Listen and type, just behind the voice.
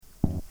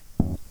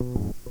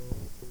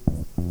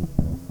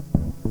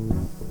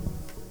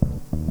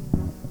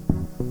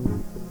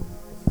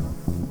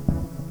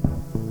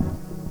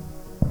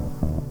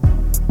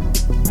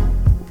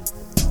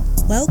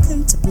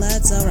Welcome to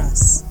Bloods Are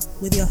Us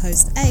with your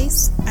host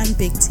Ace and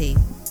Big T.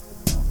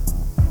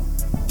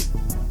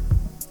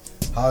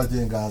 How are you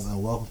doing, guys,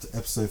 and welcome to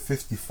episode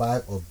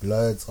 55 of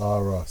Bloods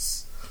Are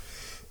Us.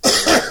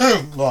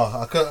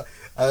 I could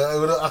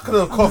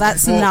have coughed.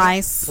 That's before,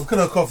 nice. I could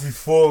have coughed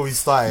before we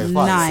started.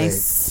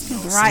 Nice.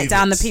 Right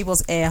down the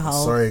people's ear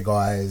hole. Sorry,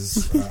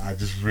 guys. I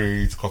just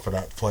really need to cough at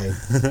that point.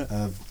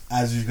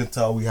 As you can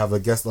tell, we have a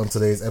guest on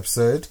today's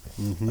episode.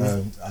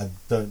 I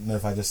don't know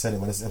if I just said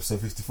it, but it's episode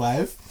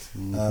 55.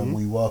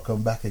 We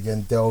welcome back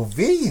again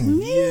Delvine.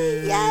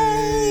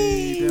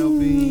 Yay!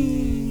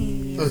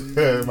 Delvine.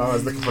 I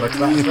was looking for the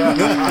clap.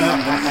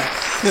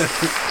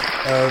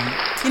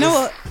 You know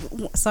what?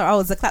 Sorry, I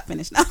was the clap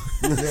finished now.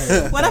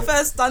 When I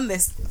first done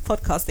this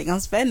podcast thing, I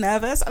was very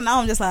nervous, and now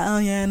I'm just like, oh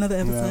yeah, another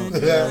episode.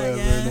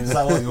 Is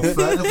that what, your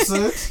third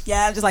episode?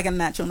 Yeah, I'm just like a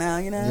natural now,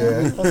 you know.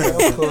 Yeah,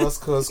 okay, of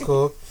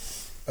course.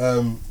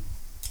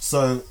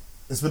 So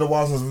it's been a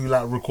while since we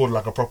recorded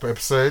a proper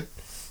episode.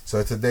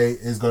 So today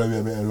is going to be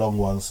a bit of a long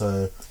one.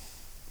 So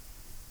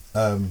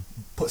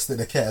stick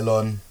the kettle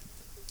on,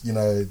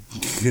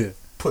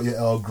 put your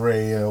Earl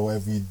Grey or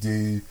whatever you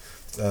do,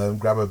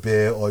 grab a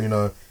beer,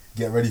 or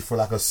get ready for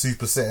a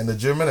super set in the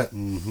gym, innit?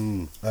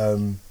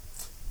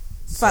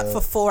 But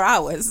for 4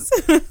 hours.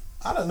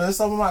 I don't know.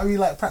 Someone might be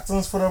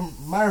practicing for the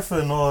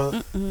marathon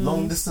or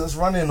long distance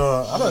running,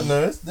 or I don't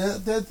know.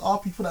 There are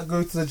people that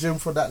go to the gym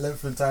for that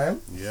length of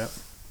time. Yeah.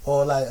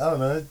 Or I don't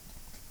know.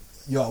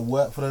 You're at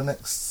work for the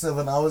next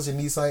 7 hours. You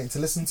need something to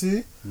listen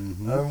to.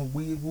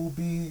 We will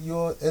be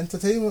your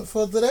entertainment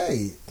for the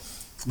day.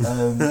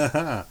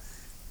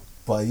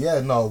 But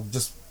yeah, no,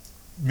 just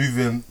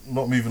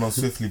not moving on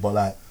swiftly,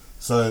 but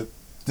so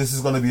this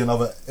is going to be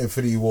another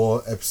Infinity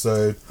War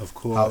episode. Of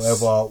course.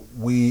 However,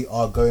 we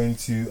are going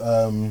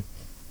to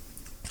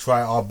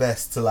try our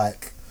best to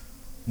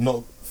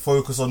not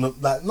focus on the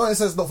not in a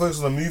sense not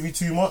focus on the movie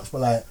too much,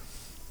 but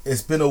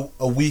it's been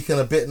a week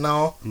and a bit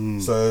now.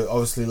 So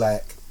obviously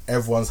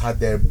everyone's had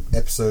their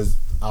episodes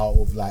out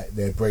of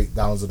their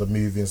breakdowns of the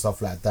movie and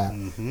stuff like that.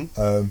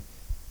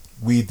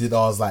 We did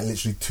ours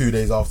literally 2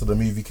 days after the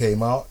movie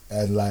came out,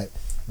 and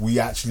we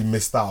actually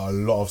missed out a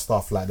lot of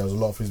stuff. There was a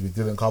lot of things we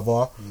didn't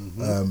cover.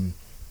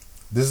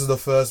 This is the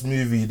first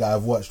movie that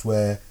I've watched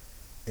where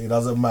it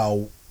doesn't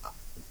matter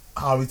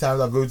how many times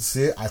I go to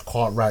see it, I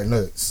can't write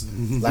notes.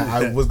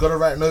 I was gonna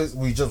write notes.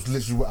 We've just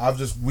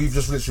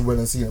literally went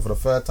and seen it for the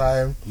third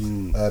time.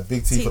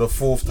 Big T for the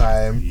fourth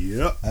time.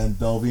 Yep. And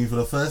Delvine for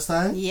the first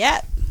time.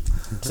 Yep.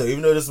 So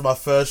even though this is my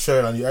first show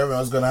and I knew everything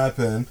was gonna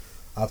happen,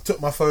 I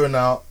took my phone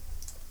out,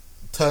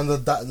 turned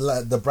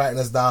the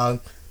brightness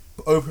down,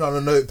 opened up the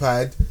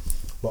notepad.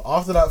 But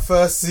after that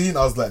first scene,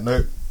 I was like,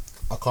 nope,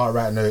 I can't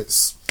write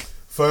notes.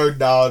 Phone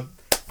down.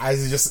 I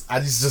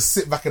just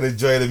sit back and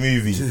enjoy the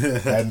movie.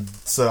 And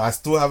so I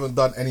still haven't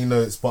done any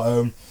notes.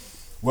 But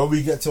when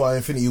we get to our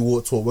Infinity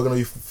War talk, we're going to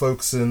be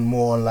focusing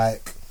more on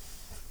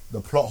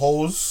the plot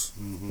holes,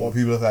 what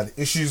people have had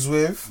issues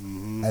with,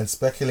 and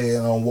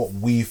speculating on what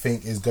we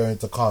think is going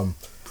to come.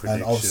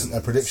 And obviously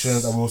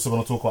predictions, and we're also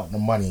going to talk about the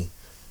money.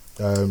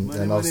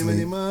 And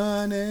obviously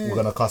money. We're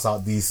going to cuss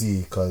out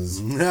DC because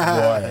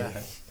boy,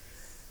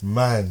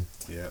 man.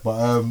 Yeah.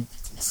 But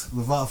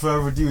without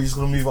further ado, we're just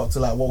gonna move up to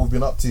what we've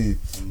been up to.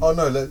 Oh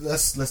no, let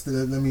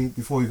me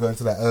before we go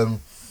into that.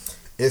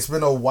 It's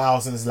been a while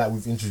since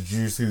we've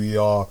introduced who we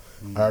are.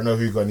 I don't know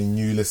who got any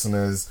new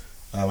listeners.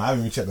 I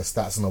haven't even checked the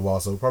stats in a while,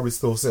 so we're probably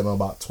still sitting on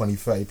about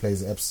 20-30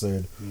 plays an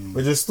episode,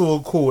 which is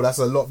still cool. That's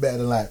a lot better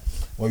than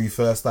when we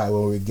first started,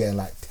 when we were getting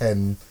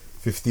 10,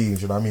 15.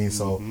 You know what I mean?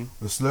 So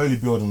we're slowly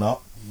building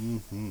up.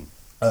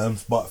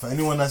 But for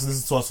anyone that's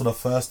listening to us for the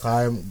first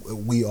time,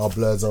 we are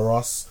Bloods Are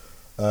Us.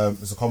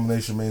 It's a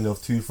combination mainly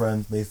of two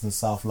friends based in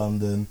South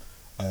London,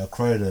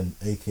 Croydon,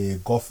 aka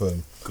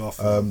Gotham.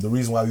 The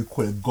reason why we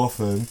call it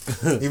Gotham,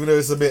 even though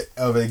it's a bit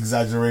of an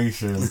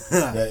exaggeration,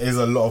 there is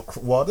a lot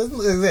of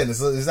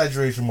it's an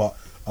exaggeration, but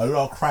a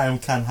lot of crime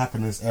can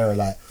happen in this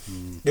area.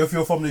 If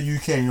you're from the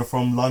UK and you're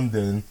from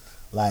London,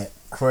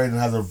 Croydon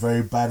has a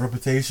very bad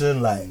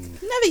reputation.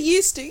 Never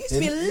used to. It used to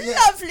be a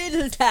lovely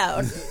little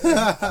town.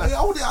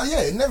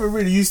 It never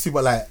really used to,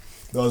 but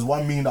there was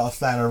one meme that was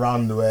flying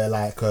around where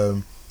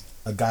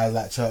a guy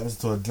chirps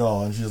to a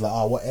girl and she's like,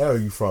 "Oh, what area are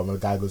you from?" And the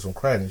guy goes, "From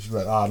Croydon." She's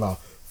like, "Oh no,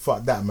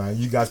 fuck that, man.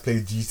 You guys play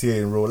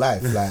GTA in real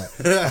life.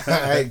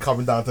 I ain't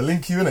coming down to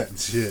link you,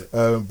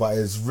 innit?" But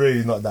it's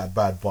really not that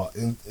bad. But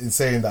in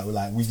saying that,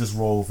 we just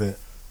roll with it.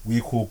 We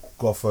call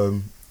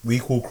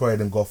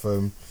Croydon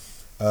Gotham.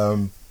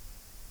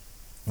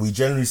 We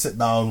generally sit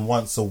down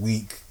once a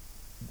week,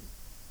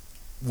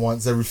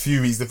 once every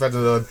few weeks,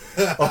 depending on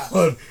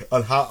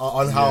how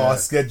our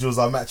schedules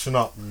are matching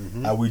up,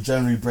 and we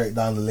generally break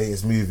down the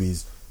latest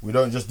movies. We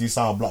don't just do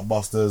some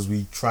blockbusters.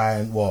 We try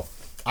and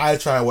I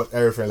try and watch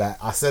everything.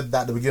 I said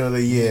that at the beginning of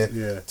the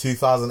year,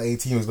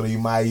 2018 was going to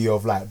be my year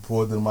of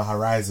broadening my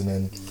horizon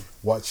and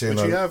watching.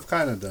 Which you have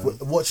kind of done.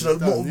 Watching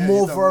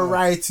more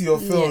variety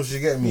of films. You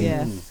get me?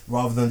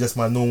 Rather than just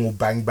my normal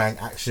bang bang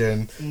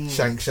action,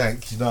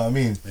 shank. You know what I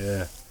mean?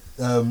 Yeah.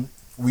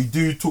 we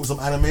do talk some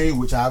anime,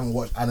 which I haven't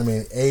watched anime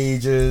in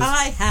ages.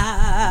 I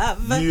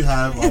have. You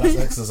have. Oh, that's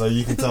excellent. So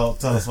you can tell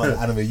us what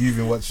anime you've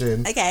been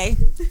watching. Okay.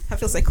 I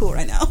feel so cool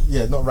right now.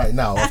 Yeah, not right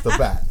now, off the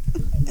bat.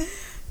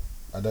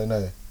 I don't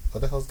know. What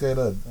the hell's going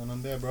on? Going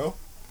on there, bro?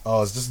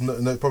 Oh, it's just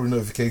probably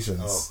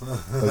notifications.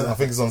 Oh. I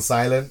think it's on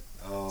silent.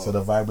 Oh. So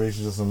the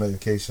vibrations just on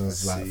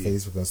notifications, like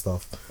Facebook and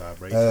stuff.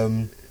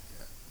 Vibration.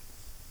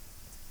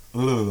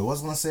 What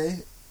was I gonna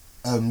say?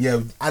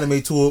 Yeah,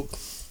 anime talk,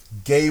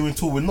 gaming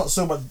talk. We're not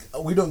so much.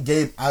 We don't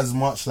game as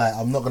much. Like,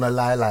 I'm not gonna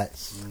lie. Like,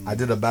 I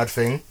did a bad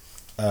thing.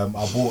 I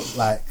bought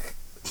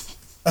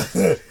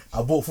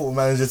I bought Football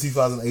Manager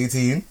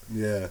 2018.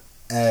 Yeah.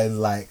 And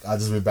like I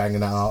just been banging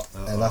that out,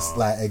 and that's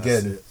like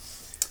again.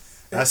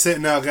 That's it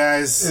now,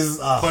 guys.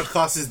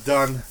 Podcast is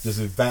done. Just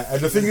been bang. And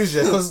the thing is,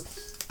 yeah, because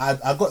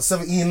I got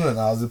 17 and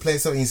I was playing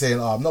 17, saying,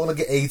 "Oh, I'm not gonna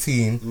get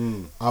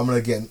 18. I'm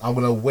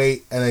gonna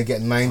wait and then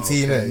get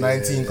 19. Okay, and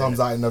 19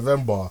 comes out in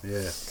November."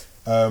 Yeah.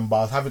 But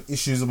I was having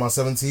issues with my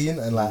 17,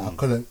 and like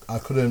I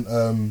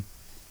couldn't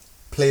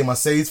play my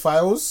save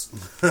files.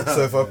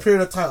 So for a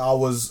period of time, I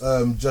was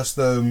just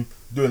doing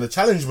the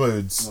challenge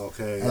modes.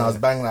 Okay. And I was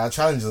banging out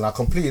challenges, and I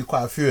completed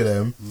quite a few of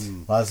them.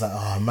 But I was like,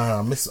 oh man,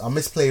 I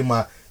miss playing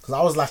my, because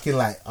I was like in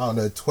like, I don't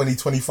know,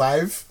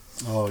 2025.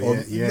 Oh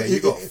yeah, you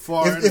got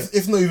far.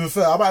 If not even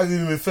fair, I might have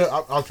even been fair.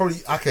 I was probably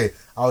okay.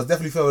 I was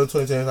definitely fair with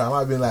 2025. I might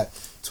have been like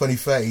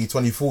 2030,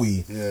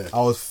 2040. Yeah.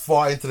 I was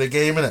far into the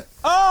game, innit?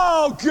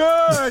 Oh,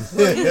 good.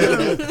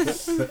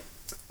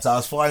 So I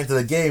was far into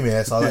the game,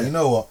 yeah. So I was like, you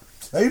know what?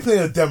 Let me play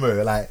the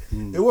demo. Like,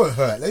 it won't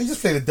hurt. Let me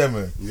just play the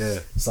demo. Yeah.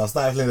 So I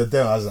started playing the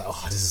demo. I was like,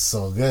 oh, this is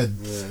so good.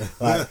 Yeah.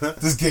 Like,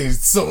 this game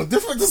is so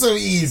different to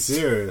 17.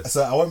 Serious.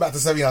 So I went back to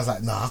 17. I was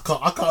like, nah,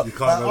 I can't. You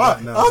can't go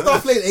back now. After I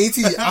played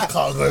 18, I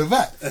can't go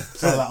back.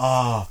 So I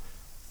was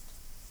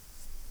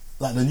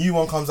like, like the new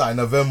one comes out in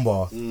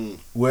November.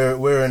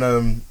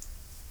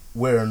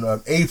 We're in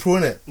April,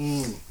 innit?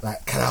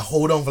 Like, can I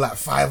hold on for like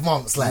 5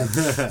 months? Like,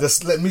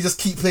 just let me just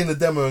keep playing the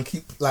demo and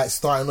keep like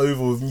starting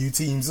over with new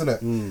teams,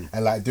 innit?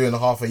 And like doing a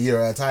half a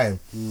year at a time.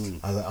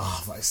 I was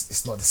like, but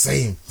it's not the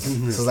same. So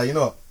I was like, you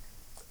know what?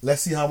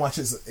 Let's see how much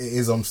it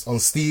is on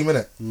Steam,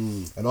 innit?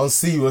 And on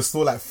Steam, we're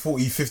still like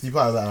 40, 50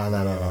 pounds. Like,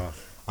 no.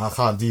 I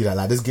can't do that.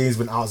 Like, this game's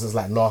been out since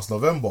like last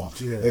November.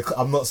 Yeah.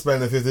 I'm not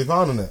spending £50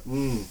 on it.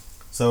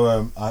 So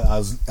I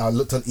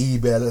looked on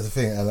eBay, I looked at the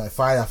thing, and like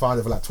finally I found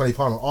it for like £20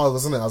 on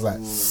August, isn't it? I was like,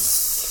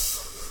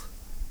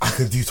 I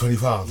can do £20.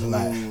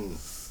 Like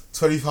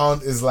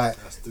 £20 is like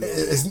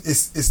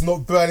it's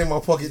not burning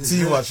my pocket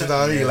too much. You know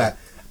what I mean? Like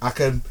I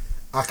can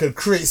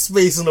create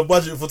space on the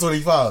budget for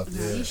 £20. Are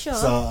you sure?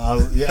 So at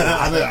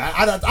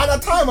the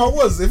time I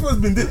was. If it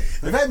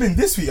had been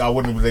this week, I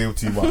wouldn't have been able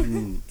to. But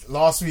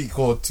last week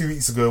or 2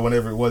 weeks ago,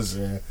 whenever it was,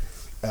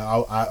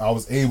 I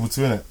was able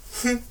to,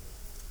 innit?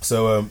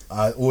 So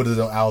I ordered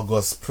on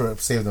Algos,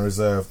 saved and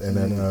reserved, and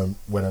then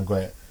went and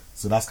got it.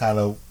 So that's kind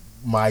of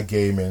my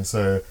gaming.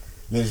 So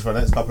literally for the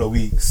next couple of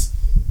weeks,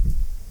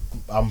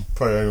 I'm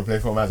probably going to play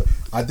Football Manager.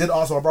 I did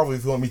ask my brother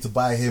if he wanted me to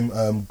buy him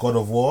God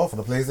of War for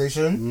the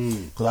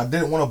PlayStation, because I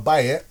didn't want to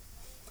buy it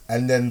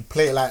and then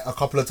play it like a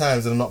couple of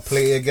times and not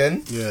play it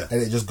again, and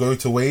it just go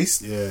to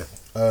waste.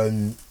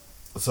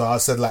 So I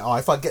said like,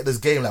 if I get this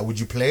game, like, would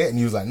you play it? And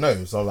he was like,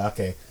 no. So I was like,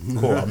 okay,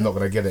 cool, I'm not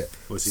gonna get it.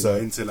 Was he so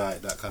into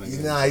like that kind of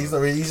game? Nah, he's not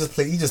really. He just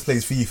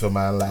plays FIFA,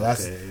 man. Like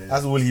that's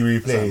all he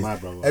really plays.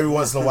 Like every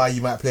once in a while,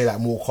 you might play like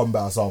Mortal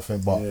Kombat or something,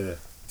 but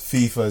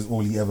FIFA is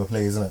all he ever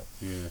plays, isn't it?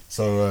 Yeah.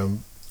 So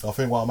I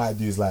think what I might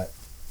do is like,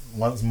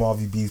 once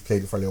Marvy B's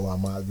played it for a little while, I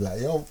might be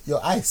like, yo,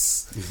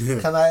 Ice,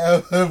 can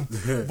I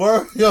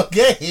borrow your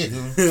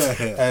game?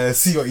 And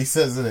see what he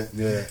says, innit?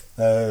 Yeah.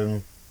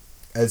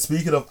 And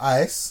speaking of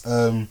Ice,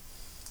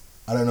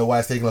 I don't know why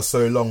it's taking us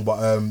so long,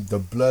 but the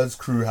Bloods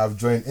crew have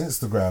joined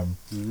Instagram.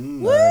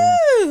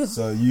 Woo!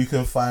 So you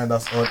can find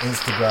us on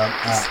Instagram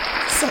at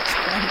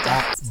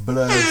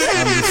Bloods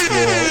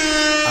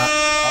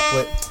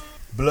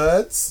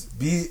Bloods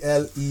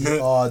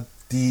BLERDS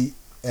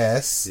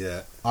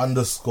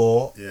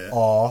underscore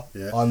R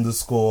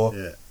underscore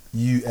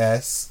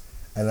US,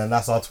 and then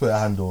that's our Twitter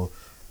handle.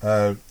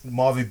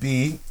 Marvy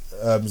B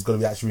is going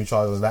to be actually in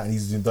charge of that, and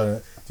he's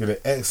done an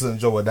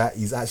excellent job with that.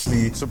 He's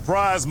actually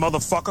surprise,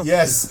 motherfucker.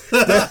 Yes,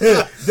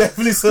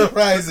 definitely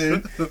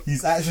surprising.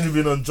 He's actually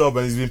been on job,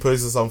 and he's been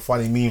posting some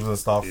funny memes and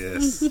stuff.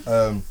 Yes.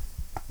 I'm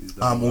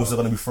also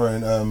going to be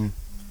throwing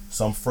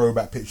some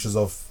throwback pictures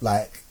of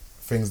like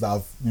things that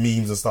I've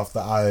memes and stuff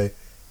that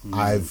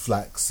I've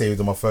like saved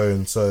on my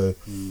phone. So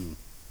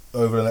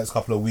over the next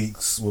couple of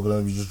weeks, we're going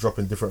to be just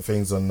dropping different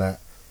things on that.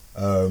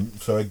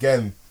 So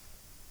again,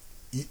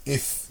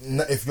 if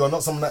you're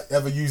not someone that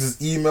ever uses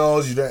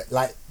emails, you don't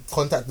like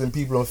contacting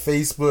people on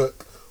Facebook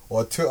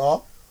or Twitter,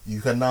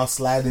 you can now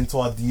slide into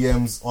our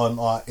DMs on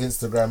our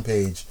Instagram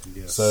page.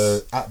 Yes.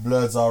 So at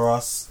Bloods are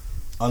us,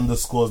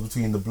 underscores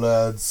between the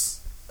Bloods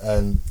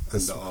and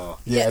the R.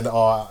 and the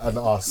R and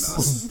the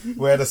us,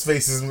 where the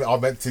spaces are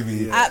meant to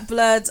be. At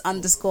Bloods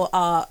underscore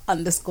R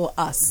underscore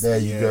us. There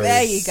you go.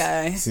 There you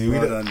go. See,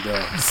 well done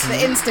there. The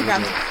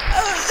Instagram.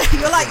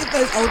 You're like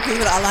those old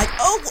people that are like,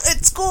 oh,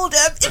 it's called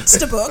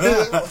Instabook.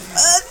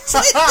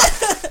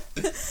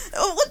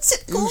 What's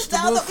it called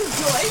now that we've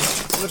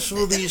joined? What's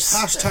all these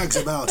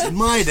hashtags about? In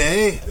my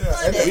day,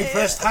 we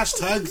pressed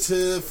hashtag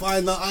to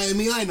find the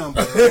IMEI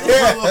number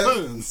on our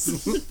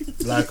phones.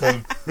 Like,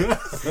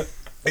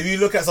 if you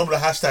look at some of the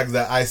hashtags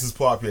that ISIS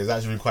put up here, it's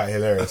actually been quite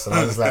hilarious. And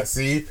I was like,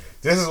 see,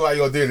 this is why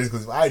you're doing this,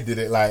 because if I did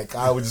it, like,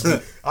 I just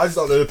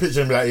upload a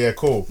picture and be like, yeah,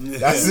 cool.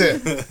 That's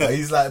it. Like,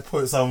 he's like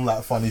put some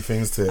like funny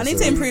things to it. I need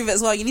to improve it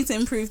as well. You need to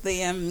improve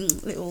the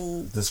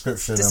little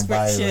description and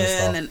bio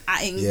and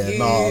adding you.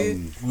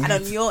 And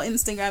on your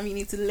Instagram, you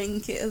need to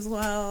link it as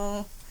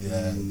well.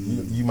 Yeah,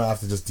 you might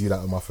have to just do that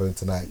on my phone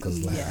tonight,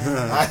 because like,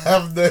 I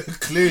have no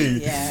clue.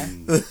 Yeah.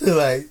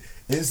 Like,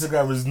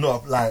 Instagram is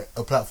not like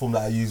a platform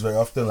that I use very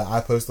often. Like,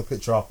 I post a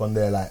picture up on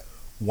there like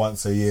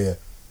once a year,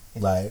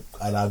 like,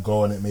 and I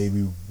go on it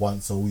maybe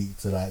once a week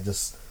to like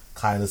just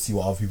kind of see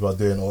what other people are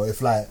doing, or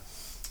if like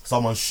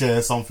someone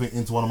shares something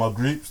into one of my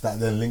groups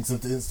that then links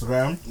into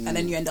Instagram, and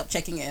then you end up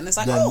checking it, and it's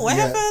like, then, I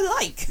have a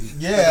like.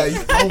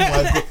 Yeah, oh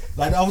my god!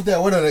 Like, I was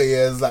there one of the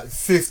years, like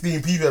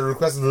 15 people had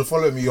requested to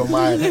follow me on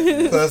my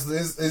personal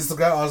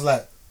Instagram. I was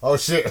like, oh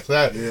shit!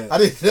 Like, I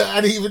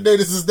didn't even know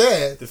this is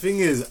there. The thing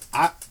is,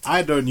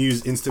 I don't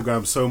use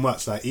Instagram so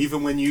much. Like,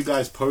 even when you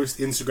guys post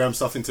Instagram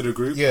stuff into the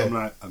group, I'm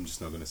like, I'm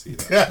just not gonna see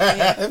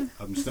that.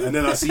 And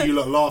then I see you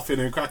lot laughing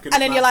and cracking,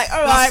 and then you're like,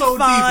 all right, so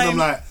fine. Deep.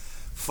 And I'm like,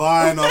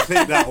 fine, I'll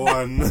take that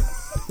one.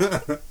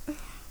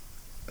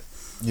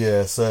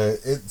 Yeah, so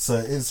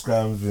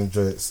Instagram's been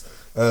jokes.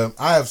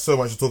 I have so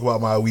much to talk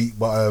about my week,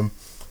 but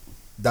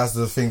that's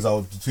the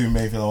two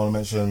main things I want to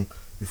mention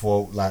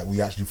before like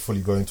we actually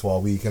fully go into our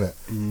week, innit?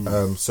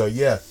 So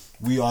yeah,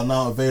 we are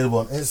now available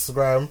on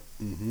Instagram.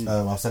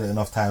 I've said it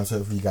enough times, so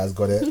hopefully you guys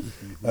got it.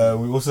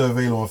 We're also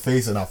available on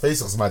Facebook. Now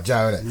Facebook's my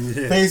jam, innit?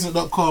 Yeah.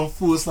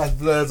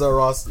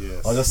 Facebook.com/BlurdsOrUs.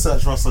 Yes. Or just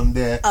search for us on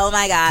there. Oh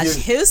my gosh,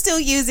 who still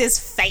uses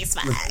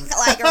Facebook?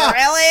 Like,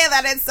 really?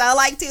 That is so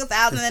like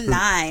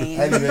 2009.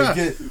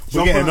 Anyway,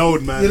 we're getting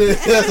old, man. We're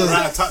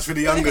out of touch with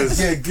the youngers.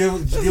 Yeah,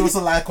 give us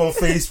a like on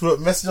Facebook.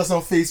 Message us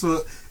on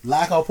Facebook.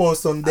 Like our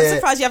post on there. I'm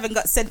surprised you haven't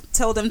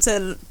told them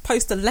to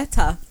post a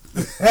letter.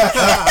 Send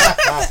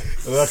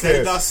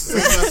us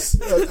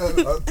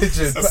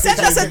pigeons. Send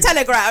us a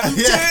telegram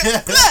to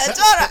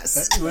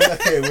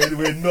BlurdsOrUs.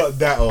 We're not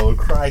that old,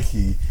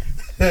 crikey.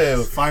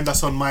 Find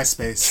us on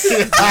MySpace.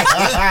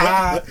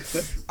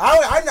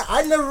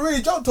 I never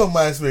really jumped on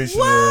MySpace.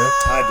 What?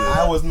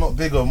 I was not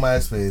big on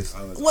MySpace.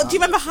 Do you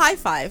remember High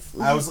Five?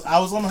 I was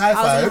on High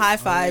Five. I was on High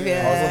Five.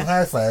 Yeah. I was on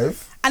High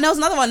Five. And there was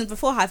another one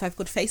before High Five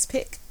called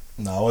FacePic.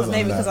 No, I wasn't.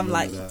 Maybe because I'm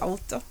like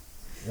older.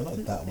 You're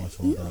not that much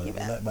older. You're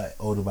like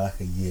older by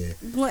like a year.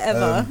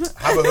 Whatever.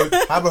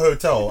 Habbo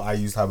Hotel. I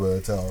used Habbo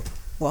Hotel.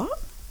 What?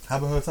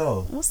 Habbo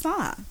Hotel. What's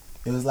that?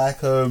 It was like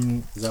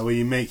Is that where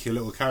you make your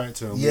little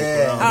character? And walk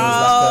around?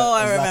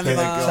 I remember.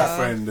 Like a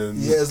girlfriend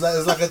and it was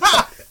like a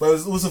chat, but it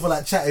was also for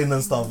like chatting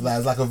and stuff. Like,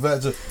 it's like a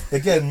virtual.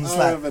 Again, it's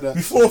like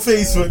before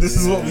Facebook. This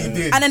is what we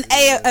did. And an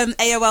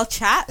AOL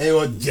chat.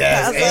 AOL,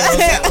 yes,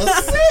 that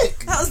was sick.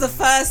 That was the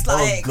first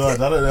like. Oh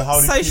god, I don't know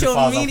how many social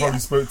media. I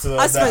probably spoke to.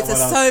 I spoke to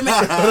so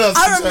many.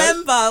 I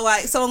remember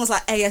like someone was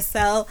like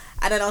ASL.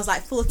 And then I was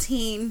like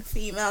 14,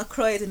 female,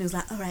 Croydon. And he was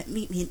like, all right,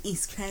 meet me in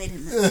East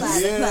Croydon.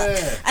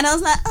 And I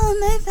was like, oh,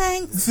 no,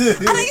 thanks.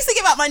 And I used to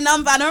give out my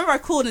number. And I remember I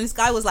called and this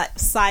guy was like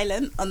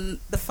silent on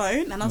the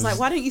phone. And I was like,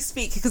 why don't you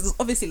speak? Because it's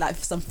obviously like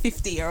some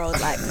 50-year-old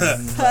like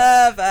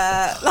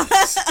pervert.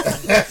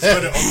 Put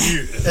it on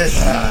mute.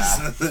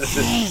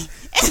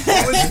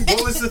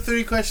 What was the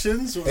 3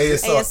 questions?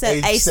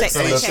 ASL, age, sex,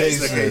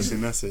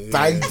 location. That's it.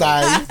 Bang,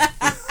 bang.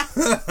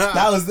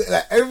 That was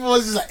like everyone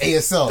was just like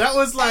ASL. That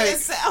was like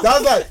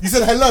you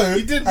said hello.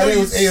 You didn't and it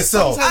was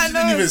ASL. Sometimes you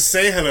didn't even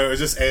say hello. It was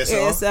just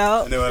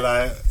ASL. And they were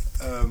like.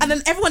 And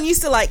then everyone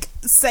used to like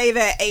say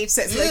their age,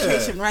 sex,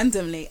 location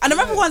randomly. And I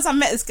remember once I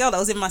met this girl that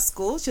was in my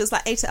school. She was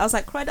like 8. I was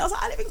like Croydon. I was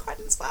like, I live in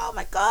Croydon as well. Oh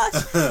my gosh.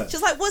 She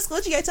was like, what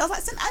school do you go to? I was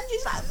like, St Andrews.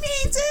 She's like, me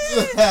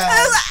too. And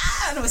I was like,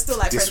 and we're still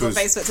like friends on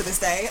Facebook to this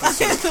day.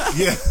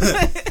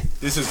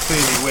 This was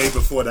clearly way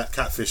before that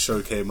Catfish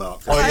show came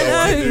out. Oh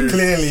yeah,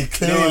 clearly.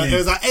 It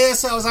was like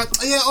ASL. I was like,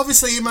 yeah,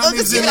 obviously, man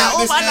lives in like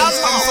this.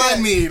 Come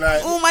find me,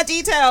 like all my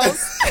details.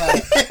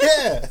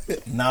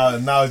 Now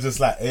it's just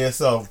like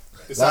ASL.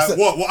 It's like,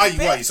 what are you?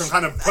 What are you, some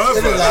kind of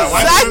pervert?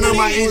 Why do you know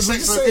my age,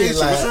 sex, location?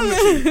 What's wrong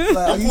with you?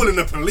 I'm calling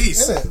the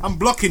police. I'm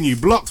blocking you.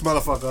 Blocked,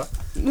 motherfucker.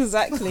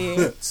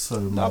 Exactly. So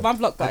my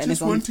block button I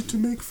just wanted to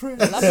make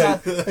friends.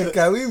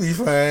 Can we be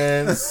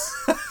friends?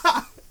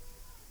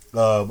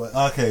 But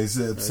okay,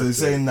 so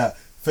saying that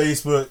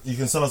Facebook, you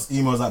can send us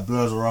emails at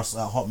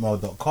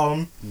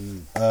blursorus@hotmail.com.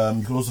 You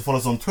can also follow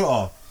us on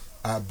Twitter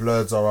at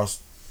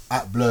blursorus,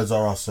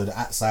 so the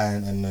 @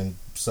 and then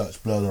search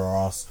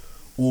blursorus,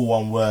 all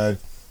one word.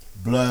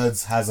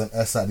 Blurds has an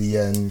S at the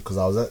end because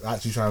I was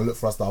actually trying to look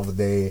for us the other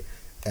day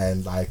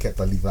and I kept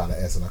on leaving out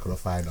the S and I couldn't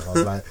find it. I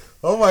was like,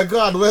 oh my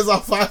god, where's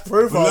our 5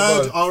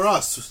 profile? Blurred are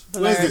us.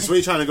 Where's this? Where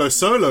you trying to go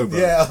solo, bro?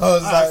 Yeah, I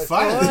was like,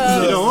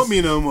 fine. You don't want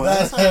me no more.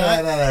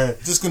 No.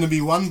 Just gonna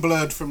be one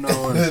blurred from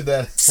now on.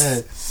 But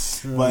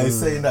it's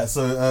saying that,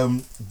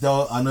 so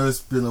Del, I know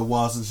it's been a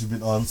while since you've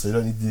been on, so you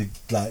don't need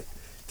to like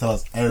tell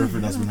us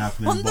everything that's been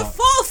happening. On the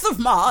 4th of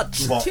March,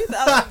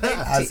 2020.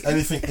 Has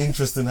anything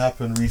interesting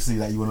happened recently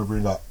that you want to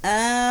bring up?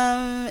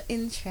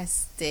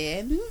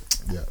 Interesting.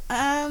 Yeah.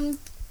 I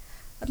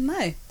don't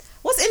know.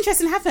 What's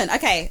interesting happened?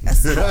 Okay.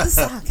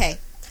 Okay.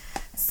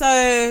 So,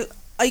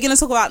 are you going to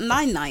talk about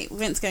Nine Night? We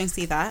went to go and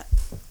see that.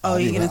 Oh,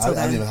 you're going to talk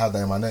about I didn't even have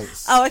that in my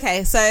notes. Oh,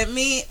 okay. So,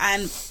 me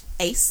and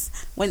Ace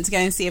went to go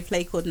and see a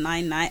play called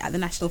Nine Night at the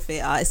National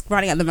Theatre. It's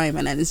running at the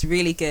moment and it's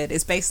really good.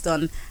 It's based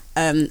on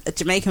a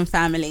Jamaican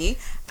family,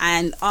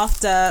 and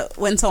after,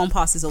 when someone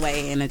passes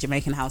away in a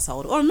Jamaican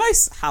household, or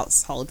most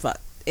household, but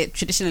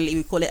traditionally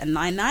we call it a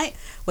 9 night,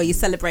 where you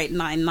celebrate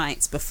 9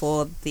 nights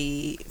before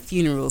the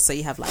funeral. So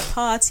you have like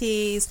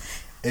parties.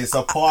 It's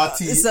a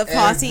party. It's a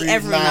party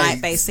every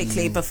night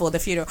basically before the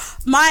funeral.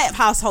 My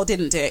household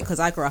didn't do it because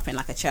I grew up in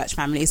like a church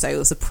family, so it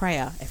was a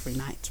prayer every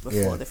night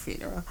before the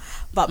funeral.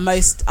 But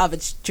most other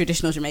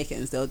traditional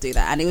Jamaicans, they'll do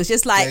that, and it was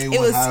just like it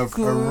was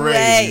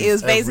great. It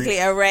was basically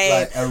a rave.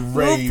 Like we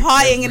were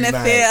partying in the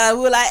theatre.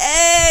 We were like,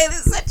 "Hey,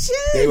 this is so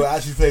chill." They were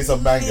actually playing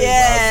some bangers.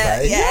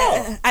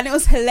 Yeah, and it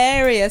was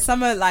hilarious.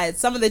 Some of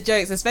the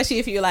jokes, especially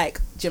if you're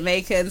like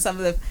Jamaican, some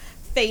of the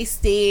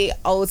feisty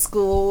old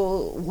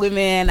school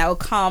women that will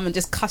come and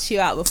just cuss you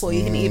out before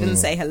you can even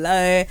say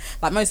hello.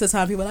 Like most of the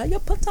time people are like, "You're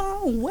put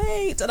on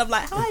weight," and I'm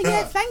like, "Hi,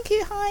 yeah, thank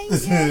you, hi,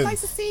 yeah,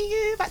 nice to see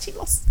you. I've actually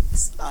lost a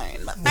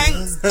stone, but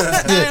thanks."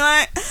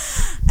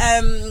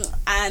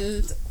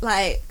 And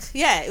like,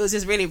 yeah, it was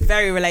just really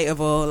very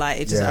relatable. Like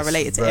it just I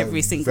related to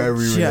every single joke.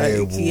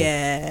 Relatable.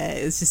 Yeah,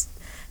 it was just,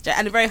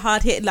 and very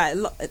hard hit. Like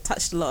it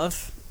touched a lot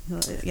of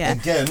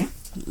Again,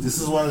 this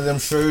is one of them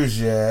shows,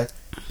 that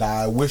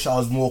I wish I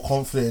was more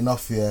confident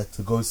enough to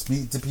go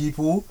speak to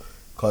people,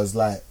 because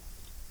like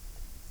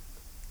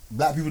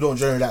black people don't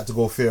generally like to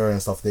go theatre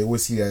and stuff. They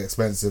always see that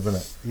expensive,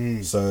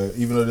 innit? So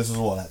even though this was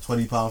what, like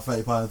 £20,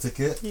 £30 a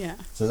ticket,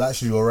 so it's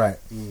actually alright.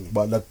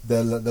 But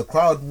the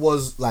crowd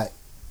was like,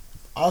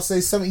 I'll say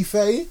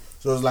 70-30,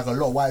 so there was like a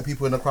lot of white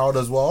people in the crowd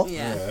as well.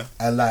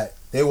 And like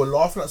they were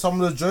laughing at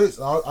some of the jokes.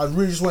 I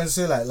really just wanted to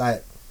say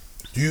like,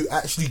 do you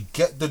actually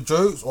get the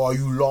jokes, or are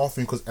you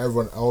laughing because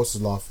everyone else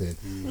is laughing?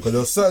 Because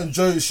there are certain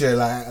jokes here,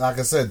 like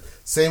I said,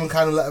 same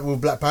kind of like with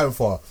Black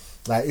Panther.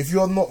 Like if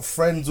you're not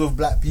friends with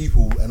black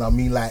people, and I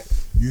mean like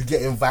you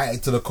get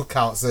invited to the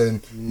cookouts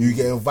and you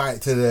get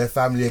invited to their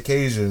family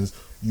occasions,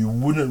 you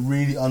wouldn't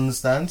really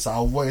understand. So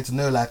I wanted to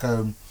know like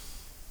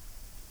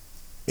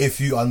if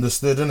you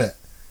understood, innit?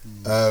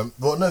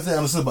 But not if they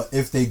understood, but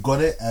if they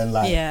got it and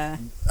like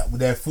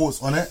their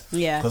thoughts on it.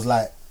 Because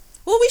like,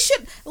 well, we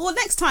should. Well,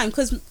 next time,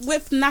 because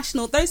with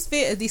national, those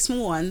theatres, these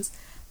small ones,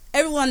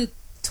 everyone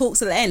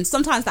talks at the end.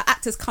 Sometimes the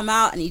actors come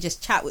out and you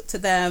just chat to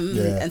them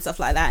and stuff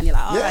like that, and you're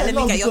like, "Alright, let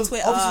me get your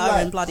Twitter,"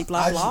 like, and blah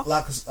blah blah.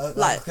 Like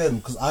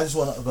because I just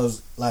want to,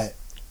 because like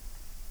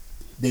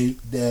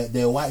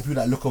they're white people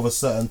that look of a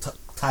certain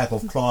type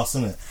of class,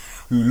 innit?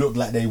 Who look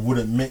like they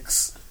wouldn't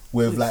mix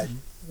with like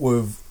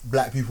with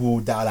black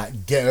people that are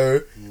like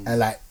ghetto and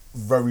like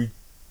very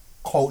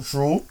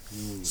cultural.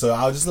 So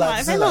I was just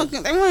like, they won't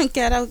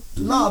get out.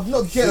 No, I'm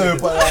not ghetto,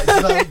 but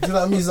like, do you know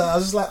what I mean? So I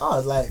was just like,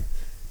 like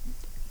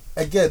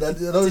again,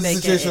 those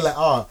situations like,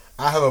 I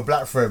have a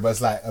black friend, but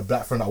it's like a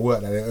black friend at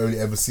work that they only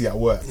ever see at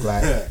work.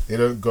 Like they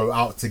don't go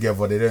out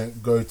together, they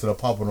don't go to the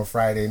pub on a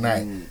Friday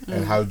night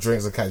and have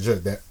drinks and catch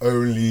up. They're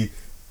only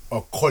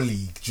a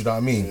colleague. Do you know what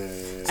I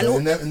mean? So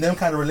in them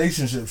kind of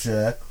relationships,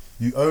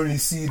 you only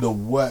see the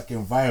work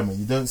environment.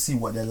 You don't see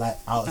what they're like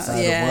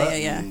outside of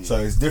work. So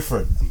it's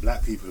different. And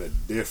black people are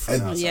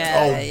different.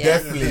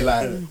 Definitely.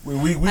 Like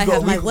we I got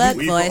have my work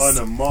we voice, put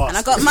on a mask and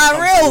I got my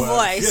real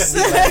voice.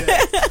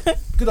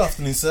 Good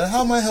afternoon, sir.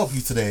 How may I help you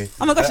today?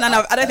 Oh my gosh, I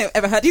don't think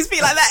I've ever heard you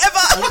speak like that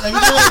ever.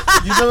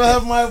 You never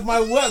have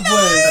my work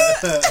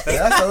voice.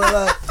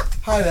 Like,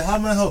 hi there, how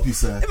may I help you,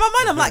 sir? In my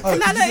mind, I'm like,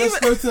 can you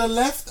just go to the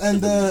left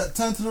and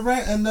turn to the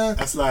right and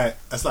that's like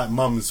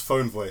mum's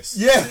phone voice.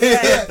 Hello.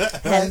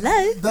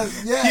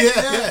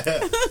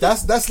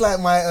 That's like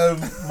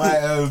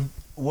my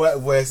work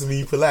voice,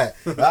 me polite.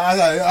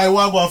 I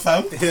want one,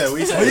 fam. Yeah, what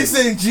you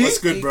saying, G? What's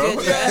good, bro?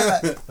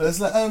 It's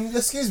like,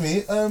 excuse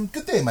me,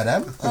 good day,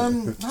 madam.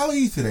 How are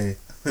you today?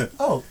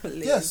 Oh,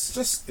 yes,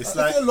 just it's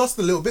like lost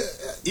a little bit.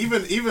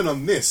 Even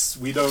on this,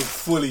 we don't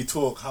fully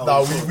talk how.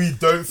 No, we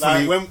don't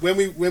fully. Like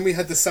when we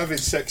had the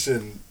Savage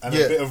section and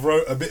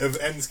a bit of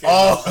ends came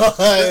out.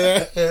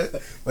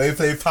 When you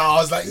play Power,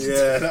 I was like,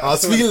 I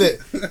was feeling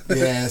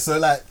it. So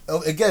like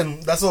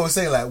again, that's what we're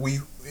saying. Like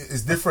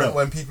it's different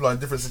when people are in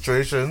different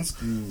situations.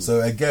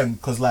 So again,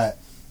 because like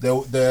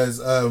there's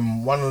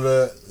one of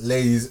the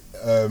ladies,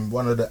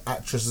 one of the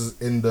actresses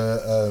in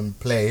the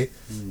play,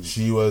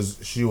 she was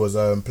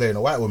playing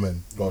a white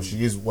woman. Well,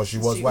 she was white,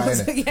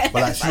 innit?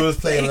 But like she was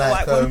playing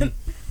like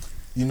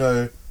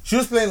she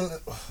was playing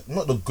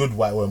not the good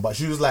white woman, but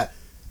she was like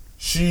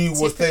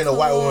was playing a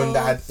white woman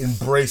that had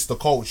embraced the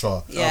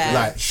culture. Yeah.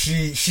 Like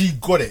she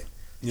got it.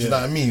 Do you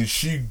know what I mean?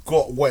 She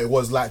got what it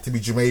was like to be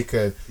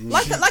Jamaican.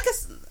 Like a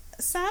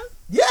Sam?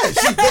 Yeah,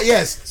 she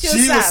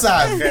was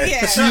Sam. Okay.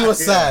 Yeah. She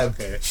was Sam.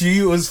 Okay.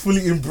 She was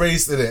fully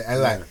embraced in it,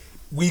 and like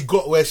we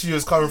got where she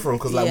was coming from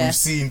because like we've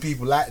seen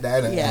people like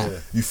that, innit? Yeah.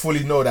 You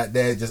fully know that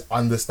they just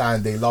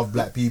understand, they love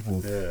black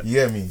people. Yeah. You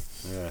hear me?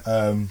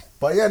 Yeah.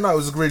 But yeah, no, it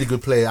was a really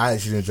good play. I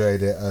actually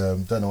enjoyed it.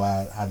 Don't know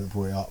why I hadn't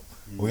brought it up.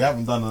 We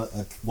haven't done a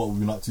what we've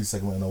been up to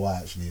segment in a while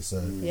actually.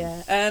 So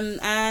yeah.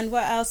 And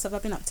what else have I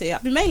been up to?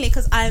 I've been mainly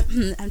because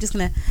I'm just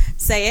gonna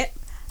say it.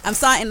 I'm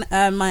starting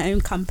my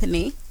own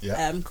company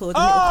called Little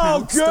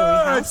Crown Story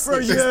House. For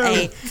you.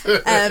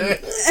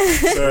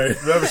 Sorry,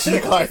 remember she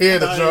can't hear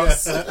the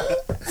drops.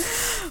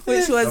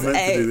 Which was I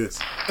meant to do this.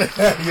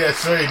 Yeah,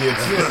 sure you did.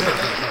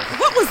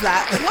 What was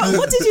that?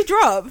 What did you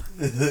drop?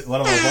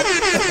 What am I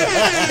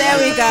There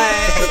we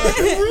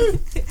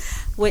go.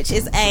 Which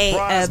is a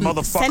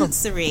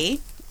sensory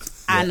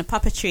and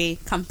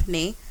puppetry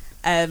company,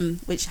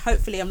 which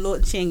hopefully I'm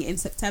launching in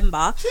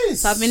September. Jeez.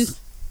 So I've been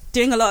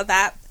doing a lot of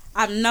that.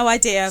 I have no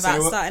idea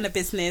about starting a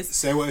business.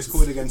 Say what it's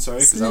called again, sorry,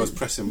 because I was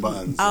pressing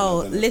buttons.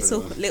 Oh,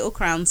 Little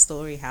Crown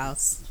Story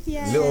House.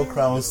 Yeah. Little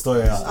Crown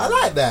Story House. I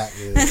like that.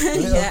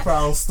 Little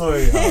Crown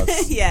Story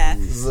House. Yeah.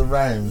 This is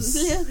rhymes.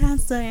 Little Crown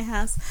Story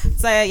House.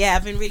 So yeah,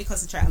 I've been really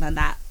concentrating on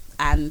that,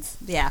 and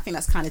yeah, I think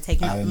that's kind of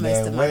taking up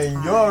most of my time.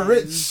 When you're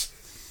rich,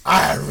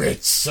 I'm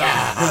rich.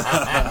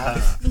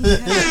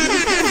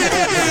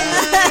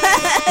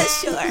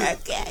 Sure,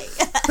 okay.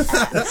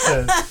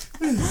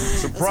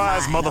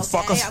 Surprise,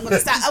 motherfucker! Okay.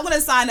 I'm gonna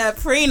sign a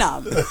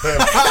prenup.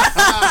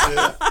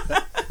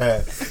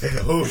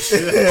 Oh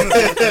shit!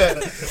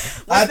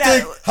 I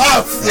take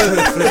half.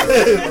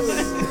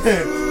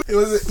 It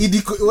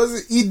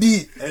was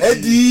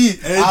Eddie.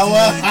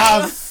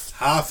 Our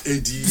half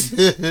Eddie.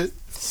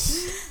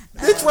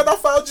 Bitch, when I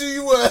found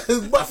you were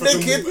butt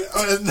naked.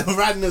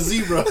 Riding a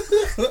zebra.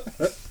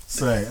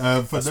 Sorry,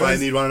 that's why I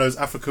need one of those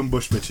African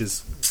bush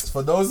bitches.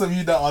 For those of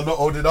you that are not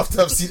old enough to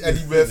have seen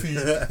Eddie Murphy,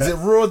 is it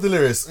Raw or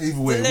Delirious?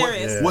 Either way,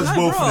 watch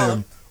both of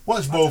them.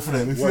 Watch both of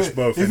them.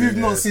 If you've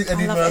not seen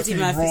Eddie Murphy,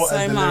 Raw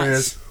and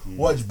Delirious,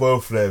 watch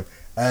both of them.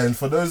 And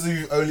for those of you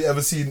who've only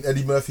ever seen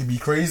Eddie Murphy be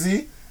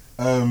crazy,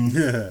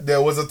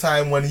 there was a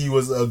time when he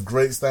was a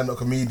great stand-up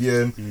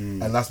comedian,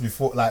 and that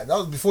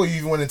was before you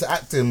even went into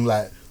acting,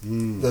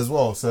 as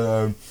well.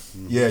 So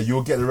yeah,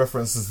 you'll get the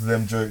references to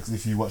them jokes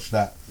if you watch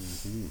that.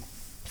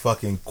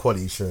 Fucking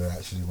quality show,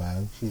 actually,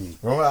 man.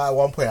 Remember at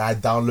one point I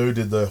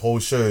downloaded the whole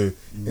show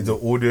into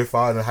audio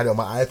file and I had it on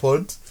my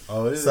iPod.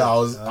 Oh, so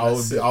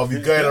I'll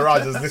be going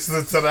around just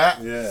listening to that.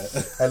 Yeah.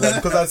 And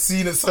because I'd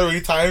seen it so many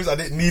times, I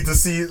didn't need to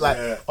see it.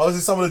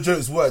 Obviously, some of the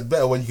jokes work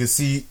better when you can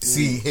see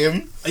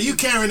him. Are you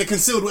carrying a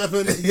concealed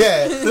weapon?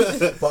 Yeah.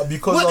 But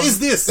because what is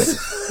this?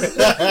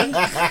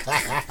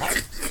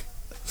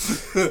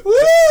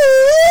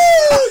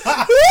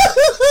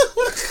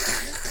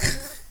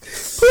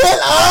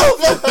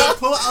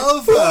 Pull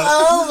over.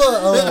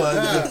 Oh my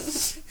god.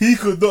 He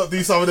could not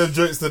do some of them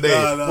jokes today.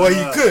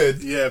 He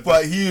could,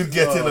 but he would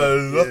get in a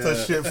lot of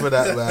shit for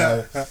that,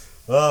 man.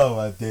 Oh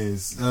my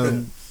days.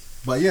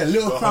 But yeah,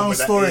 Little Crown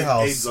Story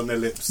House. AIDS on their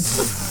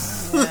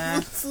lips.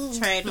 Yeah,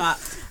 trademark.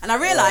 And I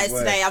realised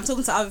today, I'm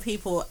talking to other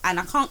people, and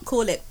I can't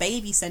call it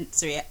baby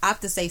sensory. I have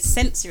to say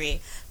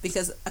sensory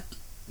because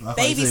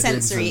baby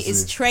sensory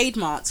is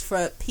trademarked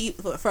for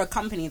a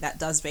company that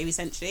does baby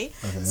sensory.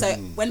 Okay. So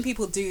when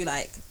people do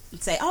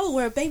say, "Oh,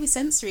 we're a baby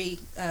sensory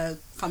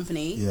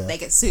company," they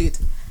get sued.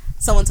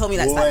 Someone told me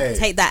that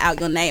take that out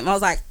your name. I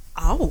was like,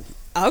 "Oh,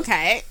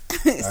 okay."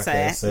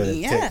 Say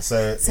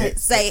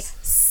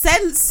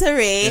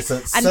sensory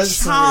and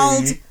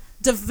child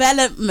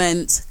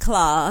development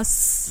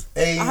class.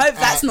 I hope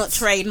that's not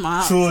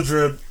trademarked.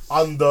 Children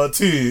under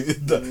 2,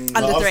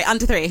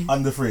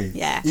 under 3.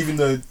 Yeah. Even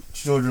though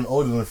children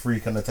older than 3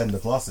 can attend the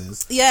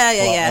classes.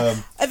 Yeah.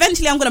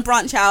 Eventually, I'm going to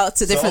branch out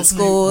to different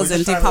schools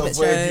and do puppet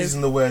shows.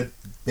 Using the word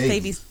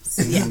baby.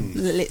 Yeah,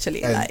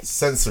 literally. And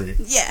sensory.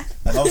 Yeah.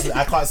 And obviously,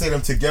 I can't say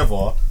them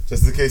together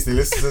just in case they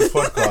listen to this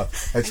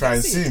podcast and try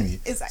and sue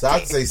me. Exactly. So I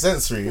have to say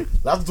sensory.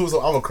 I have to talk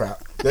some other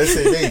crap. Then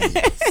say baby.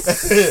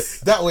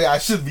 That way, I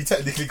should be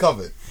technically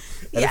covered.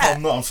 And if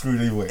I'm not, I'm screwed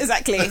anyway.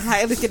 Exactly.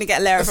 I'm just going to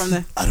get Lara from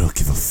the... I don't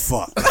give a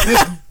fuck.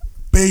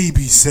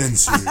 Baby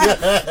sensory.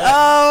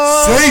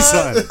 Say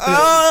something.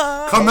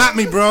 Come at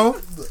me,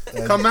 bro.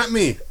 Come at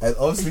me. And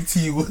obviously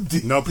T would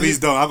do. No, please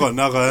don't. I got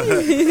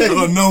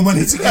no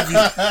money to give you.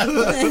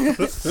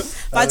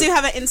 But I do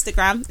have an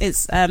Instagram.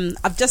 It's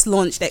I've just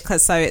launched it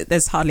so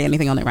there's hardly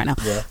anything on it right now.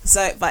 Yeah.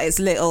 But it's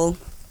Little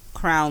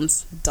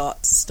Crowns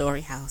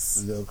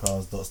 .Storyhouse. Little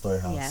Crowns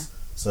 .Storyhouse. Yeah.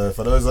 So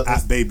for those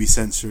at baby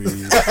sensory.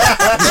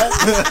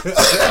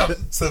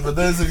 So for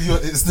those of you on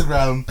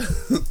Instagram,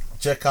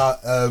 check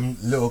out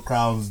Little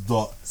Crowns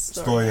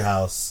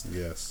 .Storyhouse.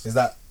 Yes. Is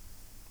that?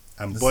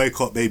 And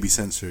boycott baby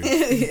sensory.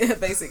 Yeah,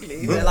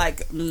 basically. They're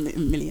like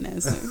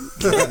millionaires.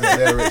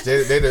 They're rich.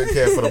 They don't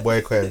care for the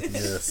boycott.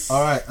 Yes.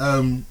 Alright,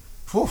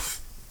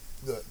 Oof.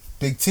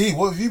 Big T,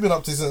 what have you been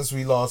up to since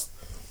we last?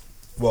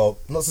 Well,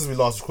 not since we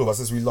last recorded, but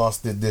since we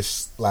last did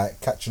this, like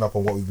catching up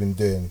on what we've been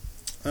doing.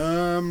 I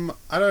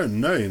don't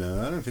know. You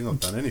know, I don't think I've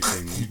done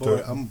anything.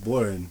 I'm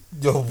boring.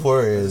 You're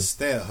boring. I just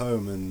stay at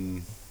home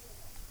and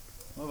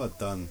what have I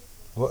done?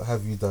 What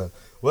have you done?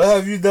 What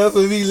have you done for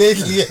me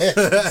lately?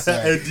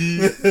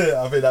 Eddie.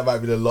 I think that might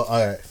be the lot.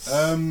 All right.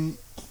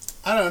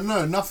 I don't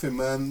know. Nothing,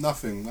 man.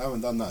 Nothing. I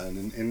haven't done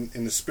nothing.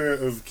 In the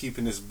spirit of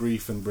keeping this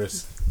brief and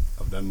brisk,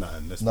 I've done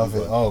nothing.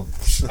 Nothing. Oh,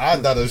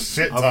 I've done a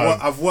shit ton.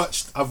 I've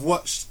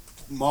watched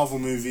Marvel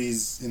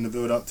movies in the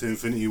build up to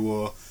Infinity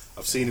War.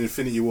 I've seen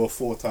Infinity War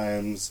 4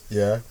 times.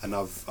 Yeah. And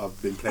I've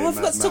been playing. I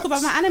forgot to talk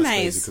about my animes.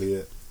 That's basically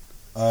it.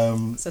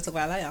 So talk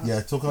about that later. Yeah,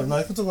 you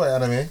can talk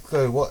about anime.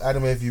 So, what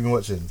anime have you been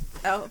watching?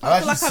 Oh,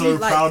 I'm actually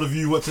proud of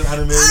you watching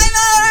anime. I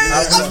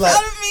know. I'm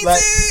proud of me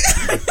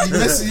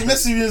too. You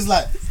messaged me as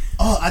like,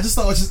 oh, I just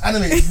started watching this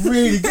anime. It's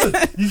really good.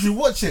 You should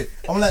watch it.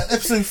 I'm like,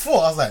 episode 4. I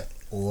was like,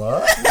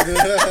 what?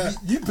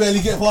 You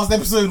barely get past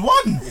episode 1.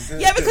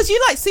 Yeah, because you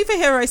like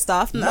superhero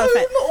stuff. No, not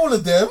all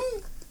of them.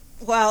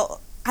 Well,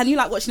 and you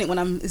like watching it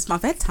when it's my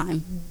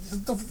bedtime.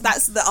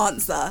 That's the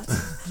answer.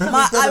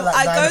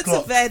 I go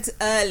to bed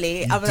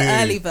early. I'm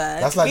an early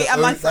bird. That's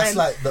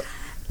like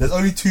there's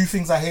only 2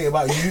 things I hate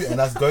about you, and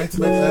that's going to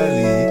bed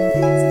early.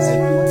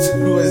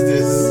 And who is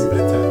this?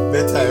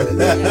 Bedtime.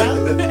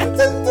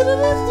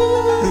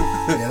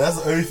 Yeah, that's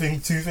the only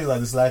 2 things I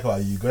dislike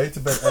about you. Going to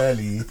bed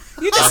early.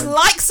 You just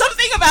like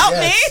something about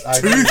me.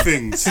 2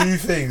 things. 2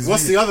 things.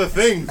 What's the other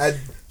thing? And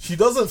she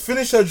doesn't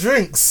finish her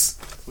drinks.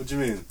 What do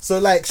you mean? So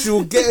like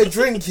she'll get a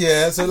drink,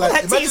 yeah. So like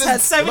imagine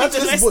this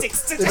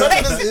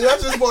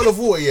bottle of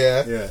water,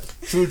 yeah. Yeah.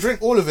 She'll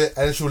drink all of it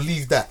and then she'll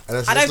leave that. And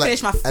then I don't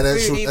finish my food and then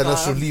either.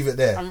 she'll leave it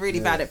there. I'm really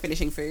bad at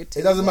finishing food.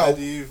 It doesn't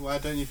matter. Why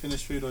don't you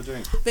finish food or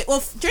drink?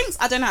 Well, drinks,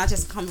 I don't know. I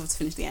just can't be able to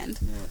finish the end.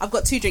 Yeah. I've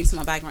got 2 drinks in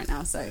my bag right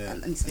now, so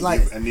and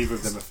neither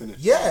of them are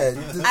finished. Yeah,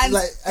 and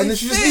then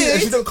she just leaves it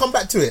and she don't come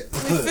back to it.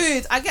 With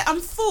food,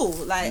 I'm full.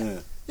 Like. Yeah.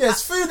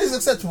 Yes, food is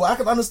acceptable. I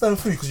can understand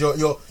food because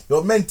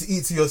you're meant to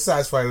eat till you're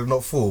satisfied and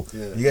not full.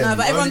 Yeah. No,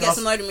 but everyone gets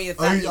annoyed with me with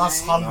that. Only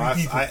us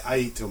hungry people. I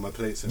eat till my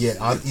plate's empty. Yeah,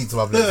 I eat till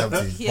my plate's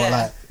empty. Yeah. But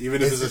like,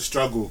 even if it's a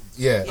struggle.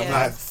 Yeah.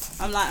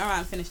 I'm like, alright,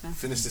 I'm finished now.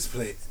 Finish this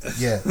plate.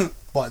 Yeah.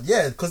 But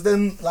yeah, because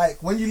then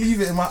like when you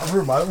leave it in my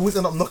room, I always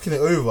end up knocking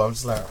it over. I'm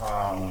just like,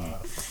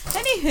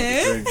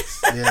 Anywho.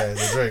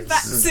 The drinks.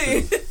 That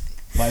too.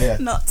 But yeah.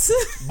 Not.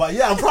 But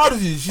yeah, I'm proud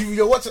of you.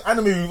 You're watching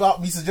anime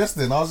without me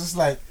suggesting. I was just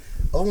like,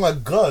 oh my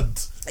god.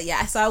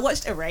 Yeah, so I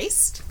watched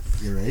Erased.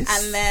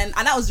 And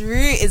that was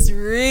it's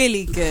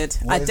really good.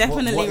 I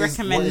definitely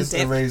recommend it. What is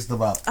Erased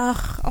about? I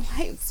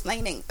hate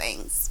explaining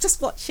things.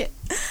 Just watch it.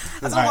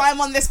 That's why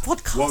I'm on this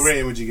podcast. What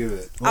rating would you give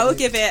it? I would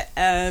give it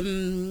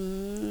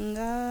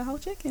whole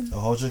chicken. A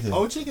whole chicken.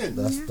 Whole chicken.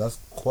 That's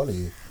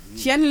quality.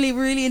 Generally,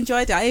 really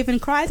enjoyed it. I even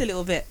cried a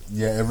little bit.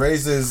 Yeah,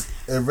 Erased is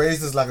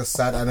like a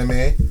sad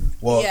anime.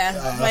 Well,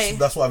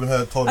 that's what I've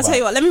been told. I'll tell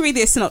you what. Let me read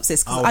the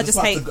synopsis because I was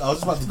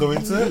just about to go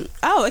into it.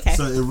 Oh, okay.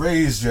 So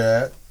Erased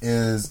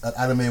is an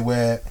anime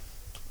where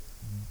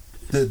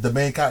the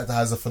main character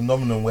has a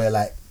phenomenon where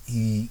like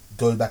he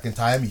goes back in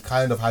time. He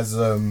kind of has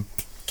a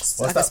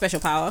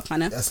special power,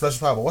 kind of. A special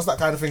power. But what's that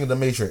kind of thing in the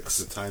Matrix?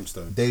 The time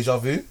stone. Deja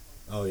vu.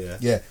 Oh yeah.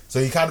 Yeah. So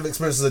he kind of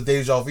experiences a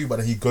deja vu, but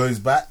then he goes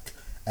back,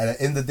 and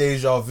in the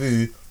deja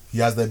vu, he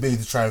has the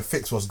ability to try and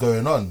fix what's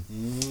going on.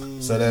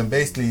 So then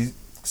basically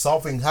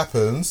something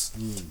happens,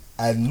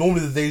 and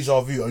normally the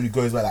deja vu only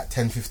goes back like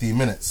 10-15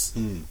 minutes.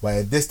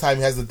 But this time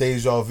he has the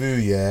deja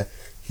vu,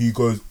 he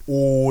goes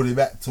all the way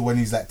back to when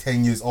he's like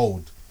 10 years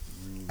old.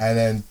 And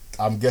then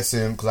I'm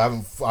guessing, because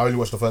I only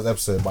watched the first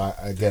episode, but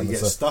again, he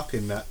gets stuck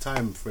in that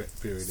time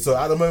period. So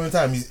at the moment in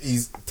time,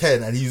 he's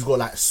 10 and he's got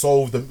like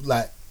solved the,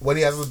 like when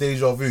he has the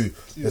deja vu,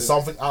 there's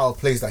something out of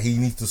place that he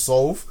needs to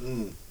solve,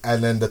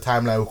 and then the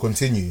timeline will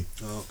continue.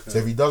 So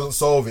if he doesn't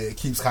solve it, it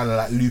keeps kind of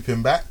like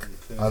looping back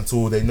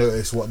until they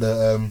notice what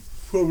the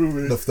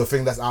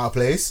thing that's out of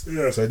place.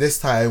 So this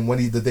time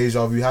when the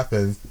deja vu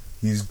happens,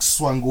 he's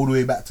swung all the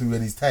way back to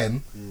when he's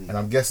 10, and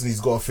I'm guessing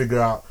he's got to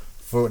figure out,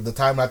 for the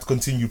timeline to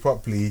continue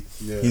properly,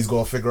 he's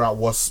got to figure out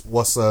what's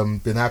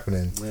been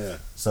happening.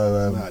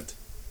 So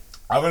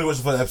I've only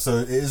watched the first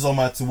episode. It is on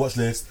my to watch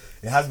list.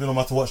 It has been on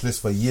my to watch list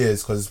for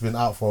years because it's been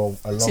out for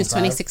a long time. Since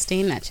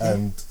 2016, actually.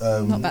 And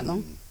not that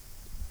long.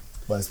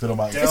 But it's been on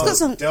my...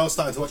 Dale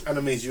started to watch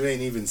animes you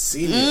ain't even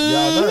seen it. Yeah,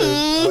 I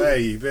know.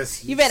 Hey,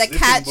 you better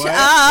catch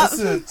up.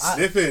 Listen,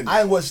 slipping.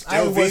 I watched...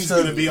 Delvine's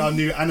going to be our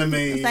new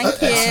anime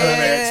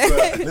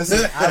expert.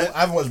 Listen, I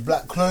haven't watched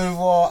Black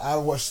Clover. I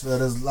watched...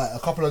 there's like a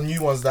couple of new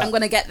ones that... I'm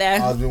going to get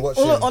there. I've been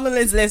watching. All on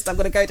his list, I'm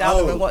going to go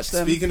down and watch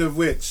them. Speaking of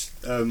which,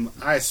 I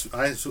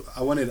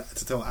wanted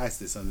to tell Ice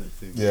this on the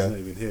thing. He's not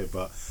even here,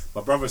 but...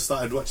 my brother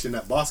started watching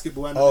that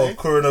basketball anime. Oh,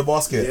 Kureno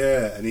Basket.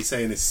 Yeah, and he's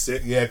saying it's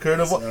sick. Yeah,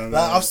 Kureno Basket.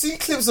 I've seen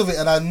clips of it,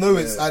 and I know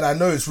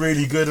it's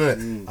really good,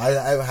 isn't it? I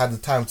haven't had the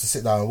time to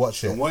sit down and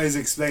watch it. And what is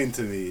explained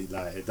to me,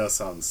 like it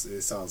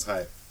sounds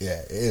hype. Yeah,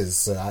 it is.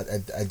 So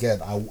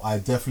I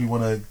definitely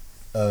want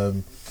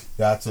to.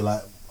 To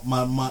like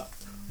my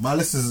My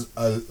list is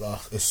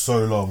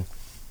so long.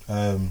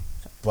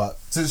 But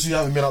since you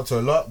haven't been up to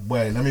a lot,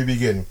 let me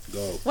begin.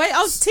 Go. Wait,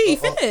 T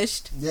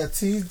finished? Yeah,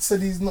 T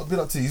said he's not been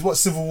up to. He's watched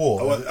Civil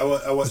War.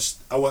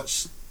 I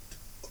watched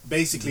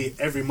basically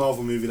every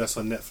Marvel movie that's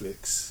on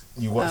Netflix.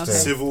 You watched it.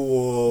 Civil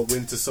War,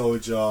 Winter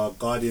Soldier,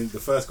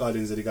 the first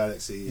Guardians of the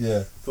Galaxy,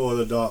 Thor: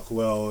 The Dark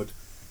World.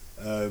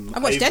 I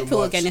watched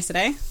Deadpool again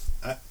yesterday.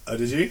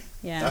 Did you?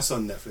 Yeah, that's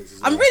on Netflix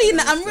as well. I'm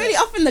really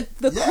up in the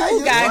cool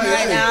gang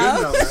right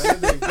now.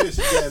 Good now, man. She's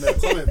getting her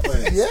comment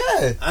points.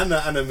 Yeah, and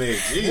the anime.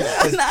 Jesus,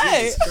 I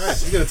know. Jesus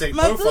Christ, she's gonna take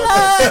my both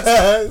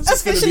blood. It's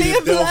just gonna Officially be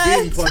the Del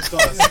blood. Bean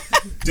podcast.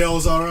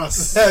 Dels are us.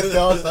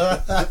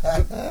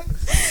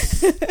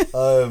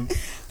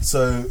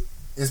 So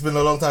it's been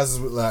a long time since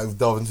we've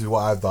delved into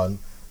what I've done.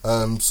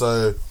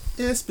 So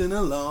it's been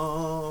a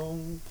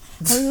long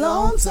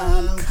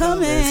time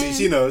coming. See,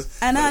 she knows,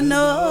 and I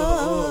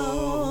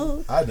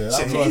know. I do.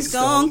 She's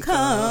gonna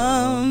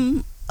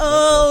come.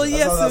 Oh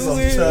yes, it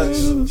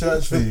will.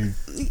 Church for you.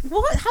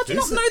 What? How do you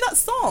not know that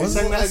song? Who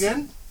sang that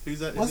again? Who's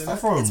that? What's that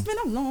from? It's been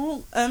a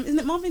long. Isn't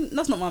it Marvin?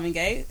 That's not Marvin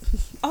Gaye.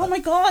 Oh my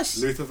gosh.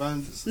 Luther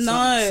Van.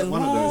 No.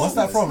 One of those. What's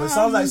that from? It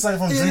sounds like something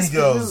from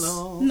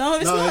Dreamgirls. No,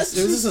 it's not. It's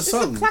just a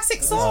song. It's a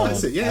classic song.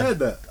 Yeah, I heard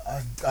that.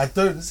 I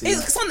don't see.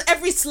 It's on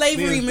every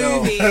slavery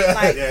movie.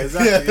 Like, yeah,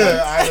 exactly.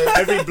 Yeah.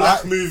 Every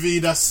black movie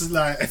that's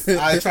like.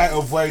 I try to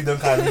avoid them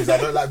kind of movies. I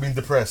don't like being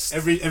depressed.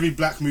 Every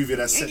black movie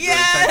that's set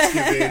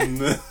during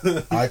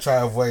Thanksgiving. I try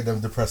to avoid them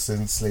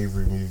depressing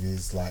slavery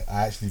movies. Like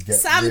I actually get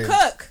Sam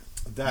Cooke.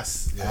 I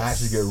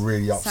actually get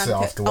really upset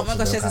after watching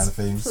those kind of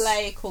things. There's a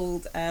play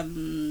called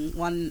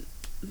One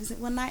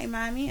Night in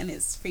Miami, and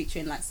it's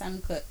featuring like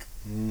Sam Cooke,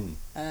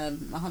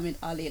 Muhammad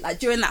Ali, like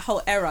during that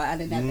whole era,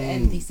 and then at the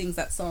end he sings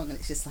that song, and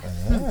it's just like,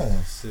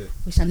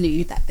 wish I knew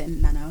you that then,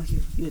 Nano.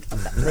 You would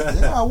love that play.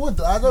 Yeah, I would.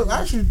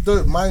 I actually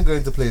don't mind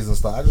going to plays and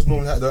stuff. I just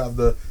normally don't have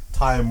the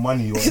time,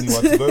 money, or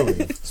anyone to go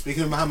with.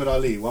 Speaking of Muhammad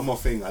Ali, one more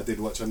thing I did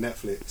watch on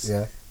Netflix.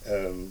 Yeah.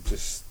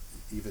 Just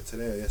either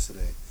today or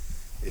yesterday.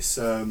 It's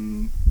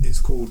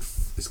called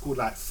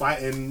like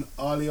Fighting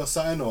Ali or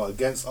something, or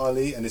Against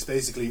Ali, and it's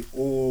basically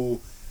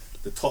all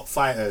the top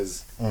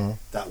fighters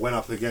that went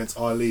up against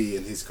Ali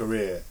in his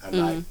career, and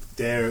like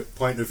their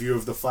point of view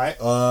of the fight.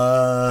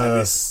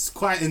 And it's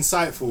quite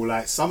insightful.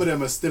 Like some of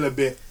them are still a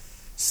bit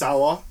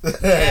sour. Yeah, I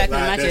can like they're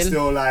imagine.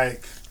 still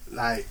like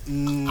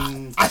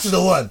I should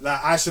have won.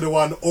 Like I should have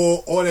won,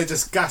 or they're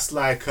just gassed.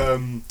 Like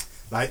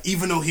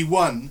even though he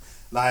won,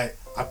 like.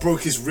 I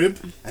broke his rib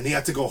and he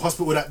had to go to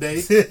hospital that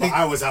day, but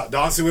I was out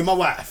dancing with my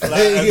wife. Like,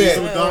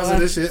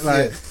 dancing and shit.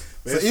 Like,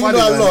 so even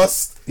though I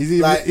lost,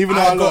 even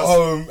though I got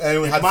home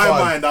and we had fun. In my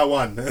mind, I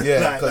won.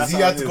 Yeah, because he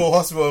had to go to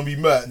hospital and be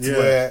murked.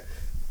 Where,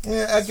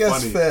 I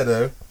guess it's fair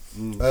though.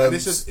 And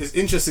it's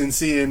interesting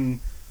seeing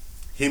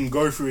him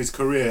go through his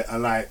career,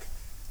 and like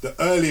the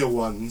earlier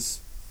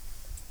ones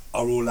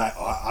are all like,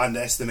 I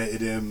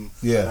underestimated him.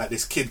 Yeah, like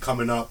this kid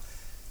coming up.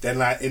 Then,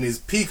 like, in his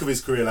peak of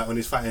his career, like, when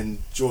he's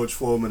fighting George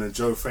Foreman and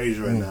Joe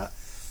Frazier and that,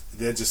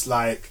 they're just,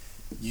 like,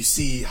 you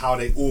see how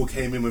they all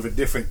came in with a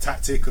different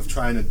tactic of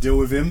trying to deal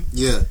with him.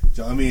 Yeah. Do you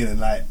know what I mean?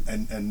 And, like,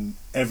 and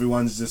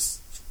everyone's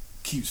just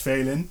keeps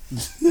failing.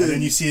 And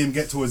then you see him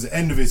get towards the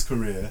end of his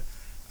career,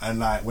 and,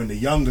 like, when the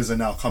youngers are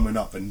now coming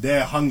up, and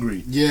they're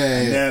hungry. Yeah.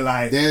 And they're,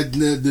 like... They're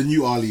the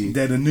new Ali.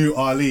 They're the new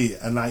Ali.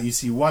 And, like, you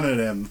see one of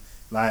them,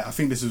 like, I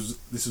think this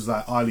was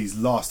like, Ali's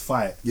last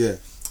fight. Yeah.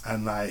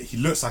 And like he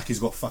looks like he's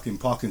got fucking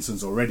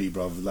Parkinson's already,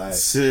 bruv. Like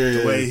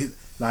Seriously. the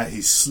way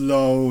he's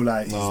slow,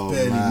 like he's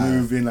barely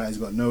moving, like he's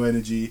got no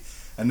energy.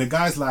 And the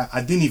guy's like,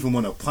 I didn't even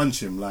want to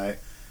punch him. Like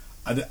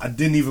I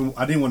didn't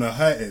want to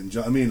hurt him. Do you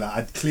know what I mean? Like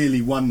I'd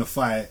clearly won the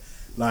fight.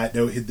 Like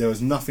there was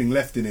nothing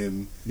left in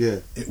him. Yeah.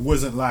 It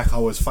wasn't like I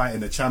was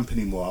fighting a champ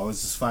anymore. I was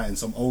just fighting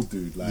some old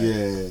dude.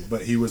 Like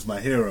but he was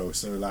my hero.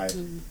 So like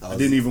I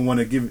didn't even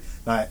want to give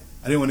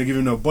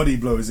him no body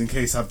blows in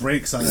case I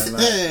break something.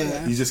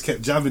 Like, he just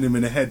kept jabbing him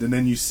in the head, and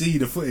then you see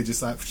the footage.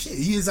 It's like shit.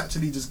 He is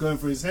actually just going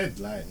for his head.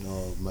 Like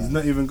he's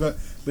not even got.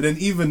 But then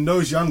even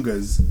those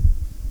youngers,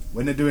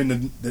 when they're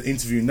doing the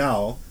interview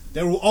now,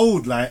 they're all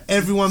old. Like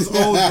everyone's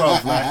old, bro.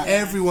 Like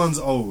everyone's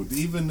old.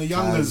 Even the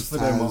youngers for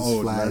them are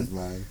old,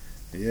 man.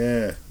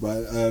 Yeah.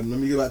 But let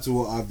me get back to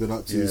what I've been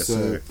up to. You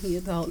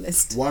have the whole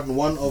list.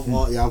 One of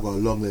our I've got a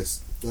long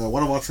list.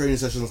 One of our training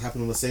sessions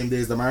happened on the same day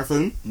as the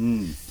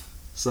marathon.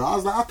 So I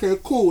was like,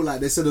 okay, cool. Like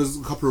they said, there's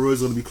a couple of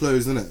roads going to be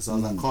closed, innit? So I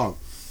was like, calm.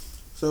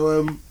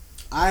 So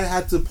I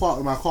had to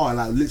park my car and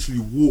like literally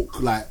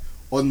walk like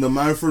on the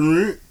marathon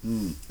route,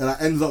 and I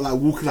ended up like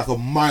walking like a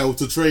mile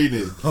to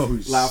training.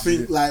 I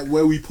think like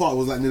where we parked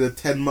was like near the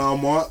 10-mile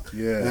mark.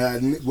 Yeah.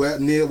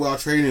 Near where our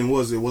training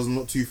was, it was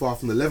not too far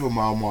from the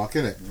 11-mile mark,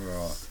 innit?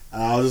 Right.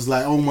 And I was just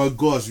like, oh my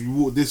gosh, we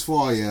walked this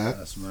far, yeah.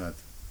 That's mad.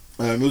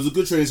 It was a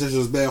good training session. It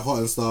was bare hot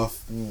and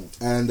stuff.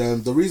 And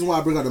the reason why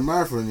I bring up the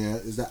marathon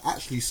is that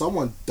actually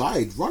someone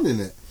died running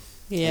it.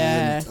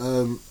 Yeah.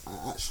 And,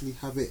 I actually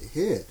have it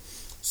here.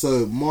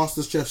 So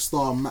MasterChef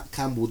star Matt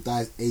Campbell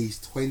dies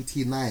aged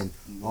 29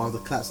 after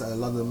collapse at a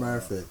London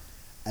Marathon.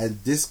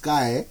 And this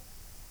guy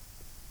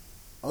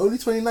only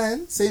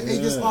 29, same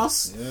age as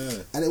us.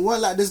 Yeah. And it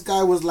weren't like this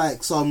guy was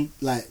like some,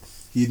 like,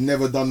 he'd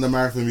never done the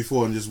marathon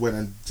before and just went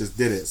and just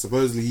did it.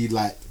 Supposedly he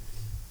like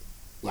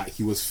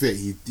he was fit.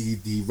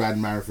 He ran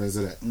marathons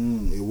in it.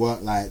 It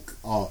weren't like,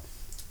 oh,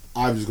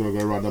 I'm just gonna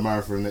go run the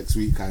marathon next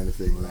week kind of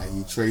thing. Like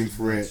he trained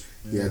for it.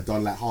 He had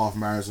done like half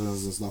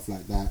marathons and stuff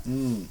like that.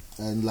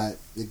 And like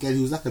again,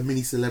 he was like a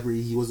mini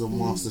celebrity. He was a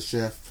master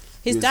chef.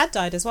 His dad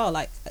died as well.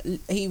 Like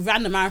he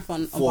ran the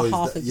marathon on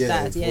behalf of his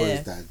dad.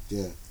 His dad.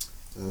 Yeah.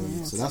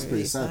 So that's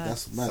pretty sad.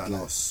 That's mad.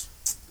 Thanos.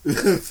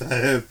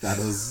 That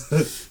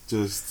was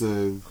just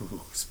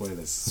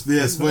spoilers.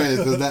 Yeah, spoilers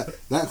because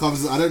that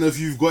comes. I don't know if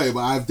you've got it,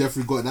 but I've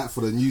definitely got that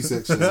for the news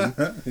section.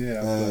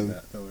 Yeah, I've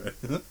got that.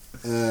 Don't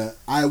worry.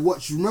 I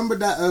watched. Remember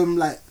that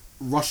like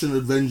Russian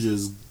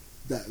Avengers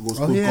that was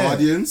called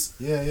Guardians?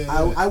 Yeah.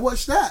 I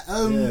watched that.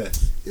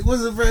 It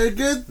wasn't very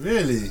good.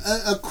 Really?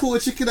 A cool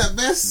chicken at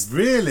best.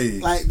 Really?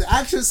 Like the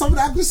action, some of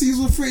the action scenes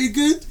were pretty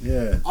good.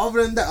 Yeah.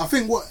 Other than that, I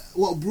think what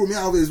brought me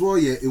out of it as well,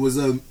 it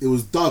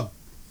was dubbed.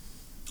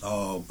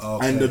 Oh,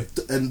 okay.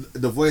 And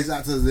the voice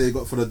actors they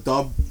got for the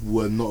dub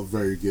were not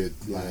very good.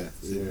 Like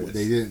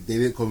they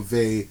didn't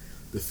convey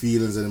the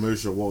feelings and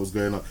emotion of what was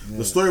going on.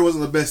 The story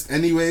wasn't the best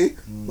anyway,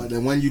 but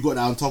then when you got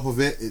that on top of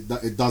it,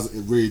 it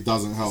really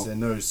doesn't help. Is there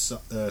no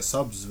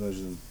subs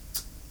version?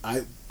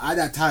 At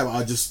that time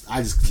I just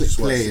clicked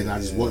play and I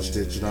just watched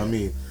it. You know what I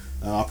mean?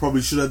 I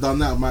probably should have done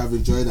that. I might have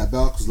enjoyed that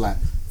better because, like,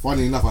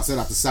 funny enough, I said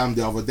that to Sam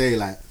the other day,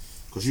 like,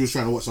 because she was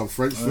trying to watch some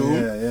French film.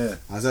 Yeah.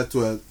 I said to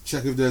her,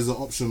 check if there's an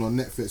option on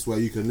Netflix where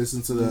you can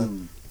listen to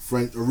the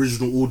French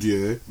original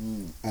audio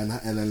and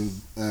then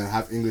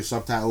have English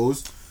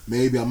subtitles.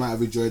 Maybe I might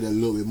have enjoyed it a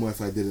little bit more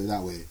if I did it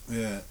that way.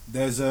 Yeah,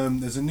 there's a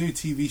new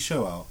TV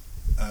show out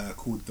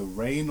called The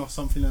Rain or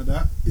something like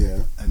that.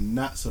 Yeah, and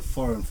that's a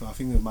foreign. I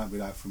think it might be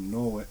like from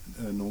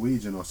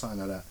Norwegian or something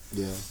like that.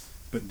 Yeah,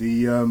 but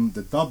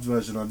the dubbed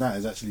version on that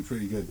is actually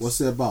pretty good.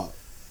 What's it about?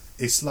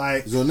 It's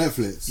like it's on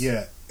Netflix.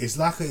 Yeah, it's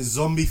like a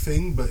zombie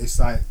thing, but it's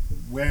like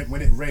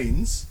when it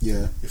rains.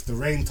 Yeah, if the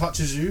rain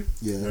touches you,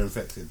 you're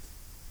infected.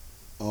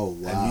 Oh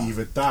wow! And you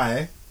either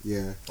die, or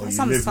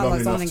you live long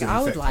enough to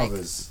infect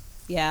others.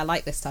 Yeah, I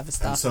like this type of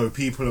stuff. And so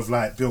people have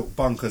like built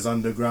bunkers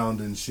underground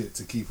and shit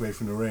to keep away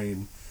from the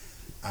rain.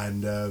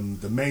 And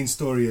the main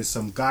story is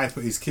some guy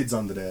put his kids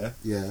under there.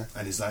 Yeah.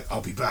 And he's like,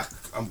 I'll be back.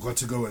 I'm going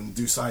to go and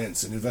do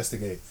science and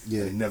investigate.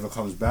 Yeah. And he never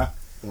comes back.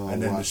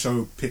 And then the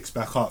show picks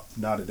back up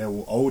now that they're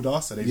all older.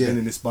 So they've been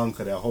in this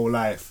bunker their whole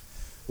life,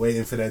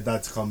 waiting for their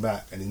dad to come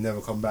back, and he never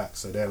come back.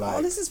 So they're like,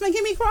 oh, this is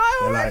making me cry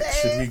already. They're like,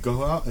 should we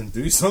go out and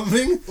do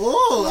something?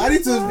 Oh, I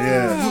need to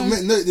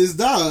note this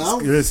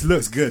down. This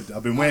looks good.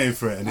 I've been waiting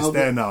for it, and it's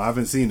there now. I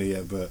haven't seen it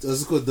yet, but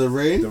it's called The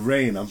Rain. The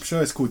Rain. I'm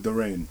sure it's called The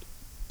Rain.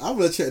 I'm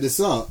gonna check this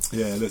out.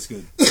 Yeah, it looks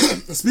good.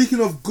 Speaking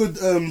of good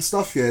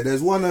stuff here,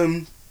 there's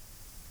one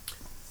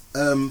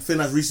thing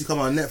that's recently come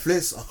out on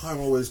Netflix. I can't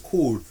remember what it's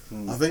called.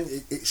 I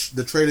think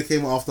the trailer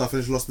came out after I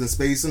finished Lost in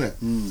Space,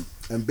 innit?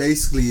 And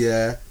basically,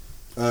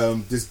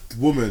 this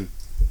woman,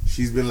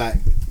 she's been like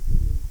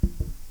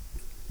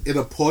in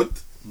a pod,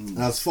 and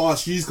as far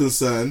as she's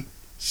concerned,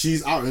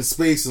 she's out in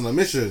space on a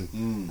mission,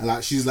 and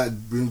like she's like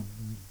been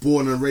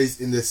born and raised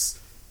in this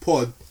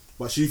pod,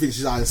 but she thinks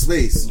she's out in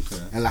space,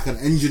 and like an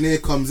engineer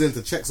comes in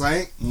to check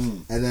something,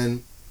 and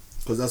then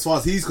because as far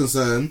as he's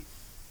concerned,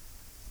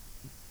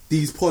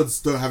 these pods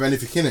don't have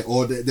anything in it,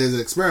 or there's an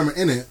experiment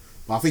in it,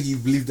 but I think he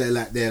believes they're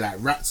like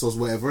rats or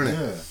whatever in it.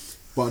 Yeah.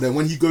 But then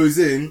when he goes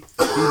in,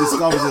 he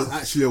discovers there's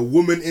actually a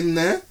woman in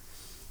there,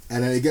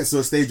 and then it gets to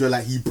a stage where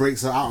like he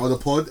breaks her out of the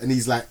pod, and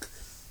he's like,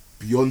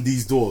 beyond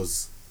these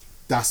doors,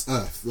 that's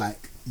Earth.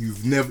 Like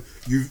you've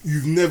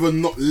never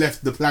not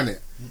left the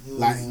planet.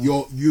 Like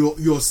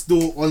you're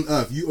still on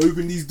Earth. You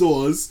open these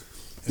doors,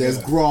 there's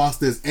grass,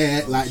 there's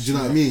air. Like do you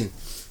know what I mean?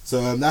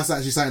 So that's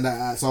actually something that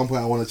at some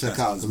point I want to check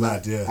out.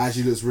 Mad, yeah.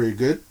 Actually looks really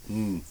good.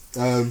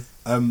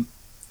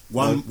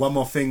 One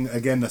more thing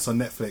again that's on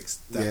Netflix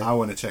that I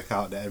want to check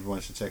out, that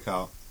everyone should check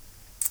out.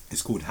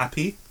 It's called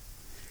Happy.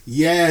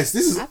 Yes,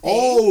 this is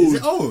old. Is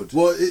it old?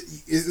 Well,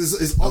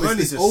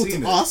 it's old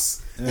to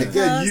us. Yeah.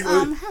 Again,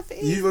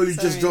 you've only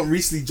just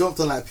recently jumped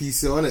on like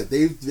PCO on it.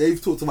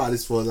 They've talked about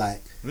this for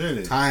like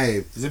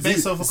time. Is it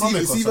based off a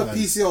comic? It's either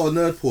PCO or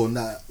nerd porn.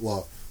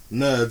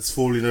 Nerds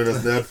formerly known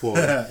as nerd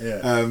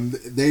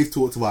porn. They've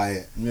talked about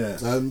it.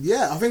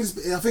 I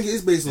think it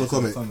is based on a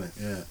comic.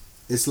 Yeah.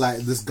 It's like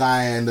this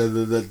guy and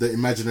the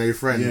imaginary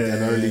friend,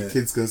 and only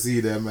kids can see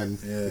them. And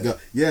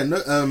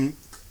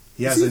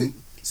he has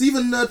it's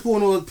even nerd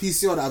porn or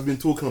PCO that I've been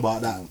talking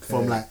about that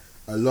from like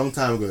a long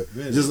time ago.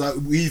 Really? Just like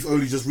we've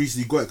only just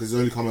recently got it because it's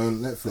only come on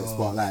Netflix.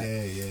 But like, do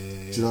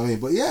you know what I mean?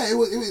 But yeah, it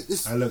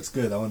looks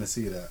good. I want to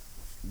see that.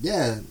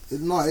 Yeah,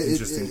 it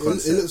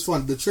looks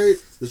fun. The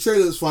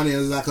trailer looks funny,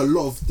 and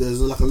there's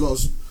a lot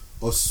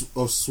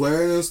of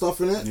swearing and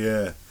stuff in it.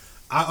 Yeah,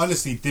 I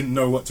honestly didn't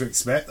know what to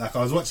expect. Like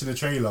I was watching the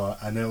trailer,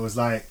 and it was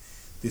like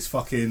this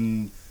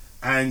fucking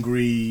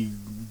angry,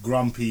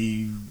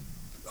 grumpy,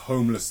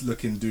 homeless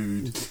looking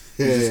dude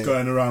who's just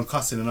going around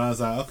cussing, and I was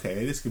like,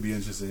 okay, this could be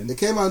interesting. It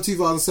came out in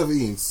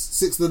 2017,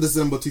 6th of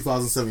December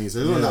 2017, so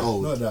it's not that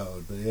old. Not that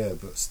old,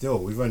 but still,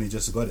 we've only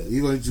just got it.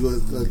 You've only just got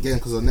it again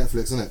because of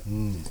Netflix, innit?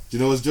 Do you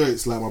know what's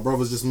jokes? Like, my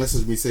brother's just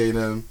messaged me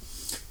saying,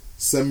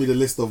 send me the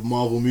list of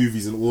Marvel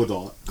movies in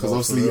order, because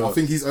obviously I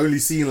think he's only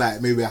seen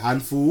like maybe a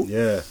handful.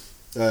 Yeah.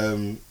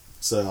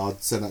 So I'll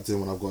send that to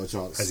him when I've got a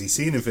chance. Has he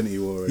seen Infinity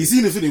War already? He's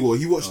seen Infinity War.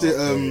 He watched it.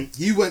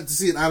 He went to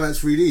see it in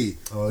IMAX 3D.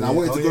 And I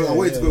wanted to go. I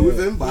wanted to go with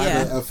him, but I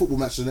had a football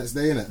match the next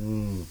day,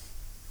 innit?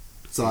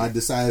 So I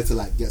decided to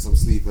like get some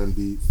sleep and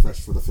be fresh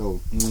for the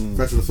film.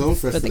 Fresh for the film,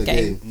 fresh for the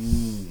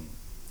game.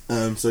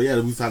 So yeah,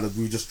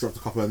 we just dropped a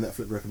couple of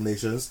Netflix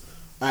recommendations.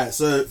 Alright,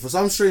 so for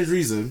some strange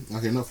reason,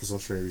 not for some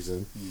strange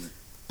reason,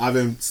 I've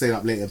been staying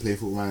up late and playing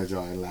Football Manager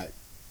and like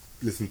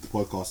listening to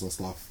podcasts and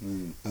stuff.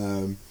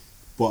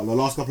 But the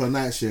last couple of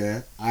nights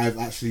here, I've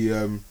actually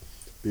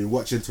been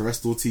watching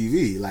terrestrial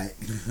TV. Like,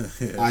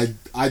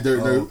 I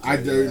don't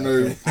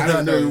know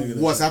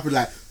what's happened.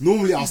 Like,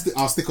 normally I'll stick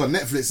on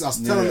Netflix. I'll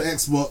turn on the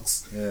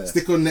Xbox,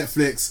 stick on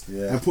Netflix,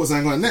 and put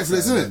something on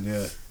Netflix,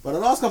 innit? But the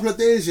last couple of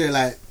days here,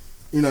 like,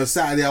 you know,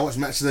 Saturday I watched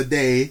Match of the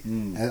Day,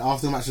 and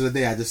after Match of the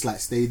Day I just like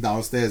stayed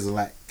downstairs and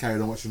like carried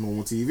on watching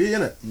normal TV,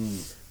 innit?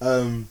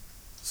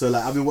 So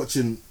like I've been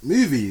watching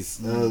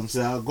movies.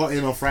 So I got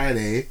in on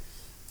Friday.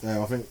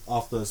 I think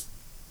after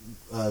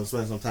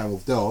spending some time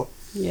with Del.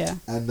 Yeah.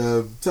 And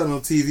turned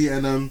on TV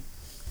and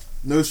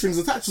No Strings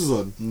Attached was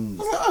on. I was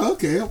like, oh,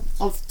 okay.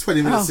 I'm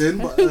 20 minutes in,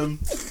 but let me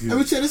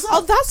check this out.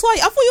 Oh, that's why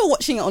I thought you were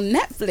watching it on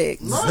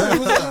Netflix. No,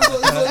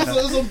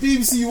 it was on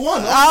BBC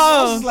One.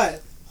 I was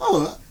like,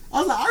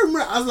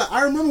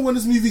 I remember when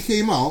this movie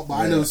came out, but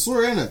I never saw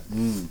it, innit?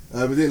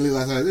 It didn't look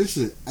like I was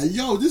interested. And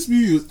yo, this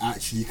movie was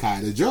actually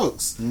kind of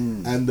jokes.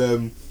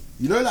 And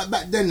you know, like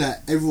back then, like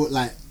everyone,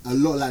 like a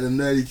lot, like the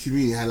nerdy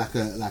community had like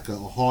a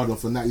hard on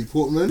for Natalie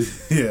Portman.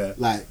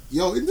 Like,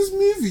 yo, in this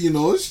movie, you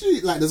know,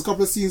 she like there's a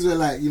couple of scenes where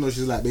like, you know,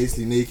 she's like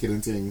basically naked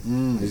and things,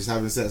 and just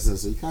having sex with her.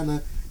 So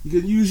you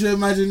can use your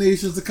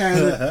imagination to kind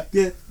of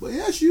but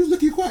yeah, she was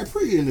looking quite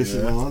pretty in this,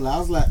 you know. Like, I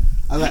was like,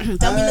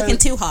 don't be looking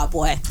too hard,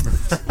 boy.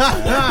 Shut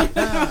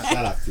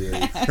up,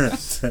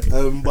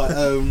 but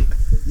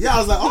yeah, I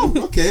was like, oh,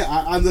 okay,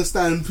 I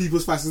understand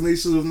people's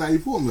fascination with Natalie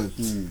Portman.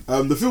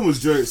 The film was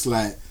jokes.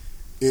 Like,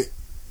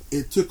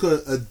 it took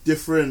a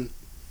different.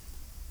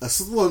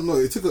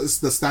 It took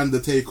the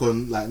standard take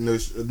on like no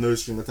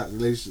string attached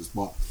relationships,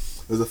 but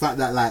it was the fact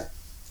that like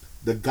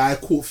the guy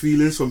caught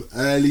feelings from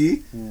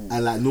early,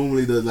 and like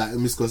normally the like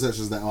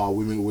misconceptions that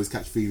women always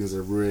catch feelings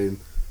and ruin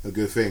a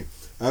good thing.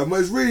 But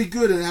it's really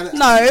good. And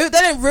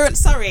they don't ruin.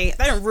 Sorry,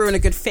 they don't ruin a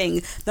good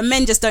thing. The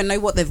men just don't know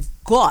what they've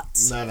got.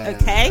 No,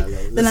 okay.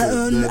 They're like,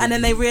 and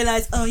then they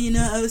realise, you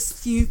know, I was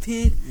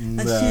stupid.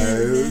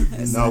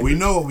 No, we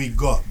know what we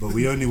got, but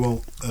we only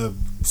want a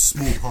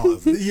small part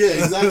of it.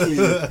 Yeah, exactly.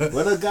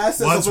 When a guy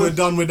sets once we're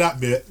done with that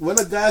bit, when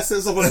a guy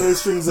sets up a no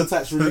strings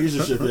attached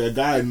relationship, a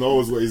guy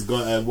knows what he's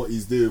got and what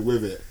he's doing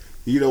with it.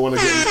 You don't want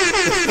to get you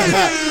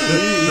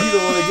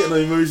don't want to get no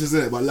emotions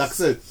in it. But like I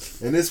said,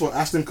 in this one,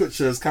 Ashton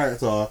Kutcher's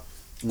character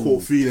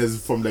caught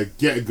feelings from the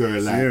get go,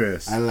 like,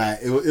 serious, and like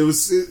it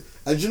was.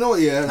 And you know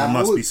what? Yeah, that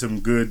must be some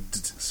good.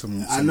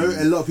 I know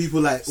a lot of people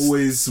like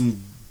always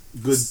some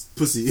good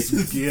pussy.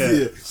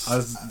 Yeah, I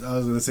was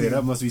gonna say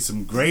that must be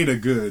some greater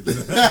good.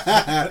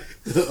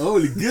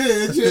 Only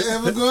good you're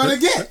ever gonna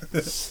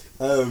get.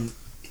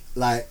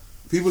 Like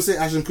people say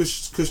Ashton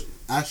Kutcher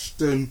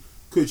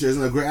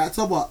isn't a great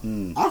actor, but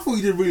I thought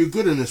he did really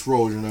good in this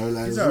role. You know,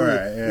 like he's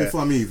alright. Yeah,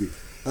 fun movie.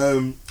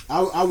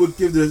 I would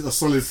give this a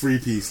solid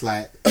 3-piece.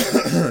 Like,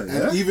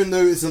 and even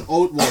though it's an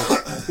old,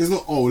 it's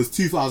not old. It's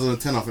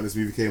 2010. I think this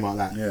movie came out.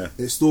 Like,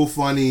 it's still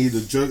funny.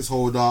 The jokes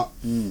hold up.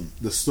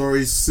 The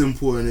story's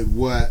simple and it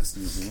works.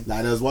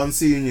 Like, there's one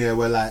scene here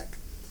where like,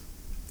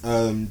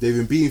 they've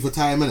been beating for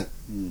time, innit?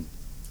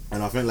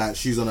 And I think like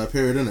she's on her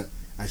period, innit?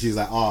 And she's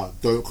like,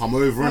 don't come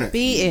over, innit?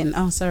 Beating.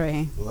 Oh,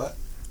 sorry. What?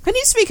 Can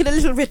you speak a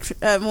little bit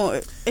more?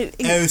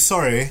 Oh,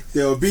 sorry.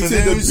 They were beating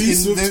the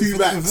beast with two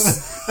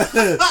backs.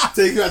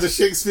 Take you out to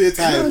Shakespeare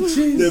time.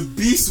 The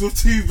beast with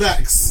two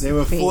backs. They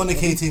were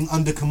fornicating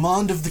under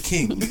command of the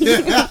king.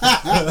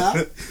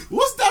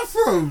 What's that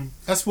from?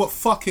 That's what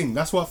fucking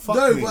means. But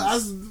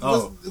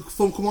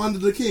from Command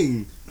of the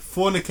King.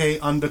 Fornicate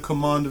under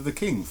command of the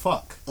king.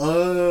 Fuck.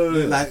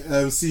 Like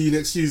see you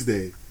next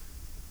Tuesday.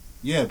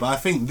 Yeah, but I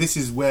think this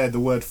is where the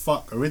word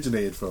fuck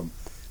originated from.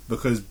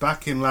 Because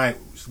back in like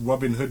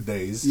Robin Hood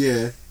days,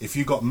 if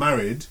you got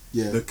married,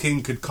 the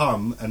king could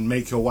come and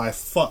make your wife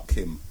fuck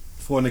him,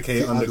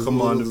 fornicate under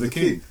command of the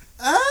king.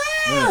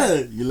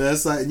 You learn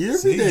something new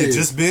every day. You're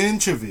just being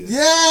trivia.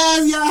 Yeah,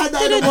 I had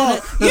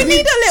that. You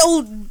need a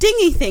little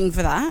dingy thing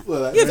for that.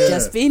 Well, you've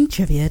just been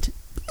trivia'd.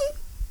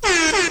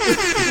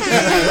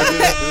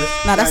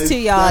 No, that's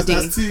too yardy.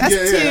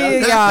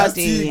 That's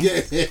too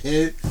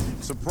yardy.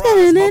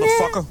 Surprise,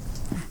 motherfucker.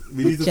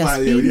 We need to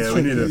find we need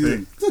a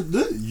thing.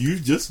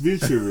 You've just been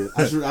trivial.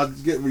 I'll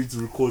get ready to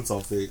record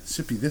something. It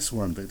should be this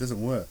one, but it doesn't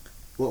work.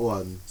 What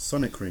one?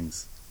 Sonic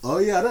rings. Oh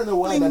yeah, I don't know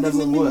why that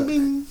doesn't work.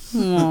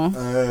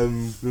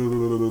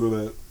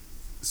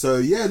 So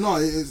yeah, no,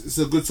 it's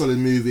a good solid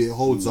movie. It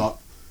holds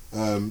up.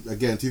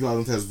 Again,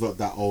 2010 is not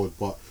that old,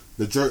 but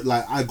the joke,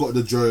 like I got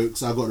the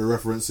jokes, I got the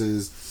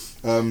references.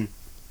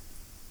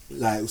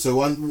 Like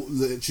so,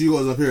 she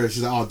was up here.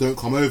 She's like, "Oh, don't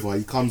come over."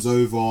 He comes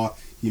over.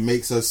 He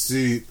makes her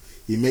soup.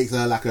 He makes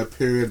her like a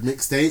period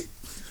mixtape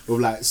with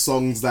like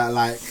songs that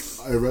like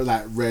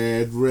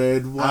red,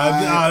 white.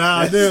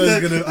 I knew it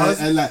was gonna. I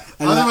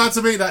was about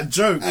to make that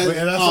joke, but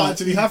that's what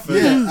actually happened.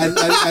 Yeah,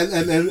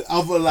 and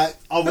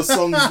other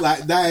songs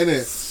like that in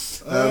it.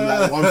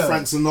 Like one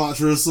Frank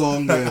Sinatra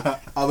song and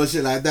other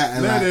shit like that.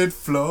 And let like, it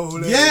flow.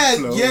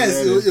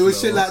 It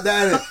was shit like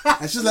that.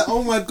 And she's like,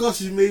 "Oh my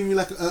gosh, you made me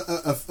like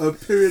a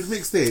period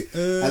mixtape."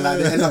 And like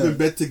they end up in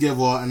bed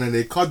together, and then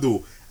they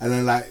cuddle, and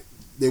then like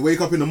they wake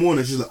up in the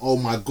morning. She's like, "Oh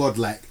my god,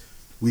 like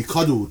we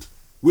cuddled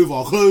with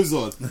our clothes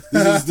on.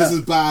 This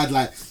is bad."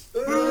 Like,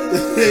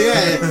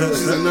 yeah.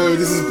 She's like, "No,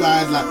 this is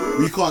bad. Like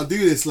we can't do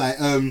this. Like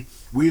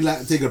we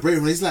like take a break."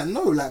 And he's like,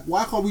 "No, like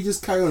why can't we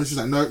just carry on?" And she's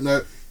like,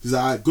 "No." She's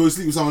like, "Alright, go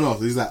sleep with someone else."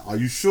 And he's like, "Are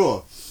you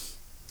sure?"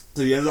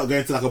 So he ends up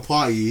going to like a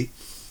party,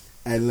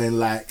 and then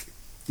like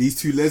these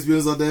two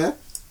lesbians are there,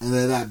 and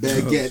then like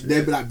they're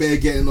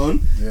getting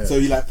on. Yeah.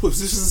 So he like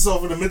positions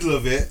himself in the middle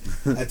of it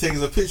and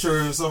takes a picture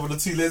of himself with the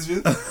two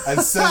lesbians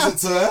and sends it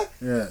to her.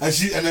 Yeah.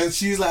 And then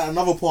she's like at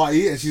another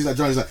party, and she's like,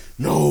 Johnny's like,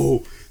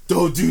 "No,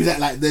 don't do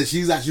that." Like that,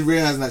 she's actually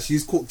realizing that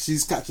she's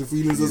catching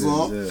feelings as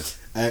well. Yeah.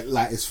 And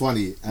like it's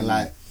funny, and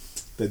like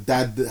the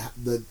dad,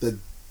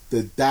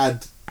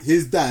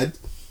 his dad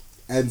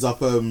ends up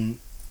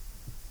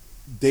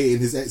dating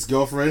his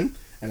ex-girlfriend,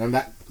 and then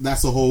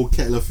that's a whole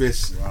kettle of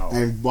fish. Wow.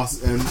 and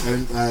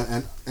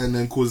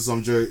then causes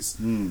some jokes.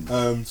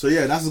 So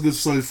yeah, that's a good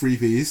solid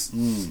 3-piece.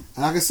 And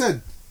like I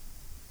said,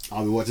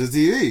 I'll be watching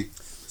TV.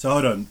 So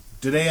hold on,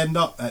 do they end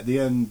up at the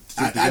end?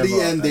 At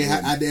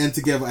the end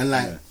together, and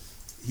like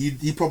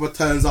he proper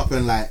turns up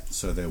and like.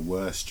 So there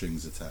were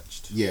strings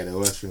attached. Yeah, there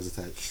were strings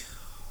attached.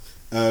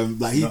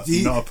 Like not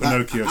a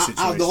Pinocchio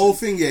situation. The whole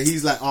thing, yeah,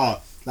 he's like,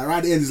 like right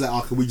at the end, he's like,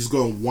 "Oh, can we just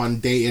go on one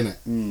date, innit?"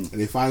 And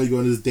they finally go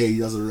on this date. He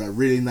does a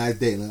really nice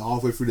date, and then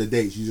halfway through the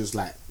date, she's just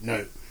like,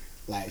 "No,"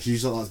 like she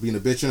just starts being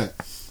a bitch, innit?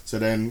 So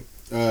then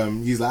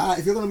he's like,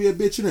 "If you're gonna be a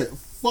bitch, innit,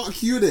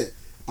 fuck you, innit?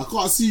 I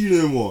can't see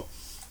you no more."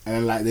 And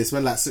then like they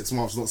spend like 6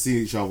 months not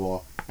seeing each other,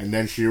 and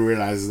then she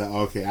realizes that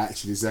okay,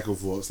 actually, second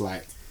thoughts,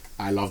 like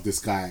I love this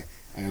guy,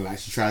 and like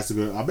she tries to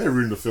go. I better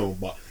ruin the film,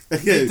 but.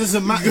 It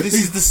doesn't matter. This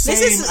is the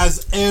same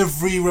as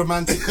every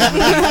romantic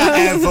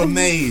comedy ever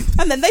made.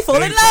 And then they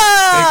fall in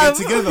love.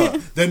 They get together.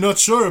 They're not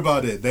sure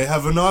about it. They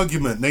have an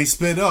argument. They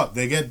split up.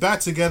 They get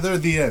back together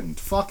at the end.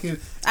 Fucking.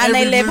 And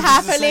they live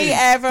happily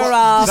ever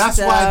after. That's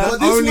why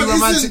the only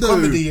romantic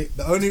comedy.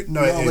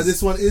 But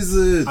this one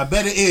isn't. I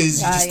bet it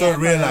is. You just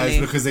don't realise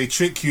because they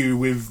trick you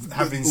with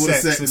having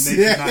sex and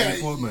making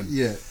Natalie Portman.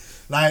 Yeah.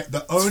 Like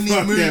the only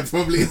movie,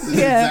 exactly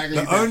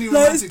the only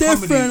romantic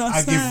comedy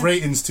I give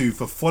ratings to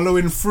for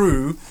following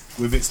through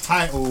with its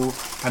title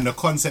and the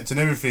concept and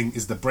everything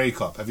is The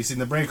Breakup. Have you seen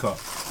The Breakup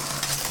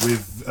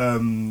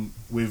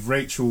with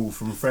Rachel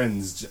from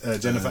Friends,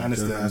 Jennifer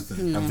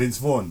Aniston and Vince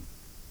Vaughn?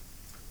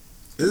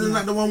 Isn't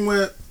that the one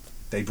where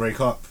they break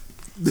up?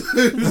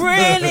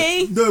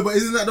 Really? No, but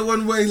isn't that the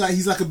one where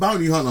he's like a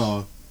bounty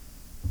hunter?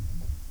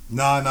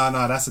 No,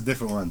 that's a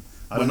different one.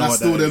 I don't know what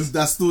that is.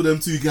 That's still them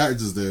two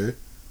characters though.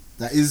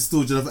 That is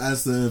still Jennifer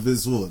Aniston and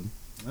Vince Vaughn.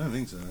 I don't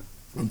think so.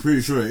 I'm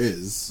pretty sure it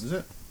is. Is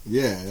it?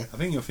 Yeah. I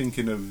think you're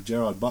thinking of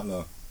Gerard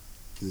Butler.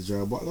 Is it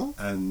Gerard Butler?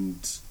 And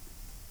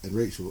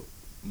Rachel?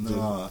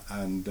 No,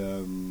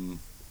 and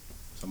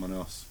someone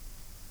else.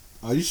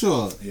 Are you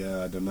sure?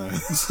 Yeah, I don't know.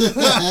 It's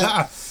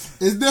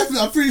definitely.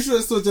 I'm pretty sure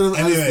it's still Jennifer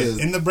Aniston.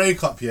 Anyway, in The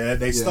Breakup,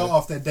 they start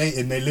off their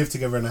dating. They live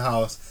together in a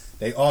house.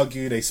 They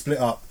argue. They split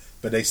up.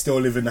 But they still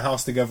live in the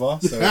house together,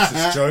 so it's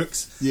just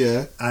jokes.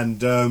 Yeah.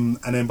 And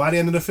then by the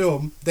end of the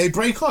film, they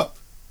break up.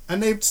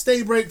 And they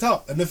stay breaked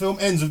up. And the film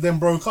ends with them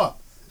broke up.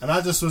 And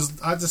I just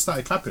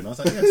started clapping. I was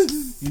like,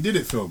 yes, you did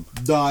it, film.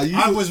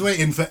 I was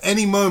waiting for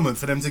any moment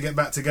for them to get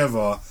back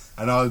together.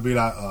 And I would be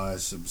like, oh,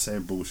 it's the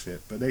same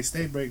bullshit. But they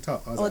stayed breaked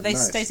up. Or they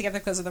stay together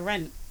because of the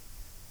rent.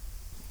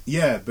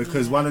 Yeah,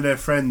 because one of their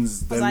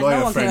friends, their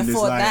lawyer friend is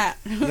like,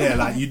 yeah,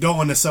 like, you don't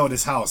want to sell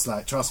this house.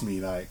 Like, trust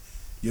me, like,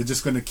 you're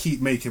just going to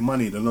keep making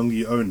money the longer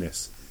you own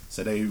this.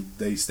 So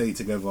they stay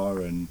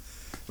together and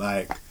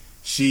like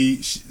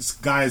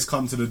guys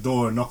come to the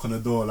door and knock on the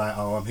door like,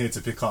 oh, I'm here to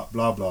pick up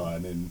blah blah,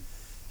 and then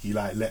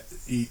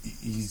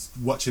he's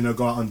watching her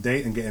go out on a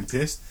date and getting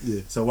pissed. Yeah.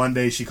 So one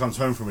day she comes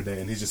home from a date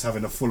and he's just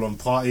having a full on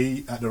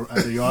party at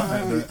the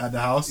yard at the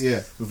house.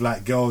 Yeah. With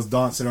like girls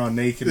dancing around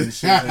naked and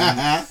shit.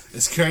 And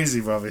it's crazy,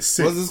 bro. It's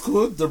sick. What's this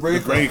called? The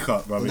Breakup. The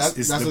Breakup, bro. Oh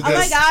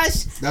my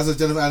gosh. That's a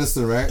Jennifer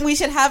Aniston, right? We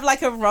should have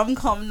like a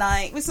rom-com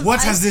night with some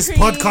What has this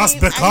podcast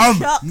become?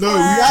 No,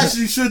 we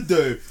actually should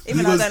though.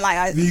 Even though I don't like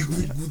ice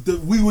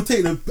cream. We will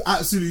take the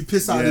absolutely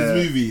piss out of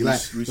this movie.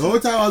 Like the whole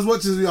time I was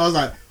watching this, I was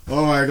like,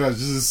 oh my gosh,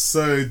 this is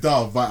so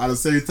dumb, but at the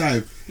same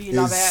time,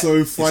 it's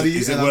so funny.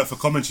 Is it worth a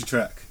commentary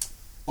track?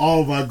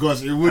 Oh my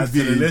gosh, it would Add be.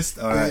 to the list?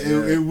 Alright,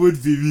 it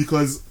would be,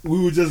 because we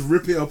would just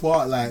rip it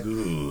apart. Like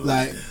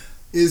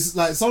it's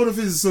like some of the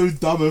things are so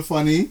dumb and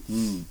funny.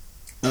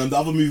 The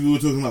other movie we were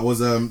talking about was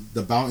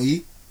The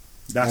Bounty.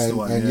 That's the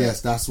one. And yeah.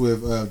 yes, that's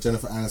with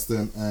Jennifer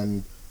Aniston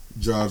and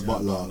Gerard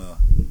Butler.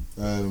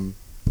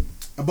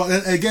 But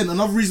then again,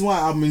 another reason why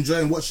I'm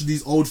enjoying watching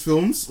these old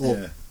films,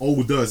 or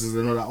older, since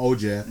they're not that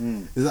old yet,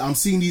 is that I'm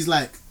seeing these,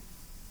 like,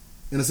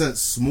 in a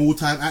sense, small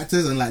time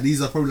actors, and like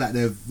these are probably like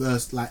their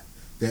first, like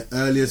their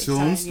earliest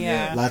films.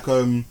 Like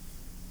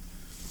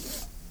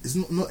it's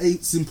not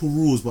 8 Simple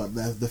Rules, but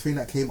the thing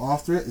that came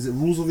after it, is it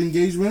Rules of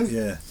Engagement?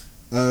 Yeah.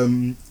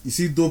 You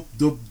see not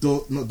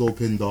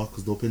Dopinder,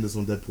 because Dopinder's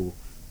on Deadpool.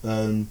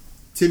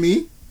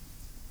 Timmy.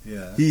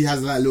 Yeah. He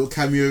has like a little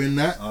cameo in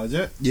that. Oh, is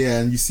it? Yeah,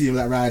 and you see him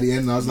like right at the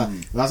end, and I was like,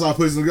 that's how I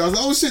posted. I was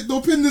like, oh shit,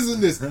 Dopinder's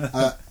in this.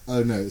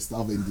 Oh no, it's the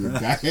other Indian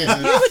guy.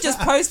 You were just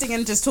posting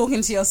and just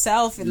talking to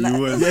yourself in that.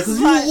 Yeah, because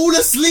we were all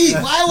asleep.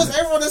 Why was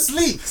everyone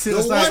asleep? It's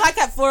like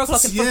at 4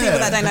 o'clock. For people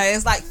that don't know,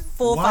 it's like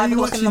 4 or 5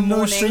 o'clock in the morning.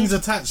 No strings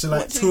attached at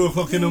like 2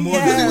 o'clock in the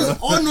morning. Yeah. It was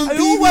on BBC.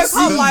 We all woke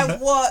up like,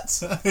 what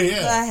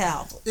the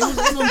hell? It was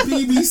on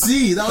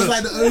BBC. That was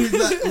like the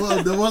only.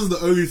 Well, there wasn't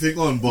the only thing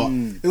on, but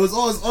it was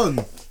always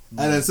on.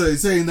 And then so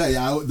saying that,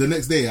 the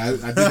next day I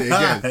did it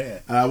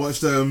again. And I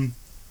watched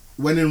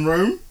When in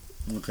Rome.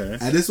 Okay.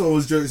 And this one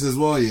was jokes as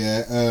well. Yeah.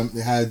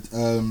 It had.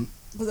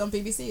 It was on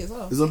BBC as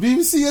well. It was on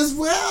BBC as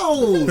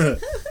well.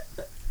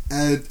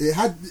 And it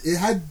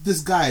had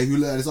this guy who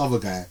looked like this other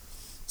guy.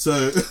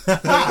 So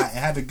it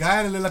had a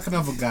guy that looked like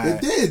another guy.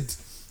 It did.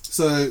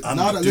 So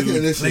now that looking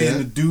at this, playing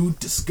the dude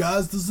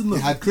disguised as another.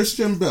 It had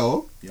Christian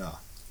Bell. Yeah.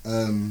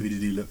 Who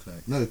did he look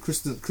like? No,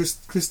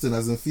 Kristen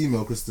as in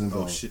female Kristen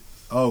Bell. Oh shit.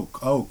 Oh,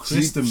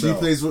 Kristen Bell. She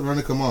plays with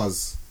Veronica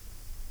Mars.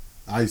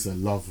 I used to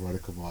love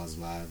Veronica Mars,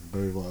 man.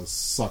 It was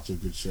such a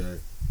good show.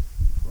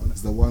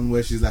 It's the one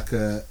where she's like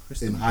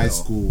in high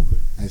school,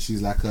 and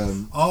she's like I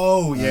know.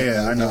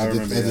 I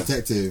remember. A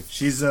detective.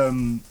 She's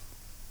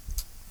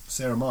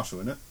Sarah Marshall,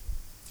 isn't it?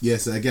 Yeah.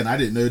 So again, I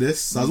didn't know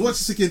this. So I was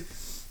watching, thinking,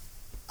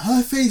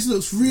 her face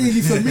looks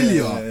really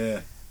familiar.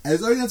 Yeah. And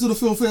it's only until the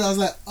film finished I was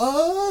like,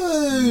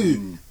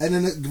 oh. And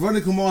then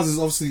Veronica Mars is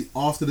obviously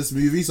after this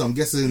movie, so I'm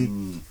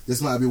guessing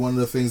this might be one of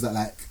the things that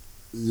like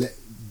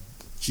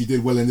she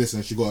did well in this,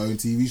 and she got her own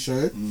TV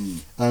show.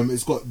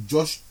 It's got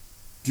Josh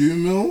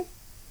Duhamel,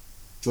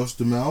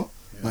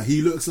 but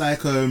he looks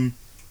like the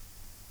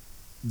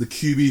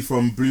QB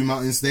from Blue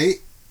Mountain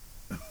State.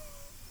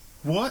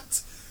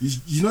 What?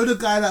 You know the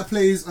guy that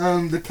plays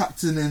the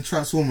captain in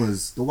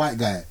Transformers, the white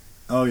guy?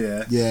 Oh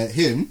yeah. Yeah,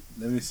 him.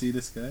 Let me see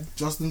this guy.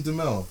 Justin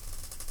Duhamel.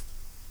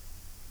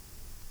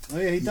 Oh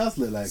yeah, he does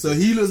look like. So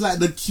he looks like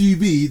the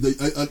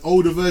QB, an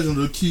older version of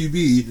the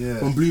QB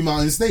from Blue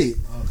Mountain State.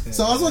 Okay,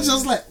 so I was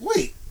just like,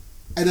 wait.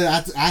 And then I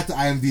had to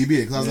IMDb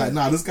it, because I was like,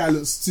 nah, this guy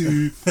looks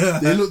too.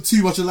 They look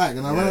too much alike.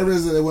 And I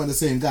realized that they weren't the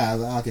same guy. I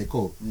was like, okay,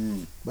 cool.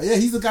 But yeah,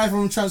 he's the guy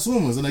from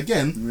Transformers. And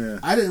again,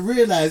 I didn't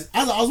realize,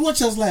 as I was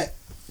watching, I was like,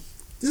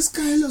 this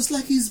guy looks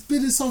like he's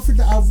been in something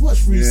that I've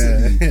watched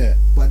recently.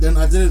 But then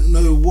I didn't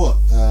know what.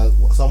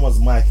 Someone's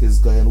mic is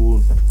going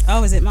all.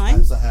 Oh, is it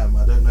mine?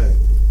 I don't know.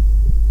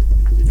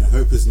 I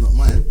hope it's not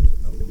mine.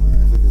 I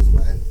think it was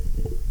mine.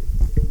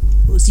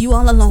 It was you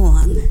all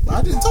along. But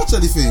I didn't touch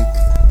anything.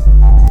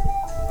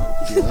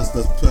 Yeah, that's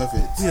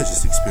perfect. We are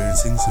just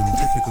experiencing some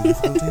technical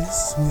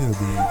difficulties. We'll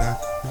be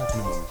back right in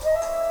a moment.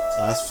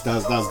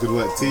 That was good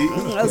work, T.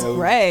 That was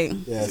great.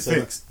 Yeah, it's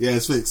fixed. Yeah,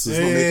 it's fixed. It's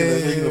not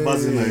making the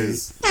buzzing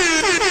noise. But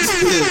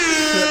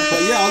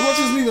yeah, I was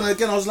watching this movie, and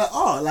again I was like,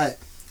 oh, like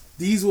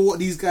these were what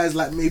these guys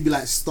like maybe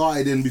like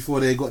started in before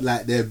they got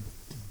like their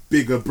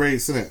bigger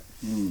breaks, innit?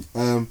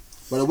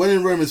 But the When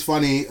in Rome is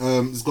funny.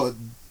 It's got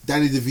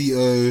Danny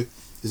DeVito.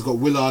 It's got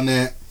Will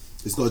Arnett.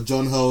 It's got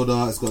John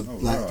Helder. It's got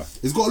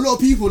it's got a lot of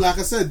people. Like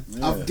I said,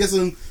 I'm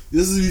guessing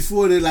this is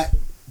before they like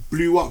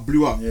blew up.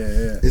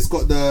 Yeah. It's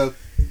got the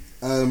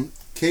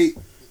Kate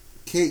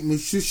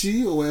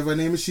Mushushi or whatever her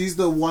name is. She's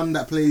the one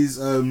that plays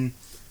the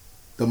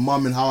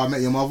mum in How I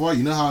Met Your Mother.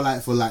 You know how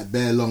like for like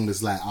bare long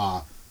it's like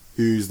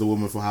who's the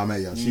woman from How I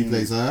Met You? She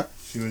plays her.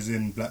 She was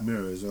in Black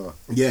Mirror as well.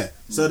 Yeah.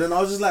 So then I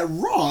was just like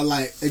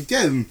like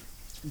again,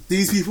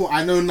 these people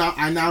I now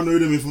know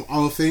them from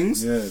other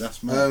things. Yeah,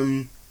 that's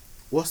mad.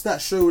 What's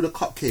that show with the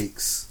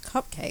cupcakes?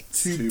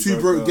 Cupcakes. Two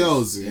broke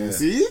girls. Yeah.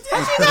 See?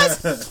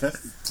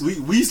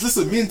 we used to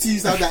listen. Me and T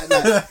used to have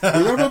that.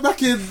 Remember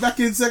back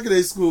in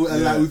secondary school,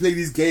 and like we played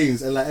these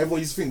games, and like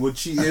everyone used to think we're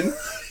cheating.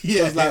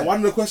 So like one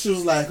of the questions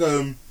was like,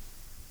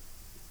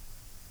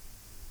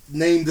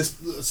 name this.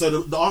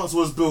 So the answer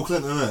was Bill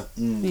Clinton, innit?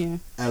 Yeah.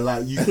 And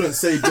like you couldn't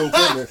say Bill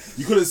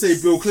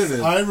Clinton.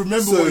 I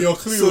remember what your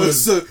clue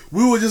was. So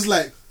we were just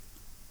like,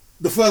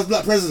 the first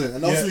black president,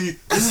 and obviously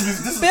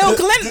Bill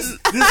Clinton.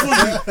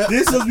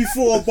 This was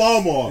before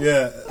Obama.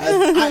 Yeah,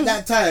 and at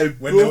that time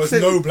when there was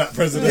no black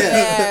president,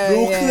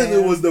 Bill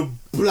Clinton was the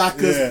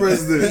blackest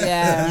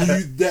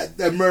president that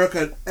America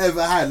had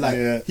ever had.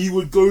 Like he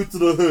would go to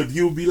the hood,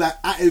 he would be like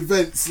at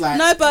events, like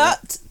no,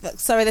 but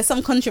sorry, there's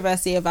some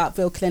controversy about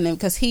Bill Clinton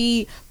because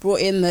he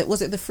brought in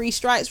the Free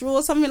Strikes rule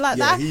or something like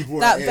that.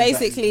 That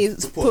basically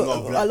put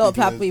a lot of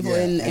black people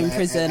in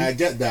prison. And I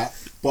get that.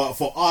 But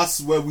for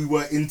us, where we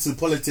were into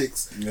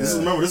politics, this is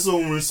when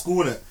we were in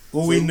school, innit?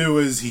 All we knew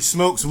is he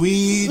smokes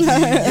weed, he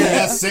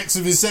has sex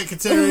with his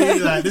secretary,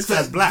 like, this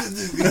guy's black.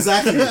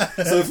 Exactly.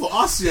 So for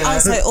us,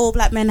 so all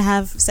black men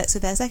have sex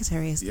with their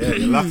secretaries. Yeah,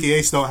 you're lucky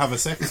Ace don't have a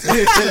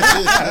secretary.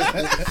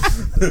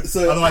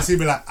 So, otherwise he'd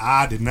be like,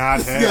 I did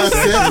not have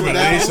sexual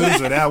relations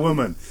with that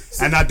woman.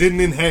 And I didn't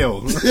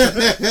inhale.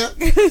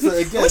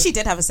 I wish he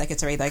did have a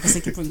secretary though, because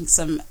he could bring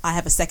some I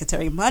have a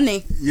secretary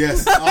money.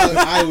 Yes,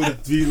 I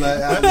would be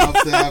like, I'd love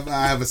to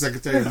have a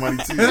secretary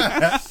money too.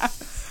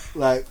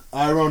 Like,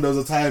 I remember there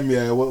was a time,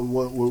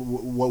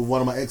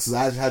 one of my exes,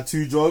 I actually had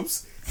 2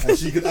 jobs, and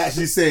she could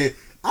actually say,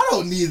 I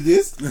don't need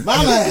this.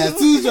 My man had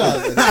 2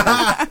 jobs.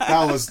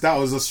 That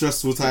was a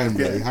stressful time,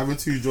 bro. Having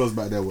 2 jobs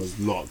back there was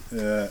long.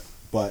 Yeah.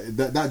 But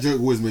that joke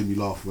always made me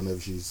laugh whenever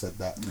she said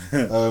that.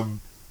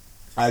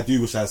 I do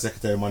wish I had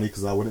secretary money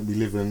because I wouldn't be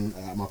living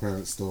at my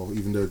parents' store,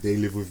 even though they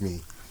live with me.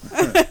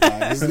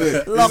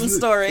 Long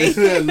story.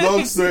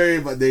 Long story,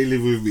 but they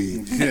live with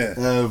me.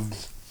 Yeah.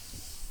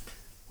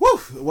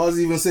 What was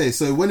I even say?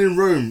 So when in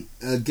Rome,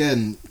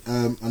 again,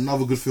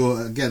 another good film,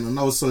 again,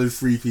 another solid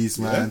 3-piece,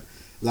 man.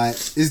 Like,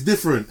 it's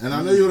different. And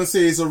I know you're going to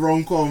say it's a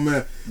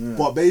rom-com,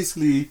 but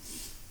basically,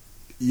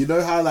 you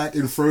know how, like,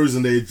 in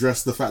Frozen, they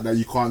address the fact that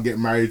you can't get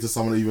married to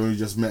someone that you've only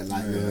just met,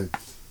 like,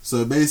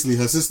 So basically,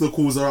 her sister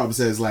calls her up and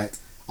says, like,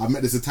 I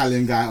met this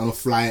Italian guy on a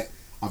flight.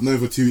 I've known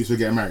him for 2 weeks, we're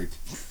getting married.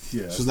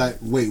 Yeah. She's like,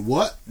 wait,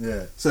 what?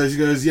 Yeah. So she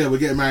goes, we're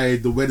getting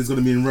married. The wedding's going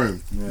to be in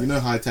Rome. Yeah. You know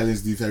how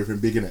Italians do everything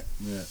big, innit?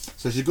 Yeah.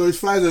 So she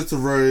flies over to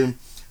Rome,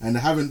 and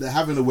they're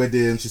having a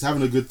wedding. She's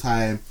having a good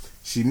time.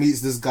 She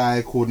meets this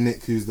guy called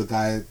Nick, who's the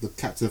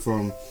captain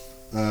from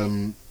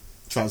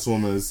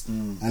Transformers.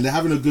 And they're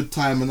having a good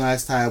time, a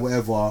nice time,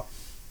 whatever.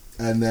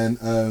 And then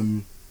a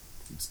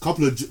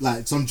couple of,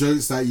 like, some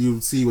jokes that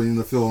you'll see when you're in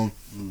the film.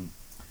 And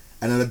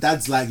then the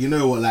dad's like, you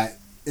know what, like,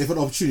 if an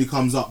opportunity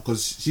comes up,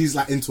 because she's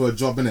like into her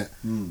job, innit?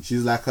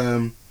 She's like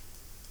an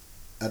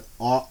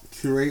art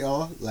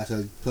curator, like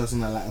a person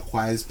that like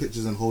acquires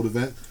pictures and hold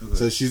events.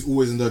 So she's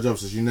always in her job,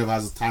 so she never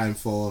has time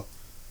for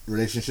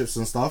relationships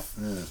and stuff.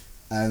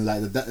 And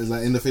like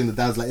like in the thing, the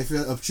dad's like, if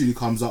an opportunity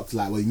comes up to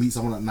like, well, you meet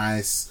someone that's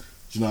nice,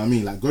 do you know what I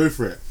mean? Like, go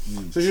for it.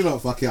 So she's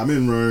like, fuck it, I'm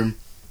in Rome,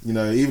 you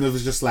know, even if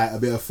it's just like a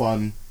bit of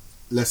fun,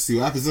 let's see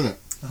what happens, innit?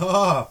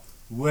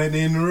 When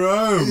in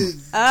Rome.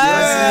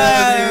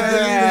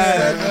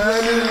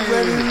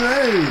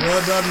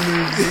 Well done,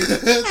 movie.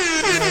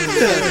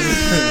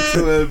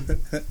 So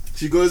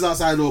she goes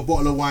outside with a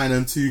bottle of wine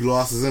and 2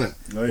 glasses, innit?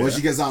 When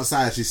she gets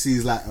outside, she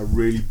sees like a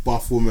really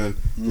buff woman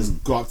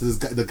just go up to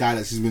the guy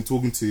that she's been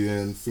talking to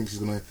and thinks she's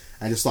gonna,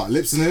 and just start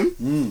lipsing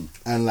him.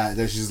 And like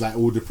then she's like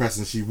all depressed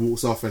and she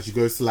walks off and she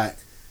goes to like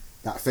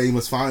that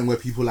famous fountain where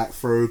people like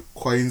throw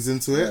coins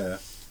into it. I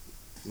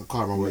can't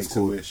remember what it's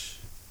called.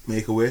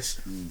 Make a Wish.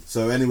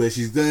 So anyway,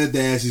 she's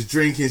there, she's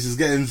drinking, she's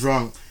getting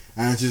drunk,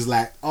 and she's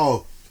like,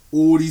 oh,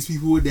 all these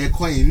people with their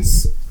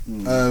coins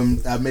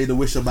have made a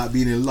wish about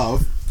being in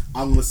love.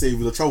 I'm going to save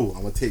you the trouble.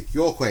 I'm going to take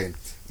your coin.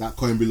 That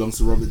coin belongs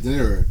to Robert De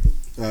Niro.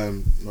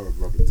 Not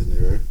Robert De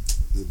Niro.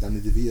 Is it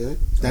Danny DeVito?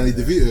 Danny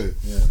DeVito.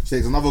 She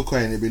takes another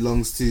coin. It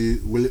belongs to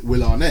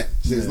Will Arnett.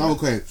 She takes another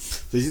coin.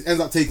 So she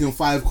ends up taking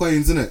 5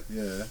 coins,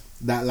 innit?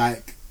 That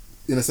like,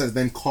 in a sense,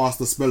 then cast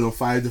a spell on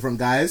 5 different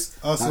guys.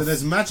 Oh, so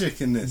there's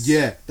magic in this.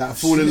 Yeah, that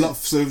fall in love.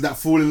 So that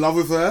fall in love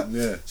with her.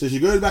 Yeah. So she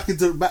goes back to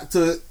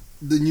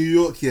the New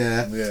York,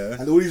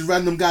 and all these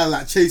random guys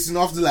like chasing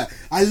after, like,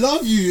 I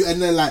love you,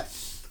 and then like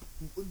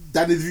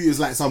Danny DeVito is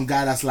like some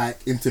guy that's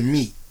like into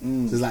meat. So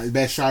it's like the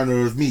best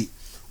shiner of meat.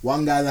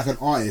 One guy like an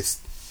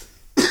artist.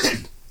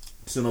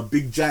 So in a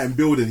big giant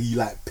building, he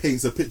like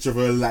paints a picture of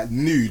her like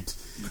nude.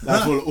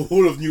 That's for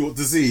all of New York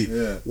to see.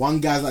 Yeah.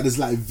 One guy's like this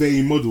like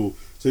vain model.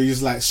 So he's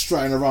just like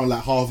strutting around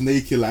like half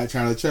naked, like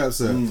trying to chirp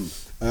her.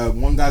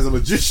 One guy's a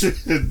magician,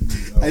 and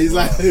he's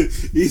like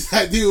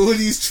doing all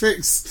these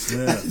tricks,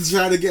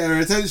 trying to get her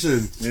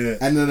attention.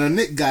 And then the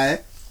Nick guy,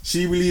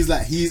 she believes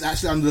like he's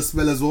actually under the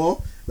spell as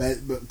well,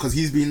 because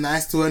he's been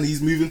nice to her and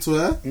he's moving to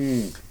her,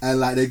 and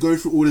like they go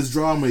through all this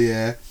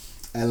drama,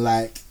 and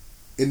like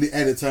in the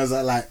end it turns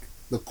out like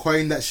the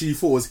coin that she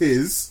thought was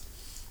his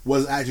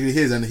was actually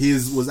his, and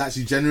his was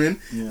actually genuine.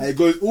 And it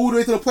goes all the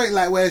way to the point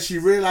like where she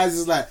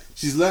realizes like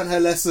she's learned her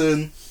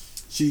lesson.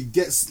 She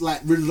gets like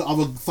rid of the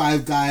other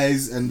 5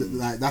 guys, and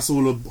like that's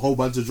all a whole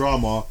bunch of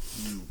drama,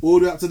 all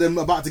the way up to them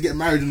about to get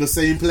married in the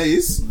same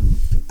place.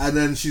 And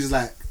then she's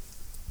like,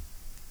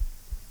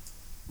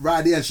 right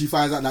at the end, she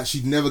finds out that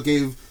she never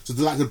gave. So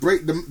to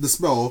break the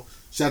spell,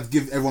 she had to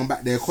give everyone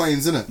back their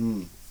coins,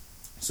 innit?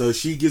 So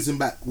she gives him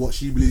back what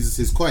she believes is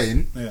his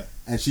coin, Yeah.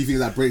 and she thinks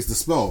that breaks the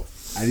spell.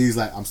 And he's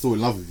like, I'm still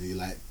in love with you.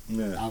 Like,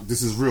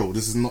 this is real.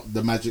 This is not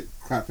the magic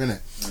crap,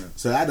 innit? Yeah.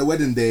 So at the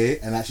wedding day,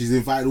 and like, she's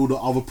invited all the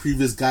other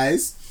previous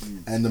guys,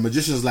 and the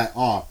magician's like,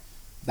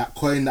 that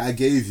coin that I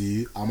gave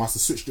you, I must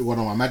have switched it with one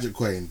of my magic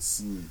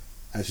coins.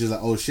 And she's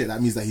like, oh shit,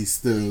 that means that he's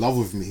still in love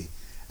with me.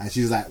 And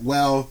she's like,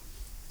 well,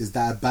 is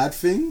that a bad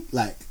thing?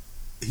 Like,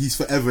 he's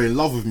forever in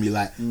love with me.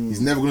 Like,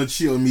 he's never going to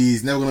cheat on me.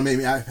 He's never going to make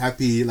me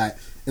happy. Like,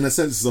 in a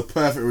sense, it's a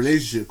perfect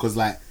relationship because,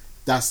 like,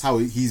 that's how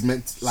he's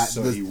meant to, like.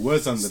 So he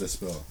was under the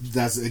spell.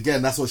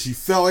 That's what she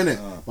felt, innit?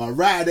 But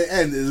right at the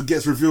end, it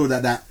gets revealed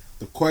that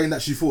the coin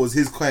that she thought was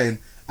his coin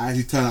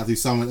actually turned out to be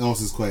someone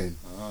else's coin.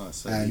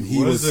 So and he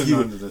wasn't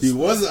under the spell. He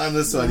wasn't under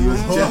the spell. He was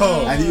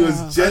and he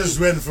was just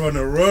went from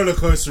a roller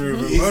coaster of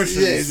emotions.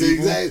 Yes,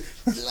 exactly.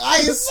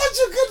 It's such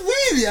a good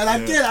movie, and I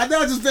know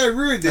I just very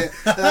ruined it.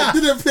 And I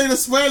didn't play the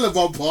spoiler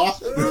bumper,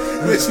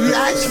 which we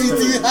actually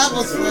do have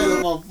a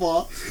spoiler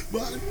bumper,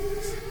 but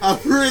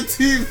I've ruined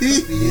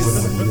TV.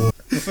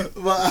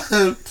 But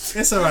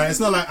it's alright. It's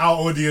not like our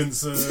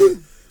audience.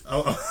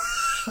 No,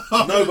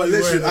 but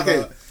literally,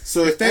 okay.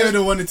 So if they would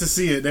have wanted to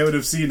see it, they would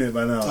have seen it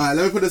by now. Alright,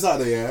 let me put this out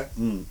there.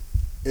 Yeah.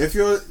 If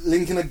you're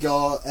linking a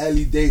girl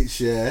early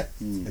dates,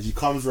 and she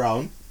comes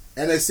round,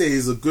 NSA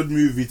is a good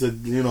movie to,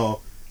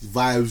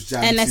 vibes,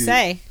 jam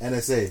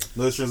NSA,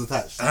 no strings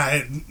attached.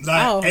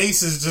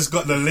 Ace has just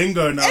got the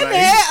lingo now.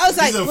 I was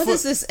like, what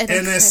is this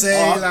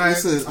NSA?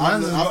 Listen,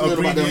 I've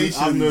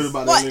known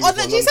about them. What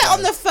did you say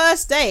on the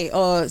first date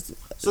or?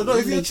 So no,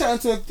 if you're chatting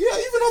to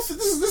even after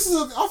this is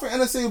I think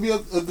NSA will be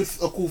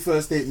a cool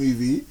first date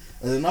movie.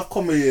 There's enough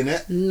comedy in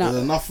it. No,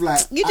 there's enough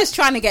like you're just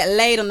trying to get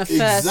laid on the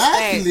first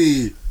date.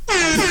 Exactly.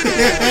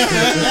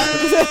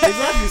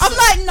 I'm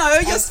like, no,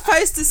 you're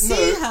supposed to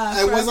see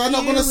her. Was I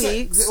not gonna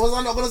say? This is what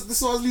I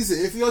was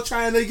saying. If you're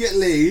trying to get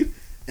laid,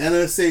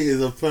 NSA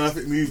is a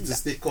perfect move to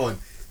stick on.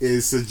 It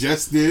is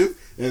suggestive.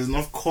 There's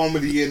enough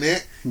comedy in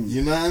it.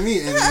 You know what I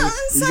mean? And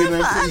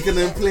you can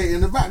then play it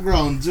in the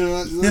background.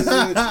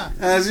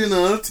 As you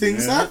know,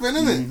 things happen,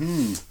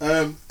 innit?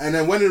 And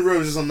then when in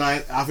Rome is just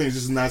I think it's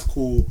just a nice,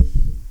 cool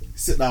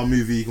sit down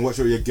movie. You can watch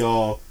it with your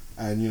girl,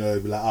 and be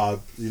like,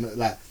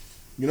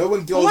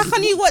 when girls. Why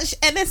can't you watch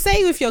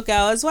NSA with your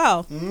girl as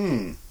well?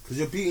 Because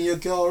you're beating your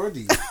girl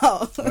already.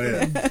 Oh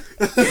yeah.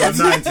 Got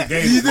 90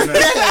 games.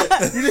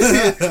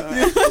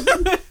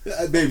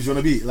 Babes, you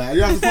want to beat? Like,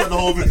 you have to put the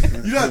whole thing.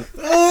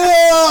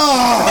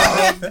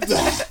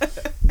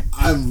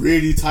 I'm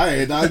really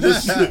tired. I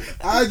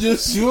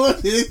just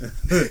shorted.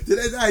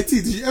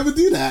 Did you ever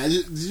do that?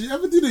 Did you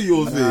ever do the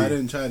yawn thing? I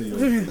didn't try the yawn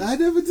thing. I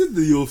never did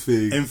the yawn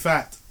thing. In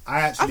fact,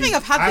 I think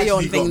I've had the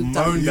yawn thing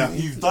done.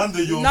 You've done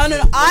the yawn thing.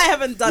 No, I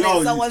haven't done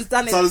it. Someone's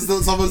done it. Someone's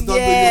done the yawn thing.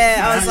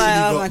 Yeah, I was like,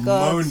 oh my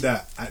god. Moaned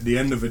at the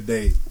end of a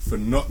date for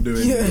not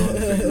doing the yawn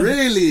thing.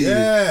 Really?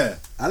 Yeah.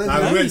 I don't know.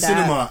 We went to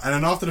cinema, and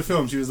then after the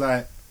film, she was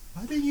like,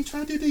 "Why didn't you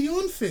try to do the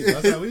yawn thing?" I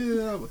was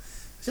like,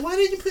 so why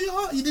didn't you put your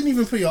arm? You didn't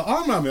even put your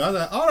arm around me. I was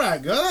like, all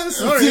right, girl,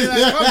 sorry.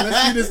 Like,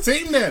 let's do this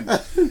team then. I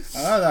was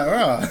like,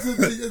 right.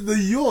 The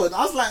yawn.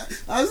 I was like,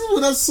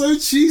 that's so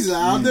cheesy.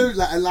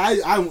 Like,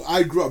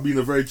 I grew up being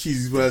a very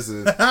cheesy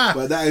person,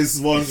 but that is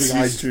one thing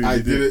I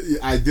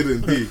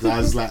didn't do. I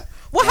was like,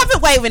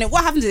 wait a minute,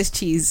 what happened to this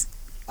cheese?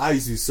 I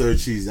used to be so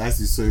cheesy. I used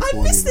to be so corny.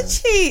 I missed the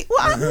cheese.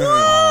 What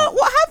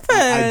happened?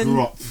 I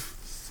grew up.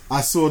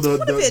 I saw the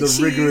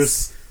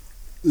rigorous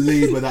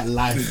labour that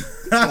life.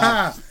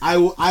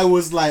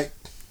 Like,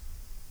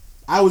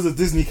 I was a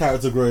Disney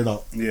character growing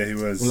up. Yeah, he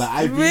was.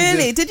 Like,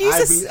 really? Did you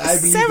used to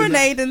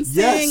serenade and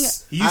sing?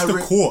 Yes. He used to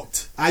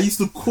court. I used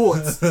to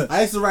court.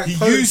 I used to write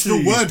poetry. He used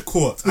the word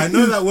court. I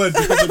know that word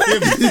because of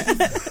him.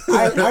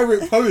 I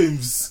wrote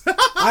poems.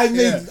 I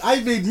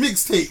made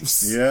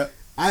mixtapes. Yeah.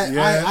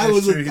 I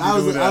was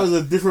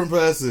a different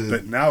person.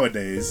 But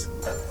nowadays,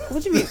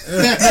 what do you mean?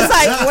 It's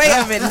like, wait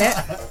a minute.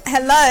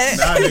 Hello.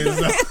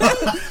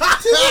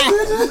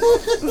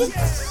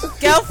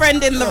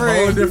 Girlfriend in the room.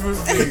 Whole different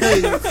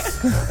thing.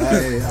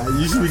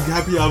 You should be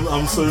happy.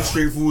 I'm so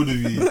straightforward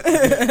with you.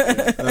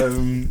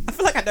 I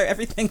feel like I know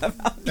everything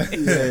about you.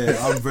 Yeah,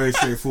 I'm very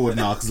straightforward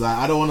now because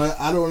I don't want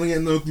to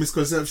get no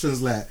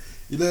misconceptions. Like,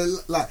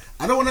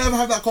 I don't want to ever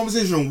have that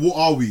conversation. What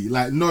are we?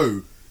 Like,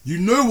 no. You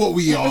know what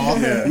we are.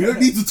 Yeah. We don't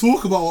need to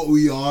talk about what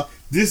we are.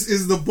 This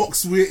is the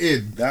box we're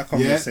in. That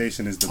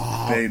conversation is the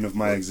bane of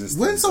my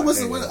existence. I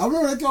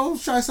remember a girl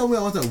was trying to tell me,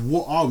 I was like,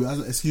 what are we? I was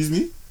like, excuse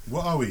me?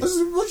 What are we?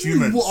 What do you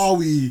mean, what are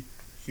we?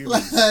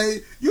 Humans.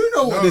 Like, you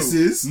know what this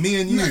is. Me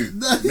and you,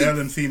 male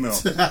and female.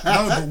 No,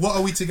 but what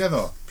are we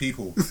together?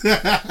 People.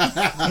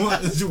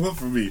 What did you want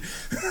from me?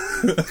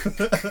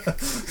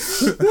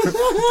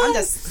 I'm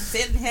just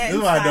sitting here. This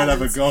is why I don't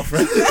have a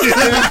girlfriend.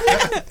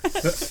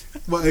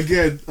 But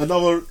again, I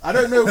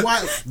don't know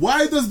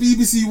why does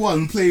BBC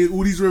One play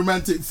all these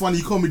romantic,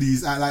 funny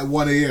comedies at like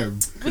 1 a.m?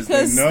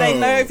 Because they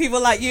know people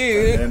like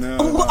you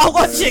are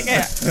watching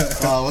it.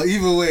 Well,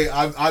 either way,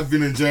 I've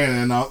been enjoying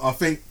it, and I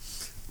think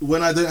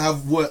when I don't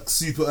have work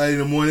super early in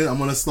the morning, I'm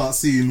gonna start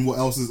seeing what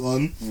else is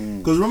on.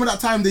 Because remember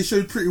that time they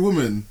showed Pretty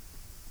Woman?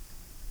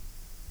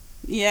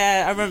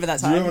 Yeah, I remember that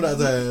time. Do you remember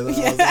that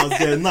day? I was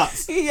getting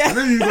nuts. Yeah. I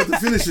never even got to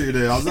finish it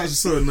today. I was actually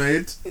so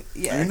annoyed.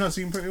 Yeah. Have you not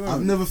seen Pretty Woman?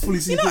 I've never fully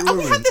seen You know, Pretty and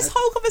we Woman. had this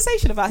whole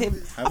conversation about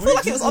him. I feel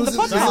like it was on the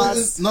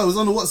podcast. No, it was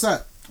on the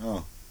WhatsApp.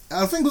 Oh.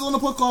 I think it was on the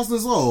podcast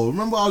as well.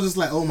 Remember, I was just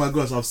like, oh my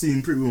gosh, I've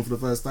seen Pretty Woman for the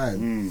first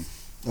time.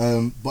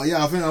 But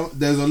yeah, I think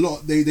there's a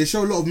lot. They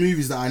show a lot of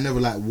movies that I never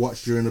like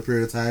watched during a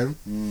period of time.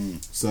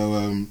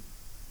 So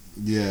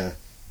yeah.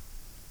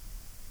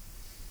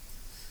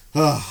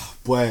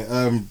 Boy,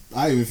 I ain't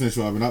even finished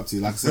what I've been up to.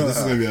 Like I said, this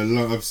is gonna be a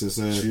long episode.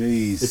 So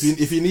jeez.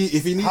 if you need,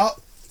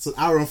 it's an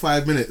hour and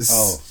 5 minutes.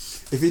 Oh.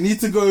 If you need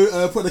to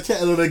go put the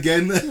kettle on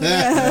again, go do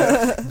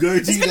that.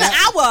 It's been an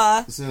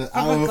hour. It's an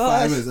hour and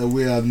 5 minutes, and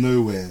we are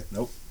nowhere.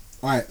 Nope.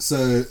 All right,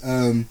 so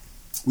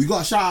we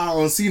got a shout out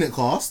on Scene It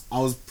Cast. I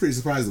was pretty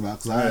surprised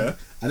about because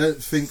I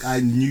don't think I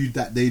knew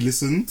that they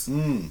listened.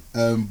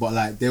 But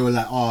like they were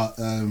like,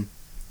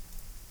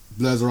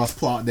 Blurs R Us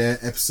put out their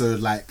episode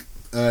like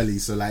early,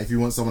 so like if you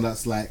want someone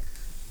that's like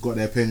got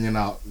their opinion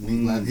out,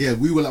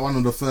 we were like one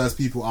of the first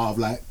people out of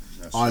like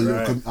our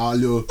little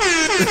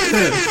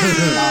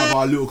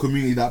our little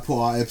community that put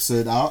our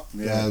episode out.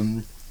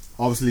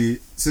 Obviously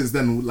since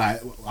then,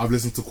 like I've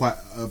listened to quite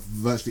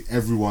virtually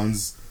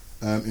everyone's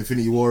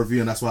Infinity War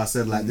review, and that's why I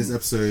said like this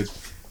episode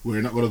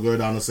we're not going to go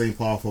down the same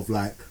path of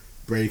like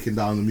breaking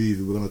down the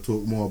movie. We're going to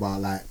talk more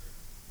about like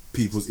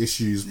people's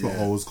issues, plot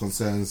holes,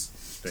 concerns.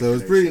 So it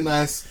was pretty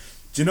nice.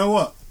 Do you know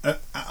what?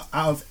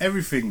 Out of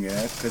everything,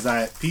 because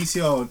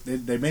PCO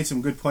they made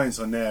some good points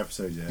on their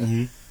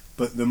episode,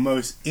 but the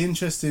most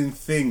interesting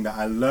thing that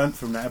I learned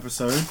from that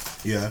episode,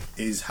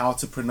 is how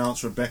to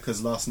pronounce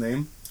Rebecca's last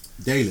name.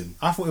 Dalen.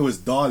 I thought it was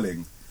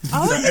Darling.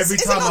 Oh, so every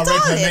time I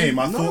read her name,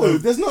 I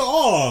thought there's no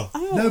R.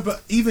 No,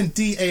 but even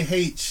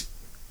DAH.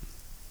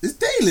 It's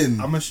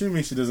Dalen. I'm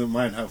assuming she doesn't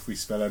mind how we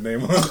spell her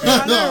name.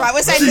 I know, right?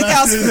 We're saying the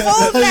girl's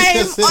full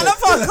name on a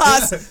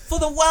podcast for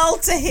the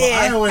world to hear.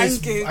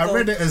 I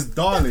read it as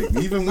Darling,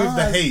 even with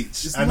the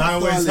H, and I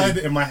always heard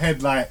it in my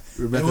head like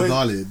Rebecca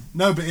Darling.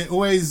 No, but it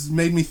always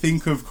made me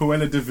think of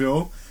Cruella de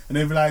Vil, and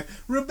they'd be like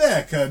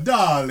Rebecca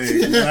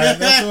Darling. Like,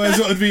 that's always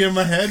what would be in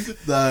my head.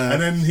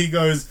 And then he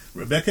goes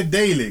Rebecca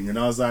Daling, and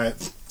I was like,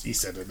 he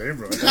said her name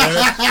right. And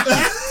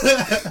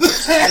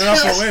I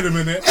thought, wait a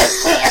minute,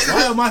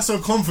 why am I so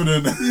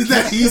confident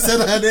that he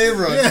said her name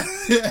right?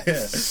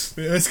 It's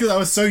because I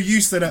was so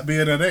used to that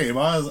being her name.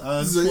 I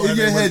was so in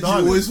your head, you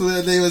always thought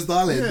her name was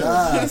Darling.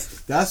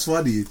 That's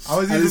funny. I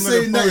was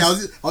even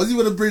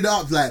going to bring it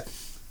up, like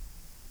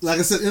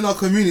I said, in our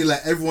community,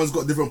 like everyone's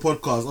got different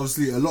podcasts.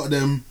 Obviously, a lot of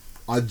them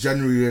are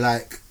generally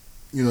like,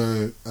 you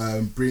know,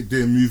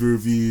 doing movie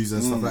reviews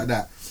and stuff like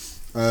that.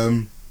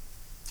 And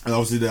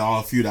obviously, there are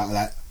a few that are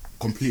like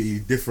completely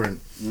different.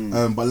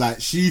 But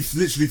like she's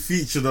literally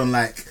featured on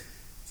like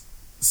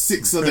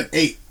 6 of the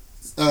 8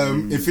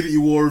 Infinity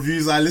War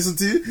reviews I listened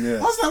to.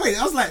 I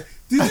was like,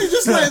 did you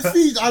just like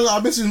feature? I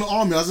mentioned in the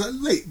army. I was like,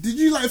 wait, did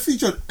you like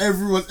feature on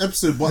everyone's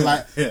episode, but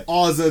like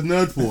ours a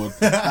nerd porn?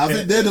 I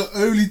think they're the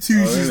only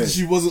 2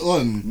 she wasn't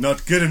on.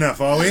 Not good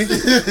enough, are we?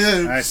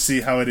 I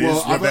see how it is,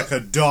 well, Rebecca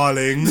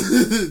Darling.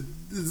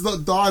 It's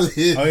not Darling.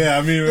 Oh yeah,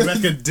 I mean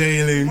Rebecca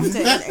Daling.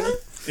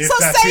 If so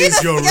that say is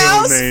the your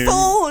girl's real name.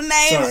 full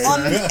name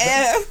on the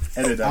air.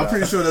 I'm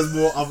pretty sure there's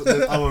more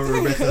other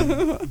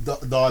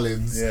Rebecca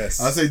Darlings. Yes.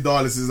 I say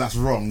Darlings since that's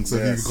wrong, so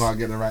people can't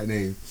get the right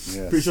name.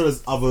 Yes. Pretty sure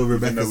there's other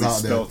Rebeccas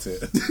out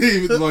there.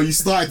 Even though you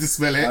started to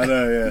spell it. I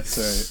know, yeah.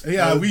 Sorry.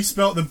 Yeah, we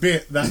spelt the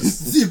bit.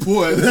 That's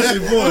important. That's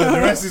important.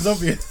 The rest is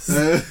obvious.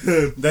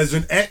 There's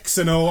an X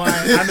and a Y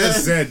and a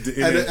Z in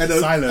it.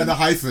 Silent. And a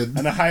hyphen.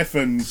 And a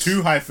hyphen.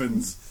 2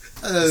 hyphens.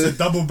 It's a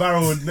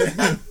double-barreled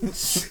name.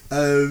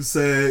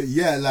 So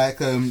yeah, like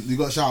you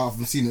got a shout out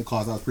from Scene It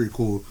Cast. That was pretty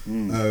cool.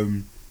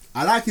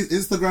 I like his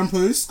Instagram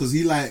posts because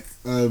he like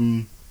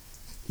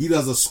he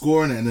does a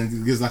score on it and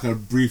then gives like a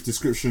brief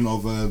description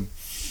of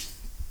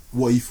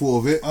what he thought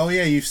of it. Oh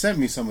yeah, you've sent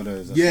me some of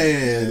those.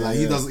 Yeah. Like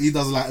he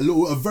does like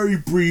a very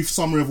brief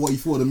summary of what he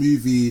thought of the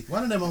movie.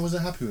 One of them I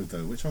wasn't happy with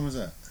though. Which one was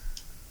that?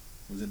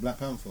 Was it Black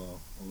Panther or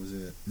was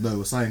it? No, it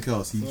was something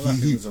else.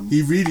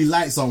 He really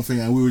liked something,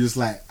 and we were just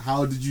like,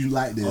 "How did you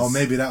like this?" Oh,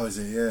 maybe that was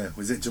it. Yeah,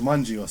 was it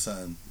Jumanji or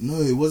something? No,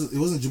 it wasn't. It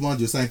wasn't Jumanji.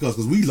 It was something else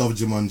because we love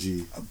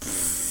Jumanji.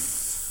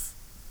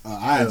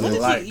 I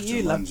like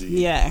Jumanji.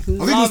 Yeah, I think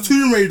it was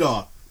Tomb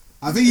Raider.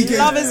 I think he gave.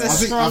 Love is a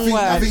strong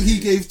word. I think he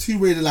gave Tomb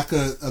Raider like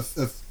a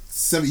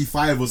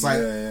 75 or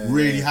something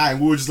really high, and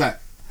we were just like,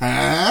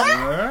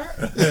 huh?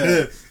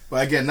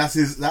 But again, that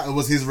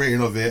was his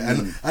rating of it,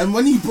 and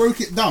when he broke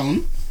it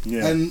down.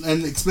 Yeah.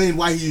 And explain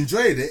why he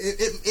enjoyed it.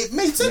 It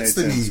made sense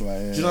to me. Do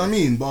you know what I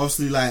mean? But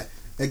obviously, like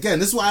again,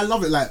 this is why I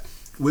love it. Like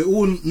we're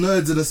all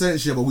nerds in a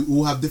sense, but we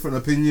all have different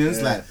opinions.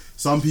 Yeah. Like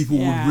some people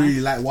would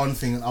really like one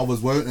thing and others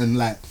won't. And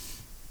like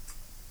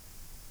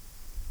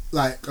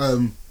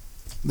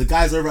the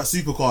guys over at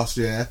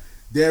Supercast,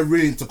 they're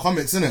really into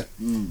comics,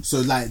 innit?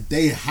 So like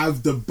they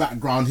have the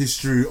background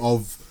history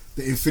of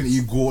the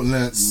Infinity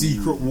Gauntlet,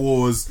 Secret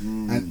Wars,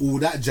 and all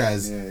that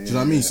jazz. Do you know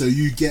what I mean? So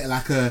you get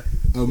like a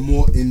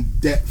more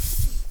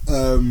in-depth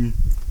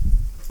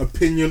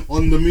opinion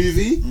on the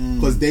movie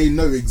because they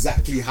know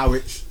exactly how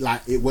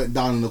it went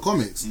down in the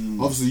comics.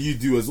 Obviously, you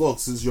do as well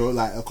since you're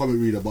like a comic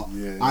reader, but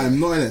I am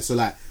not in it, so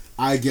like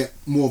I get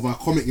more of my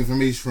comic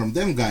information from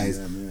them guys.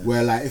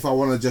 Where like if I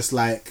want to just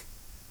like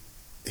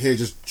hear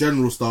just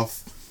general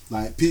stuff,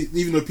 like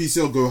even though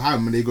PCL go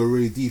ham and they go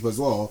really deep as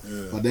well,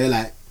 but they're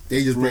like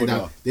they just break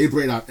down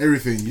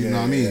everything. You know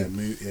what I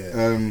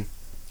mean?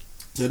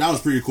 So that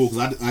was pretty cool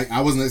because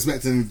I wasn't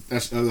expecting in a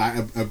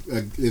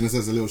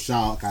sense a little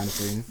shout out kind of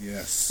thing.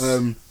 Yes.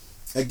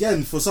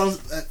 Again, for some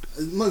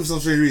not for some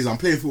strange reason, I'm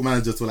playing Football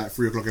Manager till like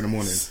 3:00 in the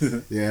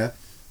morning. Yeah.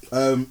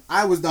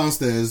 I was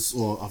downstairs,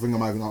 or I think I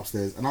might have been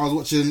upstairs, and I was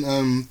watching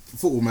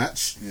football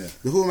match. Yeah.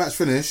 The football match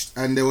finished,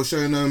 and they were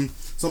showing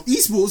some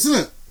esports,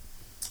 innit?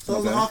 So I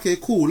was like, okay,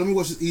 cool. Let me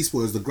watch this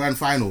esports, the grand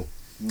final.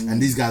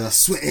 And these guys are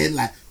sweating.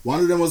 Like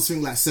one of them was I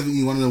think like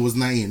 17, one of them was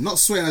 19. Not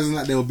sweating as in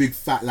like they were big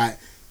fat like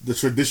the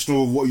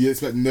traditional what you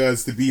expect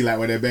nerds to be like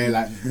where they're bare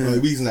like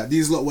reasons like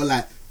these lot were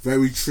like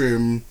very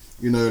trim.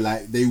 You know,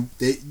 like they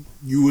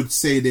you would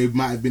say they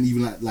might have been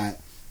even like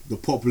the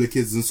popular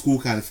kids in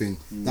school kind of thing.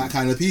 That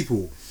kind of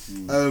people.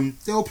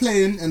 They were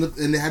playing and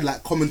they had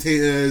like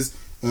commentators,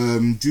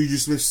 Juju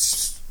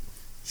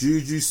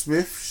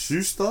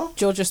Smith-Schuster.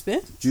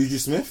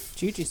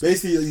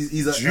 Basically,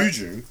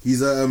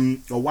 he's a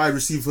wide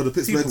receiver for the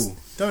Pittsburgh. People,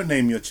 don't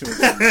name your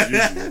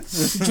children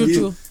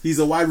Juju. He's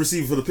a wide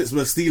receiver for the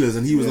Pittsburgh Steelers,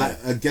 and he was like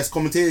a guest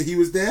commentator. He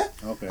was there.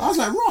 Okay. I was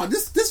like, "Raw,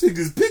 this thing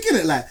is big in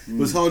it." Like it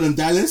was held in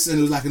Dallas, and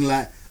it was like in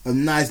like a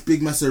nice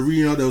big massive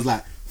arena. There was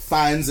like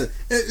fans. And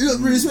it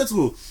looked really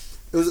spectacle.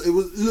 It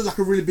looked like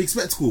a really big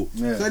spectacle.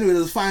 Yeah. So anyway,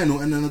 there was a final,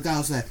 and then the guy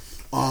was like,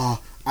 I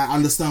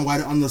understand why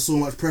they're under so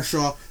much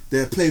pressure.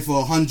 They're playing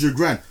for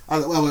 $100,000. I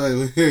was like,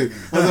 wait.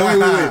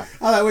 I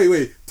was like,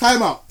 wait.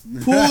 Time out.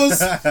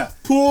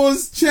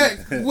 Pause. Check.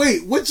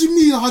 Wait. What do you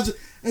mean 100?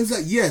 And it's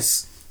like,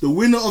 yes, the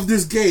winner of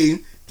this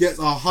game gets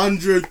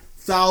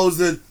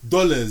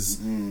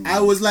 $100,000. I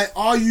was like,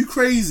 are you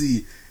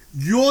crazy?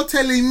 You're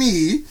telling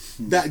me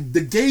that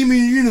the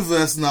gaming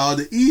universe now,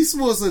 the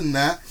esports and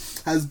that,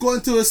 has gone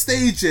to a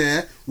stage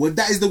here where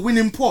that is the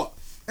winning pot.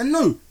 And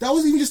no, that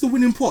wasn't even just the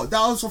winning pot.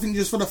 That was something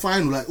just for the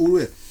final, like all the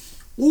way.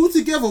 All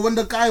together, when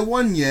the guy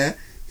won,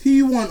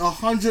 he won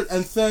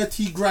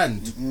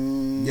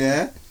 $130,000.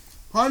 Yeah,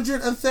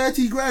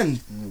 $130,000.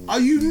 Are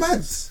you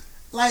mad?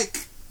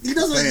 Like he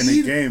doesn't.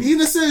 He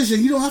in a sense,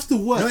 he don't have to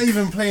work. Not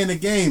even playing a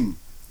game.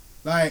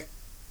 Like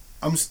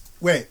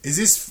wait, was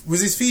this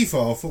FIFA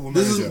or Football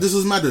Manager? This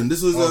was Madden.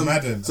 This was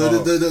Madden.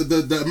 So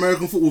the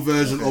American football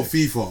version of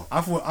FIFA.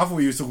 I thought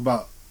you were talking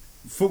about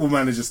Football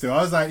Manager still.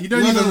 I was like, you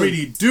don't even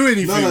really do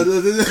anything.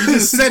 You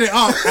just set it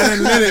up and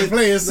then let it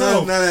play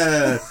yourself.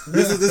 No.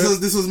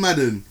 This was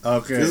Madden.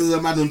 Okay. This is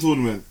a Madden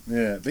tournament.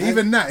 Yeah, but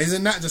even that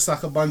isn't that just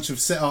like a bunch of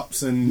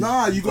setups and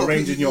you got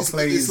arranging your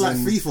plays. It's like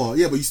FIFA,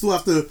 yeah, but you still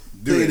have to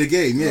play the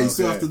game. Yeah, you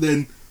still have to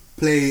then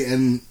play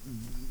and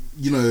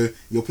you're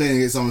playing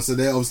against someone, so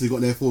they obviously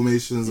got their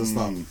formations and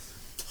stuff.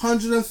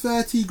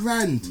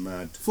 $130,000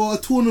 mad for a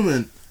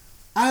tournament.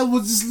 I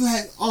was just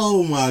like,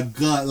 oh my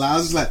god! Like I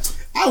was just like,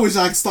 I wish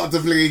I could start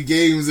to play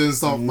games and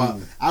stuff, but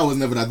I was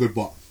never that good.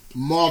 But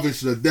Marvin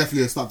should have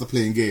definitely started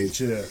playing games,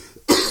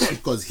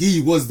 because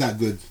he was that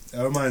good.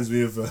 That reminds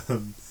me of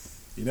the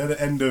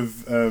end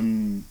of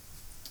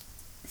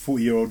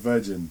 40-Year-Old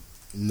Virgin.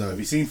 No, have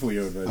you seen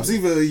 40-Year-Old Virgin? I've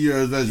seen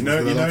 40-Year-Old Virgin.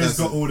 He's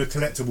got all the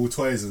collectible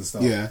toys and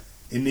stuff. Yeah.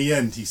 In the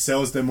end, he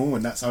sells them all,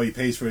 and that's how he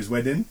pays for his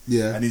wedding.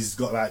 Yeah. And he's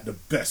got like the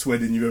best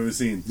wedding you've ever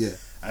seen. Yeah.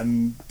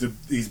 And the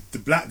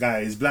black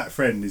guy, his black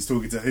friend, is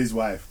talking to his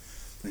wife,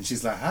 and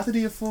she's like, "How did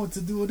he afford to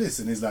do all this?"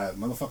 And he's like,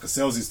 "Motherfucker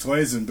sells his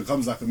toys and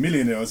becomes like a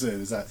millionaire or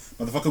something." It's like,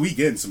 "Motherfucker, we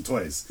getting some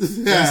toys."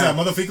 Yeah. He's like,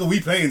 "Motherfucker,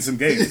 we playing some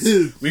games.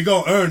 We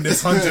gonna earn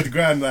this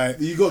 $100,000." Like,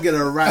 you gotta get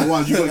the right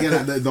ones. You gotta get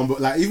like the number.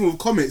 Like even with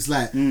comics,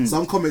 like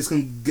some comics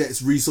can get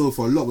resold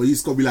for a lot, but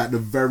it's gotta be like the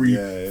very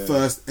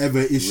first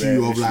ever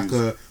issue of like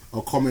a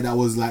comic that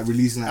was like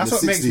released in like that's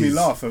the 60s. That's what makes me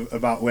laugh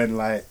about when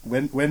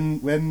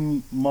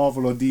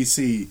Marvel or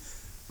DC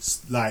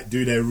like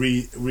do their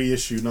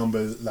reissue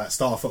numbers, like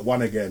start off at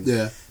 1 again,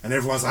 and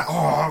everyone's like, "Oh,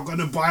 I'm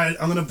gonna buy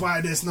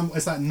this number."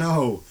 It's like,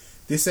 no,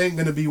 this ain't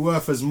gonna be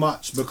worth as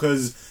much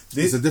because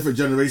it's a different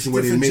generation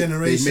where they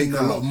make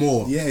a lot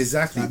more. Yeah,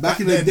 exactly. Like back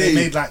in the day, they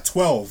made like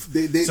 12.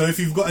 So if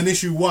you've got an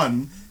issue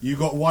 1, you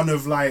got one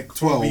of like 12,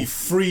 probably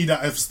 3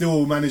 that have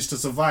still managed to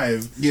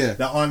survive. Yeah,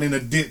 that aren't in a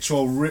ditch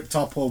or ripped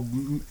up or.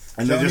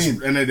 And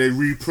then they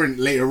reprint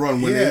later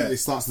on when it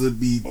starts to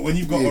be. But when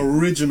you've got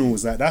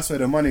originals, like that's where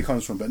the money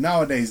comes from. But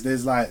nowadays,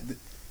 there's like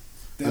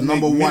a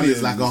number one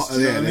is like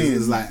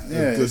it's like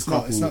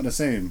it's not the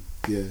same.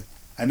 Yeah.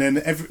 And then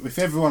if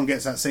everyone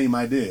gets that same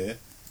idea,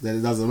 then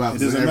it doesn't matter. It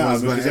doesn't matter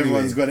because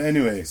everyone's got it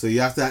anyway. So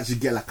you have to actually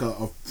get like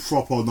a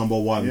proper number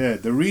one. Yeah.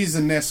 The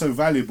reason they're so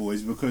valuable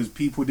is because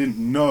people didn't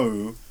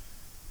know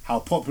how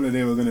popular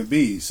they were going to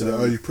be. So they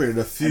only printed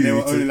a few. And they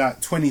were only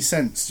like 20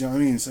 cents. Do you know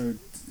what I mean? So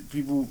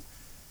people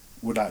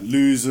would like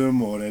lose them,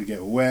 or they'd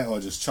get wet, or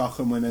just chuck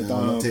them when they're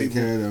done. Take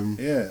care of them.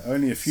 Yeah,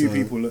 only a few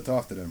people looked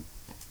after them.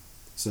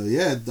 So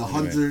yeah, the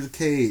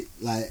 100k,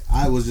 like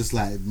I was just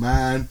like,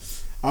 man,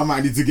 I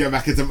might need to get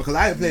back into, because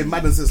I haven't played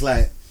Madden since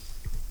like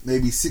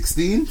maybe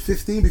 16,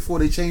 15 before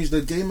they changed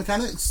the game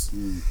mechanics.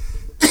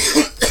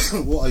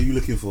 What are you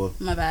looking for?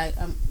 My bag.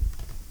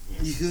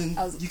 You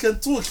can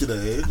talk, you know.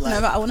 Like,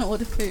 no, but I want to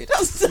order food.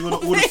 You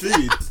want to order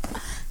food?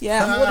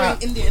 Yeah, I'm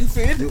ordering Indian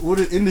food. You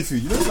ordered Indian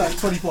food. You know it's like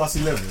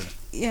 20:11.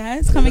 Yeah,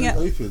 it's coming up.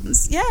 Open.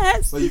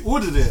 Yes. But you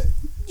ordered it.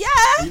 Yeah.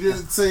 You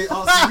didn't say,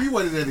 ask me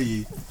what it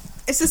is.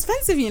 It's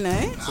expensive, you know.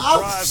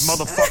 Surprise,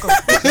 motherfucker.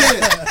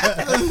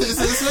 It's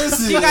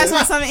expensive. Do you guys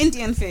want some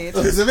Indian food?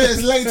 It's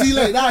late, too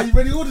late. Nah, you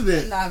already ordered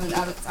it. No, I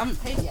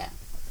haven't paid yet.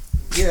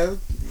 Yeah.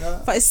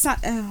 But it's sad.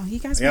 Oh, you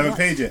guys. You haven't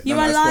paid yet? You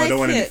won't like I don't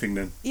want it. anything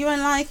then. You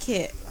won't like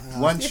it.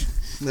 Lunch?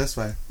 That's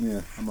fine.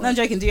 Yeah. No, I'm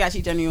joking. Do you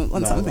actually genuinely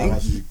want something? I'm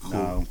actually cool.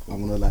 No,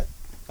 I'm gonna like,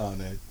 oh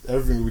no,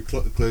 everything will be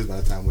closed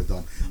by the time we're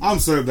done. I'm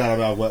so glad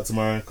I have work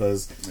tomorrow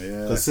because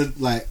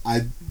like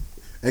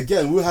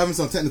we were having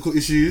some technical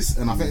issues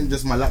and I think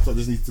just my laptop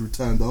just needs to be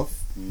turned off.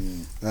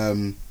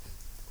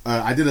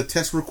 I did a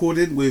test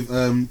recording with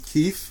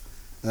Keith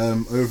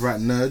over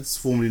at Nerds,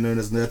 formerly known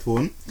as Nerd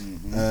Porn.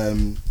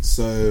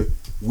 So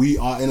we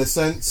are in a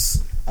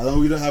sense, I don't.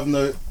 We don't have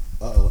no.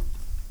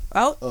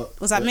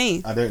 Was that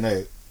me? I don't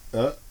know.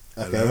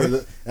 Okay, as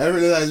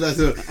long as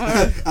we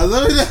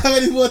don't have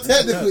any more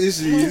technical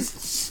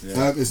issues,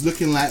 it's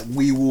looking like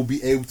we will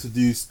be able to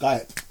do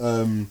Skype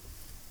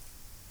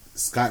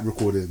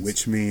recordings,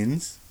 which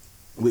means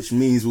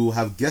we will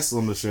have guests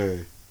on the show.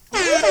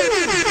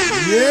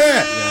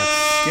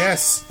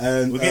 Yes.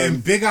 And we're getting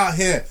big out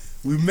here.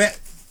 We met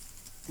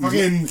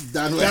fucking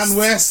Dan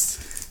West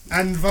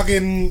and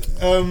fucking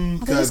Kirby.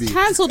 Was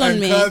cancelled on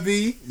me.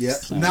 Kirby.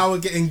 Yep. Now we're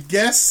getting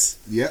guests.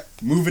 Yep.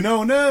 Moving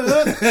on. To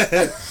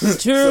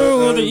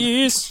the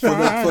east. So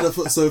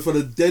for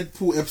the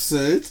Deadpool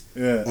episode,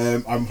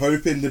 I'm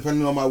hoping,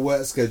 depending on my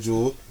work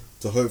schedule,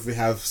 to hopefully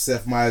have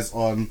Seth Meyers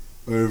on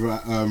over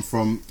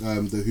from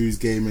the Who's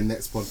Gaming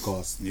Next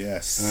podcast.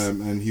 Yes.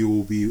 And he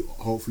will be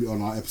hopefully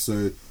on our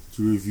episode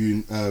to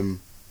review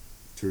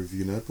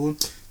Nerdporn.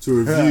 To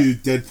review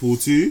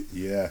Deadpool 2.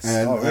 Yes.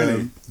 And,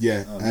 really?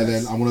 Yeah. And nice.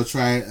 Then I'm gonna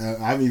try.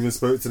 I haven't even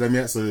spoke to them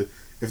yet, so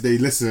if they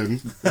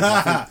listen,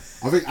 I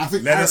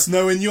think. Let us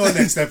know in your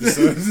next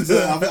episode.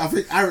 I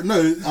think Aaron.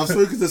 No, I've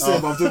spoken to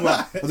Sam. But I'm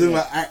talking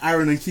about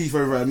Aaron and Keith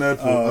over at Nerdporn.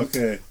 Oh,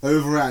 okay.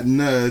 Over at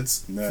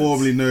Nerds,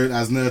 formerly known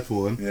as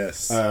Nerdporn.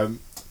 Yes. I'm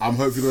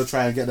hopefully gonna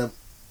try and get them.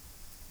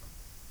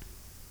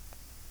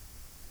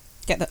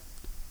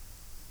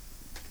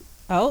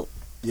 Oh.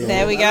 Yeah,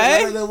 there we go. I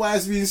don't know why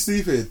it's being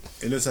stupid.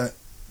 It looks like.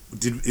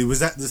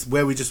 Was that this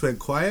where we just went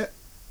quiet,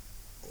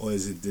 or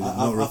did it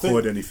not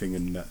record anything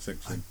in that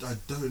section? I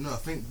don't know. I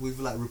think we've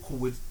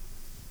recorded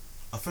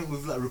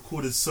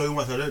so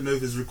much. I don't know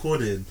if it's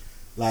recording.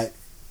 Like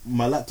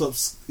my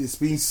laptop's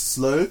being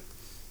slow.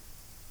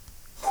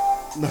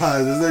 Nah,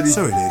 there's no need.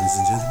 Sorry, ladies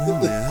and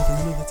gentlemen, we're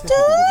having another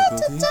technical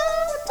difficulty.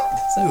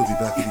 We'll be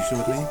back with you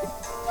shortly.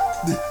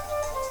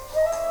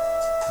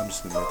 I'm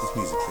just gonna let this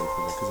music play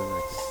for because I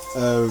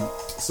like it.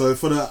 So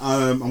for the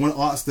I'm gonna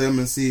ask them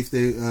and see if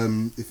they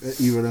if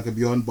either of them can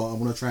be on, but I'm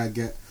gonna try and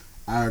get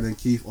Aaron and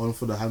Keith on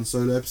for the Han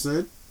Solo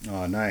episode.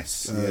 Oh,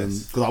 nice.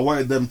 Because I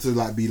wanted them to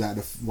be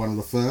one of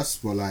the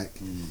first, but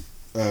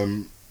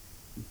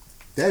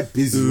they're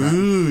busy.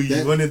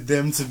 You wanted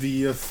them to be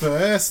your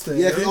first.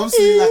 Yeah, because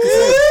obviously, like I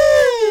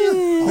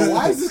said,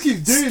 why does this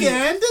keep doing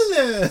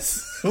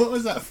Scandalous. What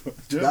was that for?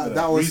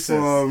 That was Recess.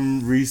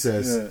 From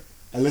Recess. Yeah.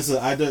 And listen,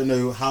 I don't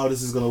know how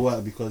this is gonna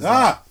work because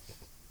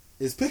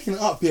it's picking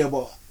up here,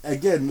 but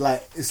again,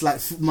 it's like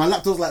my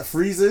laptop's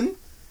freezing,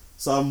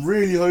 so I'm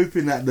really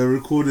hoping that the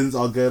recordings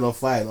are going off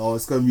fine, or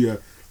it's gonna be a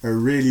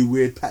really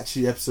weird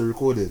patchy episode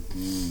recorded.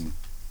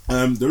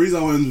 The reason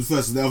I wanted them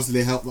first is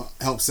obviously they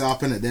help set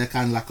up in it. They're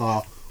kind of like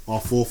our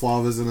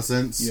forefathers in a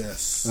sense.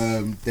 Yes.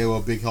 They were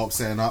a big help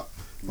setting up,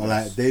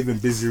 but they've been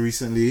busy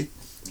recently,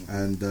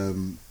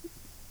 and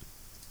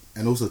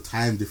also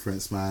time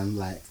difference, man.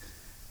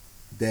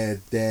 They're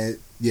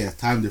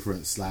time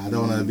difference. I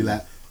don't want to be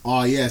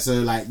oh yeah, so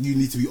you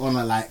need to be on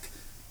at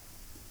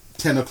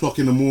 10 o'clock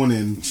in the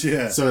morning.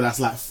 Yeah. So that's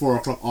 4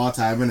 o'clock our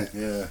time, innit?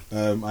 Yeah.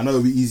 I know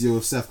it'll be easier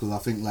with Seth because I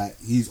think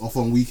he's off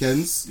on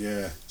weekends.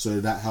 Yeah. So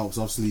that helps.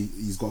 Obviously,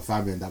 he's got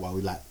family and that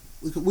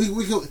way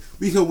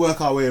we can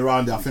work our way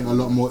around it. I think a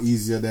lot more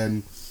easier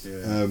than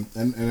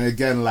and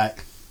again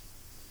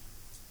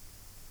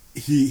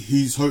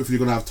he's hopefully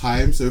gonna have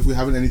time. So if we're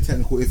having any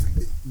technical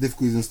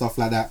difficulties and stuff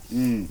like that,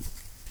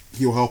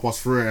 he'll help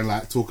us through it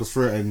and talk us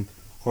through it, and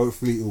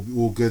hopefully it'll be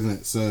all good in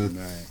it. So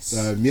nice.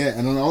 And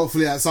then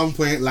hopefully at some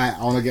point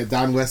I want to get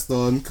Dan West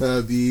on,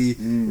 Kirby.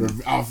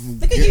 Look at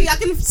you! I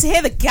can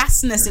hear the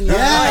gasness in your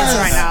voice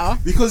right now.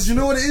 Because you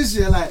know what it is,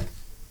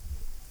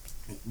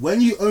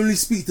 when you only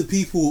speak to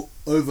people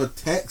over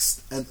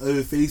text and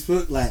over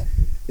Facebook,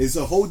 it's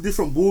a whole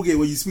different ballgame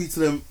when you speak to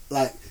them,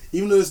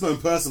 even though it's not in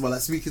person, but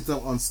speaking to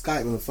them on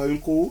Skype on a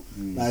phone call,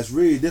 it's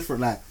really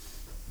different.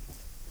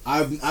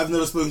 I've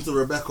never spoken to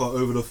Rebecca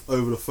over the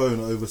phone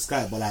or over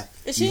Skype, but like,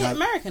 is she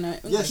American?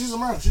 Yeah, she's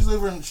American.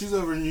 She's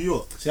over in New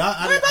York.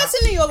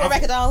 Whereabouts in New York,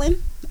 Rebecca,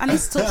 darling? I need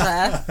to talk to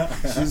her.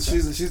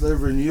 she's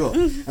over in New York,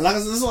 and like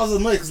this is what I was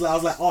annoyed because like, I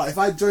was like, oh, if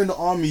I joined the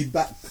army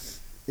back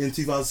in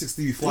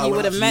 2016 before I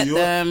would have met New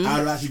York, them. I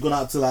would have actually gone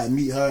out to like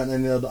meet her and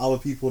any of the other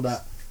people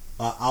that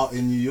are out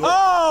in New York.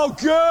 Oh,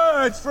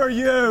 good for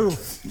you.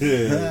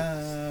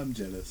 Yeah, I'm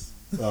jealous.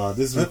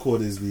 This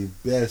record is being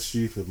bare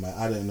stupid, man.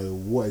 I don't know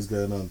what is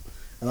going on.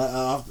 And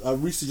I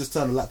recently just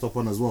turned the laptop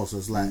on as well, so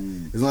it's like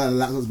it's not like the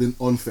laptop's been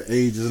on for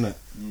ages, isn't it?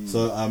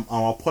 So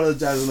I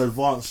apologise in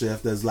advance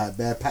if there's like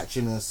bare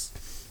patchiness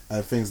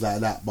and things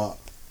like that. But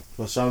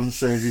for some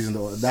strange reason,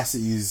 the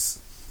Audacity is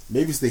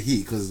maybe it's the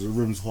heat because the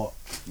room's hot.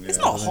 Yeah, it's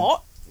not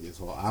hot. It's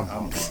hot. I'm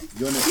hot.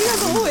 You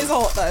guys are always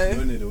hot though.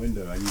 You're near the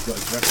window and you've got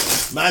a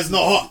dress on. Man's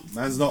not hot.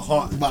 Man's not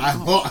hot, but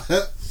I'm hot.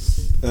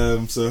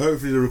 So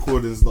hopefully the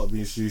recording's not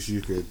being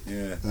stupid.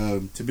 Yeah.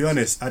 To be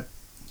honest,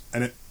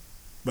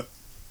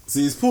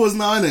 see, it's paused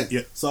now, isn't it?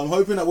 Yeah. So I'm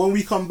hoping that when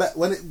we come back,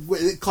 when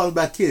it comes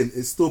back in,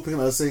 it's still picking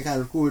up the same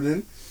kind of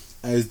recording,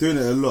 and it's doing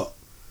it a lot.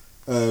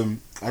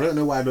 I don't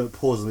know why I don't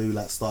pause and maybe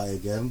like start it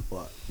again,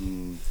 but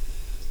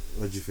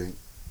what do you think?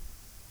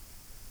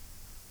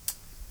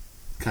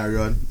 Carry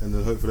on and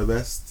then hope for the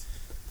best.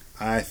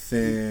 I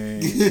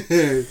think.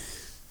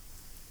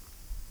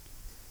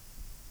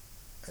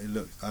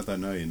 I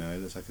don't know. You know, it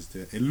looks like it's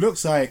doing. It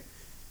looks like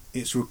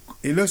it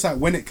looks like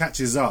when it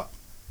catches up.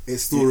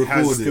 It's still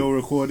recorded. Still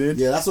recorded.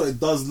 Yeah, that's what it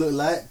does look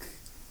like.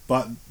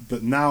 But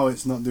now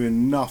it's not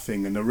doing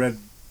nothing, and the red.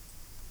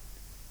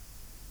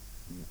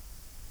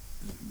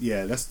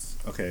 Yeah,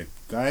 okay,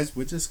 guys.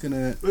 We're just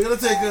gonna take a. We're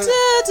just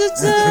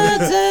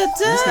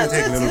gonna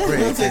take a little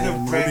break.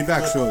 We'll be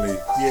back shortly.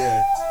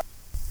 Yeah.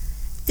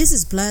 This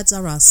is Blurs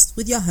Are Us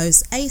with your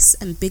hosts Ace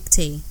and Big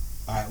T.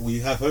 Alright, we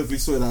have hopefully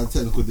sorted out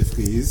technical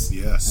difficulties.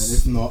 Yes. And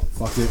if not,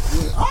 fuck it.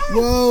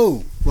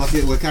 Whoa! Fuck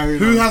it, we're carrying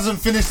Who on. hasn't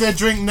finished their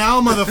drink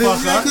now,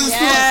 motherfucker?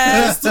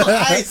 Yeah. There's still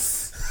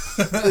ice.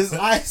 There's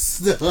ice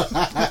still.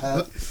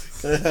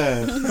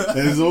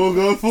 It's all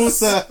going full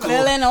circle.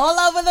 Spilling all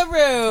over the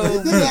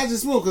room. This is actually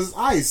small because it's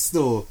ice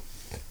still.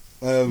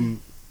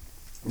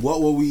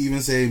 What were we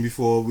even saying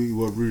before we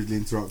were rudely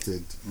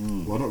interrupted?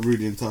 Well, not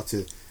rudely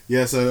interrupted.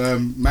 Yeah, so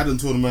Madden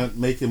tournament,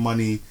 making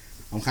money.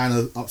 I'm kind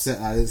of upset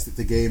I didn't stick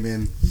to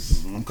gaming.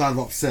 I'm kind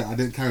of upset I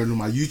didn't carry on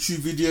my YouTube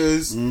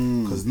videos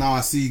because now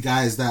I see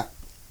guys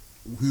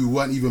who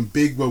weren't even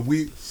big when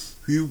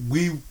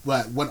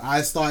when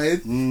I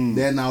started.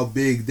 They're now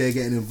big. They're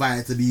getting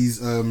invited to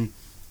these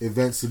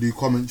events to do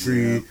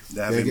commentary. Yeah.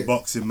 They're having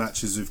boxing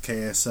matches with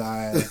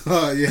KSI.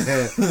 Oh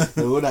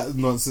yeah, all that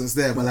nonsense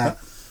there. But like,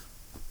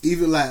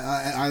 even like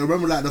I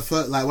remember like the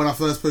first when I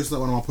first posted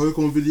like one of my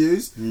Pokemon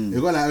videos,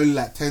 it got like only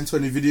like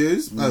 10-20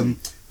 videos.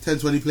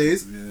 10-20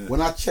 plays. Yeah.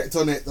 When I checked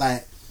on it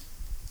like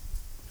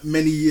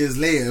many years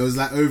later, it was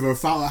like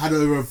had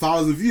over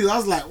 1,000 views. I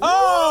was like, what?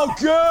 Oh,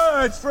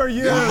 good for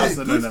you! Yeah, I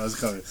know that was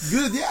coming.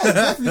 Good, yeah,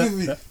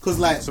 definitely. Because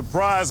like,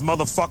 surprise,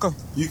 motherfucker!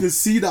 You can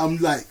see that I'm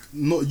like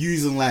not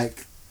using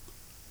like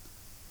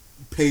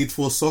paid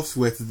for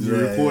software to do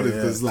the recording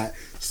because like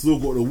still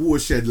got the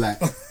watershed.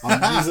 Like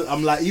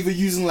I'm like either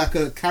using like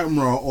a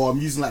camera or I'm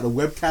using like the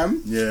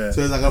webcam. Yeah.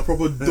 So it's like a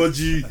proper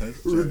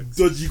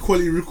dodgy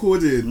quality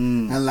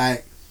recording and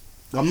like.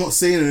 I'm not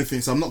saying anything,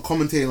 so I'm not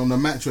commentating on the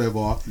match or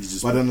whatever. You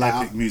just but put then like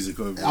epic music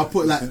over it. I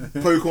put like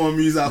Pokemon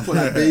music, I put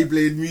like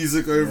Beyblade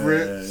music over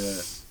it.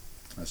 Yeah.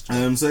 That's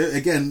true. So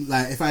again,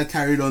 like if I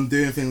carried on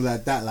doing things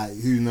like that, like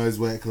who knows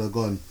where it could have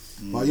gone.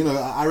 But you know,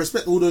 I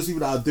respect all those people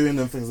that are doing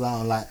them things like that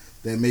and like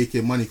they're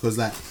making money because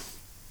like,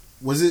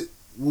 I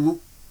think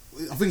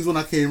it's when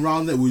I came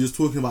around there, we were just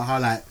talking about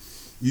how like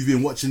you've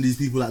been watching these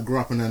people that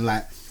grow up and then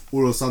like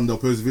all of a sudden they'll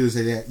post a video and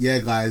say, yeah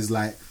guys,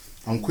 like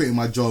I'm quitting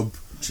my job.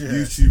 Yeah.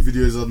 YouTube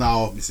videos are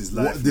now. This is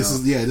life. This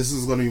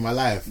is going to be my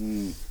life.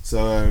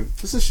 So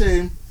it's a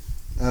shame.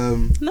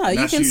 No,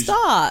 you can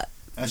start.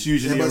 That's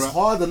usually. But it's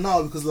harder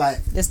now because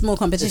like there's more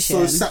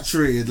competition. It's so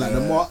saturated.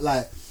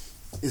 Like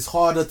it's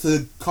harder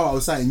to come out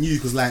with something new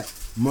because like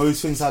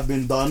most things have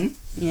been done.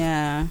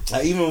 Yeah.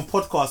 Like even with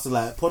podcasting,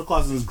 like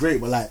podcasting is great,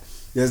 but like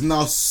there's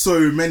now so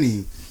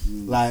many.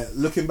 Like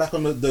looking back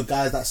on the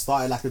guys that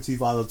started like in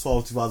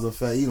 2012,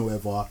 2013 or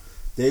whatever,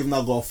 they've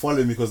now got a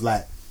following because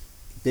like.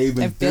 They've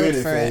been doing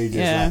it for ages.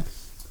 Yeah. Like,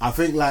 I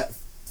think like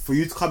for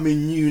you to come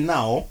in new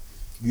now,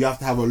 you have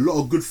to have a lot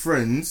of good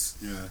friends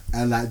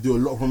and like do a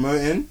lot of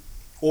promoting,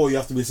 or you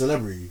have to be a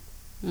celebrity.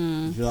 You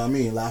know what I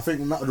mean? Like I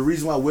think the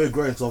reason why we're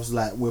growing is obviously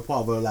like we're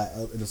part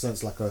of in a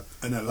sense like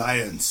an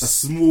alliance, a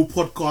small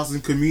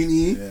podcasting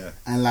community,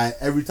 and like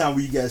every time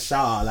we get a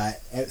shout out,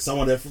 like one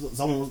of their friends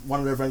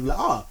will be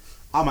like,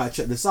 I might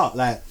check this out.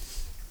 Like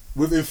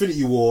with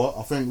Infinity War,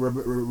 I think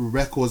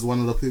Rebecca was one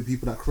of the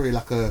people that created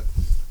like a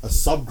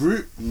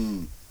subgroup,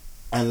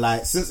 and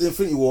like since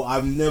Infinity War,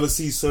 I've never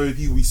seen so many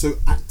people be so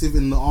active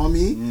in the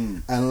army,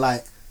 and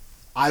like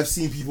I've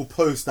seen people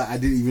post that I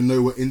didn't even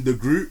know were in the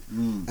group,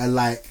 and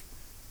like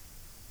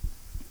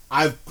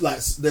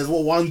there's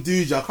one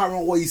dude, I can't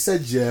remember what he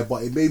said,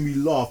 but it made me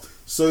laugh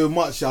so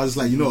much. I was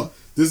like, you know what?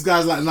 This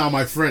guy's like now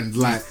my friend.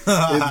 Like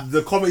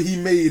the comment he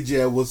made,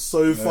 was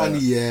so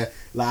funny.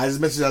 Like I just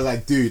mentioned, I was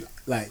like, dude,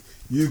 like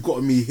you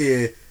got me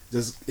here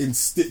just in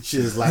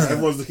stitches. Like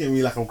everyone's looking at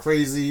me like I'm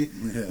crazy,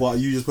 but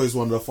you just posted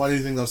one of the funny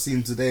things I've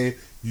seen today.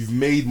 You've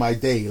made my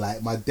day.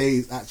 Like my day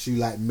is actually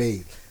like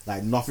made.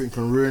 Like nothing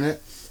can ruin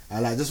it.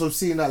 And like just from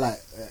seeing that,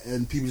 like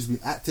and people just being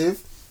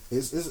active,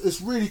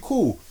 it's really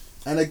cool.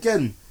 And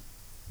again,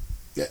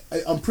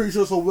 I'm pretty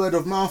sure it's a word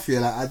of mouth here.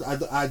 Like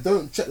I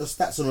don't check the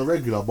stats on a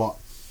regular, but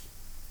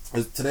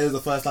today was the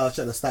first time I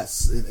checked the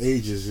stats in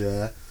ages,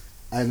 and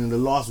in the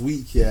last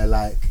week,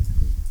 like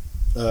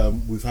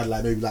we've had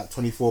like maybe like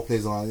 24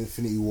 plays on our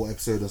Infinity War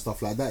episode and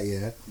stuff like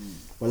that,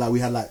 but like we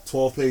had like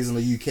 12 plays in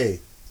the UK.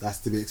 That's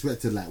to be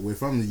expected. Like we're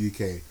from the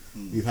UK.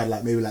 We've had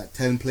like maybe like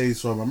 10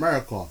 plays from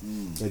America.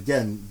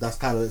 Again, that's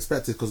kind of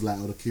expected because like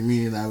of the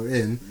community that we're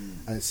in,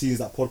 and it seems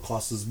that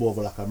podcast is more of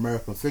a, like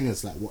American thing.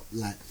 It's like what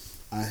like.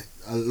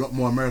 A lot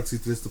more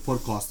Americans listen to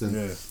podcasts than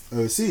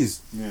overseas.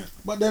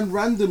 But then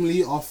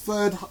randomly, our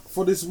third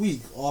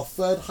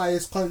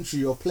highest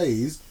country of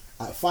plays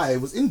at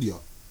 5 was India.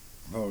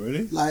 Oh,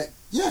 really? Like,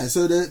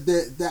 so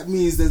that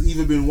means there's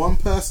either been one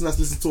person that's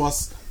listened to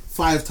us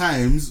 5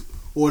 times,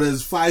 or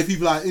there's 5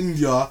 people out in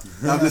India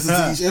that have listened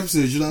to each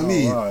episode, you know what I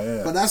mean?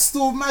 Wow, But that's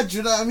still mad,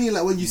 you know what I mean?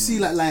 Like when you see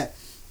like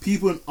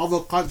people in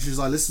other countries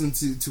are listening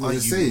to what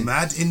you're saying. Are you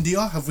mad,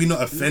 India? Have we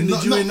not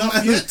offended you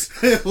enough yet?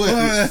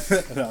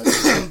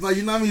 But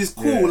you know what I mean? It's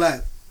cool,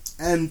 like,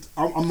 and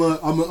I'm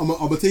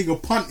gonna take a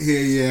punt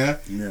here,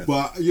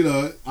 But you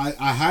know, I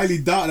highly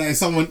doubt that it's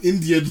someone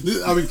Indian.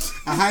 I mean,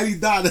 I highly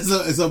doubt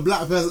there's a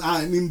black person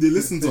out in India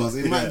listening to us.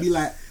 It might be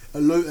like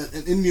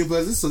an Indian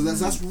person, so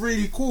that's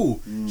really cool.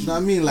 Do you know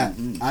what I mean? Like,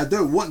 I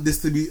don't want this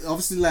to be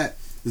obviously like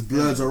there's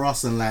Blurs or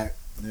us and like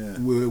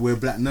we're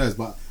black nerds,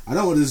 but I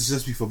don't want this to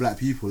just be for black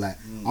people. Like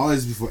I want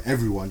this to be for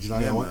everyone. Do you know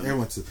what I mean? I want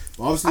everyone to.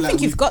 But obviously, I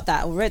think you've got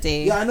that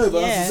already. Yeah, I know,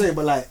 but I'm saying,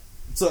 but like,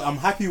 so I'm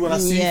happy when I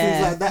see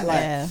things like that.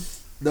 Like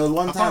there was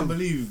one time. I can't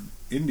believe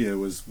India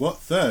was what,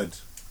 3rd?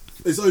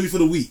 It's only for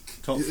the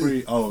week. Top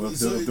 3. The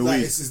like,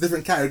 week. It's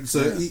different categories.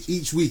 So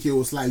each week it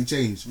will slightly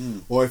change.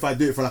 Or if I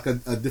do it for like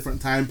a different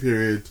time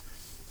period,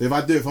 so if I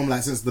do it from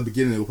like since the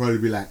beginning, it will probably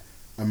be like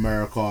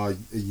America,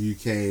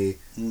 UK,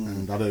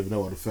 and I don't even know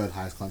what the 3rd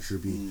highest country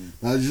would be.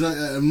 Now, you know,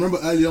 I remember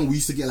early on we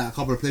used to get like a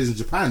couple of plays in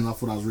Japan, and I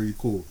thought that was really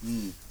cool.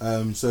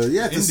 So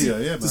yeah, to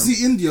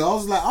see India, I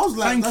was like,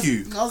 thank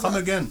you. Come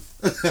again.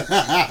 Was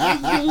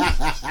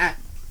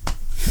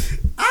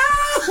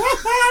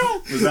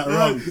that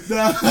wrong?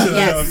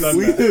 No,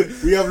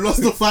 we have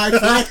lost the fight.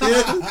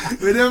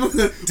 Damn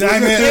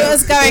it! It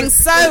was going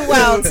so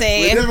well,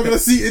 team. We're never gonna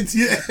see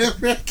India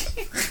ever.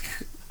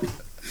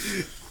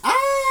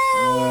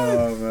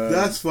 Oh, man.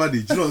 That's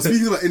funny. Do you know,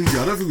 speaking about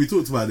India, I don't think we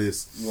talked about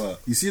this.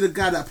 What? You see the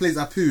guy that plays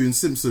Apu in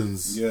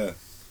Simpsons? Yeah.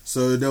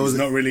 So there was he's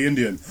not really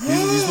Indian.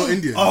 He's not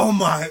Indian. Oh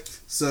my!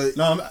 So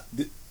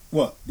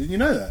what? Didn't you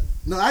know that?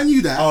 No, I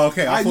knew that. Oh,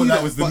 okay. I thought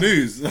that was the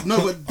news.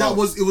 No, but that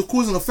was it was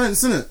causing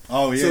offence, innit?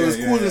 Oh yeah. So it was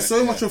causing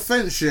so much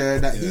offence,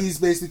 that he's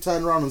basically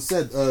turned around and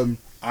said,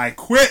 "I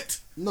quit."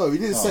 No, he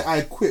didn't say I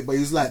quit, but he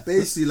was like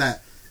basically like,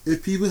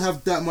 if people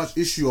have that much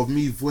issue of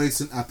me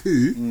voicing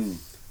Apu.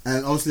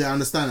 And obviously I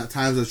understand that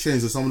times have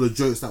changed, so some of the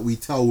jokes that we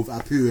tell with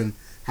Apu and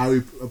how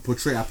we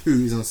portray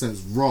Apu is in a sense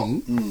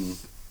wrong.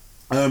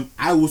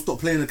 I will stop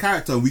playing the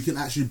character and we can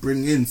actually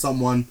bring in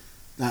someone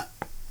that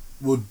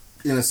would,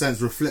 in a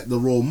sense, reflect the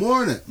role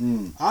more in it.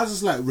 I was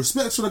just like,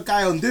 respect to the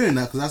guy on doing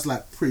that, because that's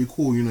like pretty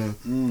cool, you know,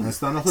 and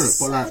stand up for it.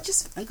 But like, I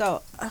just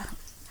go...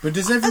 but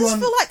does everyone... I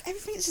just feel like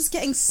everything's just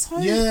getting so...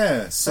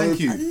 Yeah, thank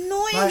you.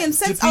 Annoying like, and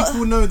sense... Do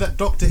people know that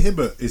Dr.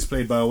 Hibbert is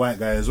played by a white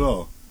guy as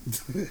well?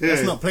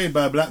 That's not played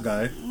by a black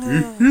guy.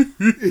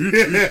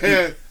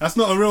 That's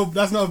not a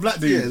black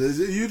dude.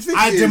 Yeah,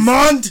 I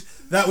demand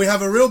that we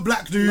have a real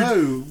black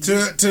dude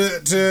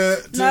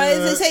to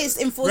No, they say it's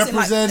enforcing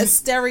like a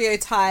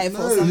stereotype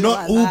or something. Not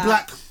like all that.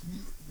 black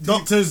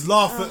doctors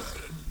laugh at...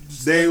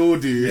 They all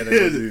do. Yeah,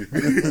 they all do.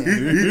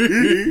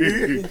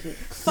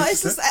 But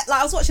it's just like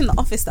I was watching The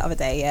Office the other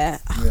day.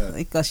 Oh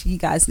my gosh, you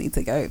guys need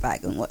to go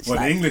back and watch. What,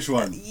 the English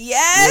one?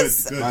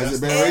 Yes,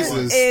 good.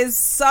 It is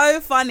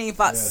so funny,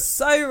 but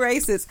so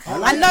racist.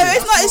 I know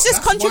it's not. It's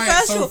just controversial.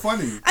 It's so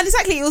funny. And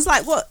exactly, it was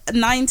like what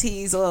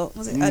 90s or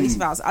was it early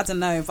 2000s? I don't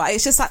know, but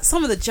it's just like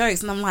some of the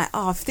jokes, and I'm like,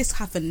 oh, if this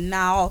happened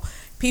now,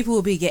 people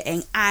will be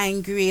getting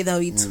angry. There'll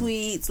be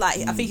tweets. Like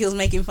I think he was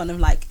making fun of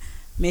like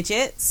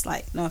midgets.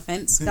 Like no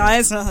offense,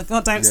 guys.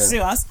 God, don't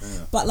sue us.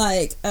 But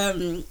like.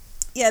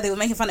 They were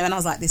making fun of it, and I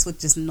was like, this would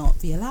just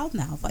not be allowed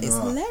now, but it's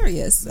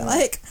hilarious.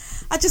 Like,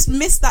 I just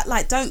miss that,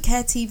 like, don't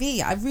care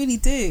TV. I really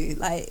do.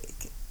 Like,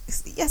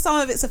 some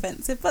of it's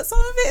offensive, but some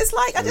of it is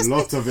like, a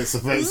lot of it's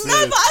offensive.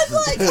 No, but I'm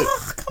like,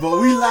 oh, come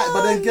on.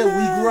 But then again,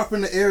 we grew up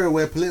in an era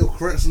where political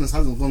correctness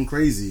hasn't gone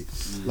crazy.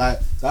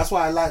 Like, that's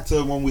why I liked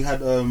her when we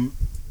had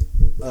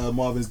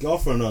Marvin's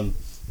girlfriend on.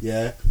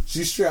 Yeah,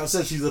 she straight up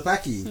said she's a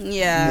Paki.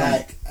 Yeah,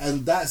 like,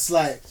 and that's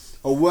like.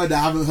 a word that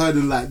I haven't heard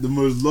in like the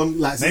most long.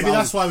 Like maybe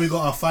that's why we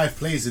got our 5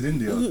 plays in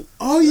India.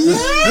 Oh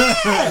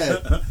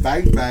yeah!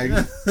 Bang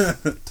bang.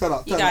 Turn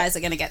up. You guys are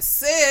gonna get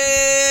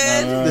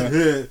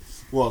sued.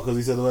 What? Because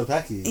we said the word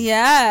packy?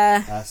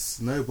 Yeah.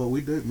 No, but we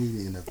don't mean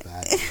it in a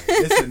bad way.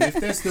 Listen, if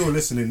they're still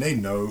listening, they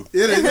know.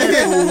 Yeah,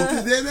 they're cool.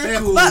 They're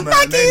cool, But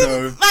man. They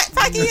know.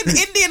 Packy and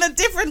Indian are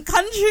different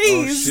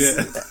countries.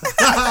 Oh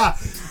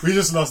shit! We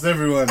just lost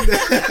everyone.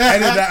 Edit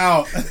that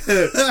out.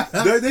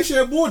 They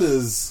share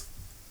borders.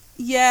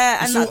 Yeah,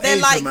 and It's all they're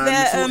Asia, like man.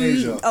 they're It's all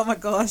Asia. oh my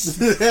gosh.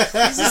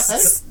 It's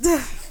just-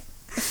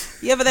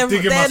 yeah, but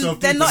Digging myself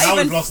they're deep, not now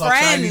even we've lost our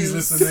Chinese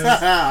friends. listeners.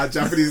 Our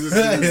Japanese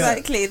listeners.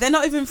 Exactly, they're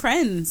not even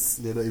friends.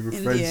 They're not even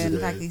India friends. and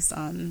Today.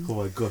 Pakistan. Oh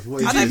my god!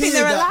 What I is don't this? think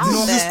they're allowed You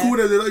know, there. just call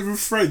them. They're not even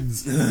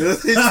friends. No,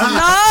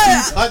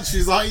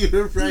 Countries aren't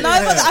even friends. no,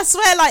 but I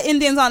swear, like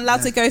Indians aren't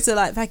allowed to go to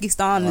like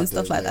Pakistan I and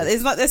stuff don't like know. that.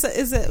 It's not.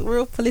 It's a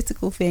real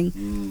political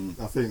thing.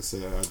 I think so.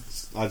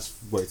 I just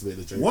wanted to make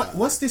the joke.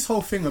 What's this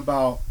whole thing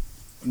about?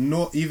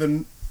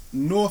 Even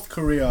North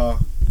Korea,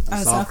 And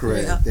Oh, South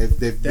Korea? They've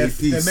made they're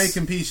peace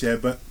making peace, yeah,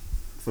 but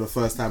for the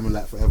first time in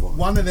like forever.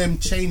 one of them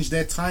changed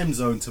their time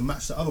zone to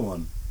match the other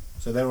one,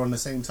 so they're on the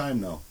same time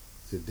now.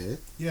 Did they?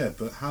 Yeah,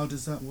 but how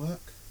does that work?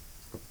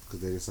 Because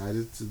they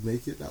decided to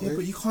make it that Yeah, way.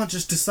 but you can't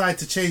just decide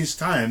to change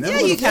time. Yeah,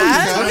 you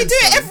can. We do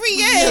it every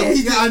year.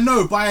 Yeah, I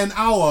know, by an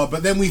hour,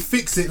 but then we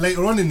fix it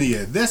later on in the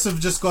year. This have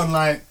just gone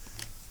like,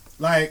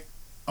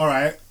 all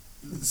right.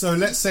 So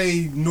let's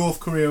say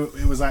North Korea,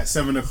 it was like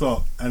 7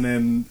 o'clock, and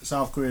then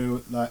South Korea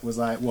was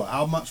like what?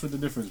 How much would the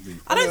difference be?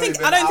 I don't think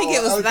it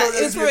was that.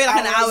 It was probably like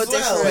an hour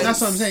difference. But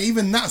that's what I'm saying.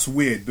 Even that's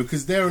weird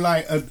because they're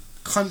like a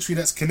country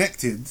that's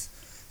connected.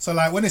 So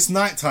like when it's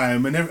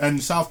nighttime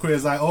and South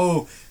Korea's like,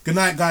 oh, good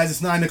night guys,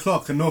 it's 9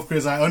 o'clock, and North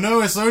Korea's like, oh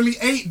no, it's only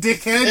 8,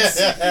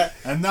 dickheads.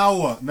 And now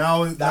what?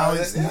 Now it's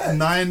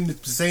 9,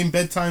 same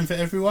bedtime for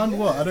everyone.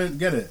 What? I don't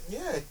get it.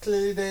 Yeah,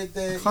 clearly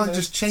they Can't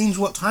just change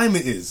what time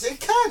it is. They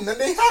can, and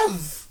they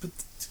have.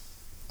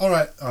 All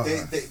right.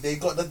 They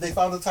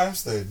found the time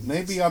stone.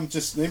 Maybe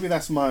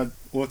that's my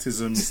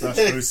autism /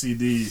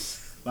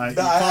 OCD. Like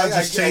No, you can't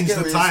I just change get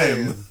the what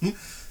time.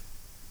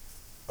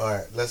 All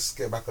right, let's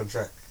get back on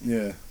track.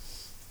 Yeah.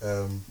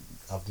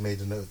 I've made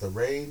a note of the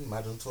rain,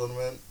 Madden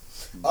tournament.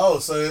 Oh,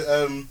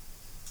 so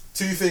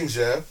 2 things,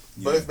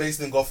 both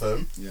based in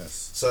Gotham.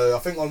 Yes. So I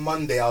think on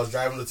Monday I was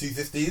driving the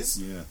 250s.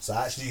 Yeah. So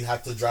I actually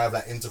had to drive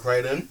like into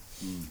Croydon,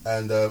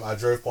 and I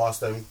drove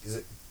past Is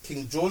it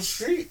King George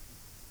Street?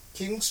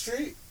 King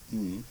Street?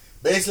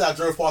 Basically, I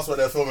drove past where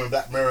they're filming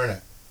Black Mirror,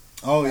 innit?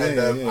 Oh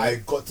yeah, And I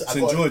got to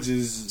St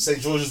George's. St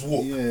George's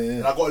Walk, Yeah.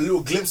 and I got a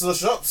little glimpse of the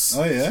shops.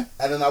 Oh yeah.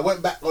 And then I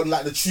went back on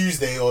like the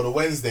Tuesday or the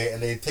Wednesday,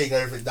 and they take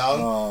everything down.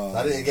 Oh. So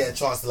I didn't get a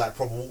chance to like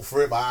proper walk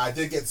through it, but I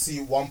did get to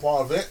see one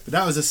part of it. But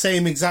that was the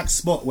same exact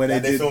spot where they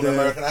did filmed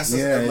American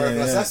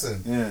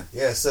Assassin. Yeah.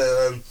 Yeah.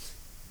 So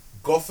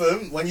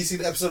Gotham. When you see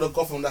the episode of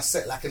Gotham that's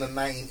set like in the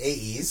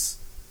 1980s,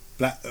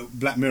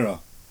 Black Mirror.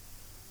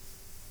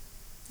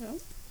 Oh.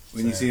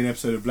 When you see an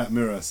episode of Black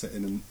Mirror set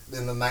in the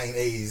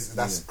 1980s,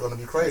 that's gonna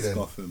be Croydon. That's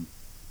Gotham.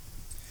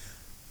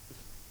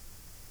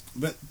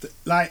 But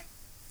like,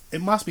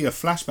 it must be a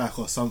flashback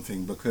or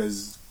something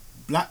because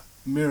Black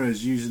Mirror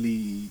is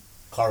usually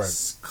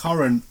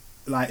current,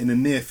 like in the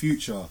near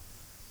future.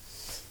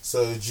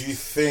 So do you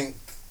think?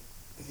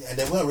 And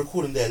they weren't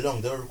recording there long.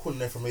 They were recording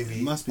there for maybe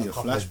It must be a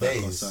couple flashback of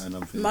days. or something.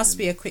 I'm thinking. Must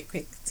be a quick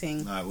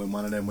thing. Like when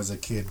one of them was a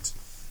kid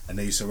and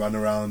they used to run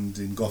around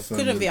in Gotham.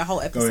 Couldn't be a whole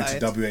Going episode. to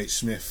W.H.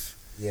 Smith.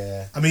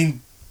 Yeah. I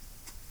mean,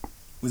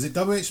 was it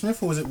W.H.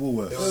 Smith or was it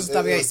Woolworths? It was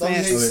W.H.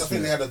 Smith. I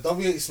think they had a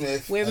W.H.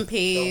 Smith,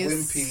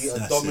 Wimpy's.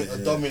 a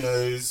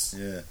Domino's,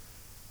 Yeah.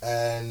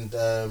 and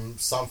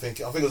something.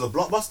 I think it was a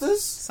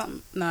Blockbusters.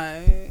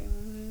 No,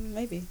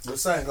 maybe. It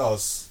was something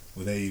else.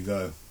 Well, there you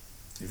go.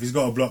 If he's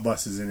got a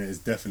Blockbusters in it, it's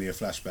definitely a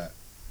flashback.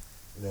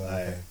 Yeah.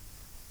 Okay.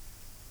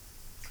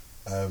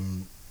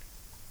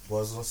 What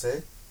was I gonna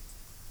say?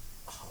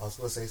 I was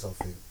gonna say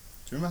something.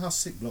 Do you remember how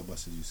sick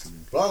Blockbusters used to be?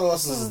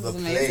 Blockbusters is the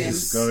amazing.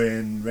 place. Go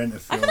in, rent a I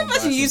film. can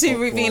imagine you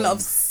two being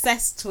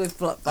obsessed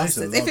with I used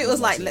to Blockbusters. love If it was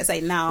like, Blockbusters. let's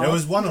say now. There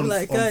was one on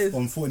like, guys.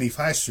 14th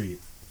High Street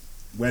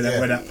where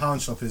that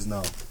pound shop is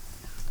now.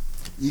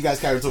 You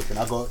guys carry talking.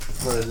 I got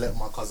to let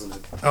my cousin in.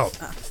 Oh,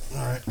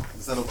 Alright.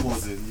 Instead of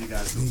pausing, you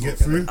guys can get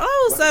talk. through.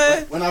 Oh,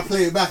 so. When I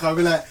play it back, I'll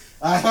be like,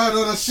 I heard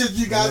all the shit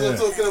you guys were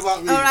talking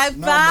about me. Alright,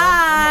 No,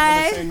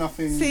 bye. I'm not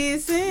gonna say nothing. See you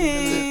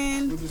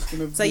soon. We're just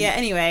gonna So, yeah,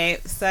 anyway,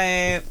 so.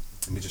 Let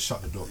me just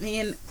shut the door. Me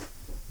and.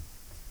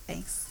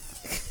 Thanks.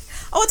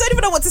 Oh, I don't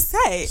even know what to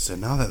say. So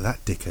now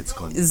that dickhead's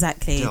gone,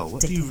 Exactly. Del,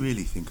 what do dickhead. you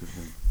really think of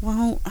him?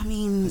 Well, I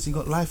mean. Has he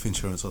got life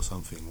insurance or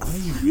something? Why are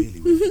you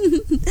really?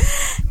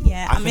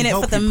 Yeah, I I'm can in it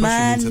help for the you push him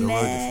money. into the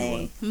road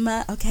if you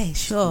want. Okay,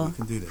 sure. We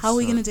can do this. How are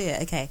we So- going to do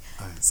it? Okay.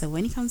 Alright. So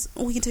when he comes,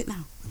 we can do it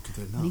now. We can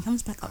do it now. When he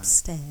comes back Alright.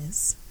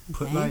 upstairs,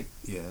 Put okay, like,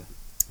 we what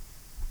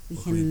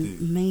can can we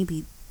do?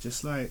 maybe.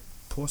 just like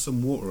pour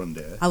some water on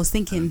there. I was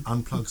thinking,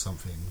 and unplug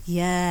something.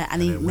 yeah,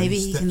 and And then when maybe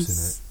he he can.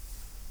 steps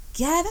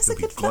Yeah, that's You'll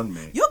a good be gone,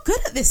 plan. mate. You're good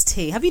at this,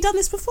 T. Have you done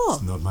this before?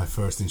 It's not my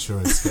first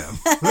insurance scam.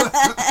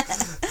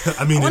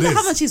 I mean, I wonder it is.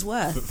 how much he's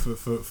worth.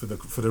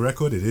 For the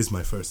record, it is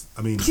my first.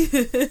 I mean,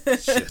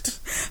 shit.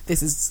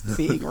 This is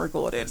being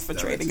recorded for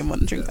training and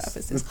monitoring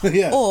purposes.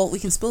 Yeah. Or we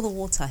can spill the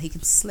water. He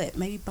can slip,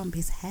 maybe bump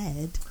his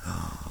head.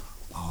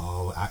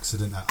 Oh,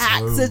 accident at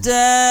home.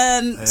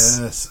 Accident.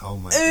 Yes. Oh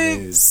my Oops.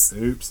 days.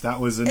 Oops. That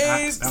was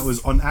Oops. that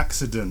was on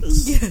accident.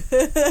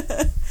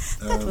 That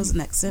was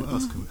an accident.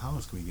 How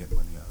else can we get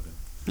money out of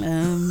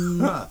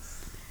him?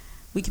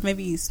 We can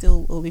maybe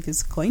steal all of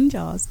his coin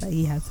jars that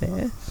he has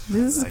here.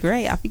 This is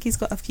great. I think he's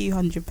got a few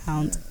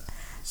 £100.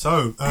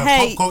 So,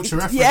 Hey, pop culture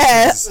references.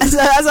 yes, that's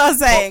what I was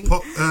saying.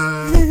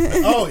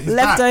 He's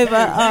Leftover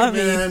back. army.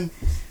 Hey, man.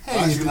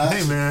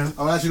 Hey, man.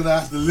 I'm actually gonna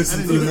have to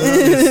listen to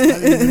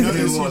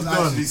what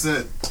actually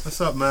said.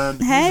 What's up, man?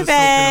 Hey, We're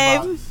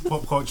just talking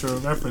about pop culture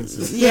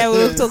references. Yeah,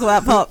 we'll talk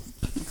about pop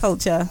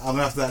culture. I'm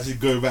gonna have to actually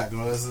go back.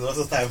 What's the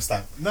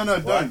timestamp? No,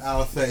 don't. 1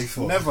 hour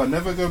 34.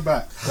 Never go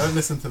back. Don't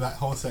listen to that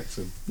whole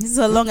section. This is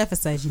a long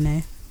episode, you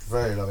know.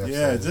 Very long episode.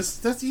 Yeah,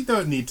 just you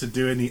don't need to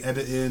do any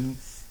editing.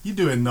 You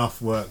do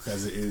enough work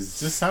as it is.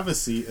 Just have a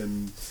seat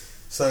and.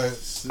 So,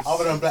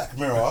 other than Black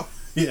Mirror,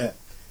 Yeah.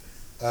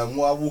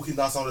 while walking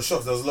down some of the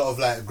shops, there was a lot of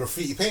like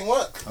graffiti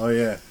paintwork, Oh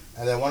yeah.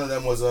 and then one of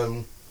them was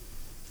a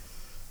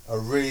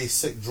really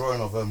sick drawing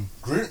of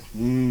Groot.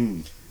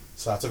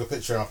 So I took a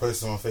picture and I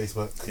posted it on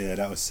Facebook. Yeah,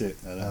 that was sick.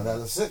 And that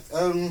was sick.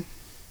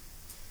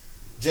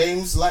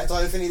 James liked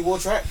our Infinity War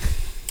track,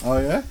 Oh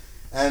yeah.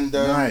 and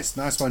Nice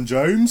one,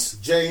 Jones.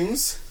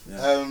 James,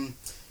 Yeah.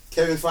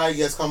 Kevin Feige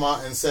has come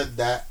out and said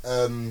that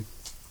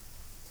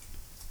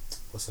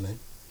what's her name?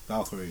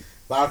 Valkyrie.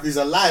 Valkyrie's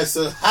alive.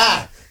 So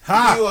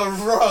you were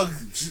wrong.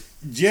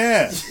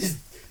 Yeah.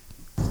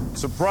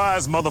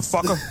 Surprise,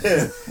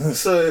 motherfucker.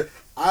 So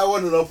I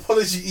want an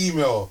apology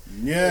email.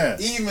 Yeah.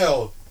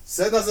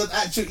 Send us an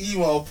actual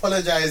email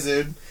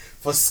apologizing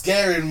for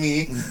scaring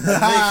me and making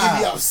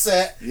me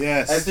upset.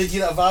 Yes. And thinking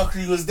that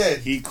Valkyrie was dead.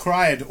 He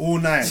cried all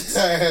night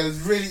It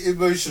was really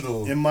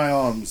emotional. in my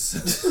arms.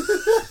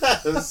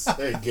 That's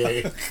so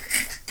gay.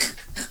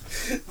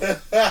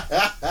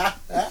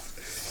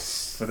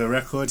 For the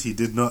record, he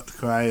did not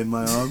cry in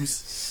my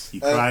arms. He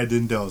cried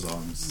in Dell's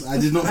arms. I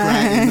did not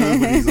cry in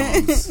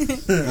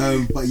nobody's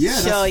arms. But yeah,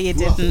 Sure you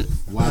didn't.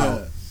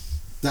 Wow.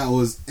 That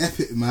was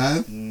epic,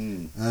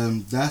 man.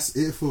 That's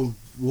it for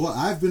what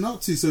I've been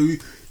up to. So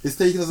it's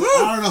taken us an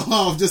hour and a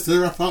half just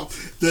to wrap up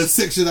the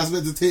section that's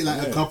meant to take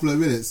like a couple of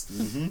minutes.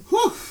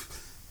 Whew.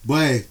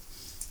 Boy.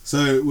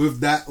 So with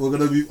that, we're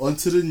going to move on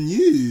to the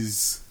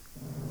news.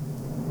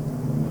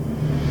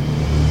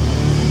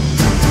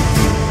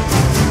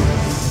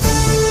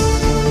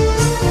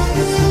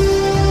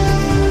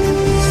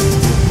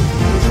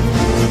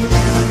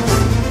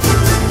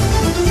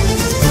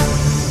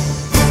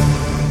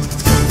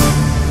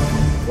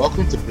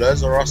 Welcome to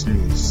Blurs or Us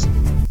News.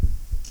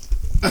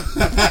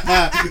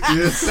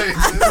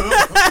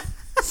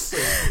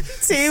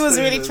 T was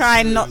really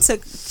trying not to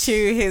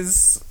chew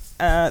his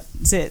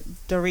is it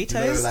Doritos?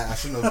 You know, like, I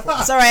shouldn't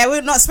have Sorry,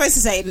 we're not supposed to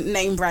say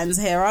name brands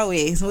here, are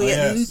we?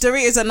 Yes.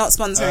 Doritos are not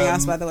sponsoring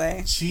us, by the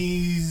way.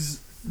 Cheese,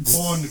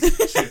 corn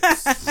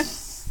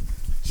chips,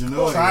 Do you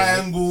know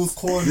triangles,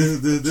 corn.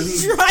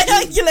 This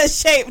Triangular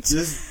shaped.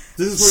 is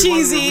probably Cheesy one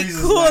of the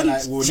reasons corn why,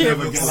 like, we'll chips.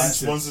 never get like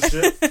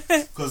sponsorship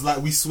because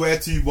like we swear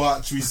too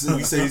much. We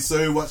say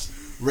so much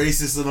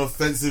racist and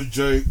offensive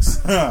jokes.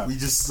 We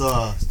just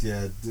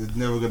we're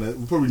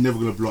probably never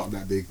gonna block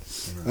that big.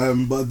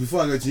 But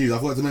before I go to news, I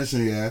forgot to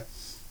mention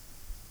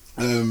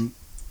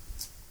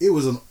it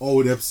was an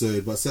old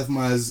episode, but Seth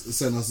Meyers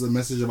sent us a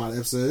message about the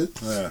episode.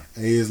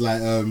 And he was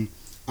like,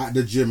 at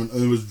the gym and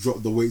almost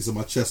dropped the weights on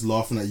my chest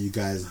laughing at you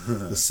guys.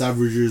 The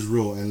savagery is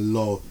real and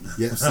lol.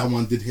 Yet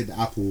someone did hit the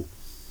apple.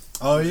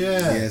 Oh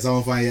yeah. Yeah,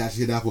 someone finally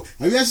actually hit the apple.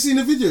 Have you actually seen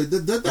the video?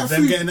 That Them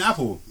food, getting the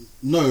apple.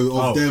 no,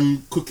 of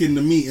them cooking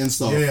the meat and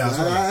stuff. Yeah, I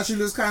saw that that. actually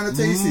looks kind of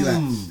tasty.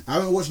 Like, I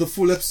haven't watched the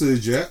full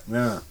episode yet,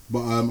 Yeah.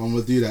 but I'm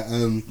gonna do that.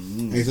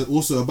 And he said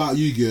also about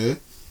Yu-Gi-Oh!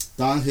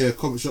 Down here,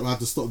 Comic Shop had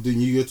to stop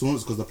doing Yu-Gi-Oh!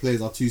 tournaments because the players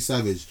are too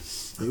savage.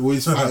 They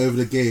always fight over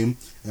the game,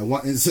 and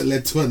one incident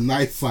led to a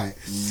knife fight.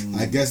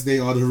 I guess they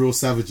are the real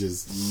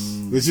savages,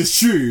 which is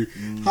true.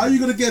 How are you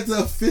gonna get to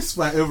a fist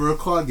fight over a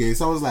card game?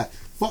 So I was like,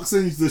 "Fuck,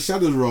 send you to the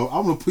Shadows Roll.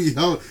 I'm gonna put you.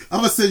 I'm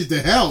gonna send you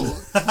to hell.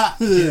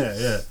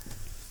 Yeah.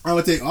 I'm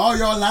gonna take all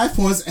your life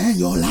points and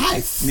your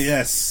life."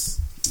 Yes.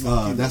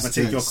 That's I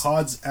take your jokes.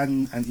 cards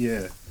and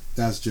yeah.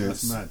 That's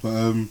jokes. That's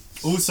mad.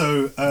 But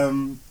Also,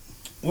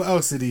 what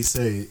else did he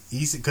say?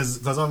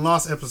 Because on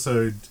last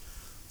episode,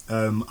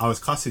 I was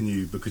cussing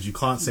you because you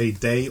can't say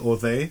they or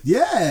they.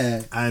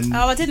 yeah. And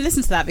Oh, I didn't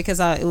listen to that because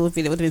it would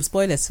have been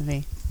spoilers for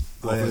me.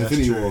 Oh, yeah, For that's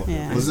Infinity true. War.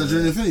 Yeah. Was that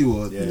during Infinity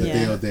War? Yeah. The Yeah.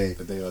 day or day.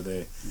 the they or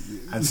they.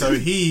 And so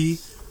he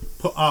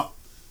put up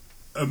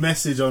a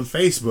message on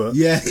Facebook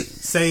Yeah.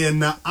 saying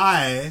that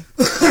I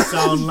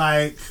sound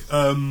like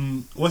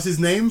what's his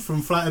name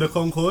from Flight of the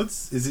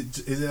Conchords? Is it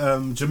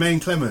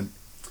Jermaine Clement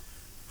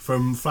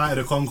from Flight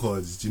of the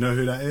Conchords? Do you know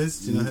who that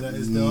is? Do you know who that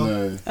is, Del?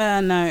 No.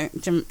 No,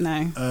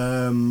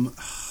 no.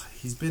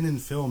 he's been in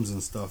films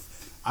and stuff.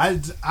 I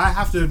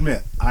have to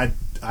admit, I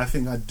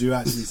think I do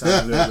actually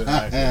sound a little bit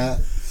like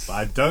him, but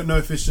I don't know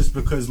if it's just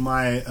because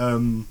my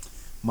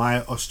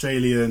my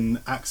Australian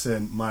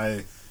accent,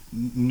 my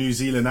New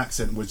Zealand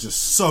accent was just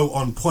so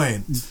on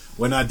point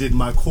when I did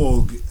my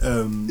Korg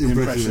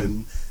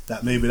impression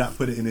that maybe that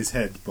put it in his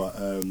head. But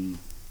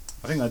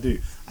I think I do.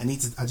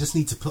 I just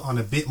need to put on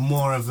a bit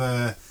more of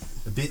a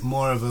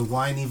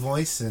whiny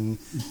voice and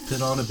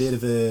put on a bit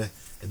of a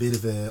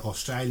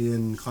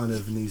Australian kind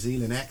of New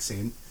Zealand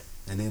accent.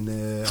 And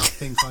then I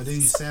think I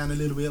do sound a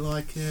little bit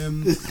like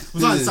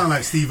I sound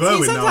like Steve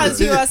Irwin. Sometimes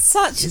you are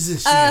such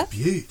a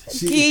geek.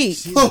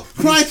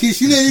 Crikey,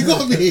 you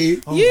got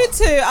me. You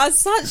two are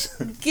such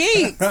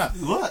geeks.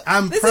 What?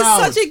 This is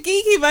such a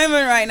geeky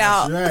moment right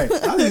now. That's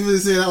right. I didn't even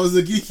say that was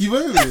a geeky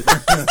moment.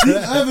 Steve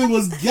Irwin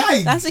was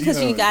gay. That's because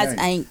you guys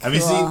ain't cool.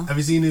 Have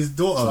you seen his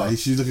daughter?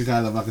 She's looking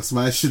kind of like a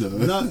smash, you know.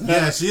 No,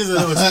 yeah, she is a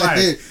little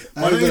spice.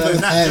 But not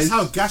even that, just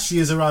how gash she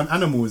is around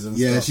animals and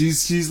stuff. Yeah,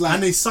 she's like,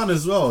 and his son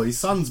as well. His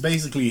son's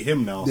basically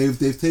him now.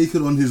 They've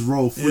taken on his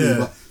role fully,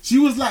 but she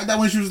was like that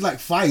when she was like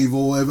 5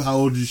 or whatever, how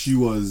old she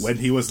was. When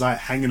he was like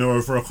hanging her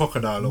over a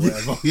crocodile or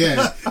whatever.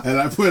 Yeah, and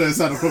like putting her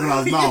inside a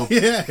crocodile's mouth. He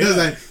was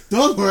like,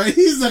 don't worry,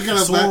 he's not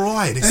gonna. It's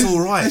alright. It's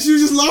alright. And she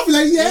was just laughing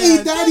like,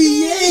 yay, daddy,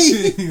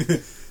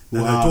 yay.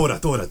 Wow. No,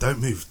 daughter, don't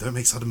move. Don't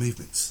make sudden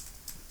movements.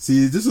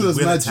 See, this was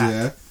mad,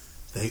 yeah.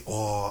 They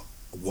are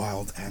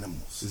wild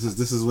animals.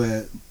 This is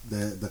where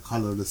the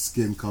colour of the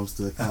skin comes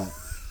to account.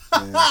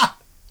 Yeah.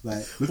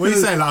 Like, what are you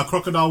saying? Like a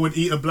crocodile would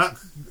eat a black?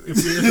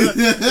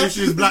 If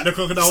she was black, the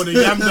crocodile would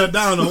have yammed her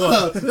down or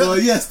what? Well,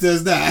 yes,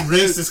 there's that.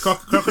 Racist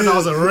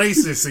crocodiles are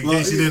racist. In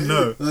case you didn't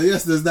know.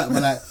 Yes, there's that.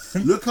 But like,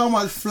 look how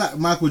much flack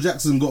Michael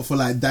Jackson got for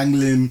like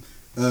dangling.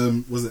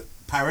 Was it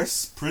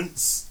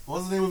Prince? What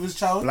was the name of his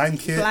child?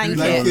 Blanket.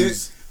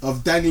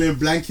 Of dangling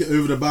blanket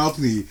over the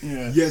balcony.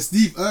 Yeah.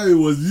 Steve O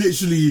was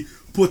literally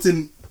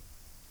putting.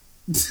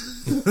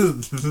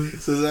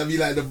 So that'd be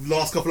like the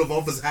last couple of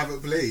offers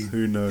haven't played.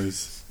 Who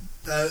knows?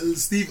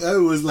 Steve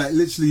O was like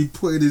literally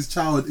putting his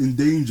child in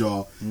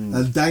danger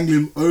and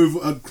dangling over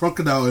a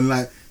crocodile and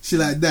like shit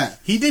like that.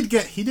 He did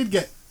get in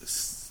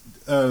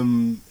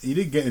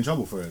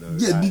trouble for it though.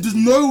 Yeah, like, just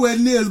nowhere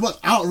near as much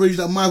outrage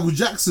that Michael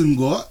Jackson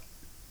got.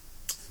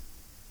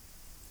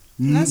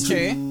 That's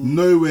true.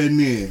 Nowhere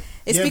near.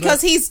 It's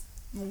because he's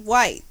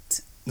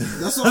white.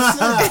 That's what I'm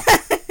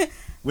saying.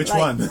 Which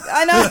one?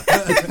 I know.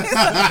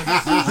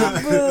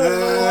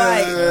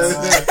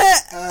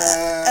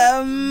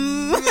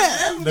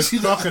 The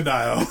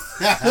crocodile.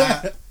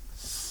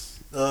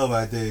 Oh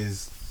my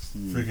days.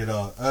 Freaking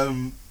out.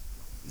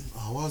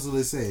 What was I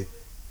going to say?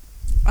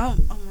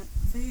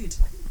 Food.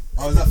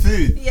 Oh, is that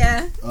food?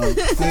 Yeah. Food.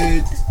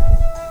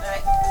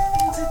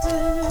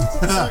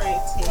 Sorry.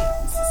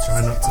 Try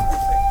not to.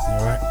 You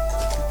alright?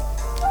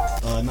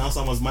 Now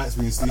someone's mic's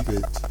being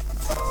stupid.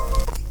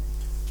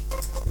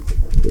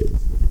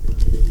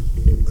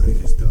 I think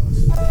it's Dawes.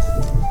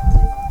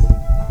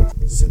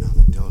 So now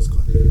the Dawes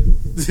got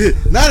it.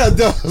 Now the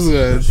Dawes,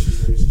 man.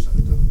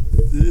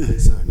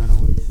 So now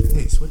what?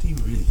 Hey, so what do you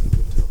really think of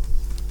Dawes?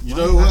 You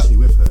know what? Actually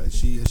with her, has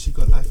she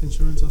got life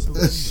insurance or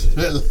something?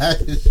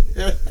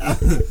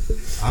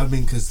 I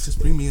mean, because just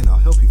bring me in, I'll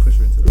help you push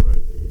her into the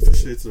road.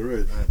 Push her into the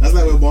road. That's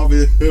like what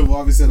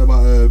Marvin said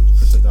about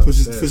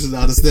pushing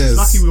down the stairs. It's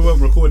lucky we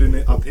weren't recording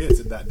it up here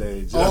to that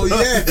day. Oh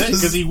yeah,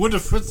 because he would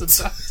have pushed it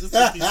down. Just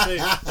to be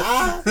safe.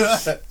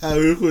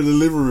 We recorded in the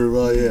living room.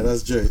 Oh yeah,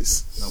 that's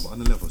jokes. No, but on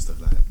the level stuff,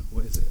 like,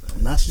 what is it?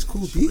 Like, nah, she's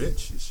cool. Is she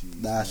rich? Is she?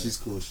 Nah, she's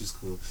cool. She's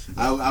cool.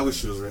 I wish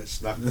she was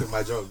rich. I could quit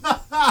my job.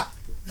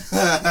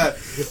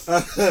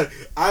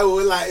 I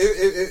would like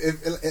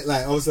if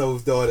like also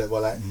with all that,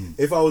 but like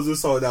if I was with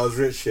someone that was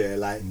rich here,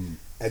 like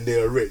and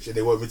they were rich and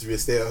they want me to be a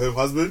stay-at-home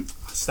husband,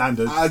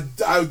 standard. I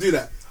would do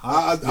that.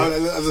 I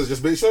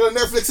just make sure that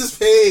Netflix is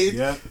paid.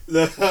 Yeah.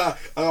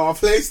 My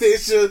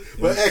PlayStation,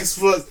 my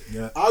Xbox.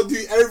 Yeah. I'll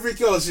do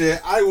everything else. Yeah,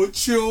 I would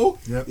chill.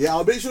 Yep. Yeah,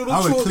 I'll make sure. I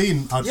would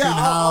clean. I'll clean the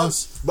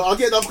house. But I'll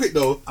get done quick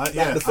though.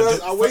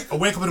 I'll wake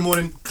up in the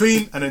morning,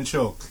 clean, and then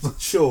chill.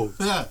 Chill.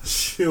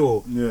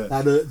 Chill. Yeah.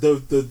 Like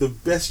the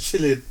best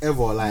chilling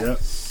ever. Like.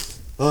 Yep.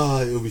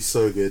 Oh, it'll be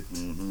so good.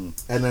 Mm-hmm.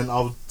 And then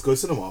I'll go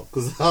cinema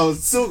because I'll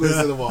still go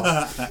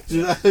cinema. Do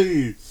you know what I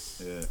mean?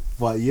 Yeah.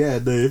 But yeah,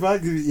 no. If I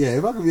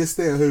could be a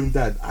stay-at-home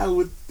dad, I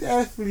would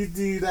definitely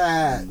do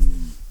that.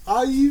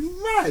 Are you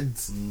mad?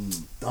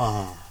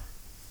 I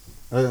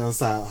don't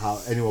understand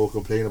how anyone will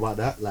complain about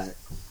that. Like,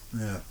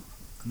 yeah.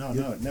 No,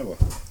 never.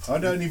 I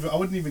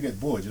wouldn't even get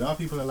bored. You know how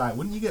people are like,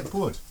 wouldn't you get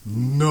bored?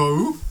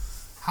 No.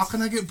 How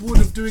can I get bored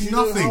of doing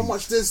nothing? How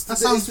much that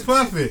sounds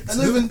perfect.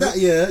 And even that,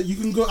 you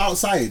can go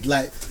outside.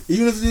 Like,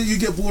 even if you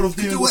get bored of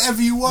doing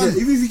whatever you want.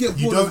 Yeah, even if you get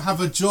bored, you don't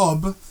have a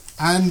job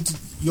and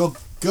your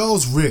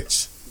girl's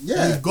rich.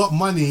 Yeah, you've got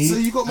money, so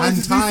you got money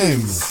and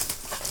time.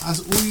 That's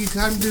all you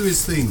can do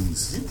is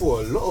things. You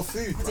bought a lot of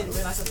food. I didn't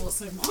realise I bought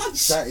so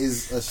much. That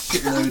is a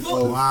shitload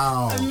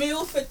of a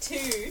meal for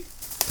 2.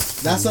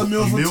 That's a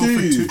meal for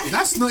two.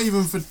 That's not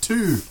even for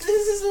two.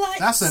 This is like.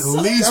 That's at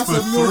least for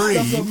three.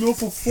 That's a meal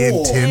for 4.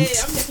 Hint, Hey, hint.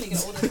 I'm definitely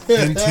gonna order that.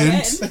 Hint,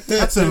 hint.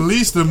 That's at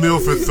least a meal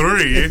for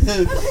 3.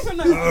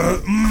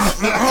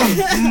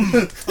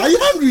 Are you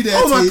hungry there?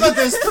 Oh my T? god,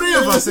 there's 3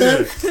 of us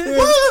here.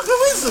 What a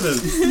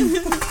coincidence.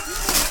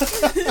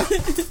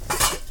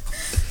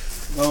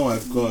 Oh my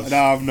gosh. No,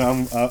 I'm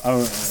yeah.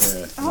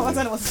 Oh, I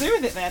don't know what to do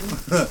with it then.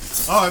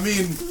 Oh, I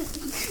mean,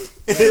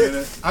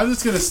 I'm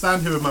just gonna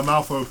stand here with my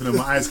mouth open and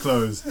my eyes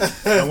closed,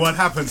 and what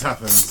happens.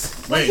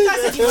 Wait, You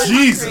guys said you weren't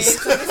Jesus!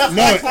 hungry, so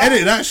No,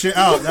 edit that shit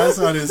out. That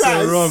sounded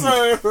so wrong.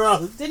 So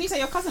wrong. didn't you say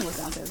your cousin was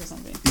downstairs or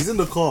something? He's in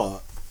the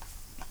car.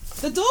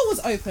 The door was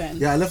open.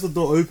 Yeah, I left the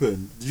door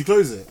open. Did you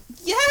close it?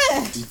 Yeah.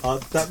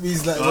 That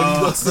means that when you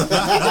got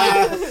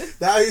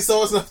that means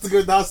someone's have to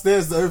go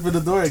downstairs to open the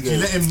door Did you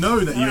again. let him know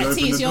that you Alright, opened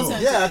T, it's the your door?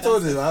 turn. Yeah, I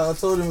told him. I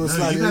told him it was No,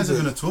 sliding you guys are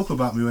into going to talk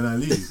about me when I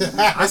leave.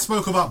 I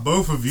spoke about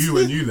both of you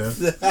when you left.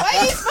 Why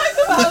you spoke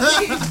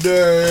about me?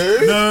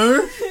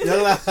 No.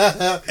 No?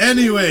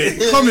 Anyway,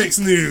 comics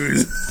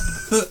news.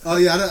 Oh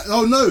yeah.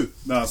 Oh no.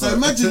 No, So sorry.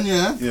 imagine,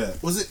 yeah. Yeah.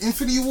 Was it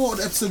Infinity War or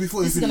the episode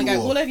before This is Infinity gonna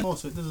go War? all over. Oh,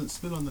 so it doesn't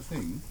spill on the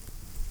thing.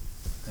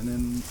 And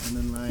then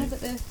like...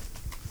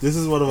 This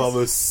is one of our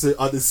most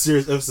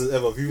serious episodes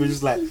ever. People are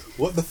just like,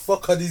 what the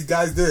fuck are these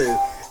guys doing?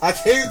 I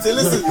came to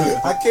listen.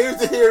 I came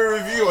to hear a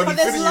review on But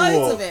there's Infinity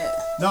War. loads of it.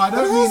 No, I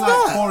don't mean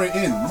like pour it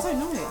in. I don't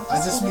know it. I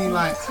just mean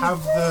like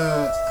have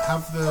the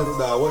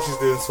Nah, what she's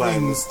doing is fine.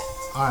 things.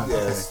 Alright,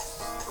 Yes.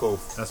 Cool.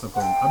 okay, that's no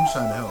problem. I'm just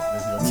trying to help.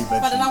 There's your new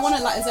bed. But then I sheets. want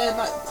it like, is there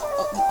like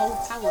an old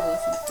towel or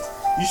something?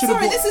 You should have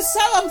Sorry, bought. this is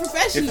so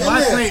unprofessional. If my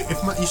plate,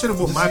 you should have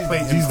bought my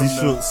plate in These from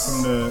shorts.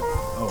 the.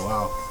 Oh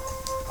wow.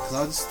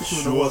 I'll just stick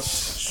with the wash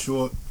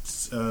Short.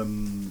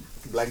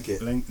 blanket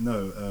Cover.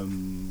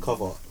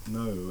 cover.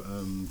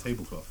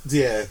 Tablecloth.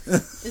 Yeah.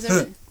 Is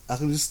there it? I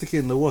can just stick it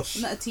in the wash.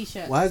 Not a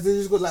t-shirt. Why has they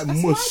just got like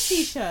That's mush? my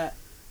t-shirt.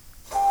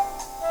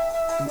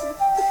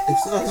 If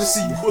I just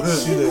see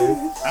mush, you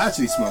know. It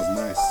actually smells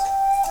nice.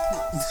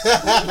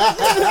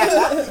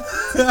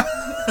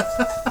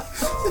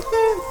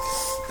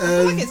 I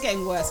feel like it's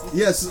getting worse.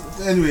 Yes.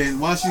 Anyway,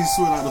 while she's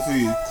sorting out the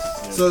food,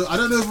 so I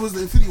don't know if it was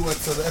the Infinity War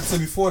episode, the episode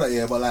before that,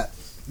 yeah, but like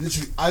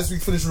literally as we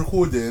finished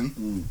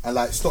recording and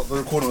like stopped the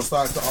recording and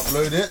started to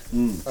upload it,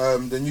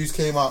 the news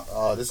came out.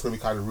 This is gonna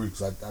be kind of rude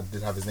because I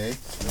did have his name,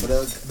 but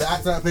the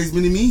actor that plays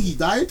Mini-Me, he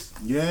died.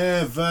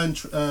 Yeah, Vern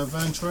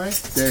Troy.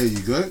 There you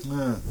go.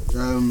 Yeah.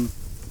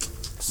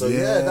 So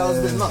yeah, that was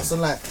a bit nuts.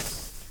 And like,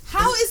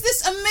 How is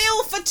this a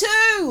meal for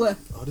two?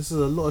 oh, this is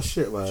a lot of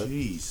shit, man.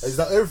 Jeez. Is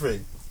that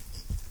everything?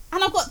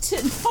 And I've got two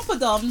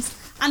poppadoms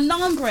and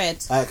naan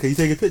bread. Can you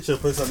take a picture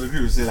and post on the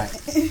group and say like,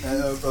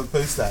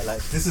 post that?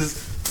 Like, this is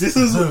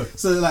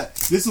so like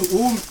this will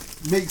all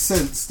make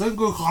sense. Don't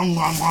go in.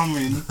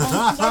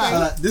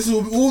 Like, this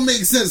will all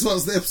make sense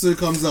once the episode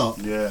comes out.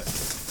 Yeah.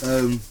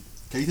 Can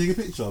you take a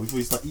picture before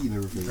you start eating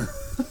everything?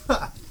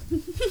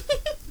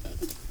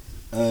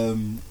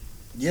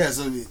 Yeah,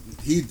 so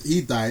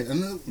he died,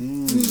 and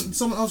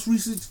someone else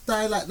recently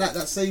died like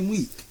that same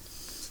week.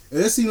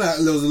 It just seemed like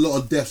there was a lot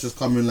of deaths just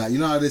coming. Like, you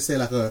know how they say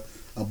like a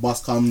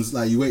bus comes,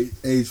 like you wait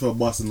age for a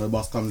bus and the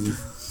bus comes in,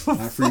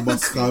 like 3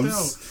 buses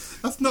comes.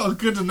 That's not a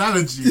good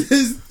analogy.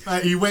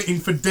 Like you're waiting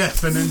for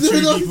death and then 2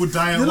 people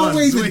die at You're once. not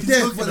waiting What are for you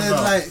death, talking but then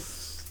about?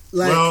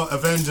 like well,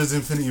 Avengers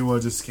Infinity War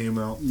just came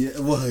out. yeah,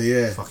 well,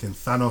 yeah. Fucking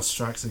Thanos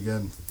strikes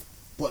again.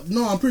 But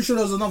no, I'm pretty sure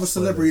there was another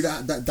celebrity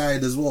that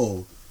died as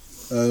well.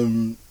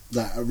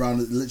 Like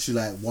around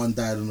literally like one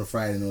died on a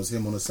Friday and it was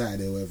him on a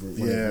Saturday or whatever it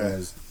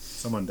was.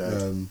 Someone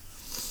died.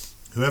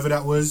 Whoever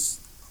that was,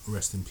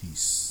 rest in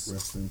peace.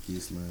 Rest in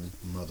peace, man.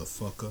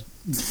 Motherfucker.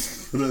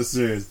 Not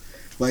serious.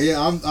 But yeah,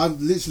 I'm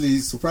literally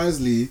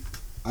surprisingly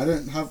I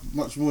don't have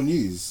much more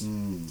news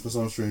for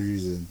some strange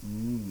reason.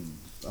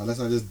 Unless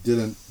I just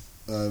didn't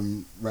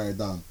write it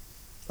down.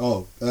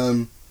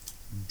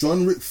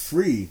 John Wick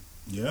 3.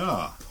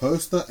 Yeah.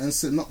 Poster and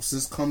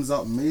synopsis comes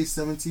out May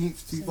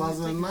 17th,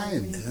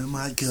 2009. Oh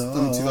my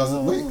god.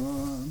 2000, wait.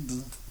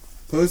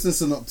 Poster and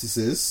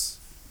synopsis.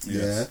 Yes.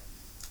 Yeah.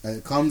 And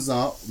it comes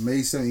out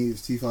May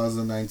 17th,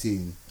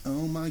 2019.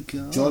 Oh my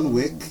god. John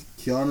Wick,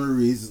 Keanu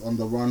Reeves is on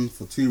the run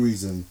for 2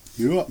 reasons.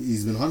 Yeah.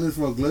 He's been hunted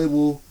for a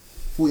global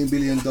 $14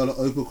 billion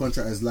Opal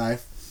contract his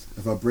life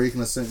and for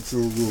breaking a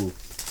central rule,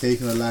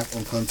 taking a life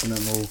on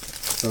continental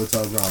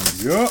hotel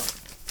grounds. Yeah.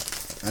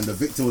 And the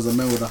victim was a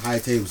member of the high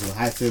table, so the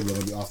high table are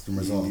going to be after him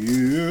as well.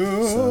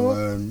 Yeah.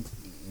 So,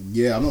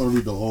 yeah, I'm not going to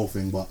read the whole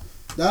thing, but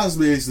that's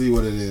basically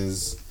what it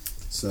is.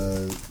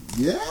 So,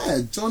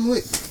 yeah, John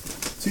Wick,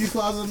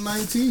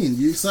 2019.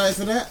 You excited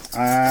for that?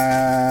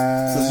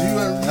 Because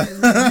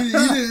you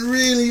didn't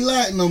really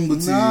like number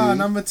 2. Nah,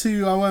 number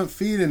 2, I weren't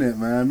feeling it,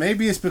 man.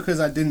 Maybe it's because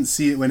I didn't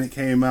see it when it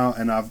came out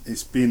and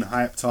it's been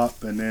hyped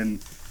up, and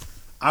then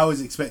I was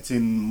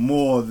expecting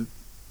more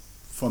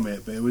from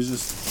it, but it was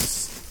just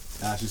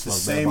the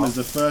same as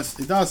the first.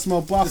 It does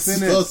smell buff,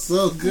 innit? It smells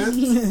so good.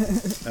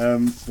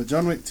 But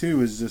John Wick 2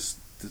 was just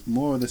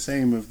more of the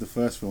same of the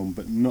first film,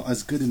 but not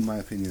as good in my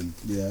opinion.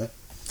 Yeah.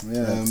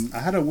 Yeah, I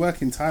had a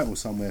working title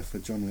somewhere for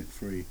John Wick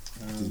 3.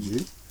 Did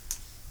you?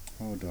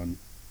 Hold on.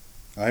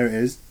 Oh, here it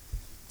is.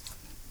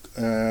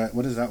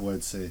 What does that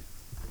word say?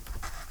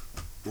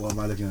 What am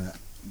I looking at?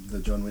 The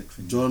John Wick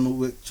thing. John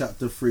Wick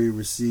Chapter 3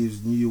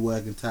 receives new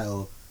working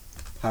title,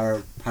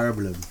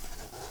 Parabellum.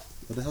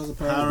 What the hell's a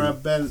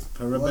parabellum?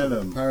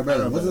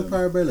 Parabellum. What's a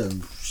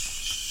parabellum?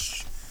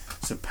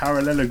 It's a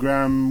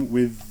parallelogram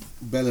with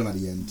Bellum at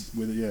the end.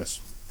 With a yes.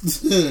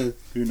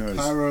 Who knows?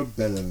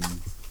 Parabellum.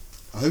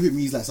 I hope it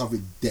means like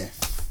something deaf.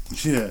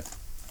 Yeah.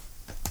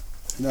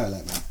 You know I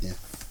like my deaf.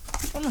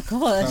 Oh my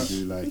god. I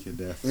do like it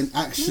deaf. In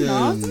action.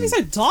 No, don't be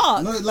so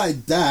dark. Not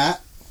like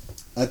that.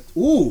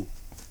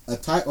 A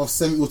type of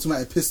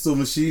semi-automatic pistol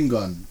machine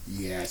gun.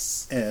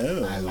 Yes.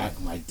 Oh. I like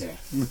my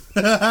death.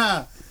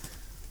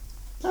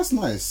 That's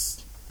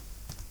nice.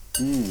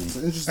 It's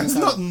an interesting. It's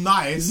not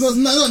nice. It's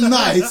not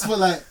nice, but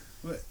like.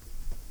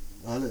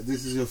 Oh, look,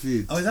 this is your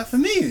food. Oh, is that for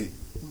me?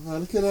 Oh,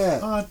 look at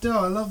that. Oh, Del,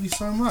 I love you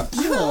so much.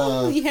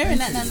 Oh, you hearing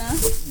that, Nana?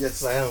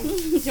 Yes, I am. Do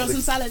you want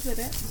some salad with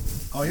it?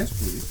 Oh, yes,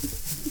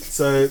 please.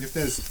 So, if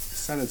there's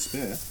salad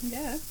spare.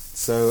 Yeah.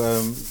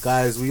 So,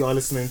 guys, we are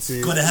listening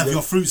to. Gotta have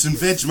your fruits and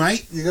veg,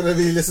 mate. You're gonna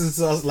be listening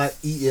to us like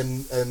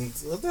eating and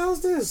what the hell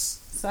is this?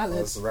 Salad.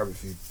 Oh, it's a rabbit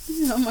food.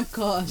 Oh my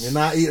gosh. You're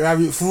not eating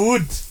rabbit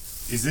food.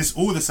 Is this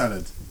all the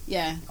salad?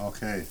 Yeah.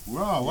 Okay.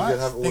 Wow,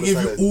 what? They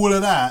give you all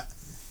of that,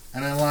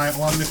 and then like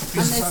one little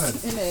piece of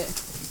salad. In it.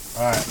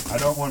 Alright, I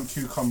don't want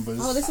cucumbers.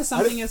 Oh, this is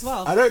something as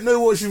well. I don't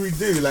know what should we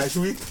do. Like,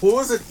 should we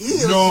pause and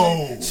eat?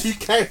 No. She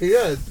carry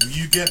on.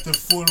 You get the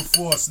full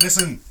force.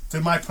 Listen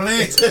to my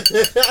plate.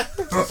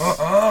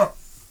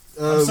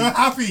 I'm so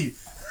happy.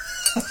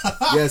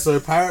 Yeah, so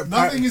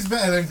nothing is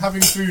better than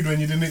having food when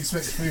you didn't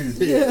expect food.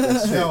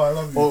 Yeah, no, I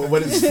love you. Or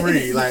when it's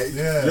free, like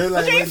yeah, you know,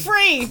 like when,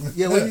 free.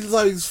 Yeah, when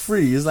something's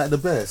free, it's like the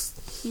best.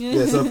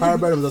 Yeah, so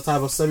Parabellum is a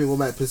type of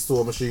semi-automatic pistol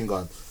or machine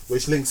gun,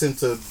 which links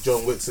into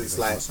John Wick. So it's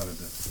like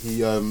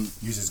he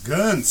uses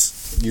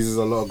guns, uses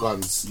a lot of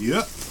guns.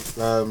 Yep.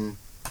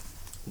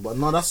 But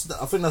no, I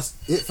think that's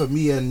it for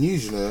me and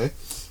news. You know,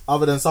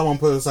 other than someone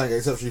posted something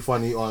exceptionally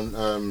funny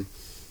on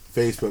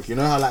Facebook. You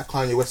know how like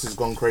Kanye West has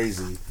gone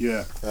crazy.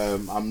 Yeah.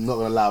 I'm not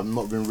gonna lie, I've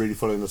not been really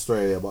following the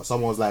story there, but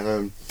someone was like,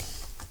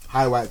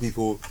 "Hi white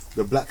people,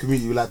 the black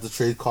community would like to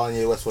trade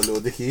Kanye West for Lil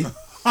Dicky."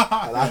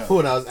 And I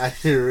thought that was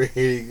actually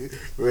really,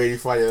 really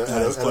funny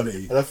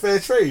and a fair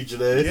trade, you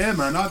know. Yeah,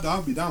 man,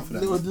 I'll be down for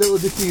that. Little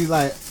Dicky,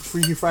 like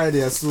Freaky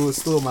Friday, I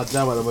still my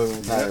jam at the moment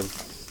in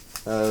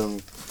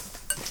time.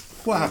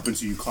 What happened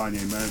to you,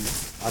 Kanye, man?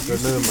 I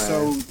don't know,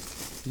 man.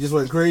 He just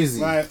went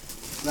crazy. Like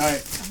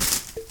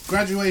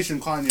graduation,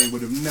 Kanye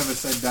would have never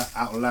said that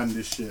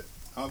outlandish shit.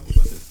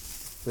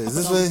 Wait, is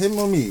this for him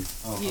or me?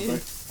 Oh,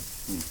 okay.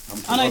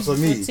 I know, for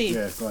me.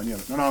 Yeah, go on, yeah.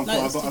 No, I'm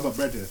cool. I've got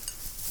bread here.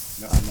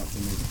 That's not for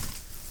me.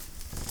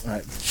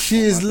 Alright,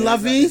 cheers,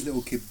 lovey. There's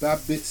little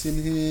kebab bits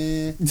in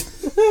here.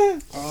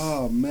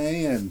 Oh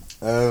man.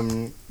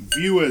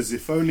 Viewers,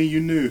 if only you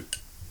knew.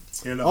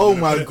 Here, look, oh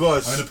my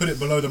gosh! I'm gonna put it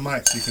below the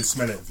mic so you can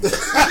smell it.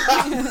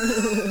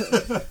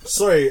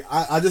 Sorry,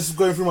 I just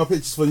going through my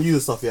pictures for news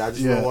and stuff. Yeah, I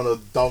just remember one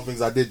of the dumb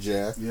things I did.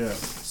 Yeah. Yeah.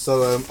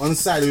 So on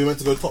Saturday we went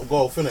to go Top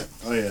Golf, innit?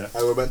 Oh yeah.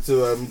 And we went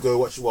to go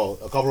watch. Well,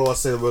 a couple of us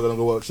said we're gonna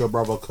go watch your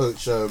brother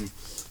coach. I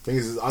think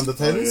it's under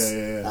 10s.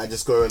 Oh, yeah. I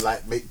just go and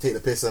like take the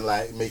piss and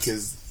like make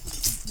his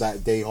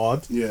that day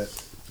hard. Yeah.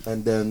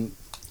 And then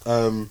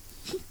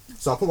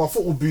so I put my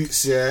football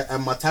boots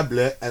and my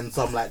tablet and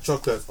some like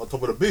chocolates on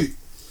top of the boot.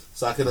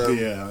 So I can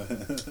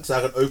so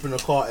I can open the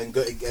cart and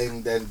go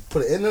and then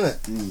put it in it.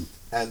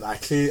 And I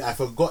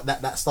forgot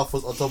that stuff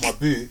was on top of my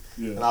boot.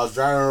 And I was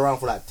driving around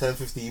for like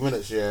 10-15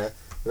 minutes with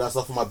that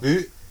stuff on my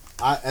boot.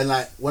 And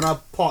like when I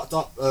parked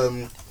up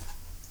to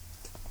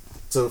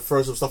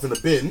throw some stuff in the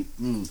bin,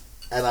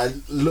 and I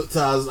looked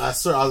at I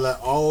was like,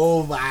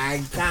 oh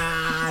my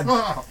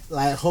god,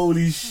 like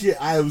holy shit,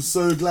 I am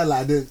so glad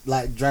like I didn't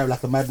like drive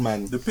like a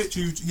madman. The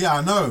picture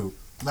I know,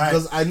 like,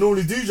 because I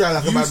normally do drive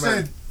like a madman. You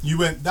said you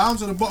went down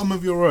to the bottom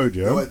of your road,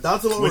 I went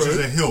down to the which road, is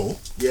a hill.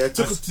 Yeah,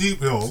 took a steep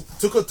hill.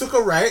 Took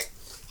a right,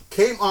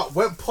 came up,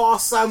 went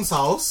past Sam's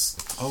house.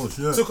 Oh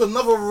shit. Took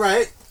another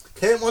right,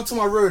 came onto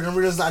my road and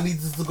realised that I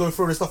needed to go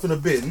throw the stuff in the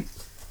bin.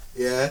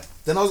 Yeah.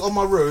 Then I was on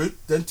my road.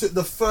 Then took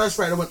the first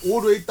right and went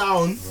all the way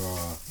down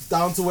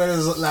to where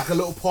there's like a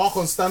little park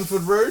on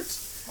Stanford Road.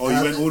 Oh,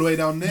 you went all the way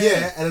down there?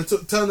 Yeah, and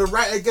then turned the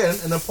right again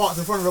and then parked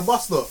in front of the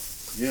bus stop.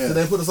 Yeah. So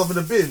then put the stuff in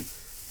the bin.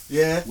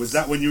 Yeah. Was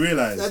that when you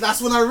realised?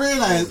 That's when I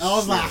realised. I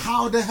was like,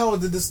 how the hell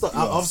did this stop?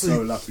 Obviously,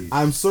 so lucky.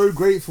 I'm so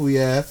grateful,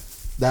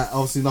 that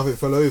obviously nothing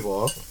fell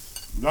over.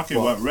 Lucky it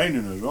weren't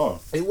raining as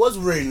well. It was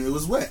raining. It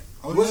was wet.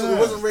 It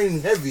wasn't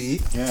raining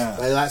heavy. Yeah.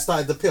 Like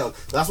started to pill.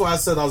 That's why I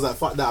said I was like,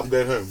 fuck that, I'm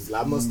going home.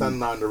 Like, I'm not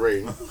standing out in the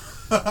rain.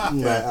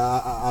 Like,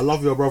 I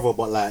love your brother,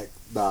 but like,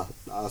 nah,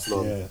 that's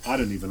long. Yeah. I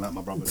don't even like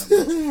my brother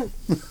that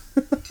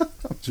much.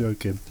 I'm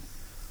joking.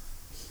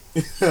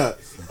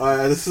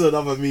 Alright, this is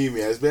another meme.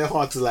 It's very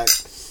hard to like.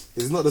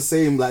 It's not the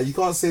same. Like, you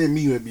can't say a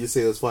meme if you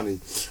say it was funny.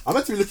 I'm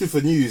meant to be looking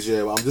for news,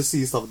 but I'm just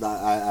seeing stuff that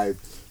I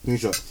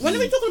screenshot. When are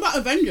we talking about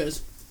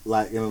Avengers?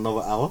 like in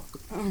another hour?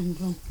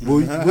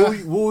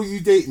 Will you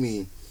date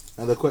me?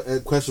 And the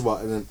question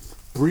mark, and then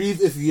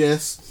breathe if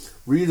yes,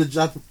 read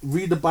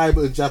the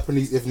Bible in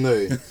Japanese if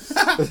no.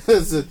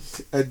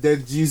 And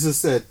then Jesus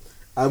said,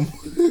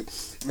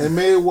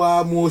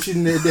 "Emewa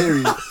moshin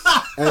nederi,"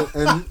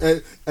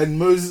 and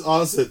Moses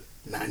answered,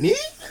 "Nani?"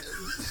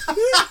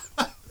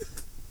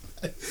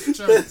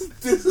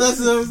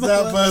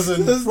 That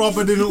person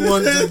probably didn't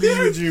want to be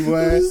with you,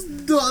 boy.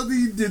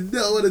 He did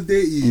not want to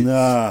date you.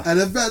 Nah.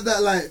 And the fact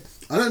that, like,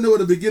 I don't know what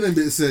the beginning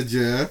bit said,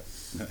 yeah.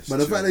 That's but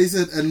the fact that he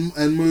said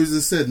and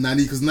Moses said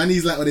Nani, because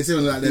Nani's like what they say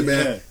when like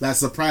they're like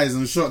surprised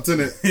and shocked,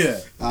 innit? Yeah.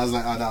 I was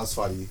like, oh, that was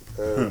funny.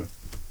 I'm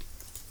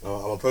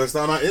gonna post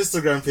that on our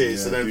Instagram page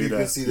so then people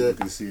can see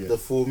the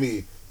full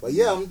me. But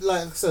yeah, I'm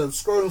like I said, I'm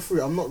scrolling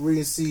through. I'm not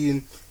really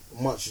seeing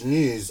much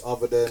news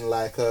other than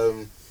like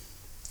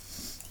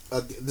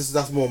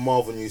that's more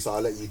Marvel news, so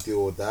I'll let you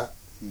deal with that.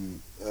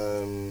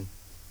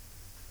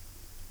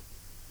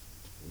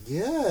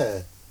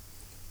 Yeah.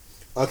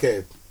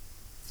 Okay.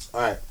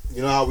 Alright.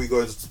 You know how we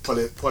go into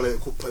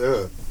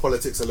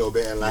politics a little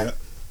bit and like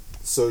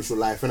social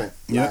life, innit?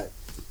 Yeah. Like,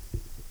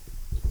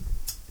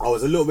 I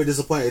was a little bit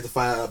disappointed to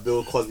find out that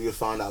Bill Cosby was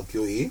found out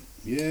guilty.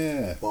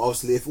 Yeah. But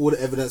obviously, if all the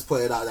evidence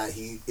pointed out that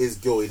he is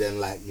guilty, then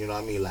like, you know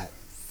what I mean? Like,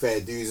 fair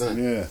dues, innit?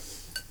 Yeah.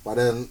 But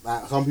then,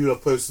 like, some people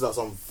have posted up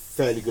some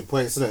fairly good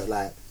points, innit?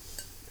 Like,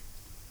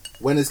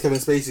 when is Kevin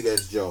Spacey going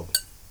to jail?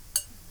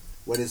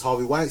 When is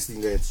Harvey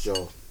Weinstein going to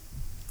jail?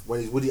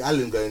 When is Woody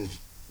Allen going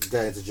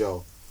to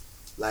jail?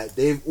 Like,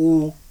 they've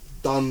all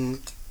done,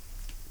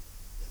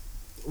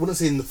 I wouldn't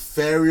say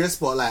nefarious,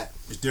 but like...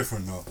 It's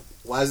different though.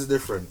 Why is it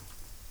different?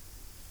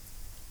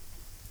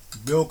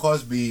 Bill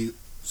Cosby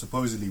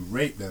supposedly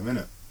raped them,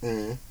 innit?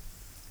 Mm-hmm.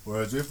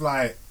 Whereas if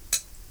like,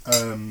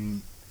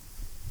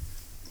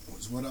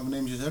 what other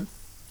names you said?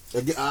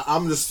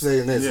 I'm just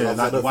saying this. Yeah,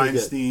 like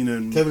Weinstein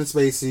and Kevin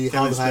Spacey,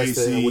 Harvey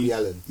Weinstein, and Woody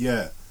Allen.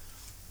 Yeah.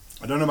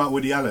 I don't know about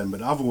Woody Allen, but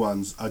the other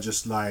ones are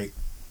just like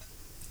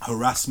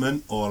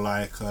harassment or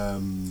like...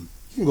 You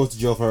can go to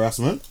jail for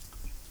harassment.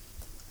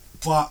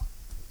 But,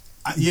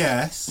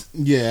 yes.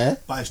 Yeah.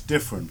 But it's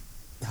different.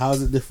 How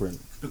is it different?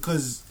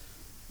 Because...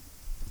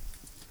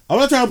 I'm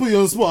not trying to put you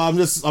on the spot. I'm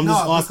just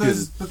asking.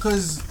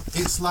 Because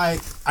it's like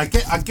I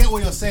get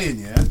what you're saying,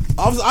 yeah.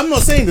 I'm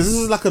not saying this. This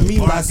is like a meme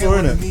that I saw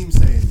in it. The meme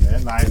saying, yeah,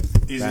 like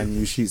is brand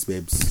new sheets,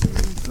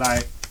 babes.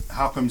 Like,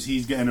 how comes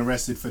he's getting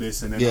arrested for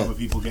this and then other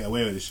people get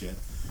away with this shit?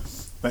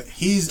 But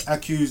he's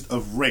accused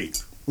of rape.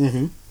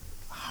 Mm-hmm.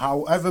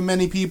 However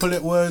many people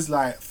it was,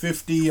 like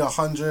 50,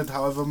 100,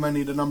 however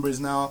many the number is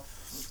now,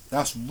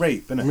 that's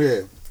rape, isn't it?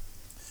 Yeah.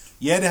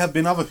 Yeah, there have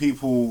been other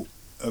people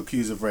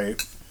accused of rape.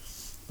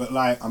 But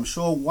like, I'm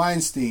sure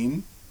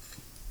Weinstein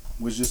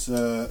was just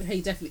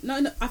he definitely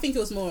no. I think it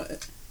was more.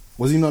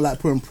 Was he not like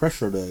putting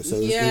pressure though? So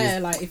yeah,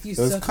 like if you. It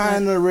was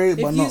kind of rape,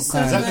 but not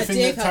kind. Is that the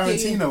thing that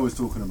Tarantino was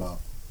talking about?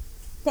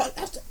 But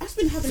that's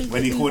been happening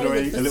when he called her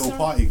a little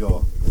party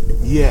girl.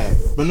 Yeah,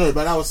 but no,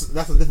 but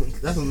that's a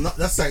different.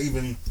 That's like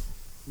even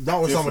that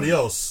was somebody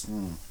else.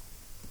 Mm.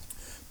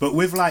 But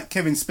with like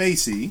Kevin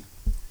Spacey,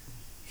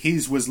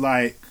 his was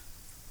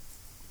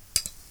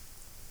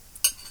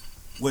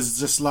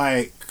just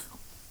like.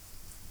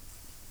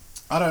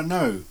 I don't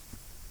know.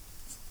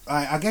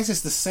 I guess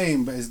it's the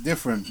same, but it's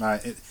different.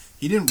 Like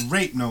he didn't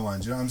rape no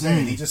one. Do you know what I'm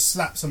saying? He just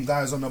slapped some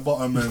guys on the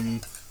bottom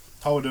and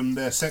told them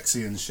they're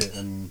sexy and shit.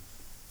 And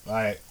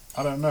like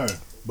I don't know.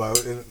 But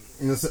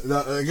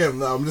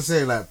again, I'm just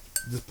saying, like,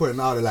 just putting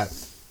it out there, like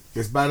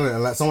it's bad.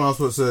 And like someone else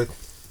would say,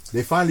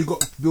 they finally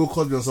got Bill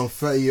Cosby on some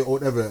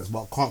 30-year-old evidence,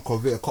 but can't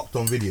convict a cop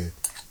on video.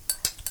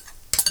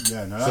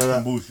 Yeah, no, that's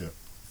some bullshit.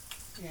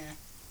 Yeah.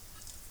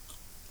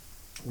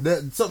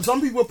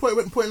 Some people are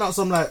putting out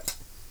some like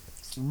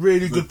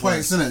really good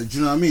points in it. Do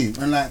you know what I mean?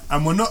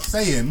 And we're not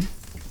saying.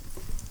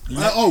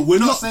 We're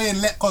not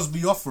saying let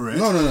Cosby off for it.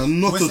 No, not at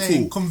all. We're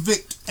saying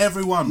convict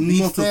everyone.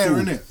 Be fair,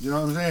 innit? Do you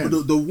know what I'm saying?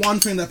 But the one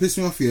thing that pissed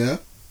me off, that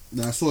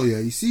I saw,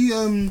 you see,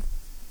 I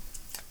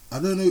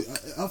don't know,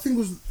 I think it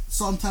was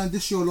sometime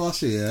this year or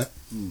last year,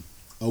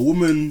 a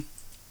woman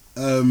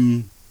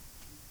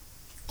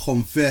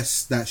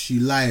confessed that she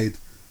lied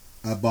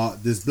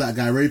about this black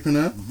guy raping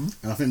her,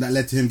 and I think that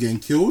led to him getting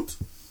killed.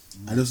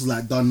 And this was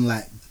like done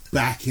like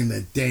back in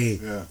the day.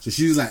 Yeah. So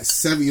she was like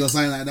 70 or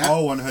something like that.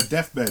 Oh, on her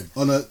deathbed.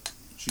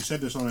 She said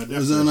this on her deathbed.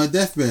 Was it on her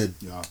deathbed?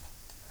 Yeah.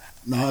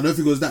 No, I don't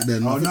think it was that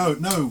then. Oh no!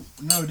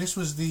 This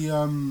was the.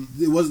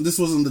 This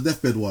wasn't the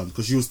deathbed one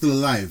because she was still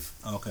alive.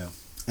 Okay.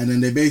 And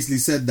then they basically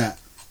said that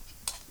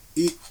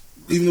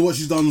even though what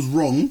she's done was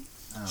wrong,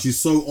 she's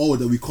so old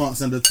that we can't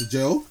send her to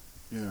jail.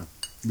 Yeah.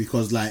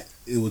 Because like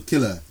it would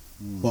kill her.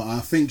 But I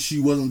think she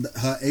wasn't.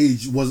 Her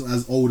age wasn't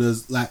as old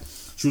as like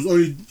she was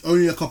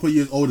only a couple of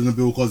years older than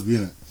Bill Cosby,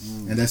 innit?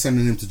 And they're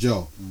sending him to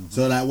jail.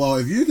 So like, well,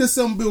 if you can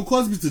send Bill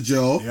Cosby to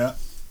jail,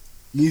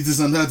 you need to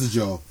send her to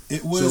jail.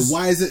 So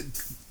why is it?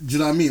 Do you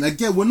know what I mean?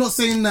 Again, we're not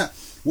saying that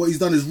what he's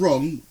done is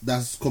wrong.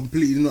 That's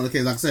completely not the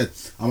case. Like I said,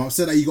 I'm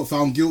upset that he got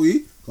found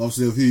guilty,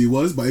 obviously, of who he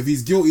was. But if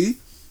he's guilty,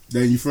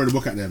 then you throw the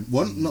book at them.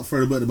 One, not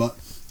throw the book, but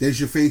they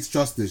should face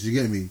justice. You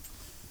get me?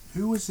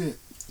 Who was it?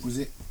 Was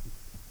it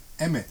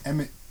Emmett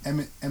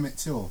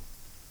Till?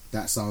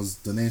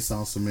 The name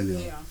sounds familiar.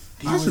 Yeah.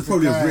 I should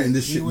probably have written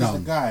this shit down. He was the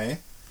guy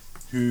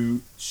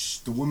who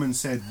the woman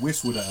said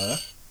whistled at her.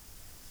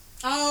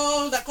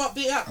 Oh, that got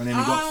beat up. And then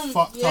he got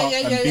fucked up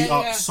and beat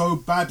up so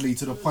badly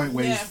to the point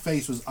where his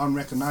face was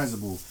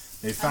unrecognisable.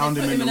 They found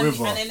him in the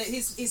river. And then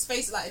his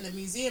face like in a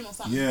museum or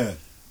something. Yeah.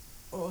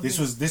 This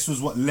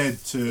was what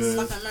led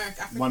to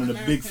one of the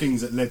big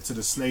things that led to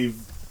the slave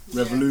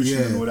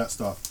revolution and all that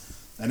stuff.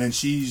 And then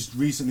she's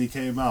recently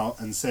came out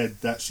and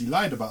said that she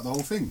lied about the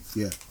whole thing.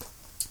 Yeah.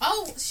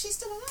 Oh, she's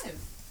still alive.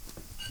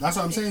 That's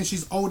what I'm saying.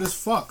 She's old as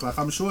fuck. Like,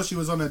 I'm sure she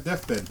was on her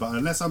deathbed, but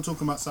unless I'm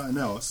talking about something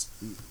else,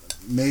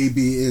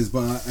 maybe it is.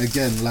 But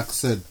again, like I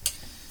said,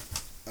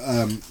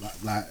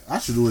 like I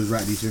should always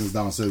write these things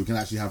down so we can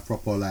actually have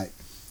proper like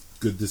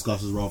good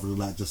discussions rather than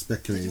like just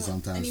speculating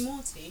sometimes. Any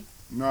more tea?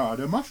 No, are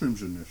there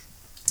mushrooms in this?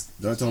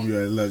 Don't tell me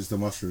you're allergic to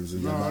mushrooms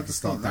and you're about to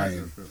start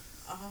dying.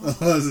 Oh.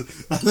 I was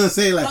gonna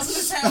say like. I was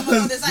gonna say, oh my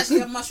God, there's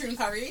actually a mushroom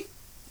curry.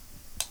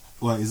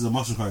 Well, it's a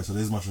mushroom curry, so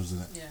there's mushrooms in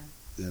it. Yeah.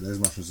 Yeah, there's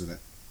mushrooms in it.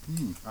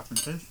 I can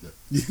taste it.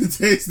 You can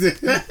taste it.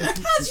 How do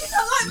you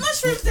not like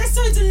mushrooms? They're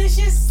so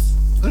delicious.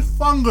 It's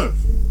fungus.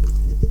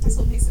 That's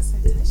what makes it so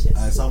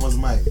delicious. Someone's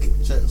mic.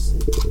 Checks.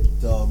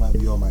 Might be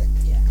your mic.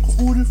 Yeah.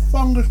 All this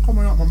fungus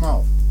coming out my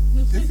mouth.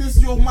 If it's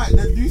your mic,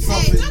 then do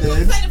something. Hey, don't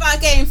complain about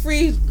getting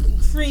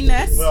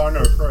freeness. Well, I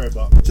know, sorry,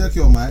 but check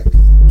your mic.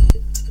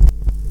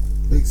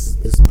 Fix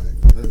this mic.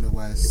 I don't know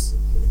why it's.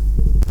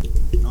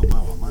 not my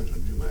one. Mine's a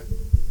new mic.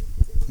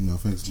 No,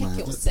 thanks, Check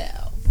mate.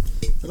 yourself.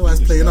 I don't know why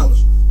it's playing up.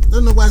 I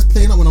don't know why it's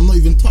playing up when I'm not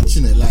even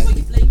touching it. Like.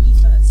 You blame me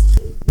first.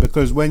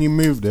 Because when you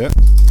moved it,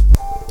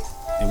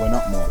 it went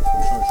up more.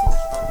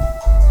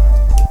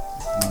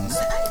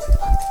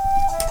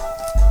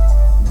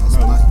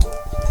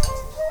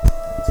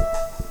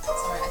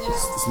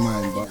 It's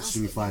mine, but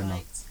should be fine now.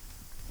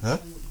 Huh?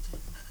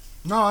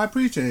 No, I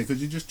appreciate it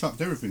because you just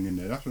chucked everything in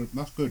there.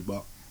 That's good,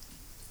 but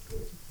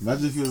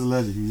imagine if you was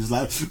allergic, you just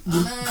like.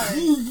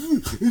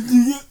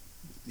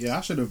 yeah,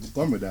 I should have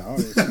gone with that.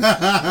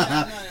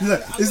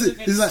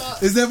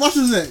 Is there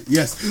mushrooms in it?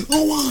 Yes.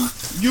 Oh,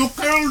 you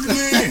killed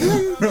me!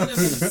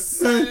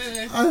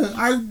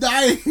 I'm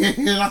dying.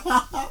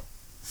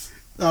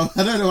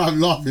 I don't know why I'm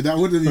laughing. That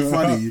wouldn't be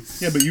funny.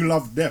 Yeah, but you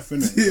love death,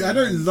 innit? I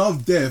don't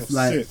love death. Oh,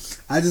 like sick.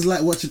 I just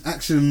like watching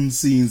action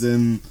scenes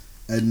and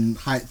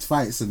hyped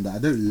fights and that. I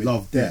don't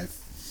love death.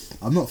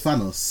 I'm not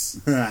Thanos.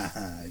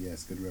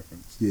 Yes, good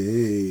reference. Yeah.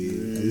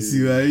 You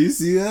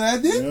see what I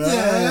did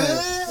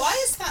there? Why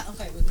is that?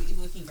 Okay, we can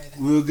go there.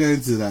 We'll go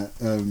into that.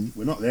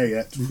 We're not there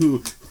yet. We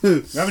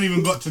haven't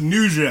even got to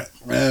news yet.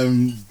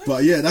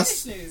 But yeah,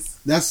 that's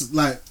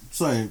like.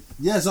 Sorry.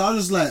 Yeah, so I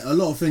just like a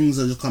lot of things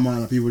that just come out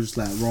and people are just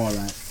like raw,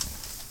 like,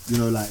 you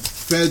know, like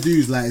fair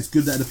dues. Like it's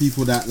good that the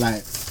people that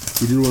like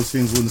who do all those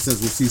things in the sense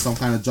will see some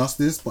kind of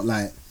justice, but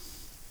like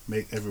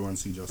make everyone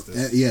see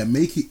justice. Yeah,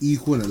 make it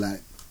equal.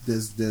 Like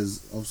there's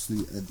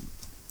obviously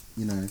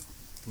you know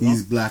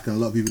he's black and a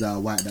lot of people that are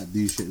white that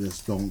do shit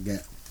just don't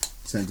get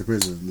sent to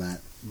prison.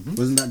 Like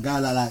wasn't that guy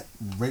that like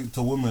raped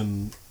a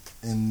woman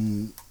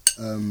in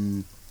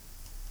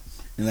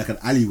like an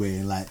alleyway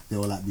and like they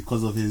were like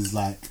because of his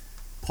like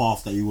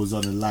path that he was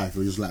on in life, it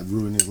was just like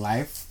ruin his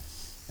life,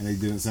 and they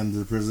didn't send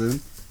him to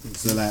prison.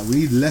 So like we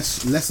need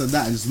less of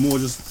that and just more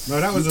just. No,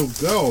 that was a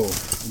girl.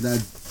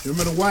 That you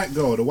remember the white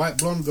girl, the white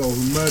blonde girl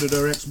who murdered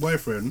her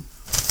ex-boyfriend,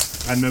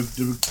 and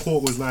the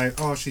court was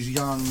like, oh, she's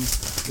young.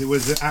 It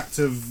was an act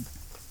of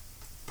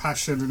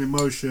passion and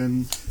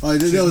emotion. Oh,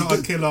 she's not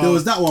a killer. There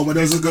was that one where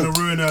there was going to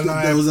ruin her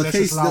life. There was a Let's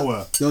case.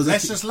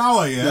 Just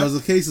allow her. Yeah. There was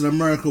a case in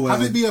America where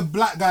have it be a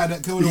black guy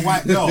that killed a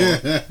white girl.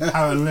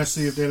 And let's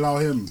see if they allow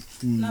him.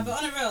 No, but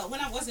on a real, when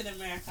I was in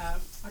America,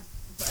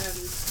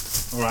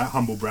 all right,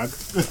 humble brag.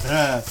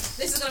 This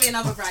is gonna be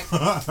another brag,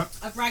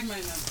 a brag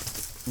moment.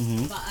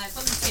 But I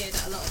volunteered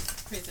at a lot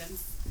of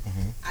prisons,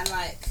 and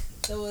like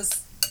there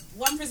was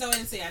one prison I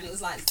went to, and it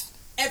was like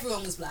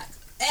everyone was black.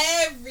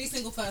 Every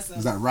single person.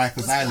 Was that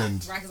Rikers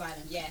Island? Rikers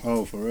Island, yeah.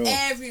 Oh, for real?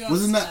 Everyone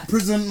wasn't was that black.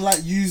 prison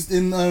like used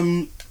in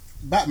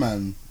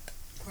Batman?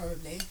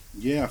 Probably.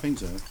 Yeah, I think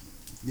so.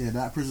 Yeah,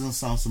 that prison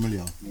sounds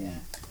familiar. Yeah,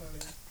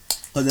 probably.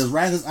 But there's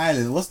Rikers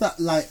Island. What's that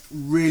like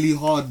really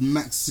hard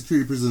max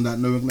security prison that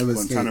no one can never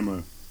escape?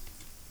 Guantanamo.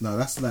 No,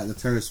 that's like the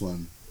terrorist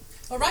one.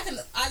 Well,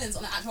 Rikers Island's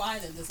on an actual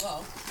island as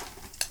well.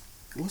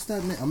 What's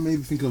that? I'm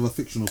maybe thinking of a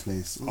fictional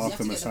place.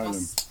 Arkham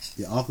Asylum.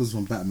 Yeah, Arkham's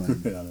from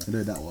Batman. I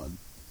know that one.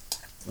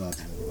 Yeah,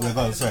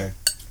 go on, sorry.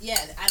 Yeah,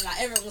 and like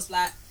everyone was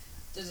like,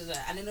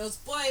 and then there was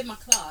a boy in my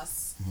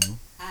class,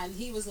 and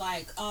he was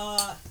like,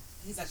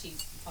 he's actually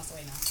passed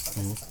away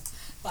now,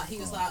 but he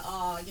was like,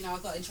 you know, I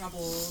got in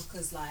trouble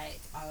because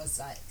like I was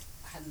like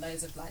had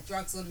loads of like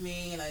drugs on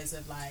me, loads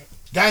of like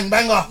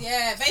gangbanger.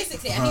 Yeah,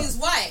 basically, and he was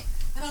white,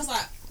 and I was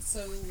like,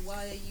 so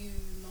why are you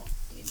not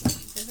in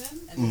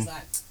prison? And he was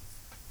like,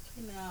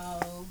 you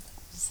know,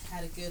 just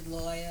had a good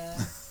lawyer.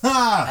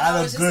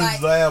 Had a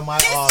good lawyer, my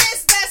ass. This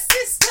is the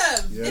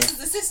system. Yeah. This is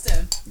the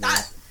system.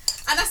 That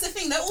And that's the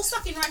thing, they're all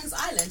stuck in Rikers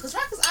Island, because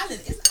Rikers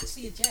Island isn't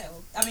actually a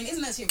jail. I mean, it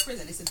isn't actually a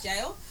prison, it's a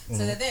jail. So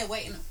they're there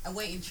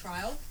awaiting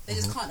trial. They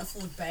just can't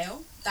afford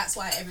bail. That's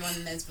why everyone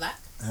in there's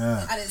black.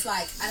 And it's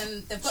like,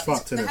 and they've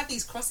got they have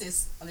these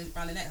crosses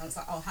around the neck, and it's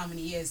like, oh, how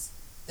many years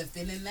they've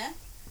been in there.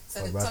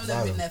 So some of them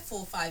have been there 4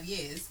 or 5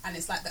 years, and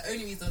it's like the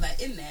only reason they're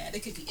in there, they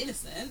could be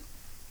innocent,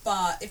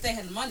 but if they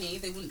had money,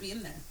 they wouldn't be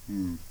in there.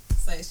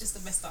 So it's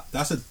just messed up.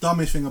 That's the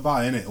dumbest thing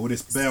about it, innit? All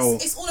this bail.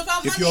 It's all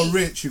about money. If you're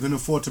rich, you can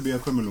afford to be a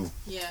criminal.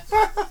 Yeah.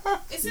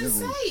 It's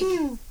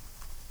insane.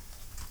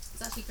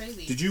 It's actually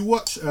crazy. Did you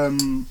watch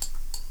the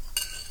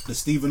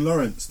Stephen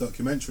Lawrence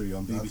documentary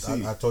on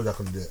BBC? I told you I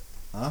couldn't do it.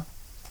 Huh?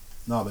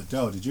 No, but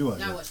Del, did you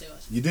watch it? I watched it.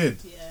 You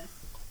did? Yeah.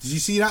 Did you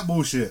see that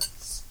bullshit?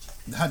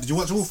 Did you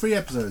watch all 3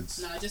 episodes?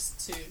 No, just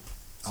 2.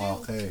 Oh,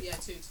 okay. Yeah,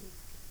 2.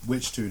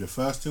 Which 2? The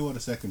first 2 or the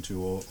second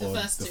 2? Or the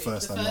first the 2.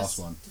 first and last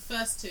one? The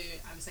first 2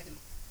 and the second.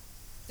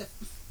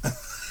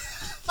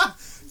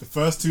 The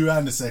first 2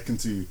 and the second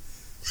 2.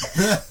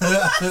 That's not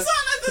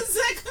like the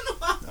second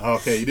one.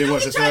 Okay, you didn't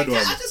watch the third one.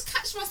 I just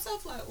catch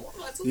myself like, what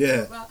am I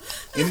talking about?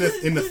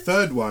 in the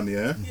third one,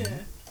 yeah,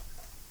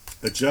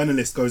 a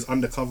journalist goes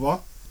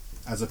undercover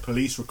as a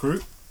police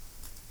recruit.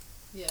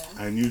 Yeah.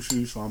 And you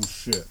see some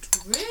shit.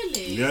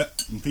 Really? Yeah.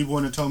 And people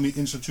want to tell me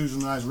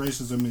institutionalized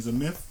racism is a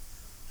myth.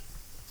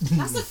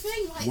 That's the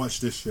thing. Like,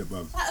 watch this shit,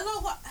 bro. Like, a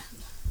lot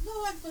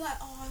of people like,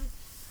 oh,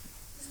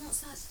 there's not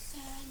such a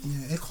thing.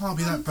 Yeah, it can't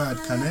be that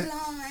bad, can it,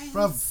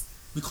 bruv?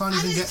 We can't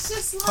even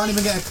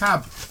get a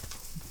cab.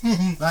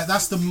 Like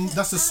that's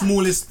the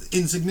smallest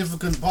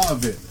insignificant part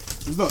of it.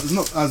 It's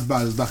not as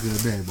bad as back in the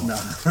day, but no,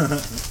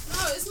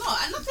 it's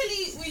not. And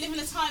luckily we live in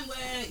a time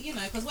where, you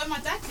know, because when my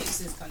dad came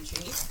to this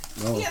country,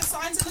 he had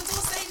signs on the door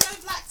saying no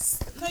blacks,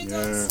 no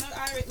dogs, no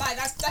Irish. Like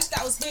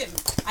that was him.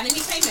 And then he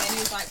came here and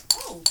he was like,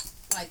 oh,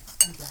 like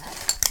I'm black.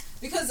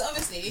 Because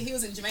obviously he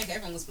was in Jamaica,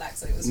 everyone was black,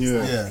 so it was just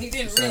like, he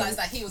didn't realise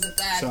that he was a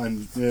bad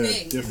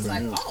thing. He was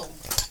like, oh,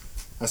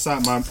 that's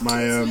like my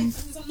I'm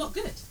not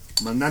good.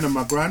 My nan and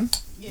my gran.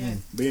 Yeah.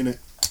 Being it,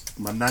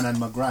 my nan and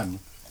my gran.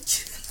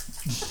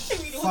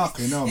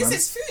 Fucking hell, man. This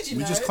is food, you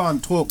know. We just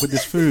can't talk with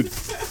this food.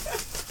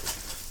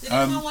 Did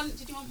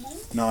you want more?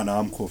 No,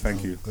 I'm cool,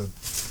 thank you. Good.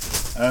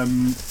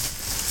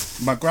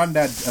 My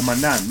granddad and my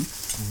nan,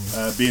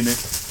 being an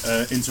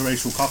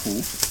interracial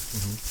couple,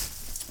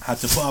 had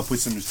to put up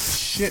with some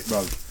shit,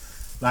 bro.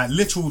 Like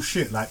literal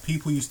shit. Like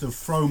people used to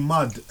throw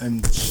mud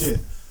and shit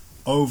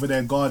over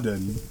their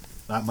garden.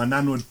 Like my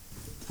nan would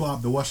put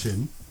up the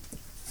washing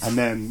and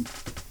then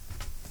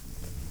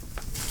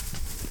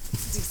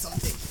do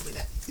something with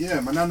it. Yeah,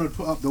 my nan would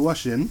put up the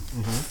washing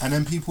and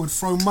then people would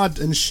throw mud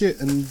and shit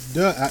and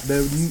dirt at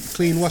the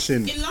clean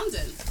washing. In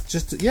London?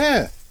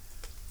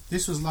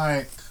 This was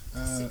like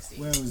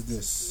where was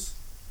this?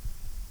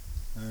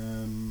 I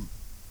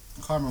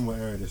can't remember what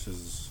area this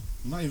is.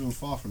 Not even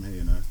far from here,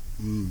 you know.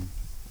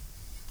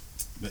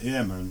 But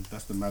yeah, man,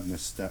 that's the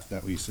madness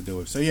that we used to deal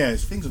with. So yeah,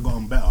 things have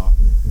gotten better,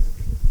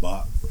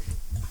 but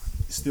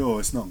still,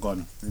 it's not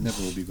gone. It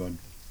never will be gone.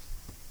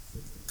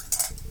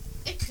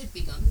 It could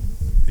be gone.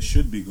 It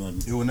should be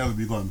gone. It will never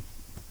be gone.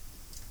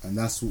 And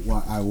that's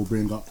what I will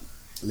bring up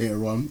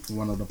later on in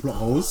one of the plot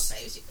holes.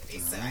 Babe,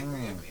 she's so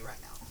angry with me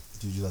right now.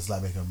 Did you just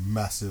like make a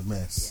massive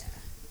mess?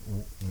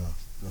 Yeah. No,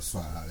 that's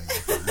right.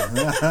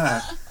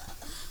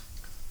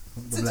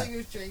 To do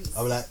with drinks.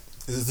 I'll be like,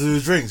 is it to do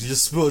with drinks? You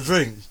just spilled a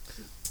drink.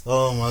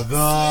 Oh my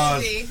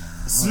god.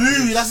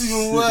 Smoothie, that's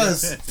even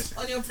worse.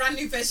 On your brand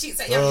new bed sheets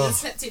that you haven't even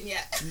slept in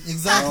yet.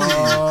 Exactly.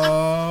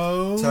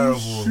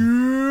 Terrible.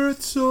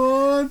 Shit,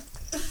 son.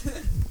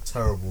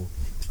 Terrible.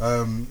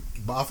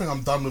 But I think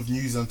I'm done with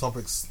news and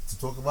topics to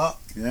talk about.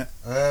 Yeah.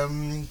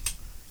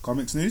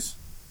 Comics news?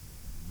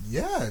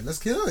 Yeah, let's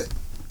kill it.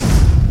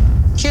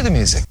 Cue the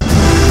music.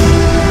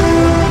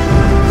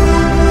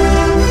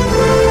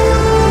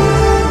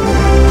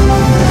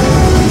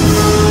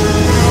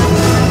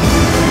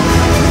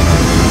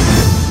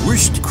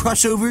 Worst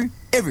crossover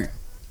ever.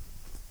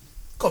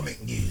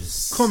 Comic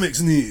news. Comics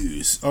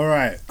news.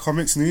 Alright,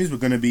 comics news. We're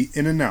going to be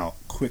in and out.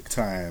 Quick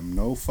time.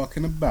 No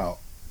fucking about.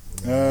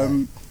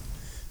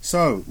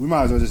 So, we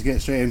might as well just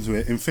get straight into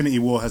it. Infinity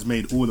War has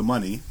made all the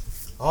money.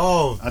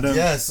 Oh,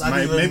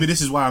 Maybe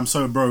this is why I'm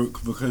so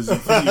broke, because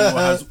Infinity War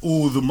has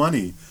all the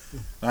money.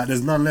 Like,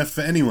 there's none left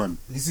for anyone.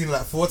 You seen it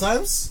like 4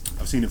 times?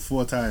 I've seen it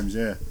 4 times,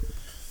 yeah.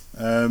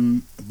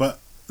 But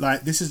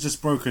like, this has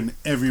just broken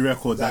every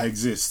record that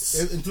exists.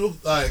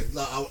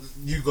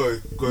 You go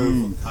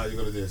how you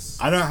gonna do this?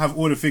 I don't have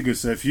all the figures,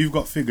 so if you've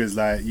got figures,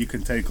 like, you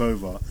can take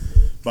over.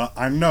 But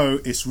I know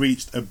it's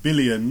reached 1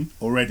 billion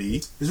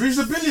already. It's reached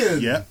 1 billion?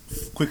 Yeah,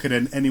 quicker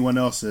than anyone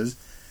else's.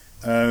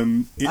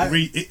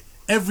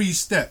 Every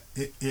step,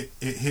 it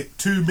hit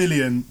 200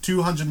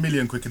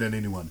 million quicker than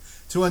anyone.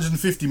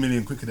 250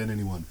 million quicker than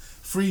anyone.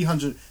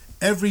 300.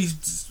 Every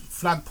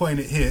flag point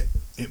it hit,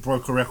 it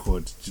broke a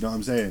record. Do you know what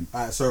I'm saying?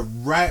 Alright, so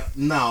right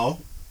now,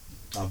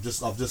 I've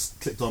just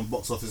clicked on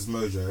Box Office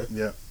Mojo.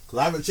 Yeah. Because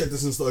I haven't checked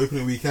this since the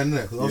opening weekend,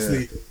 innit? Because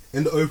obviously,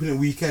 in the opening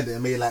weekend, it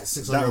made like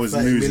 630 that was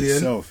million. news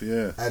itself,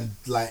 yeah. And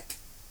like,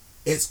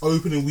 its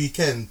opening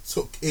weekend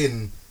took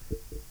in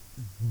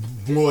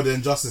more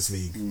than Justice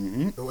League.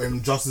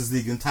 When Justice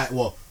League entire,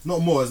 well,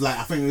 not more. It's like,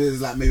 I think it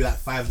was like maybe like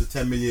 5 to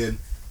 10 million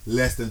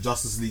less than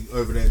Justice League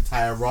over the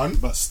entire run.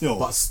 But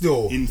still,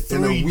 in in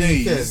 3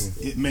 days,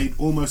 it made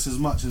almost as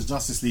much as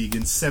Justice League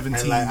in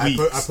 17 and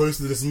weeks. I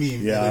posted this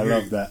meme. Yeah, I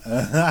love that.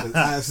 It's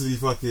actually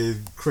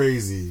fucking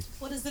crazy.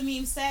 What does the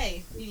meme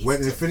say?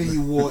 When Infinity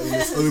War in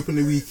its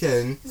opening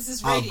weekend This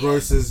is radio.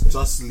 outgrosses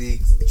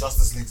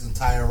Justice League's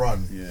entire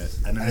run. Yeah,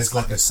 and then it's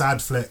got a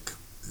sad fleck.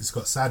 It's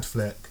got Sad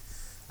Fleck,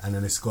 and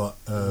then it's got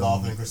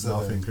Laughing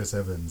Chris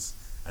Evans,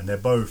 and they're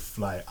both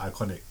like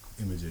iconic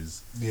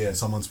images. Yeah, and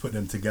someone's put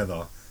them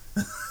together,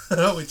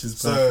 which is perfect.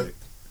 So,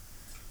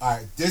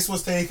 alright, this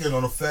was taken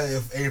on the 30th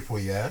of April.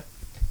 Yeah,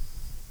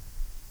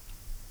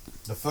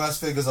 the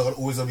first figures are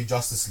always gonna be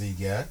Justice League.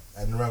 Yeah,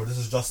 and remember, this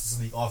is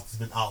Justice League after it's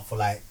been out for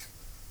like,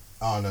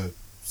 I don't know,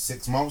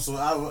 6 months or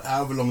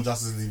however long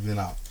Justice League been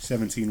out.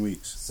 17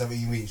 weeks.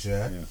 17 weeks.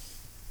 Yeah.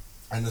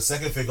 And the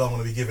second figure I'm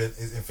gonna be giving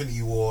is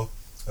Infinity War.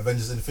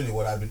 Avengers Infinity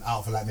War that had been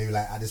out for like maybe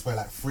like at this point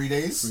like 3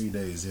 days. 3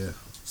 days, yeah.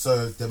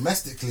 So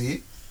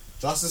domestically,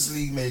 Justice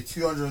League made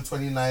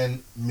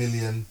 $229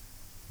 million.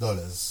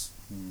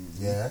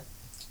 Yeah.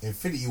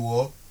 Infinity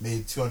War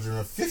made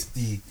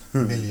 $250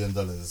 million.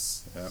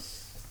 Yeah.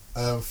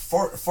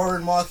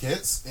 Foreign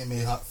markets, it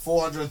made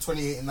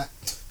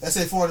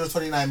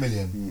 429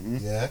 million.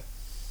 Yeah.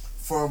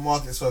 Foreign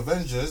markets for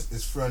Avengers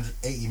is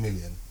 380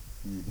 million.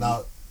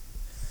 Now,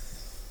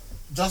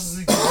 Justice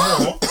League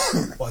more,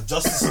 but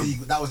Justice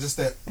League, that was just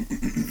their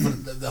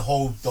the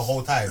whole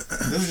time.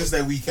 This was just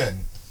their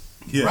weekend.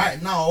 Yeah. Right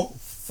now,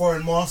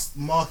 foreign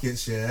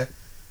markets, yeah.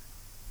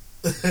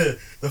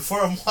 The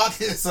foreign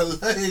markets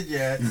alone,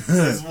 yeah,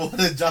 is more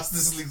than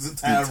Justice League's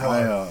entire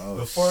run.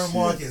 The foreign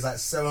market is like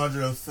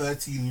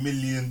 $713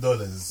 million.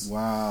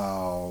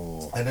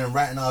 Wow. And then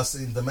right now,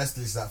 in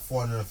domestically, it's like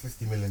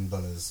 $450 million.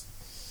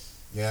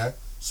 Yeah.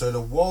 So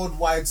the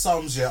worldwide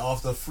sums here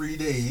after 3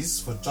 days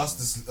for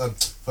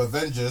for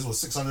Avengers was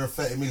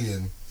 630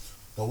 million.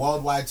 The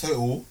worldwide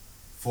total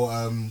for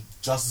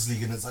Justice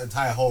League in its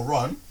entire whole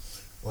run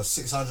was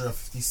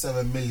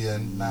 657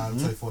 million now in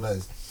 24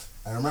 days.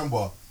 And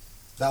remember,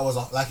 that was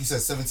like you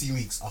said, 17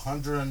 weeks,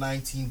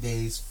 119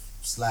 days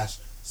 /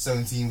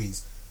 17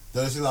 weeks.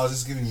 Those things I was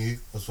just giving you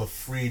was for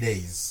 3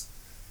 days,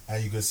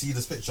 and you can see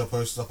this picture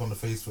posted up on the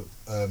Facebook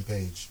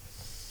page.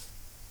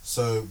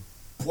 So.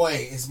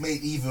 Boy, it's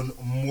made even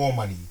more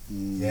money.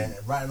 Yeah,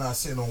 right now it's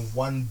sitting on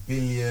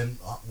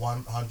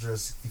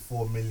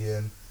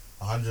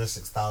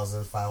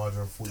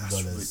 $1,164,106,540.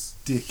 That's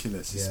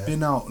ridiculous. It's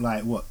been out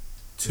like what,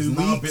 2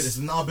 weeks? It's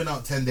now been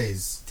out 10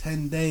 days.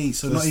 10 days,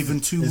 so not even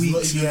 2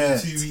 weeks not even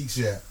yet. 2 weeks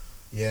yet.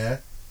 Yeah,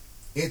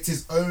 it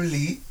is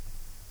only.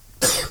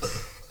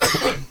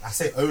 I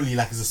say only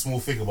like it's a small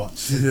figure, but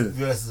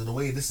the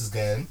way this is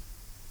going,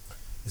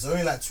 it's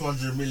only like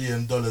 $200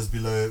 million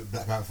below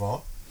Black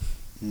Panther.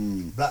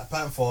 Black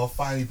Panther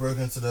finally broke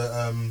into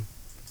the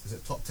is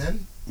it top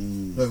 10?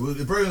 No,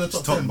 it broke into the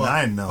top 10, top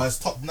 9 now. But it's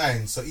top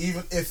 9. So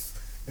even if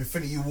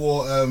Infinity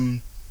War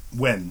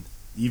when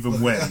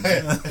even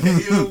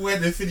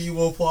when Infinity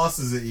War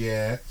passes it,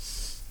 yeah,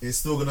 it's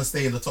still gonna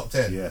stay in the top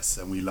 10. Yes,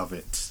 and we love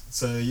it.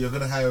 So you're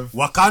gonna have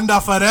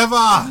Wakanda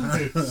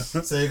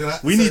forever. So you're gonna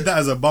need that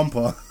as a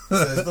bumper.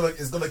 So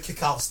it's gonna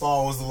kick out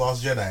Star Wars: The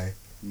Last Jedi.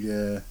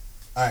 Yeah.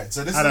 Alright,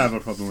 so this I don't have a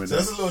problem with that.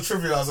 So this is a little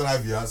trivia I was gonna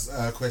have you as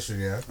a question,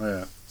 yeah? Oh,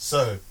 yeah.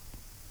 So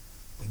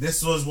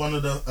this was one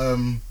of the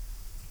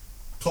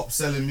top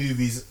selling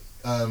movies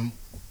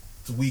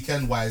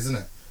weekend wise, isn't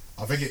it?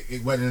 I think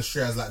it went in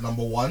straight as like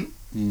number 1.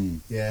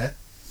 Yeah.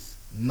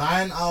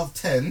 9 out of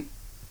 10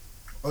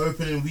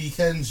 opening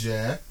weekends,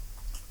 yeah,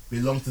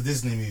 belong to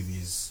Disney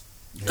movies.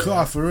 Yeah.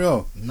 God, for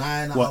real?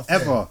 9 out of 10.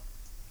 Whatever.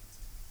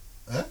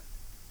 Huh?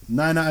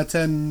 9 out of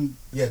 10.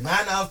 Yeah,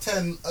 9 out of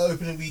 10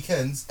 opening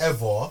weekends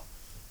ever.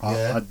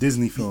 Are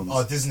Disney films.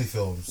 Are Disney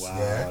films. Wow,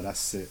 yeah.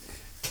 That's sick.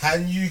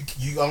 Can you?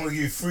 I'm gonna give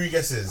you 3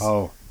 guesses.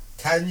 Oh.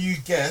 Can you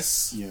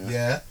guess?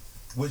 Yeah.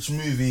 Which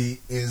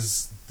movie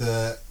is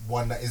the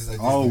one that isn't a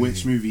Disney movie?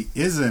 Which movie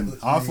isn't?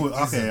 Which I movie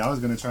thought. Okay, isn't? I was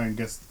gonna try and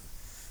guess.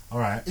 All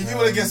right. If you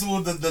want to guess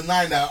all the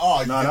 9 that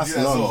are, no, you that's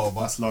can do that long. as well.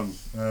 But That's long.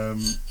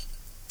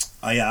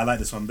 Oh yeah, I like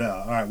this one better.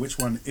 All right, which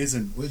one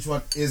isn't? Which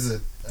one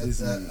isn't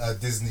a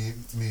Disney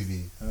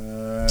movie?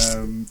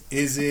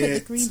 Is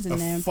it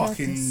a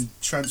fucking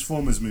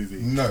Transformers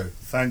movie? No.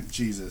 Thank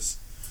Jesus.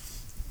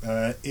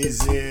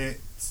 Is it?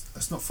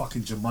 It's not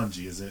fucking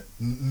Jumanji, is it?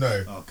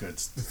 No. Oh,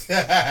 good.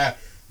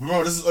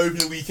 Remember, this is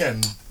opening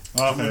weekend.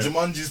 Okay.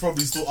 Jumanji is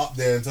probably still up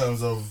there in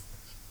terms of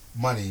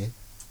money.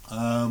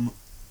 And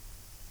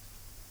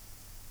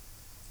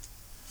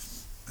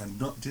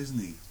not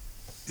Disney.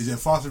 Is it a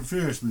Fast and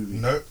Furious movie?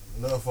 Nope,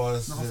 not a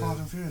Fast. Not a Fast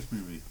and Furious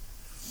movie.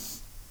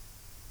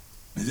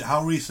 Is it?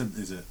 How recent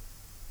is it?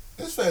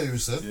 It's fairly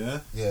recent.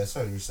 Yeah. Yeah, it's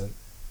fairly recent.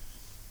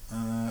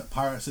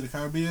 Pirates of the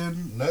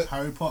Caribbean. Nope.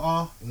 Harry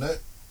Potter. Nope.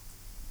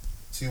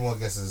 2 more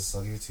guesses.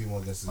 I'll give you 2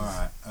 more guesses. All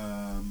right.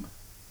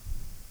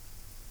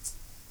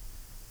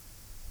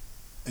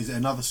 Is it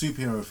another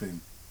superhero thing?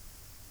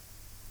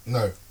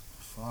 No.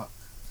 Fuck.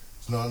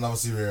 It's not another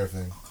superhero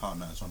thing. I can't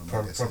know. It's one of my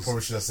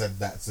Probably should have said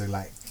that to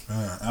like.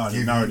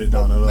 You narrowed it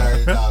down a lot. Narrowed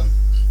it down.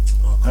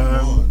 Oh, come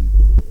on.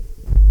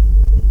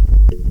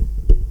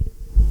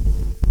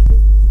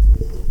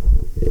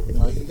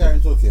 No, you can carry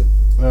on talking.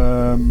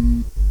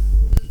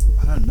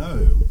 I don't know.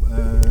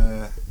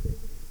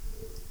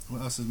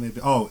 What else is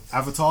maybe? Oh,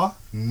 Avatar?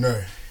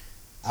 No.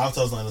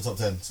 Avatar's not in the top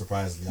 10,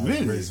 surprisingly. I was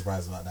Really? really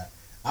surprised about that.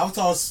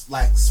 Avatar's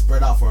like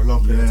spread out for a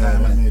long period of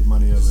time. They made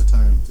money over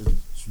time.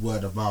 It's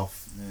word of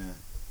mouth. Yeah.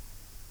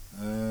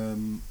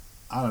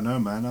 I don't know,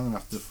 man. I'm gonna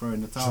have to throw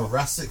in the towel.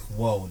 Jurassic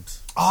World.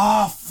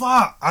 Oh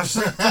fuck! I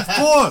said, of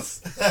course.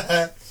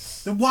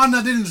 The one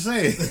I didn't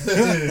say.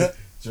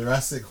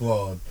 Jurassic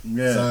World.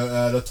 Yeah.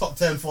 So the top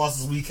 10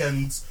 fastest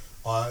weekends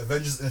are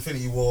Avengers: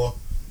 Infinity War,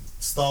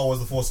 Star Wars: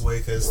 The Force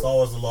Awakens, Star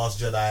Wars: The Last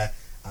Jedi.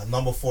 At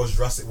number 4 is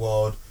Jurassic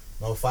World.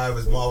 Number 5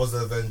 is Marvel's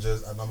The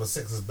Avengers. At number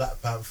 6 is Black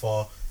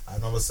Panther.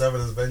 At number 7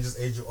 is Avengers: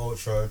 Age of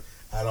Ultron.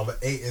 At number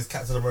 8 is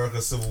Captain America: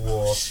 Civil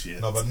War.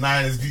 Number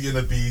 9 is Beauty and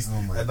the Beast.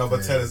 And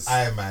number 10 is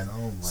Iron Man.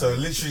 So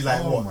literally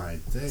like what?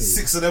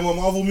 6 of them were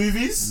Marvel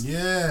movies?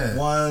 Yeah.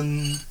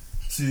 1,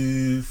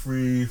 2,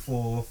 3,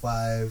 4,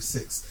 5,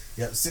 6.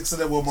 Yep, 6 of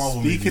them were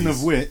Marvel movies. Speaking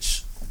of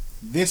which,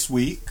 this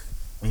week,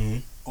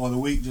 or the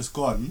week just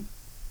gone,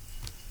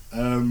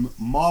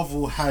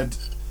 Marvel had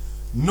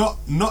not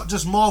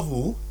just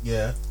Marvel,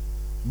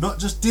 not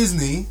just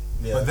Disney,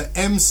 but the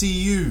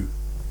MCU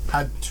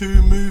had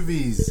 2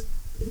 movies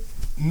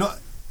not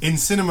in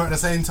cinema at the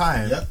same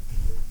time. Yep.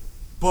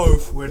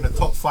 Both were in the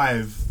top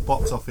 5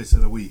 box office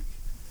of the week.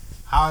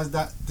 How is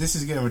that? This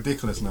is getting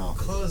ridiculous now.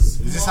 Is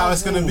this how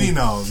it's going to be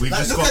now? We've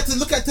like, just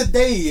look at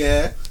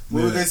today,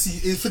 when we're going to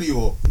see Infinity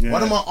War.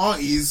 One of my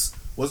aunties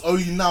was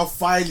only now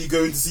finally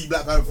going to see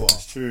Black Panther.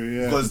 That's true,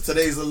 yeah. Because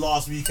today's the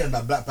last weekend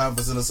that Black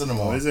Panther's in the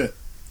cinema. Oh, is it?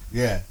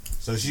 Yeah.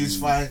 So she's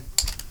fine.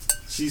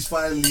 She's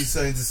finally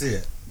starting to see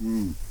it.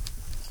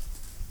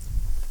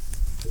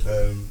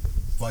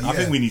 But I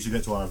think we need to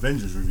get to our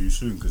Avengers review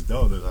soon because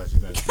Delta's actually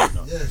going to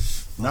now.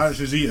 Now that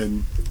she's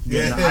eaten,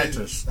 the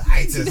itis. The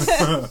itis.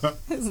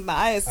 It's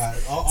nice.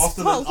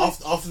 After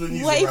the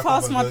news, way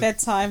past my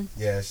bedtime.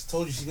 Yeah, she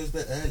told you she goes to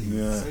bed early.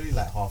 Yeah. It's only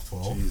like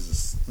 12:30.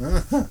 Jesus.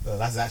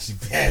 That's actually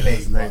bare late.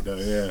 It's late though,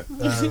 yeah.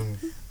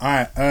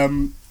 Alright,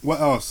 what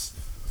else?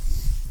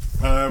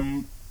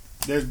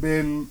 There's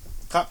been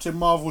Captain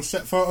Marvel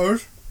set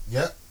photos.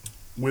 Yep.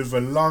 With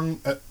a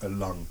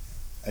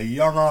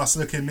young ass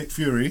looking Nick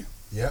Fury.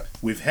 Yep.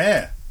 With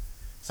hair.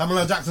 Samuel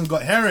L. Jackson's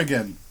got hair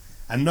again.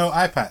 And no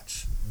eye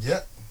patch.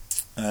 Yep.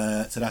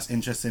 So that's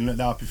interesting. Look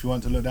that up if you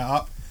want to look that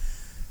up.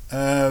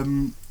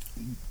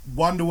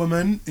 Wonder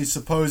Woman is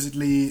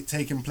supposedly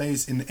taking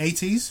place in the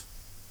 80s.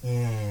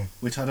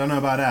 Which I don't know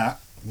about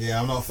that.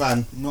 Yeah, I'm not a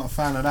fan. Not a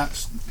fan of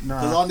that.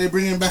 Because aren't they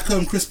bringing back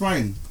Chris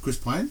Pine? Chris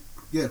Pine?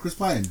 Yeah, Chris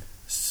Pine.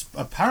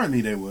 Apparently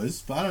there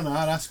was, but I don't know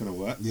how that's going to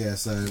work. Yeah,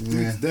 so...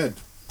 Dude's dead.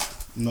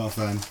 Not a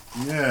fan.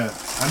 Yeah.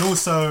 And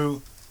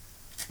also...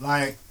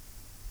 Like,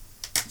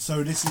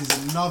 so this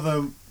is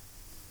another.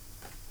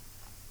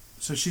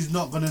 So she's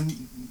not gonna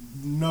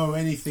know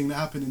anything that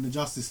happened in the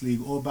Justice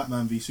League or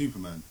Batman v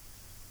Superman.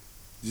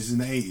 This is in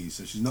the 80s,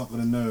 so she's not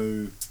gonna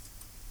know.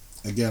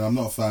 Again, I'm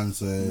not a fan,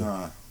 so.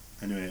 Nah.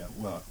 Anyway,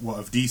 well, what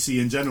of DC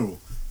in general?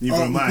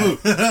 Neither am I.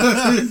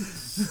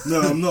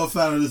 No, I'm not a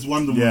fan of this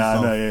Wonder Woman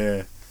stuff.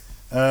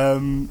 I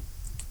know.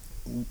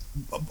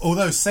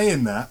 Although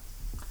saying that,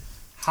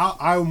 how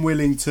I'm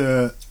willing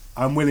to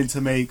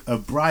make a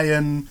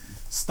Brian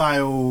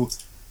style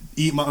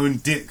eat my own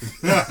dick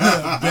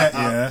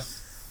bet,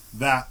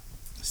 that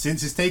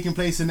since it's taking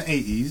place in the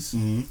 80s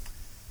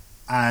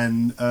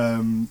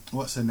and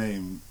what's her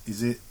name?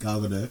 Is it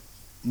Gal Gadot?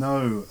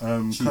 No,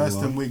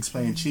 Kirsten Wiig's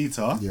playing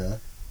Cheetah. Yeah.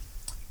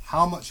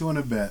 How much you want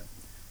to bet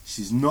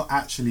she's not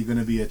actually going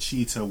to be a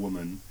cheetah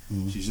woman?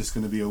 She's just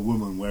going to be a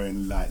woman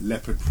wearing like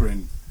leopard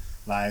print.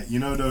 Like, you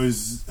know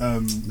those what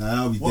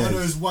are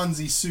those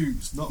onesie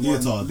suits? Not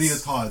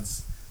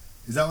leotards.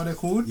 Is that what they're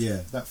called?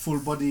 Yeah. That full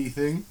body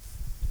thing?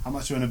 How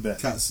much you want to bet?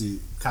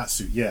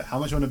 Catsuit, yeah. How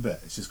much you want to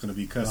bet? It's just going to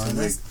be Kirsten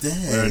Wiig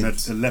wearing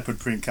a leopard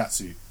print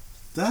catsuit.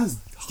 That's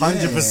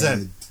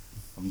 100%.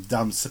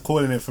 I'm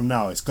calling it from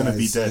now. It's going to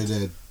be dead. So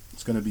dead.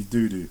 It's going to be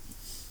doo-doo.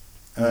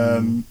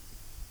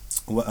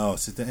 What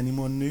else? Is there any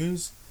more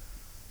news?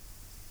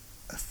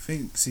 I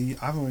think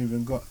I haven't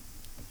even got...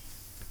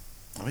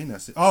 I think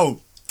that's it.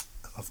 Oh!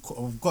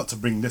 I've got to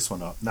bring this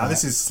one up. Now,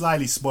 this is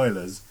slightly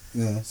spoilers.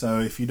 Yeah. So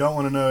if you don't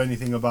want to know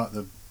anything about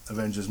the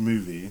Avengers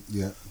movie,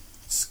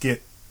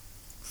 skip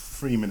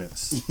 3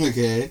 minutes.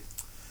 Okay.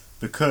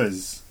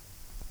 Because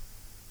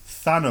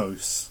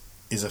Thanos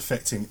is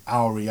affecting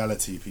our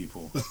reality,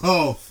 people.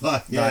 Oh,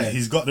 fuck yeah. Like,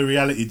 he's got the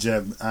reality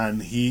gem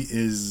and he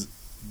is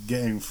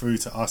getting through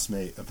to us,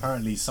 mate.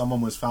 Apparently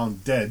someone was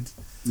found dead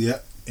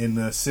in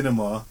the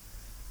cinema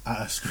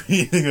at a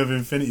screening of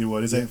Infinity War.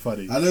 This ain't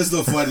funny. I know it's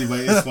not funny, but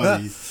it's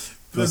funny.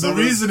 But the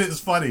reason it's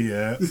funny,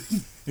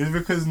 is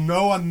because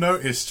no one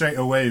noticed straight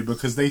away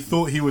because they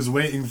thought he was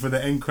waiting for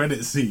the end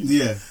credit scene.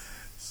 Yeah.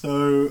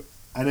 So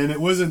And then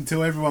it wasn't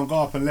until everyone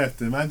got up and left,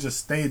 the man just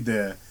stayed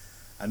there,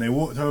 and they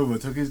walked over,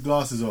 took his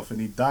glasses off, and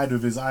he died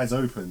with his eyes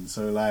open.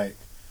 So like,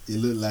 it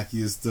looked like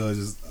he was still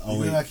just. He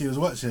looked like he was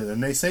watching,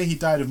 and they say he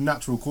died of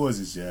natural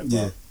causes. Yeah.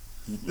 But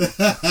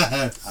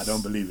I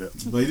don't believe it.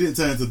 But he didn't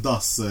turn into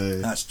dust, so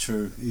that's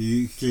true.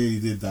 He clearly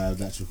did die of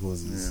natural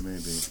causes. Yeah,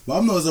 maybe. But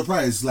I'm not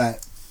surprised.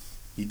 Like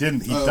he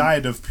didn't. He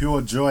died of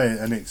pure joy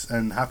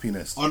and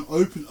happiness. On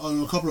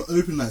a couple of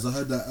open nights, I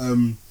heard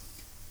that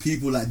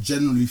people like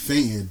generally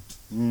fainted,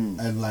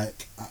 and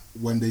like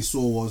when they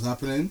saw what was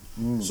happening.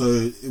 So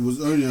it was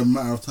only a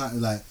matter of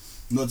time. Like,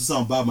 not to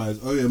sound bad, man,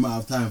 it was only a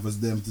matter of time for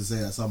them to say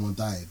that someone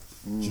died.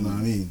 Do you know what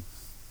I mean?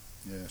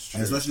 Yeah, it's true.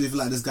 And especially if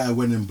like this guy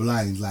went in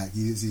blind, like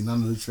he didn't see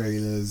none of the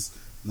trailers,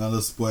 none of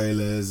the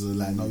spoilers, or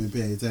like not even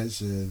paying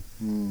attention.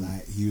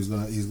 Like he's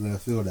gonna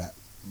feel that.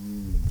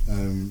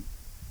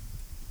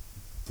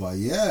 But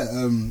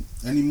yeah,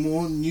 any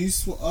more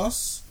news for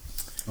us?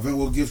 I think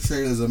we'll give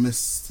trailers a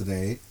miss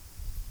today,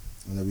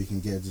 and then we can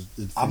get.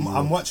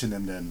 I'm watching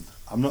them then.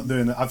 I'm not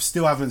doing it. I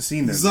still haven't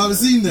seen them. You haven't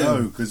seen them?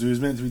 No, because we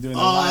was meant to be doing.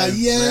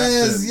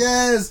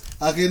 Yes.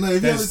 Okay, no.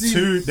 If you haven't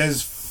seen.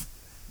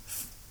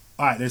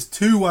 There's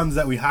two ones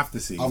that we have to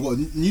see. I've got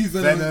new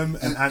Venom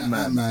and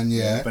Ant-Man.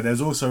 Yeah. But there's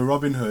also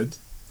Robin Hood.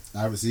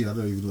 I haven't seen. I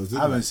don't even know.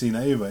 I haven't seen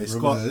it either. It's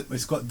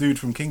got dude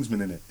from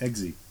Kingsman in it.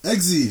 Eggsy.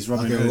 He's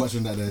Robin Hood. Okay, we're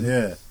watching that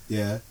then.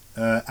 Yeah.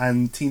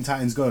 And Teen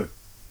Titans Go.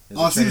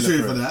 I've seen the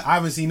trailer for that. I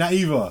haven't seen that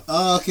either.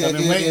 Oh, okay. I've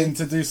been waiting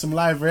to do some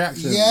live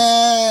reactions.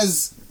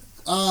 Yes.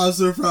 Oh, I'm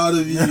so proud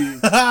of you.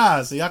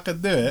 See, I can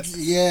do it.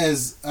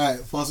 Yes.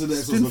 Alright, pass the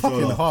next one. It's been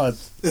fucking hard.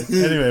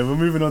 Anyway, we're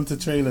moving on to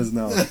trailers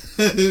now.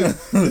 Hey,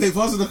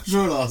 pass the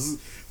controller.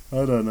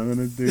 Hold on, I'm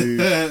gonna do.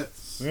 Where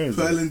is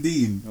Pearl and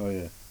Dean. Oh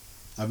yeah.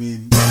 I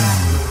mean,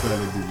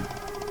 Pearl and Dean.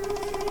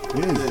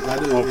 It is. I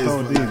don't know. Pearl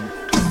and Dean.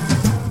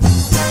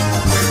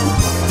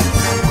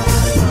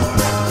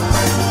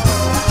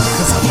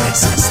 Because I'm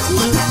racist.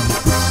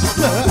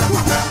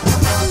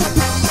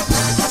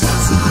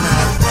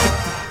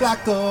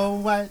 Black or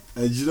white.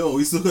 And you know,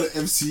 we still got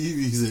MCU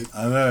music.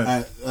 I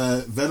know.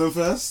 Venom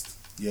first?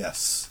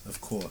 Yes, of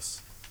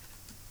course.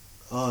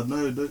 Oh,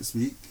 no, don't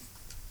speak.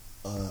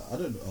 I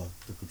don't know. Oh,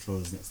 the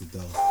controller's next to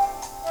Del.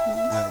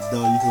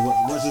 Del, you can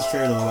watch this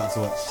trailer I'm about to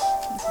watch.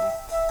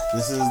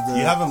 This is the...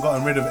 You haven't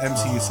gotten rid of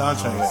MCU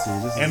soundtrack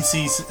yet.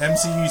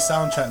 MCU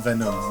soundtrack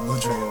Venom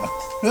trailer.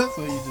 That's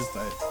what you just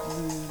did.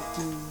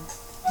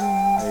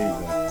 There you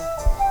go.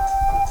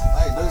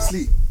 Hey, don't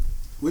sleep.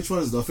 Which one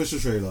is the official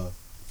trailer?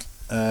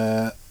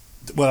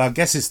 Well, I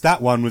guess it's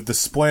that one with the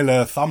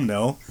spoiler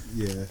thumbnail.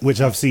 Yeah.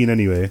 Which I've seen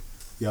anyway.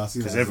 Yeah, I've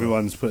seen that. Because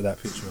everyone's put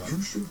that picture up.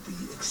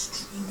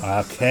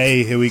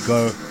 Okay, here we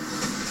go.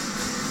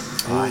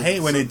 I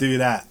hate when they do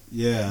that.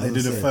 Yeah. They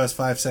do the first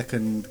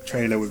 5-second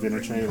trailer within a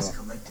trailer.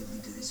 Collectively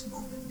to this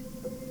moment.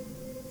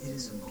 It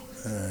is a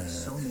moment.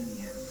 So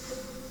many have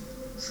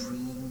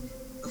dreamed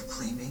of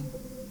claiming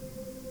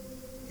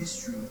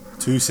history.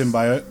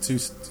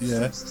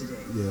 Yeah.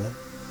 Yeah.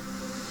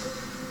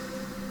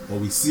 Well,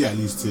 we see at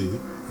least two.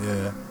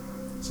 Yeah.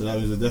 So that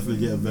means we're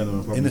definitely getting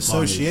Venom. In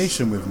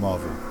association with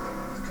Marvel.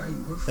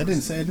 They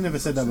never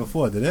said that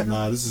before, did it?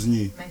 Nah, this is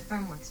new. My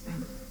firm works,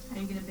 Ben. Are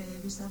you gonna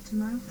behave yourself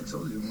tomorrow? I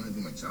told you I want to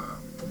do my job.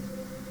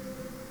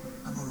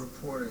 I'm a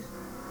reporter.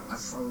 I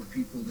follow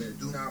people that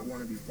do not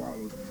want to be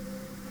followed.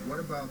 What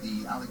about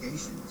the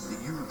allegations that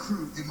you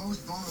recruit the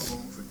most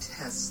vulnerable for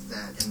tests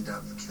that end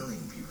up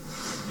killing people?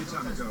 Your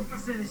time to go. I'm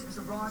finished,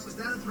 Mr. Ross. Was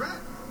that a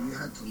threat? You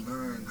had to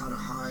learn how to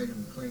hide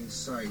in plain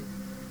sight.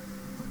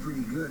 I'm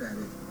pretty good at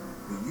it.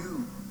 But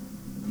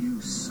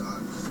you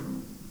suck.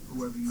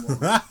 Whoever you are. The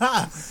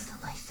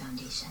Life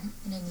Foundation,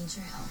 and I need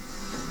your help.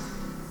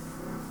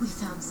 We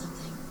found something.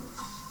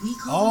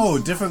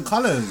 Different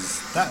colours.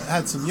 That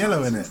had some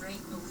yellow in it.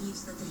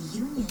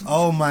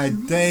 Oh my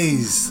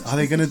days. Are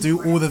they going to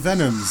do all the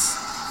Venoms?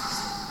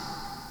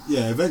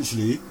 Yeah,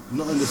 eventually.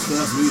 Not in this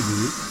first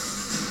movie.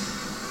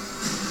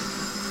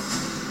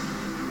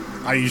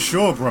 Are you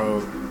sure,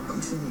 bro? I'm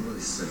feeling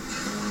really sick.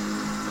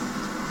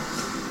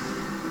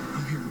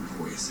 I'm hearing a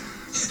voice.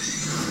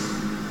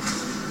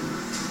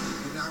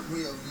 You're not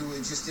real. You were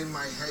just in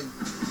my head.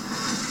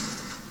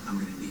 I'm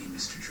going to need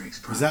Mr. Drake's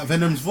property. Is that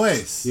Venom's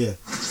voice? Yeah.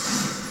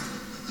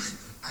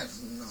 I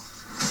don't know.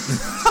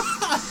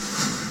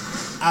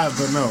 I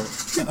don't know.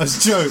 That's a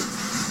joke.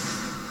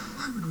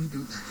 Why would we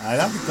do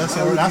that?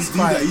 That's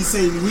quite... You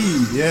saying we?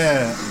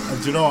 Yeah.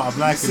 Do you know what? I'm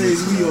liking this. You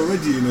saying we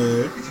already, you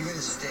know. If you're going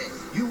to stay,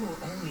 you will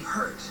only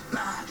hurt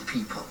bad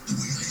people. The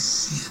way I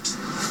see it,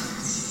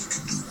 we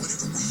can do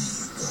whatever we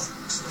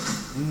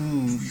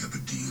want. We have a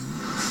deal.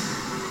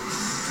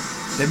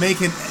 They're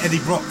making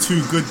Eddie Brock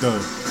too good, though.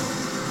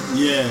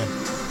 Yeah.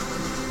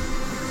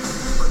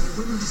 But you're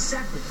willing to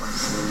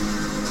sacrifice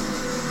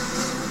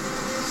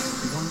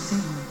one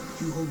thing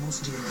you hold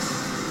most dear.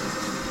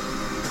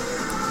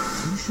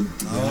 You should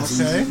be.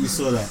 Okay. We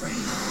saw that.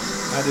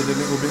 Added a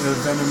little bit of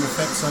Venom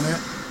effects on it.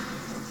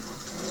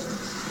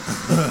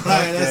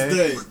 Alright, let's do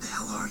it. What the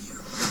hell are you?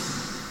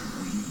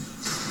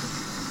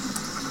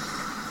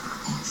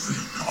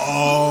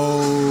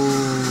 Oh,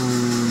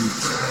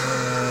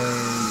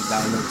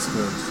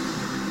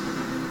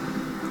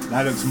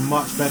 That looks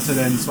much better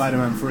than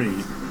Spider-Man 3.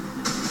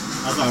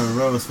 I can't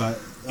remember Spider.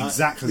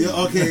 Exactly.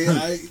 Yeah, okay.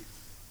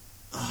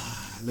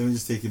 Let me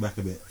just take it back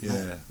a bit.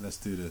 Yeah, let's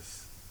do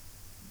this.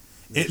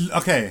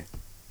 Okay.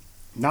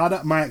 Now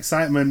that my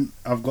excitement,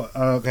 I've got.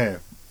 Okay.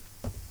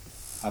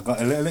 I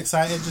got a little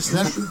excited just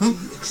then.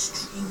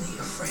 Extremely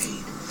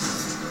afraid.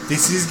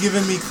 This is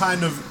giving me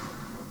kind of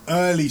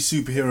early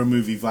superhero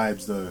movie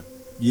vibes, though.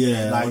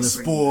 Yeah, like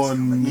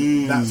Spawn,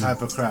 that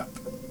type of crap.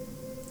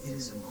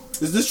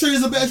 This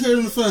trailer's a better trailer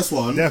than the first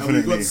one. Definitely.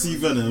 And we got to see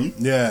Venom.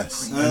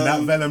 Yes, and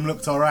that Venom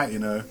looked alright, you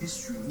know.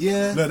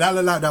 Yeah. Look, that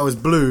looked like that was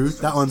blue.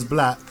 That one's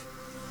black.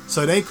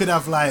 So they could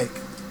have like.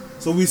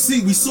 So we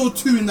saw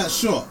two in that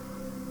shot,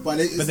 but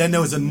then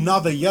there was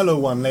another yellow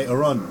one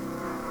later on.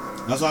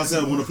 That's why I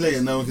said I want to play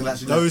it. Now we can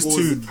actually. Those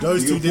two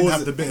didn't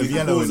have the bit of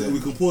yellow in it. We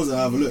can pause it and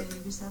have a look. I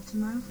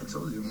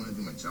told you I want to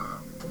do my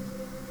job.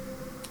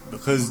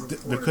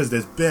 Because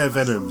there's bare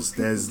Venoms.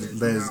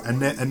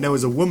 And there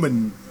was a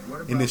woman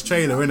in this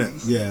trailer,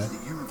 innit? Yeah.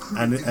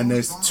 And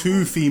there's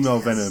two female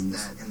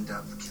Venoms.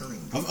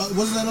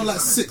 Wasn't there not like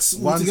 6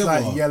 One's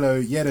altogether? like yellow.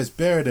 Yeah, there's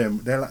bare of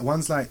them. They're like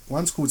one's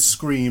called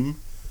Scream,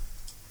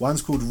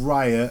 one's called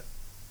Riot,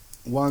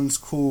 one's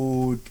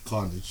called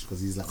Carnage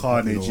because he's like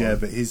Carnage. Yeah,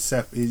 but he's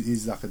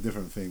like a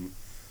different thing.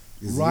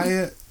 Is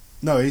Riot.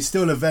 No, he's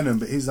still a Venom,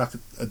 but he's like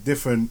a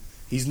different.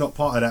 He's not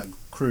part of that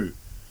crew.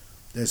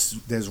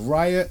 There's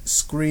Riot,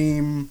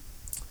 Scream.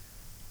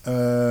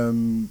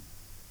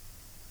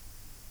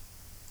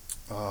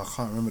 I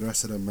can't remember the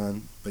rest of them,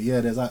 man. But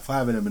yeah, there's like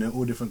 5 of them, and they're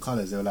all different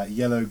colours. They were like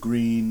yellow,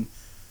 green,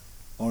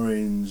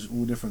 orange,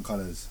 all different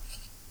colours.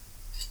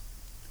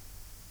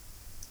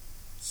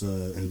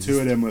 And 2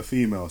 of them were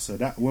female. So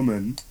that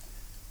woman,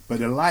 but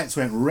the lights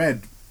went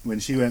red when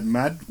she went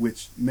mad,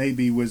 which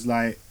maybe was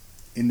like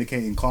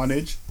indicating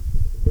Carnage.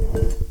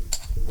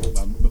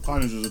 But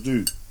Carnage was a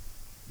dude.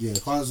 Yeah,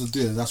 Carnage was a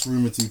dude. That's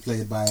rumoured to be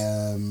played by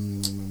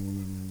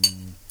can't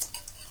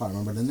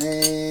remember the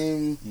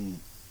name.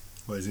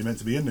 What, is he meant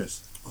to be in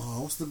this?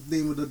 Oh, what's the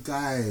name of the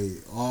guy?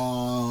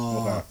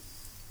 Oh,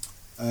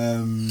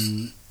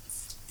 okay.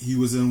 He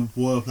was in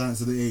War of the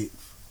Planets of the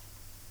Apes.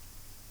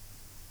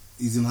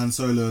 He's in Han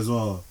Solo as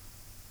well.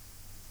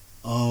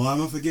 Oh, why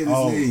am I forgetting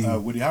his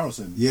name? Woody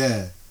Harrelson.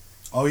 Yeah.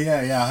 Oh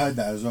yeah, I heard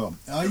that as well.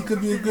 Oh, he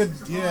could be a good,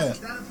 yeah.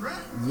 He's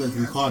meant to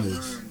be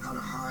Carnage. How to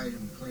hide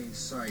in plain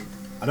sight.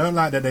 I don't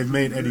like that they've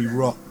made Eddie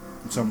Rock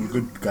some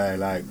good guy.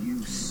 Like,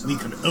 we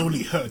can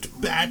only hurt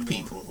bad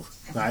people.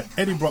 Like,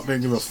 Eddie Brock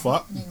didn't give a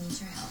fuck. I need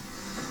your help.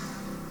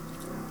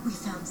 We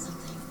found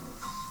something.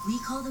 We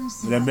call them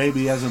symbiotes. Then maybe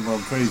he hasn't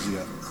gone crazy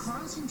yet.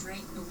 Carlton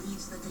Drake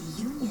believes that the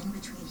union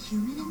between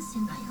human and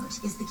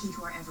symbiote is the key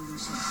to our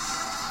evolution.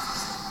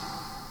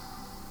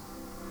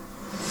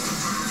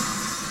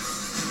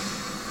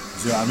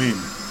 See what I mean?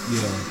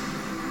 Yeah.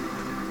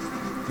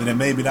 But then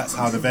maybe that's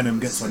how the Venom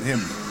gets on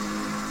him.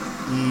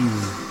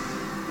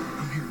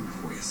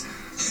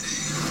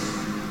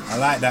 I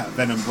like that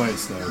Venom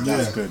voice though.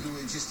 That's good.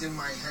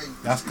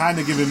 That's kind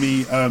of giving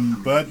me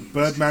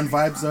Birdman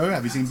vibes though.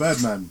 Have you seen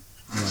Birdman?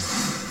 Yeah.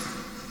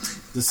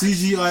 The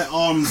CGI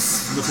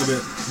arms look a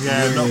bit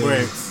weird. Not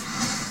great.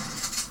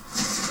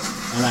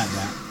 I like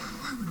that.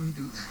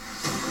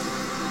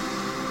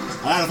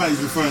 I like the fact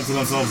he's referring to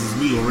themselves as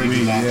we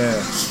already,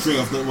 straight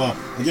off the. Well,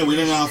 again, we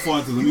don't know how far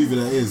into the movie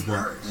that is,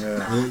 but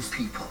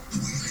people.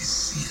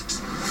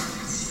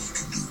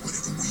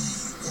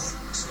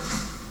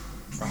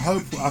 I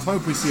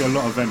hope we see a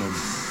lot of Venom.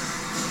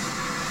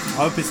 I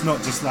hope it's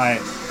not just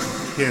like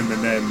him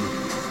and then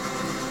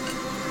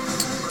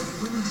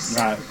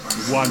like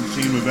one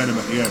team of Venom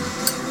at the end.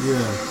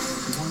 Yeah.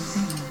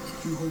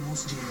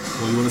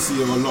 Well, you want to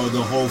see a lot of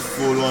the whole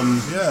full-on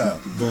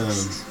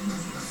Venom.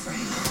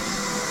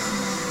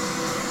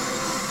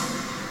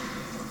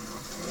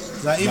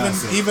 Like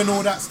even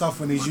all that stuff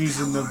when he's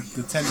using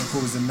the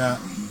tentacles and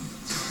that,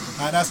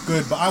 like, that's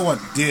good. But I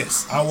want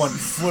this. I want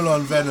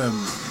full-on Venom.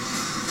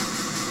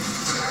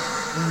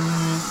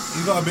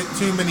 You got a bit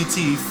too many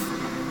teeth.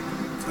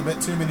 But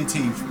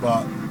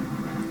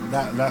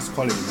that's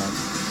quality, man.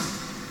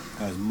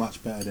 That's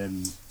much better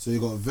than. So you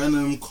got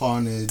Venom,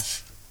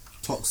 Carnage,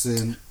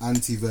 Toxin,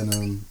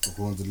 Anti-Venom,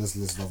 according to this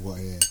list I've got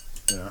here.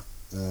 Yeah.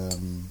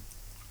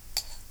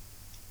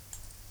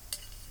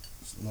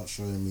 It's not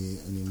showing me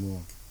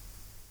anymore.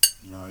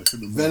 No, it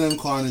should be Venom,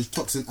 Carnage,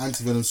 Toxin,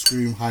 Anti-Venom,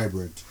 Scream,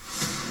 Hybrid.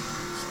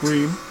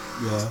 Scream?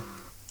 Yeah.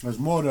 There's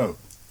more though.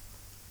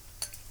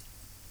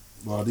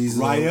 Well, these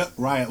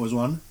Riot was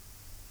one.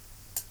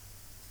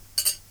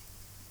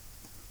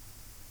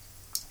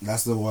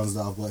 That's the ones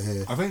that I've got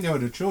here. I think they were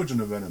the children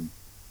of Venom.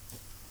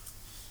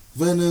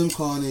 Venom,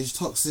 Carnage,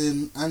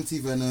 Toxin,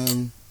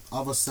 Anti-Venom,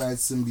 Other Side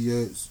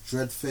Symbiotes,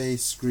 Dreadface,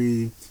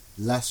 Scream,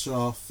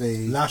 Lasher,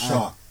 Faye,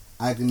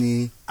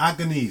 Agony.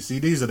 See,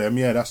 these are them.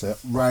 Yeah, that's it.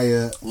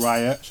 Riot.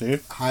 See?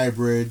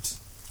 Hybrid.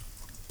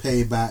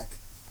 Payback.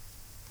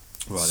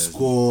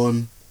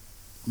 Scorn.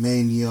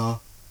 Mania.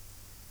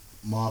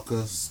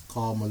 Marcus.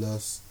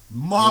 Carmelus.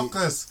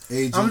 Marcus.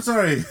 I'm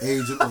sorry.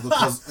 Agent of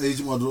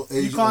the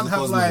You can't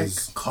have like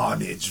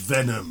Carnage,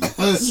 Venom,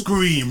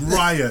 Scream,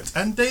 Riot,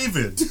 and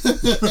David.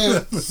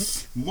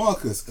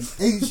 Marcus,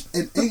 an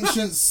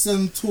ancient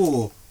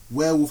centaur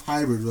werewolf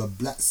hybrid with a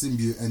black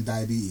symbiote and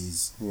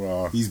diabetes.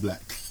 Wow. He's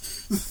black.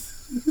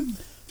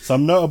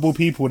 Some notable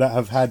people that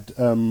have had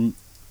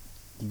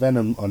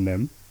Venom on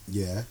them.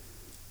 Yeah.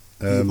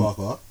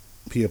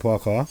 Peter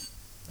Parker.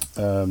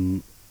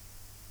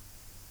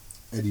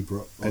 Eddie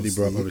Brock,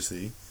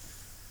 obviously.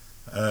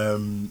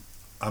 I'm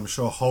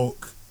sure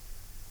Hulk.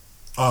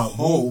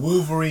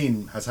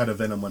 Wolverine has had a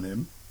Venom on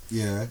him.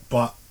 Yeah.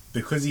 But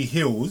because he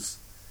heals,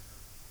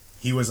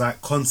 he was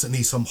like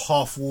constantly some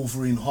half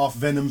Wolverine, half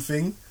Venom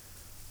thing.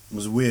 It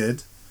was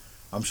weird.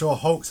 I'm sure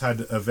Hulk's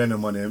had a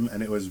Venom on him,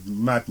 and it was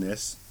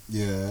madness.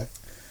 Yeah.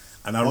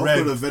 And I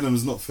read the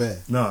Venom's not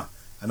fair. Nah.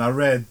 And I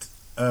read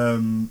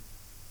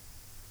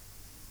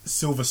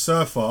Silver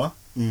Surfer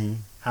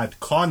had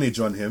Carnage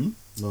on him.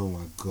 Oh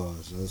my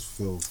gosh, that's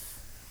filth.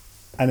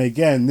 And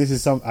again, this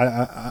is some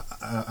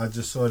I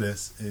just saw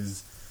this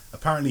is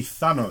apparently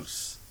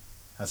Thanos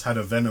has had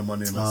a Venom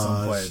on him at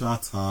some point.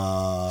 Shut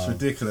up. It's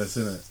ridiculous,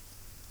 isn't it?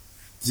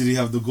 Did he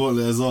have the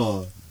gauntlet as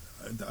well?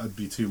 That'd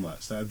be too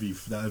much. That'd be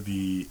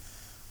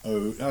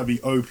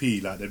OP.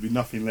 Like there'd be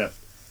nothing left.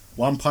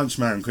 One Punch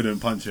Man couldn't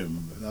punch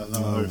him. That's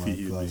how OP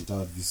he'd be.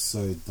 That'd be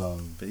so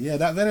dumb. But yeah,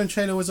 that Venom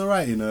trailer was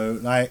alright. You know,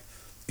 like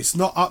it's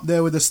not up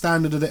there with the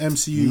standard of the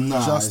MCU.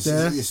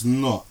 It's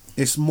not.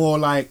 It's more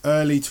like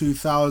early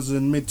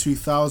 2000, mid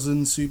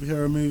 2000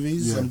 superhero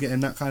movies. Yeah. I'm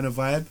getting that kind of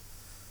vibe.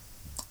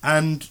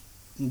 And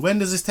when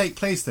does this take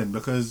place then?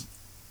 Because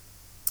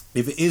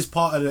if it is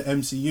part of the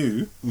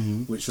MCU,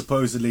 which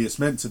supposedly it's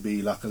meant to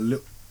be, like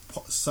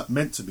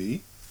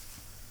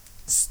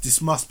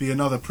this must be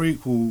another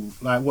prequel.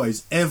 Like, what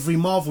is every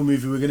Marvel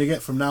movie we're going to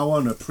get from now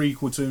on a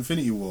prequel to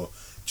Infinity War,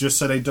 just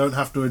so they don't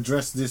have to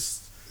address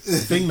this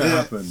thing that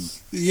happened?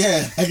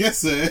 Yeah, I guess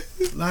so.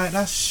 Like,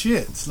 that's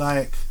shit.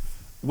 Like,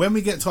 when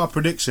we get to our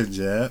predictions,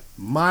 yeah,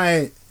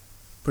 my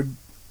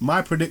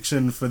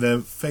prediction for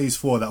the Phase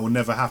 4 that will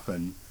never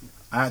happen,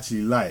 I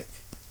actually like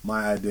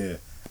my idea,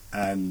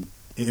 and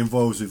it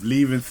involves with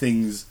leaving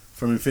things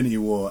from Infinity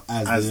War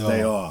as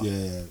they are. Yeah. Do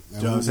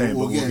you know what I'm saying?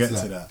 We'll get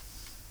to that.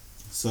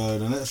 So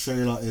the next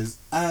trailer is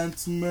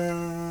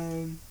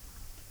Ant-Man.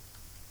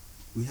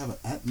 We have an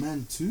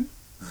Ant-Man too?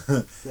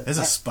 There's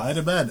a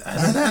Spider-Man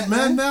and an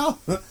Ant-Man now?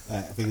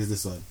 I think it's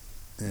this one.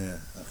 Yeah,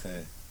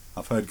 okay.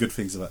 I've heard good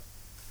things about it.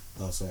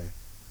 Oh, sorry.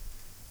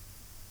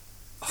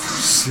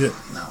 Oh, shit.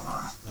 No,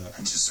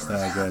 it just sort of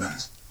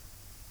happened.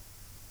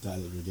 That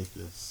looked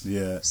ridiculous.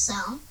 Yeah. So,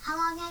 how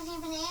long have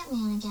you been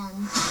Ant-Man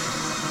again?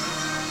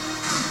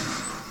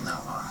 No,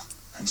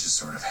 it just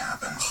sort of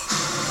happened.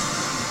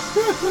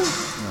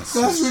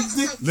 That's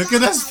ridiculous. Look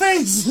at his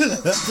face.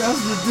 That's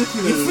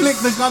ridiculous. He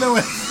flicked the gun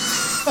away.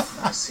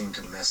 I seem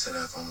to mess it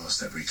up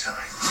almost every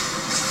time.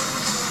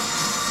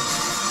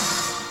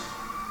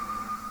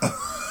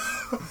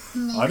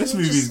 Oh, this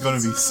movie's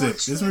gonna be sick.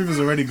 This movie's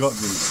already got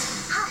me.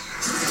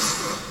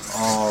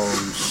 Oh,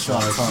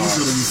 shut up. She's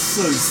gonna be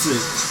so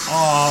sick.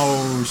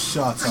 Oh,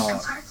 shut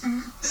up.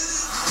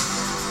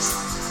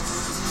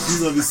 She's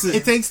gonna be sick.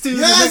 It takes two.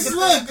 Yes,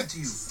 look!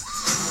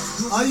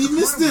 Oh, you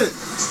missed it.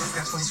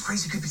 That's why he's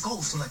crazy could be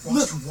ghosts and like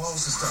walks through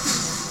walls and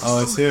stuff.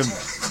 Oh, it's him.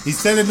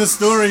 He's telling the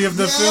story of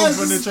the film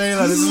from the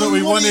trailer. This is what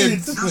we wanted.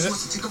 Now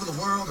supposed to take over the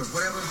world or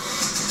whatever.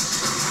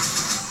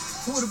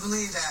 Who would have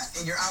believed that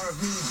in your hour of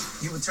need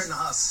you would turn to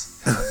us?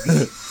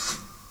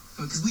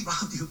 Because we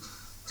robbed you.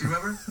 Do you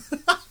remember?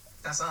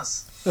 That's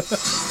us.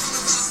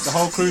 The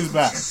whole crew's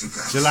back.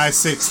 July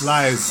 6th,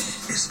 Lies.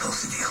 It's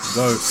both of you.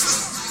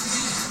 Ghost.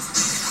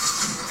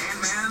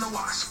 Ant-Man and the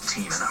Wasp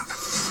teaming up.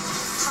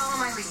 Follow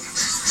my lead.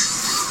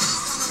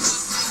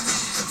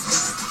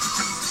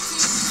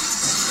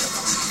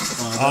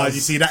 Oh, did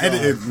you see that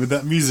edited with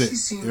that music?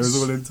 It was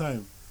all in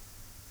time.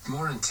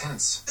 More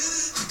intense.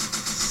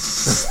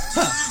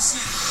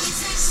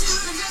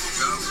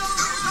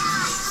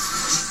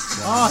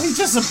 Oh, he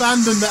just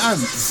abandoned the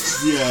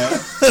ants. Yeah.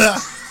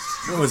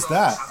 What was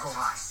that?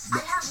 I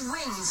have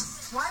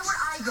wings. Why would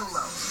I go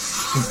low?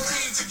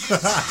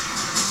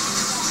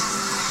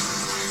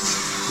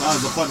 That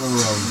was the fun one.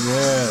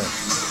 Yeah.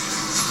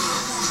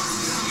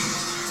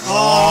 Shut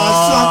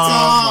up!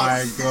 Oh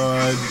my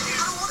god.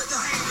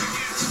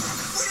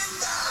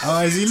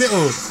 Oh, is he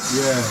little?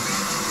 Yeah.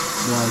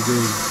 No, I do.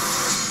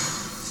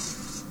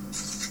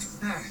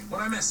 Hey,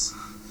 what'd I miss?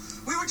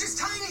 We were just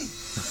tiny!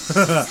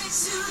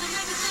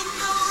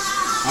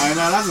 I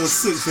know, that's a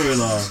sick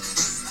trailer.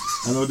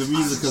 I know the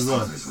music as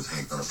well. With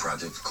Hank on a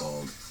project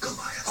called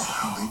Goliath.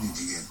 How big did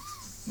you get?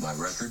 My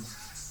record?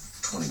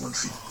 21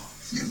 feet.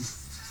 You?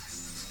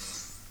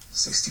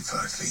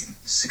 65 feet.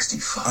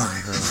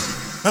 65.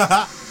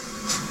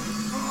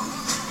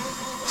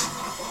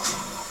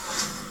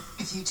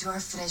 If you two are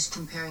finished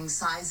comparing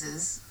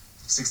sizes.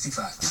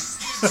 65.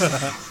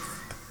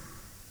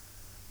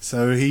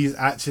 So he's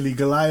actually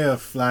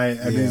Goliath, like,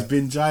 and he's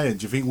been giant.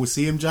 Do you think we'll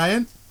see him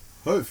giant?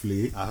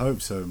 Hopefully. I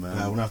hope so, man.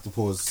 I'm gonna have to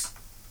pause.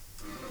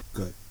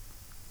 Go.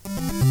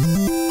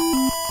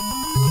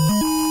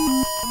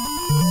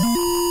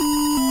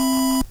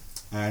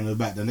 And we're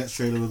back. The next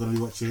trailer we're going to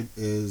be watching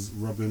is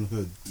Robin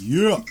Hood.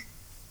 Yeah.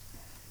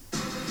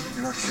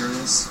 You're not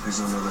curious? There's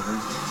another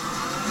Hood.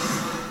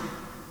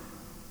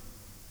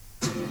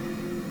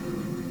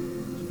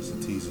 It's a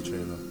teaser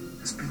trailer.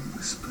 It's been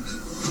whispered.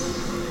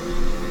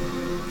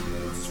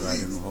 Yeah, he's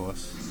riding a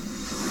horse.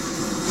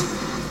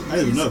 I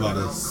didn't even know about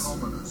this.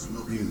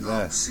 Even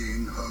there.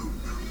 Seeing hope.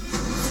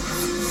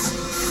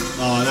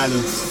 Oh, that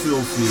looks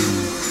filthy.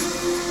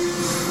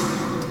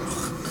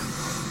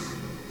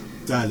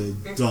 That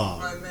looks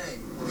dark. If I may,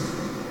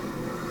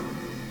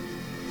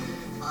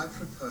 I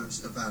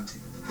propose a bounty.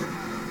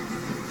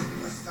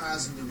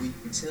 1,000 a week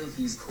until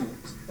he's caught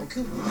or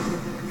killed.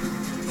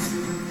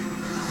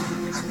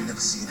 I've never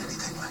seen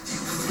anything like you.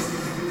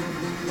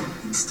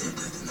 You stared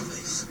dead in the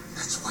face.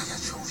 That's why I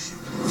chose you.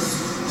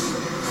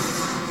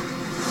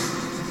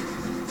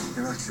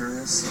 You're not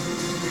curious?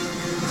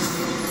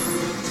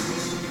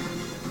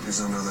 There's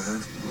another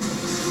Hood.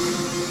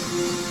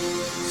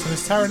 So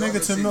is Taron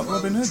Egerton not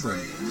Robin Hood then?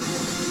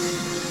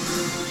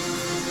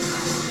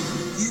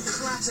 You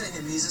clatter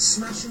him. He's a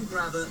smash and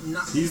grabber.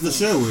 Nothing. He's the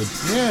Sherwood.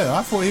 Yeah,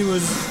 I thought he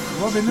was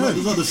Robin No, Hood.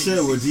 he's not the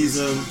Sherwood. He's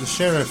the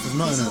sheriff of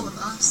He's all Nottingham. of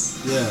us.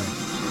 yeah.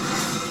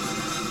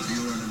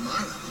 You're an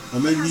admirer. Or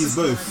maybe he's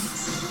both.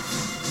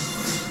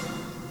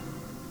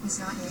 He's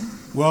not here.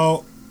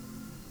 Well,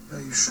 Are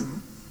you sure?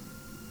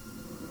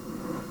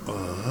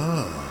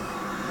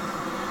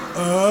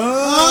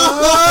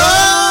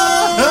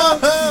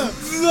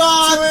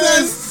 Nah,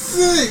 that's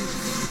sick.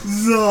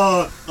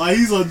 Nah,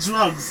 he's on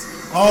drugs.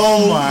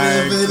 oh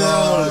my flipping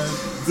god.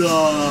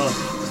 Duh.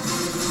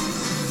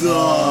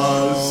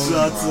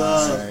 Shut my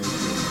up.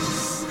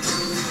 goodness.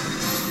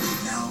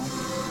 Now,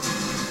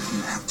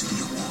 you have to be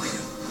a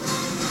warrior.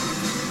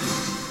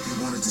 You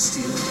wanted to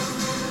steal it?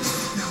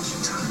 Now's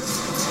your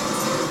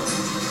time.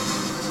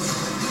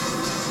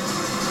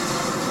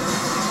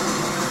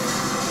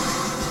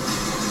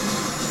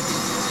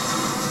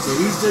 So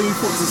who's Jamie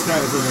Foxx's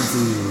character meant to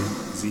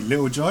be? Is he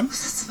Little John?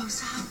 What's that supposed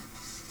to happen?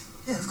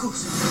 Yeah, of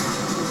course.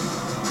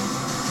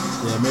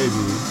 Yeah,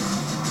 maybe.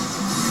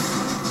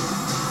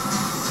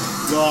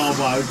 Oh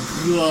my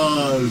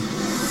god.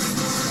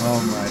 Oh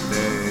my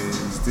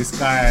days. This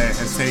guy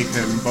has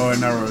taken bow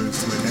and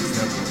arrows to the next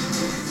level.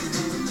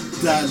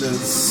 That looks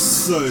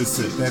so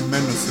sick. Ben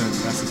Mendelsohn,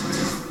 that's his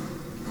name.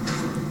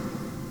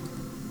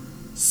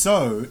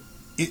 So,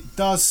 it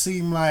does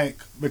seem like,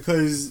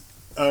 because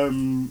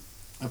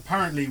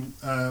apparently,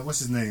 what's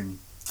his name?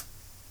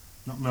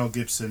 Not Mel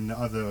Gibson, the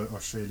other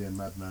Australian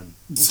madman.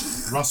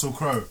 Russell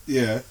Crowe.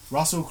 Yeah.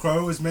 Russell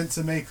Crowe was meant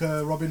to make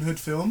a Robin Hood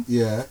film,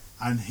 Yeah.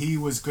 and he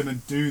was going to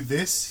do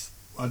this.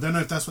 I don't know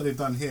if that's what they've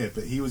done here,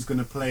 but he was going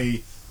to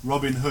play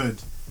Robin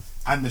Hood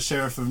and the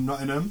Sheriff of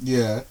Nottingham,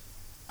 Yeah.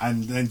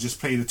 and then just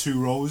play the two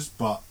roles,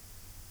 but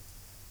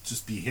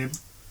just be him.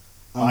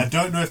 I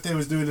don't know if they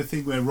was doing a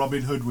thing where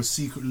Robin Hood was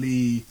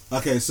secretly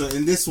Okay, so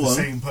in this the one,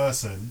 same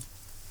person.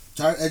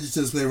 Taron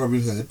Egerton's playing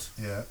Robin Hood.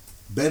 Yeah.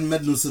 Ben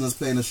Mendelsohn is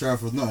playing the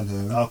Sheriff of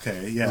Nottingham.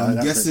 Okay, yeah. I'm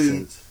that makes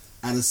guessing sense.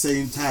 at the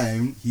same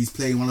time he's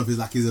playing one of his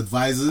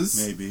advisors.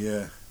 Maybe,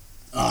 yeah.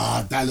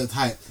 Ah, that looked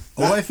hype.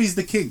 Or what if he's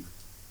the king?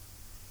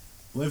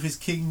 What if it's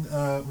King,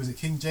 was it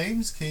King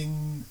James?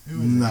 King, who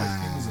was it? Nah. What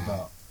King was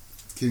about?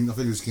 King, I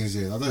think it was King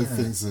James. I don't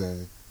think so.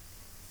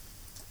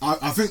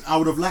 I think I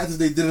would have liked if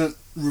they didn't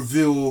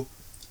reveal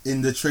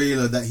in the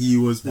trailer that he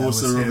was That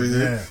also was him, Robin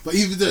Hood. yeah. But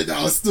even though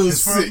that was still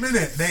 'Cause for a sick.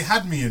 minute, they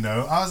had me, you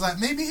know. I was like,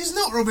 maybe he's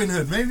not Robin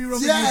Hood. Maybe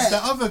Robin Yeah. Hood's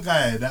the other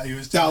guy that he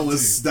was That trying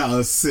was to that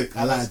was sick.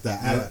 I That like was-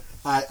 that. yeah.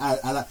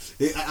 I like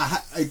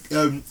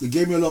it. It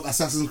gave me a lot of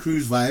Assassin's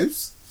Creed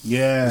vibes.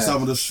 Yeah. With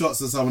some of the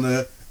shots and some of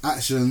the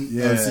action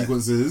Yeah.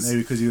 sequences. Maybe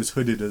because he was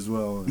hooded as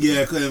well.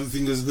 Yeah,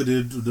 fingers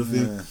hooded with the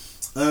thing.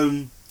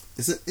 Yeah.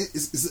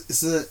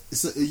 It's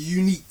a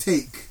unique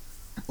take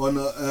on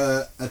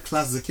a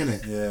classic,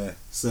 innit? Yeah.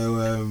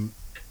 So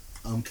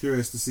I'm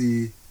curious to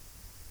see.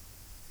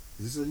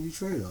 Is this a new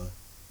trailer?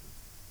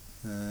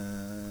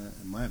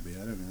 It might be. I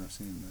don't think I've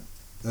seen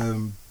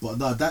that. But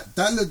no,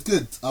 that looked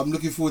good. I'm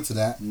looking forward to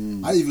that.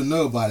 Mm. I didn't even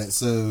know about it.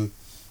 So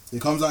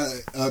it comes out.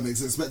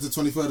 It's expected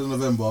 23rd of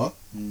November.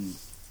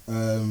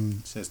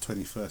 It says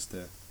 21st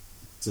there.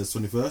 It says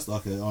 21st.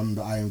 Okay, on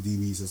the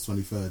IMDb it says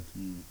 23rd.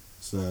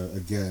 So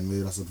again,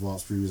 maybe that's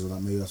advanced previews or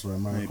that. Maybe that's for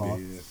America.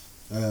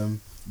 Maybe,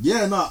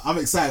 Yeah, no, I'm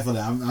excited for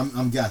that.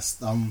 I'm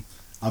gassed. I'm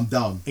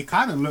down. It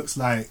kind of looks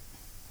like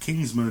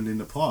Kingsman in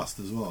the past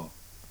as well.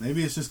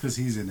 Maybe it's just because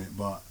he's in it,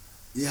 but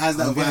It has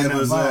that I'm getting vibe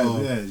that as vibe,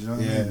 well. yeah, you know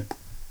what I mean?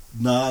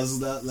 No,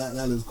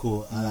 that looks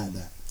cool. I like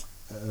that.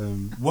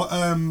 what?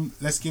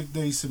 Let's give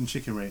these some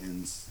chicken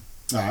ratings.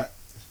 All right,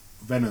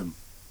 Venom.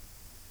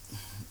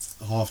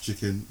 half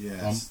chicken.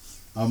 Yes.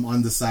 I'm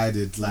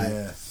undecided. Like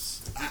Yeah.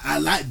 I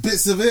like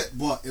bits of it,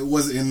 but it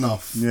wasn't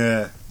enough.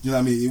 Yeah. You know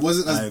what I mean? It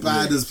wasn't I as agree.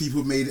 bad as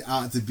people made it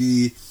out to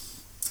be.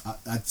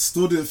 I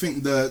still didn't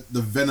think the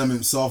Venom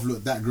himself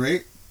looked that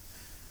great.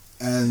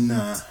 And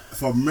Nah.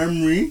 from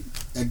memory,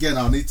 again,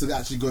 I'll need to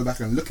actually go back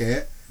and look at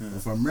it. Yeah.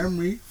 But from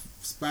memory,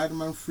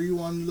 Spider-Man 3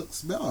 one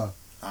looks better.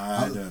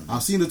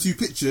 I've seen the two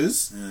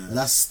pictures, and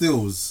that's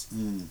stills. Do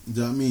you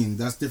know what I mean?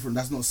 That's different.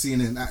 That's not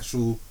seeing it in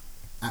actual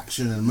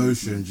action and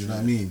motion. Do you know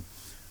what I mean?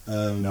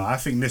 No, I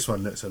think this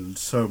one looks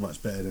so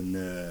much better than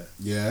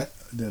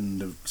than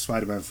the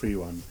Spider-Man 3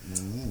 one.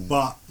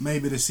 But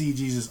maybe the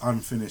CG's is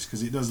unfinished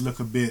because it does look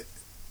a bit.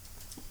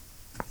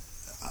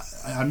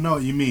 I know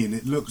what you mean.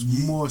 It looks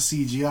more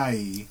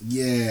CGI.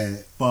 Yeah,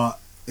 but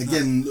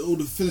again, all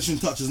the finishing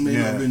touches may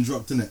not have been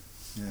dropped in it.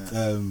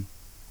 Yeah.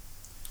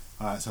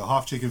 Alright, so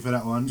half chicken for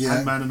that one. Yeah.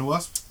 Ant-Man and the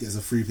Wasp gets a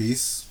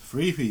 3-piece.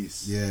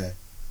 3-piece. Yeah.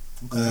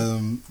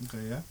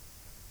 Okay, yeah.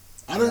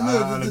 I don't know.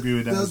 I'll agree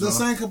with that. There's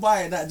something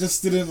about it that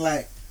just didn't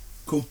like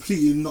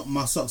completely knock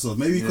my socks off.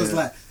 Maybe because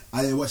like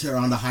I didn't watch it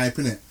around the hype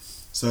in it.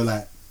 So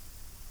like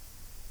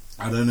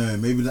I don't know.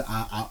 Maybe that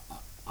I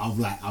want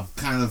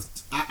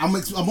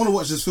to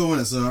watch this film in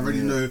it, so I already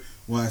know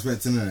what I'm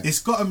expecting in it. It's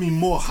gotten me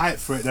more hype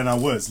for it than I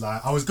was.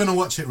 Like I was gonna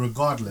watch it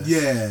regardless.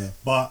 Yeah.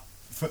 But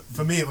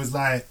for me, it was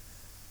like,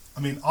 I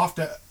mean,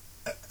 after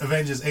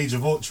Avengers: Age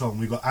of Ultron,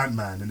 we got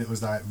Ant-Man, and it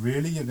was like,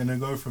 really, you're gonna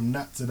go from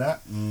that to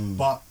that?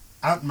 But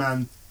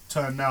Ant-Man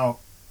turned out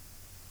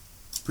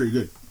pretty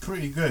good.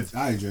 Pretty good.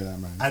 I enjoy that,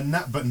 man. And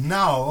but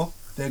now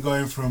they're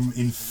going from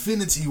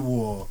Infinity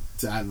War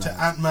to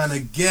Ant-Man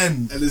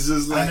again, and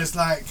it's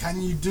like,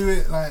 can you do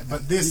it? Like,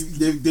 but this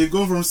they've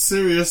gone from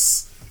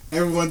serious,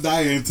 everyone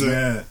dying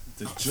to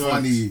the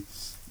funny.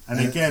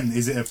 And again,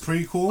 is it a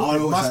prequel?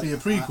 It must be a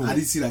prequel. I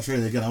didn't see that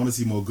trailer again. I want to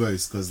see more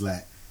ghosts because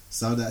like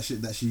some of that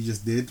shit that she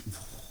just did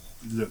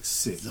looks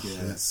sick.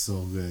 That's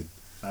so good.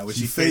 Like when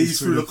she phased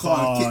through the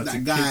car and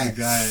kicked that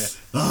guy.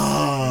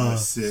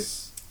 That's sick.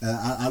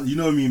 You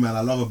know me, man.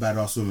 I love a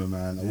badass woman,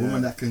 man. A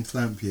woman that can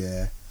clamp.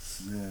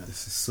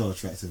 This is so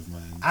attractive,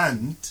 man.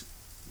 And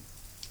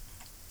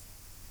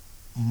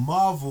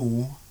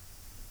Marvel.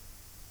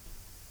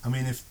 I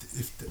mean, if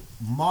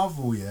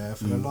Marvel,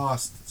 for the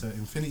last, so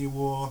Infinity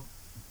War,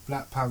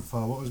 Black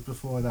Panther, what was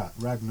before that?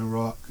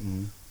 Ragnarok.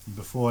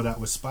 Before that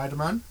was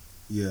Spider-Man.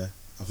 Yeah,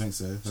 I think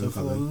so. So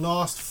for the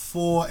last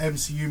 4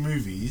 MCU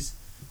movies,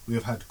 we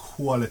have had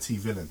quality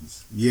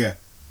villains. Yeah.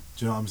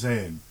 Do you know what I'm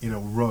saying? In a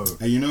row.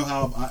 And you know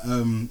how I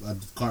can't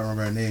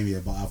remember her name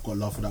yet, but I've got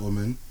love for that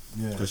woman.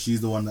 Yeah. Because she's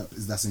the one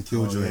that's in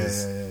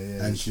Killjoys.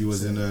 And she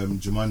was in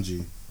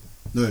Jumanji.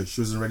 No,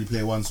 she was in Ready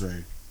Player One,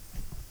 sorry.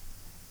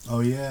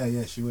 Oh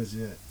yeah, she was,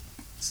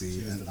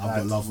 See, and I've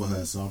got love for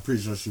her, so I'm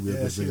pretty sure she'll be a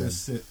good villain.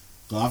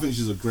 I think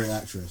she's a great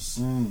actress.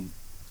 And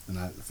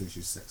I think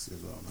she's sexy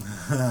as well,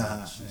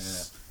 man.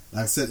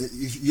 Like I said,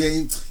 you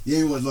ain't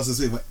watched Lost in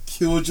Space, but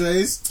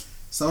Killjoys,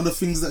 some of the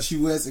things that she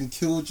wears in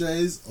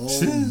Killjoys,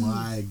 oh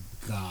my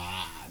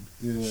god.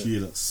 She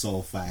looks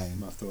so fine.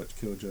 I have to watch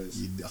Killjoys.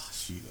 She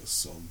looks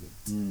so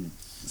good.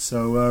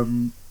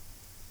 So,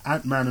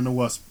 Ant-Man and the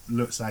Wasp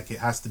looks like it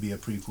has to be a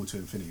prequel to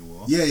Infinity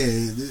War. Yeah,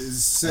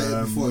 it's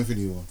set before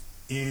Infinity War.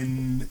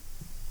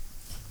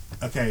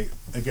 Okay,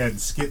 again,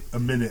 skip a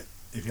minute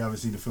if you haven't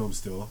seen the film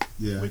still,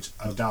 which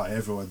I doubt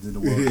everyone in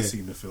the world has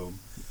seen the film.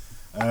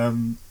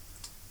 In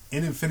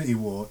Infinity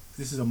War,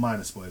 this is a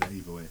minor spoiler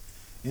either way.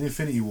 In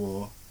Infinity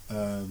War,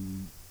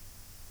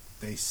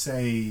 they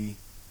say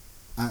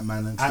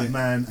Ant-Man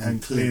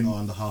and Clint are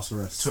under house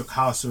arrest. Took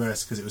house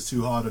arrest because it was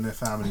too hard on their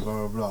family.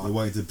 Blah blah blah. They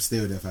wanted to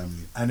stay with their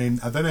family. And then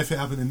I don't know if it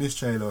happened in this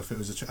trailer or if it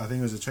was I think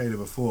it was a trailer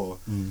before.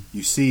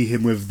 You see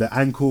him with the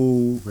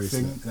ankle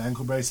bracelet. The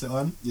ankle bracelet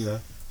on. Yeah.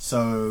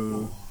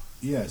 So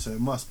so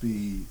it must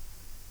be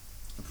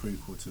a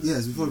prequel to. Yeah,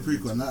 it's before the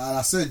prequel. And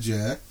I said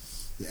the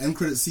end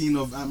credit scene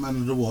of Ant-Man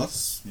and the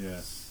Wasp.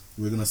 Yeah.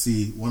 We're gonna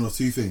see one of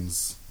two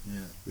things.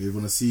 Yeah. We're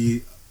gonna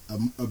see a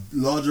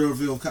larger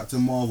reveal of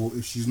Captain Marvel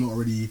if she's not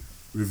already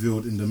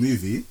revealed in the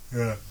movie.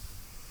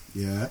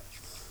 Yeah.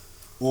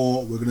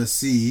 Or we're gonna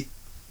see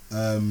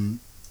the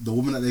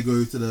woman that they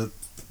go to the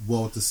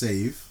world to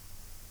save.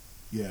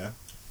 Yeah.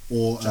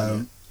 Or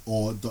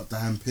Dr.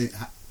 Hank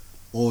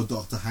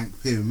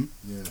Pym.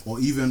 Yeah. Or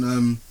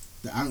even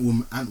the Ant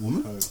Woman.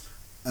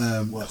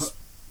 Wasp.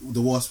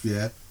 The Wasp.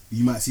 Yeah.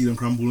 You might see them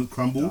crumble.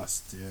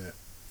 Dust. Yeah.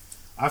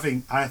 I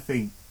think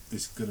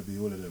it's gonna be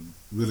all of them.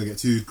 We're gonna get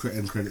 2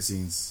 end credit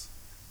scenes.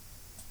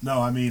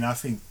 No, I mean I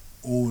think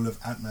all of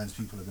Ant-Man's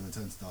people are going to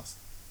turn to dust.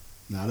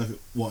 No, I don't think...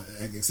 What?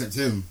 Except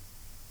him?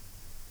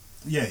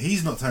 Yeah,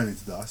 he's not turning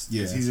to dust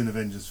because he's in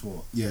Avengers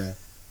 4. Yeah.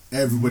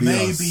 Everybody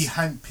else. Maybe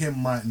Hank Pym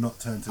might not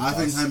turn to dust. I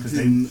think Hank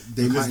Pym...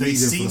 Because they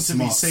seem to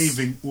be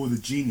saving all the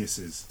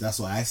geniuses.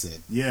 That's what I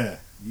said. Yeah,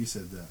 you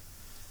said that.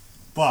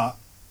 But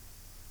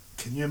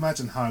can you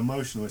imagine how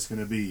emotional it's going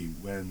to be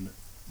when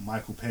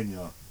Michael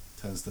Pena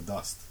turns to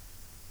dust?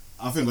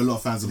 I think a lot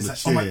of fans are going to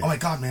cheer. Oh my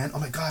god, man! Oh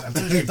my god, I'm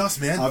turning to dust,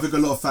 man! I think a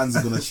lot of fans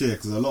are going to cheer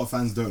because a lot of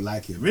fans don't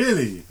like him.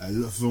 Really?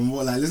 From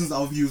what listen to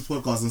other viewers'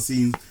 podcasts and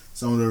seeing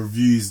some of the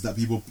reviews that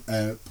people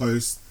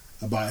post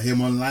about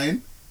him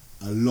online,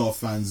 a lot of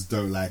fans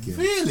don't like him.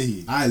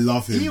 Really? I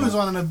love him. He was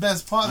one of the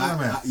best partners,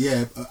 man.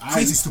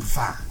 Crazy stupid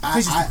fan.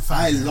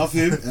 I love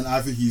him, and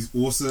I think he's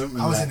awesome.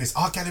 And I was in this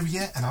art gallery,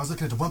 and I was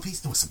looking at the One Piece.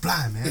 It was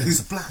sublime, man. It was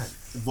sublime.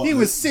 He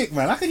was sick,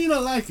 man. How can you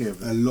not like him?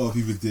 A lot of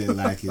people didn't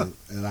like him,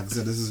 and like I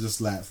said, this is just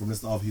like from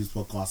listening to other people's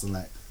podcasts, and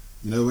like,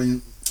 you know,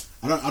 when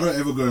I don't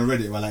ever go on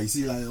Reddit, but like you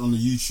see, like on the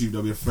YouTube,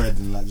 there'll be a thread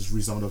and like just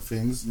read some of the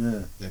things.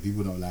 Yeah,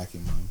 people don't like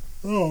him, man.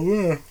 Oh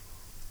man,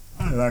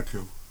 I like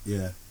him.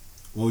 Yeah.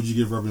 What would you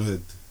give Robin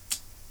Hood?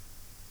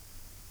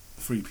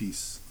 3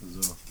 piece as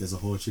well. Gets a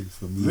whole chicken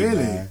for me.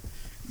 Really?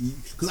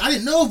 Because I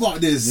didn't know about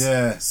this.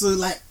 Yeah. So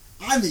like,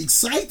 I'm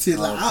excited.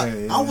 Like,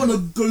 I want to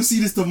go see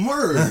this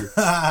tomorrow.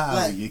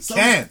 Like, you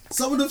can't.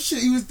 Some of the shit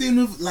he was doing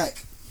with,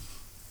 like,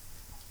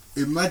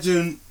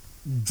 imagine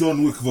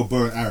John Wick with a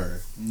bow and arrow.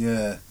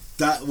 Yeah.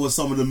 That was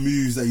some of the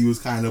moves that he was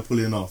kind of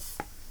pulling off.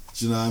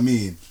 Do you know what I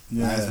mean?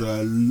 Yeah. Like, it's been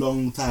a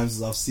long time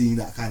since I've seen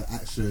that kind of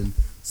action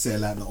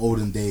set like the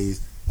olden days.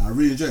 I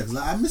really enjoy it because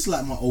like, I miss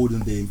like my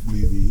olden day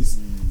movies.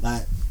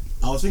 Like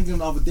I was thinking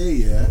the other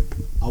day,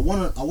 I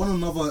want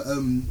another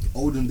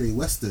olden day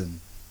western.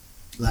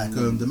 Like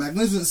the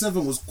Magnificent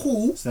Seven was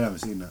cool. Still haven't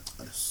seen that.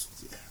 At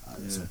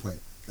some point,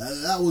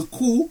 that was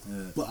cool.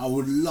 Yeah. But I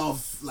would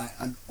love like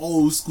an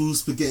old school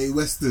spaghetti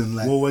western.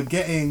 Like, well, we're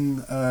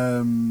getting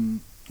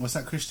what's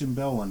that Christian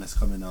Bale one that's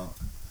coming out?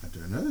 I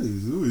don't know.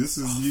 Ooh, this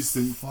is used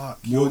to fuck.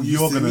 You're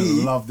gonna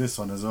love this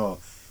one as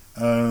well.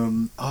 Let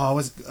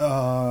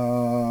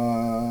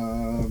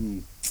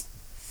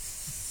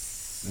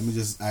me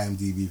just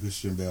IMDb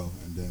Christian Bale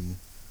and then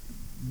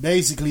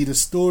basically the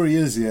story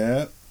is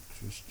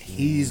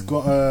he's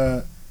got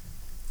a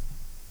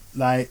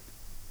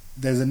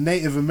there's a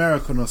Native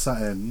American or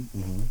something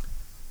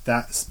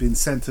that's been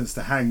sentenced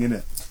to hang in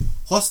it.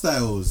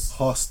 Hostiles.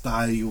 Hasn't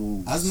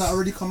that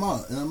already come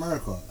out in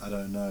America? I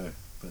don't know,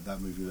 but that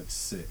movie looks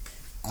sick.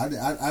 I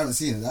haven't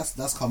seen it.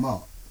 That's come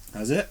out.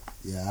 Has it?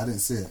 Yeah, I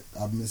didn't see it.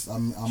 What do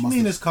you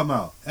mean it's come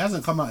out? It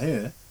hasn't come out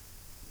here.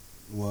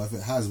 Well, if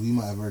it has, we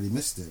might have already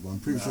missed it. But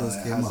I'm pretty sure it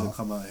hasn't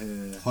come out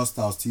here.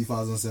 Hostiles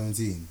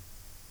 2017.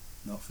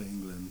 Not for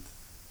England.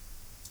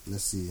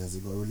 Let's see. Has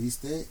it got a release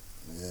date?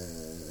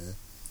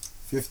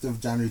 5th of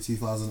January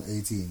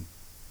 2018.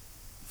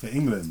 For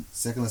England.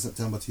 2nd of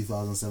September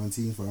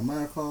 2017 for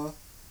America.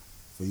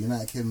 For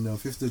United Kingdom,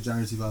 5th of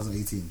January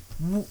 2018.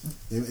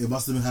 It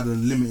must have had a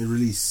limited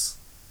release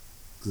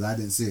because I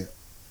didn't see it.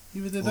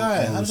 Even did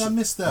I? How did I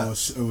miss that?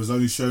 It was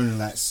only shown in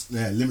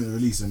limited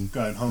release and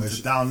going home to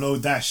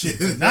download that shit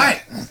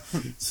tonight.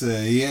 So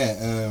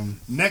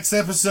next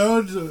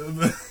episode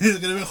is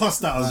gonna be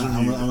Hostiles.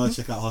 I'm gonna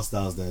check out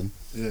Hostiles then.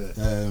 Yeah.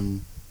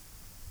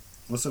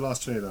 What's the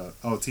last trailer?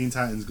 Oh, Teen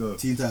Titans Go.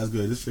 Teen Titans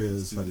Go. This trailer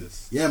is funny.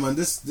 Yeah, man.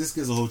 This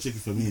gets a whole chicken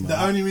for me, man.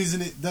 The only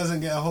reason it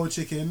doesn't get a whole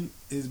chicken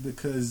is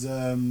because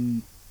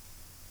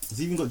it's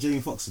even got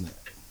Jamie Foxx in it.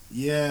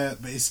 Yeah,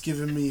 but it's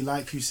giving me,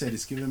 like you said,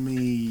 it's giving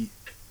me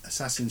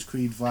Assassin's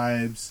Creed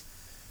vibes.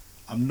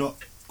 I'm not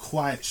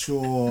quite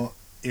sure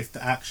if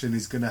the action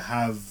is gonna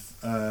have.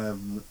 I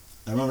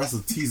remember that's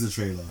a teaser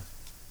trailer.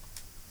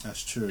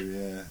 That's true.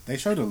 Yeah, they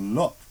showed a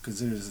lot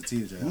considering it's a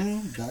teaser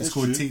trailer. It's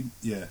called Teen.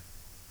 Yeah.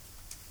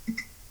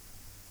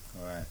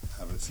 All right,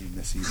 haven't seen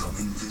this either.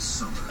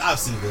 I've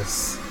seen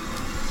this.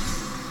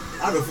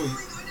 I don't think.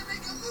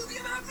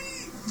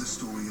 The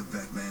story of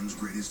Batman's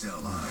greatest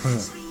ally.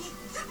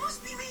 That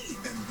must be me.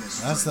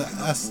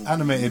 That's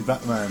animated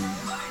Batman.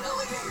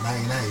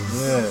 99.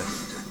 Yeah.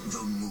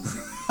 The movie.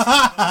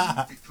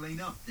 To clean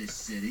up this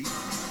city.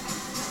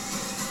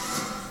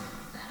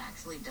 That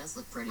actually does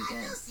look pretty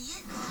good.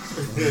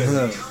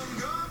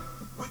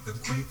 With the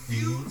quick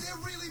view, they're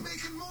really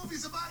making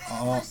movies about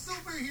every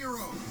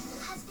superhero.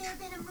 Has there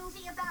been a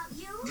movie about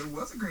you? There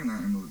was a Green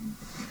Lantern movie,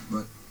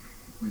 but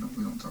we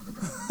don't talk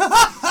about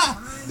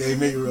it. They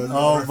make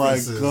oh my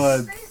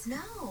god.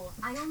 No,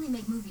 I only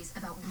make movies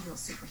about real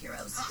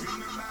superheroes.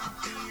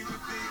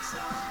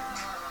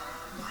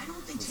 Why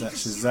don't they take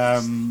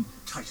Shazam?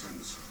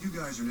 Titans, you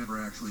guys are never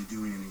actually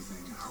doing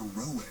anything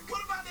heroic.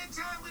 What about that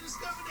time we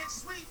discovered that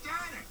sweet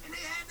diner and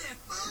they had that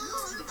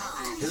food?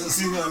 Isn't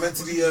Superman meant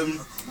to be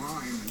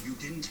crime? You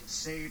didn't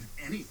save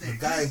anything. The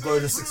guy in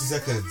Gone in 60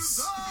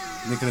 Seconds.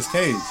 Nicolas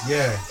Cage.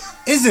 Yeah.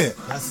 Is it?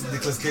 That's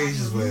Nicolas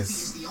Cage's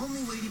voice.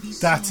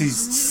 That is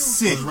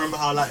sick. Remember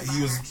how like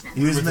he was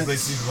meant to play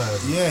Superman?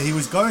 Yeah, he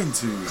was going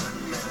to.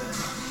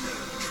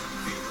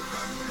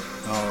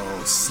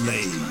 Oh,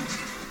 Slade.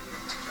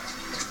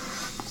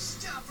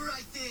 Stop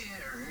right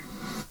there.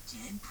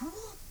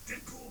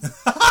 Deadpool?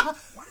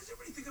 Why does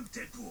everybody think of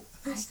Deadpool?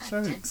 I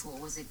thought Deadpool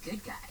was a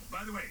good guy.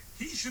 By the way,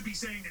 he should be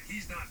saying that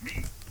he's not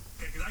me.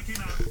 Because I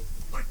came out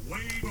like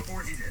way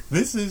before he did.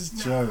 This is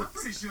joke. I'm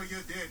pretty sure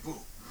you're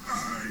Deadpool.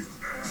 I am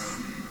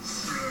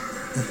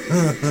Slade.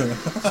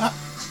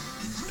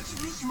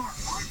 Make him our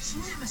arch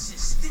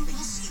nemesis. Then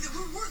we'll see that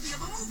we're worthy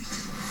of a movie.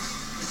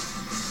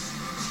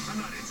 I'm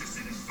not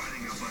interested in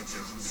fighting a bunch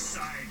of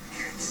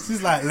sidekicks. This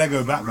is like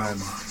Lego Batman.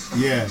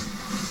 Yeah.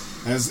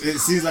 It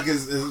seems like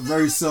it's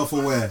very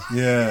self-aware.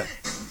 Yeah.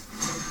 The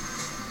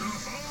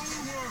whole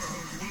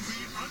world will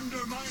be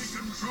under my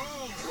control.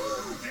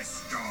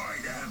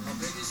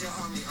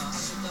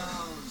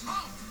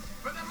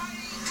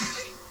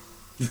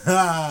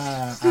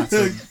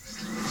 Atom.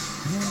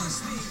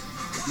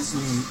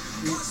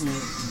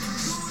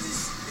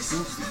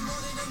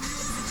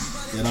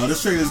 Yeah, no,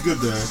 this trailer's good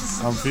though.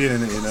 I'm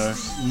feeling it, you know.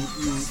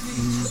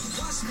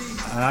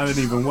 I haven't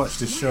even watched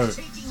the show.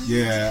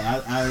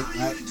 Yeah,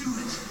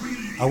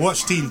 I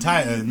watched Teen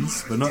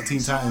Titans, but not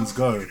Teen Titans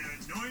Go.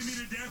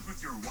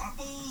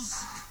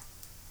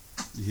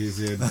 He's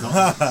saying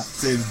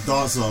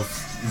dance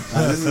off.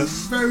 This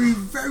is very,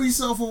 very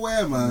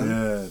self-aware,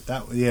 man.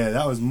 That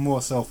was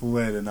more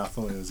self-aware than I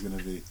thought it was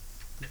gonna be.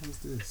 What was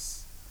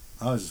this?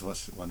 I was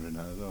just wondering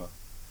that as well.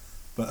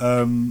 But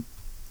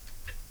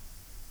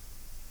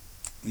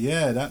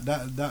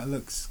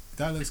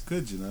that looks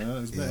good. You know, that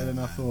looks better than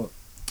I thought.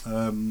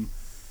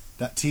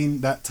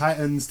 That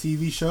Titans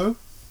TV show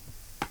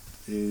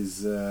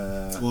is.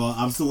 Well,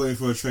 I'm still waiting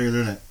for a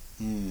trailer, innit?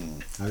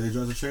 Have they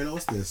dropped a trailer?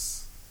 What's this?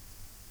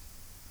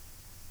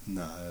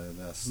 No,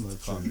 that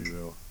can't be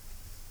real.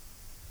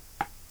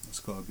 It's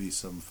got to be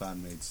some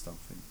fan-made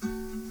something.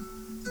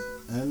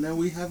 And then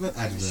we have an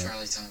advert.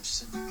 Charlie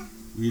Thompson.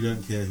 We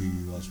don't care who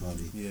you are,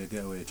 Charlie. Yeah,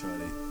 get away,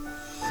 Charlie.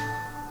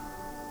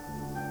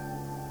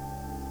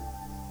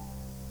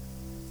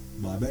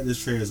 But I bet this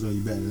trailer is going to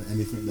be better than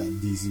anything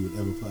that DC would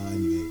ever put out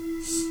anyway.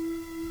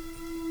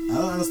 I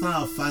don't understand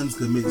how fans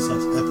can make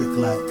such epic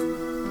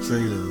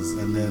trailers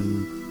and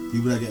then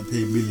people that get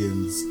paid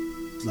millions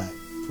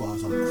put out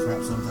some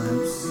crap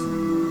sometimes.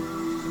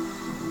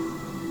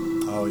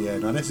 Oh yeah,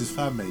 no, this is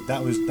fan made.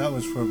 That was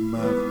from.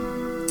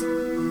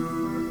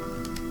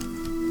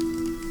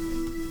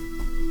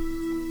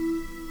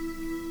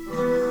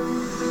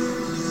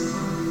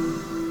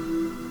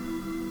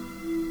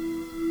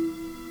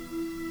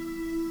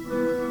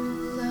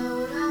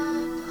 Load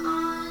up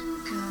on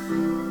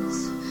guns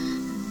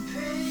and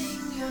bring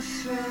your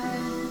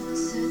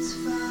friends. It's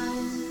fun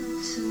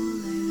to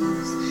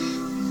lose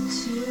and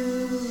to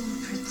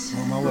pretend.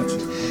 What am I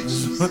watching?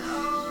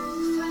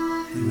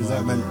 Who was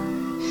that meant?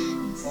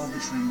 All the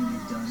training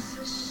you've done.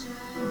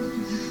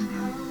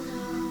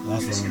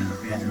 Last one,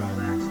 Batman.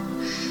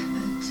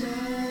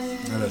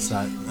 No, that's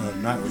like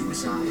Nightwing or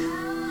something.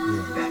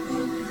 Yeah.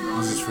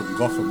 This is from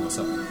Gotham or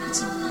something.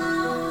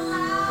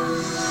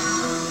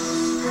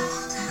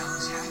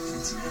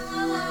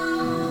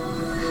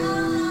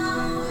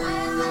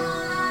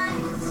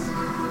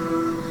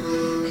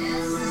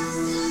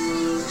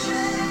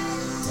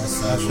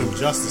 That's from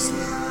Justice League.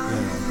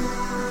 Yeah.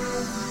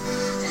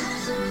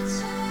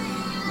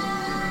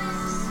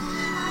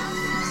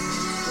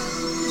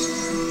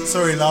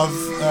 Sorry, love.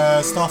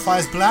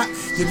 Starfire's black.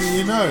 Didn't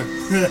you know?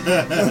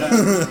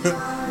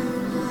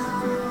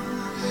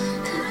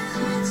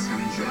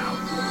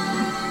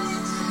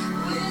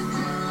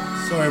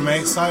 Sorry,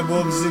 mate.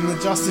 Cyborg's in the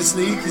Justice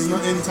League. He's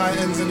not in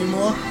Titans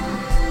anymore.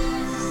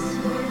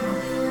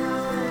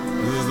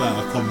 This is like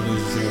a combination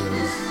of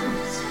trailers.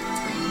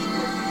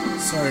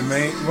 Sorry,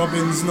 mate.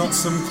 Robin's not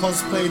some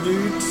cosplay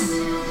dude.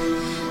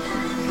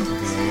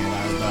 Okay,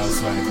 yeah, that was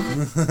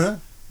fine.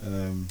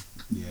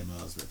 Yeah, no,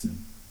 I was expecting.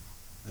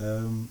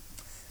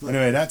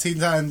 Anyway, that Teen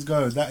Titans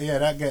Go.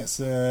 That gets.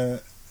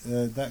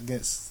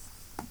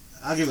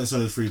 I'll give it a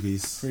solid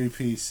 3-piece.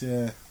 3-piece,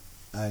 yeah.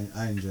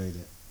 I enjoyed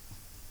it.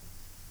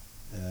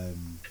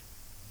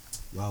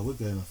 Wow, we're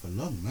going off for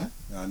long, man.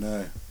 I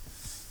know.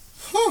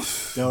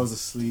 Girl's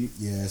asleep.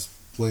 Yeah, it's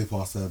way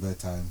past her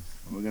bedtime.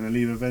 We're gonna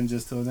leave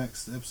Avengers till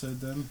next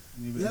episode then.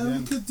 Yeah,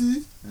 we could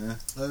do. Yeah.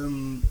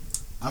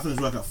 I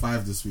finished work at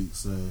 5 this week,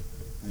 so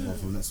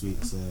for next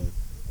week, so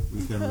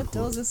we can record.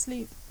 Girl's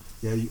asleep.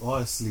 Yeah, you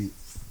are asleep.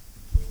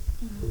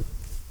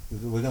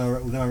 We're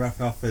gonna wrap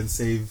it up and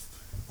save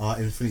our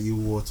Infinity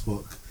War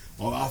talk.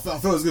 Well, I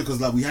felt it was good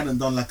because we hadn't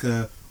done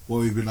what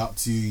we've been up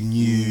to,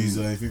 news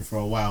or anything for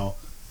a while.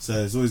 So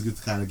it's always good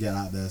to kind of get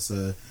out there.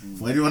 So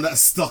for anyone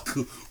that's stuck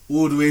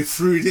all the way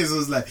through this, I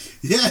was like,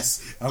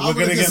 yes, and we're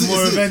gonna get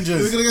more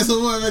Avengers. We're gonna get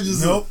some more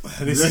Avengers. Nope,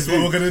 this is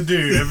what we're gonna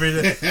do. Every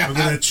day we're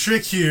gonna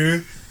trick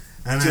you,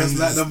 and just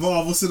like the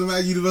Marvel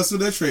Cinematic Universe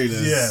with their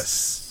trailers.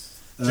 Yes,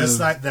 just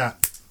like that.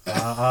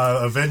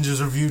 Our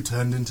Avengers review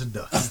turned into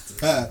dust.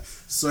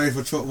 Sorry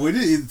for we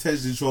didn't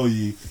intentionally troll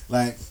you.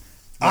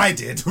 I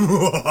did.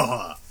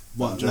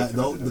 But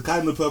the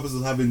kind of purpose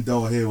of having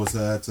Del here was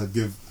to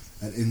give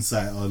an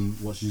insight on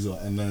what she's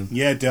got, and then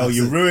Del,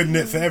 you ruined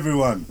it for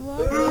everyone. It's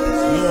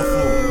your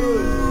fault.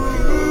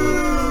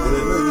 And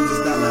then not even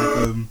just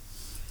that,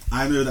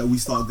 I know that we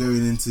start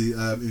going into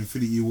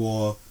Infinity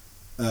War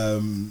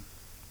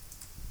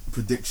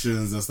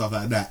predictions and stuff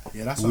like that.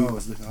 Yeah, that's what I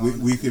was looking at.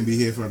 We can be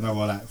here for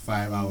another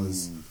 5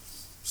 hours.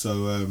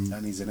 So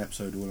that needs an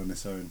episode all on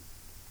its own.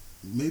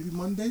 Maybe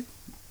Monday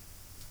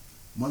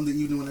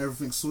evening when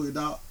everything's sorted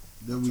out.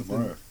 Then we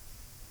Tomorrow.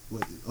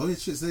 Can. Oh yeah,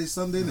 shit! Today's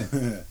Sunday, isn't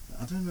it?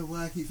 I don't know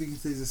why I keep thinking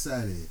today's a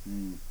Saturday.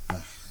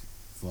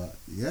 But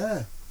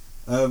yeah,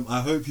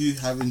 I hope you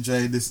have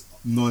enjoyed this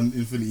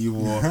non-Infinity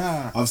War.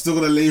 I'm still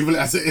gonna label it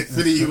as an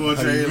Infinity War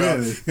trailer,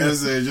 really?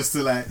 Just to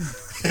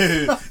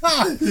you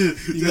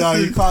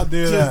can't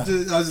do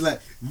that. I was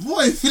like,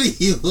 what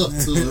Infinity War?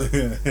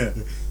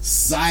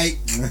 Psych.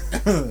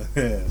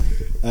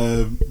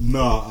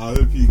 No, I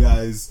hope you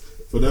guys,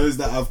 for those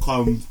that have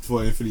come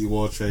for Infinity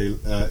War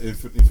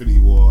Infinity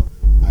War,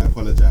 I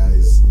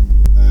apologize.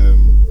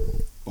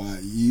 But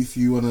if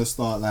you want to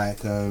start like,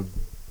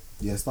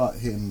 start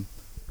hitting,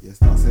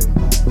 start saying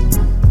that.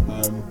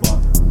 But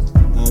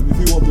if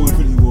you want more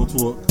Infinity War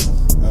talk,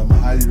 I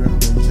highly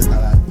recommend you check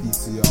out like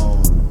PCL,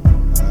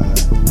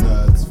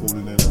 Nerds,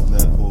 formerly known as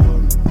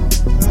Nerdporn,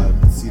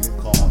 Scenic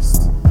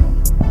Cast,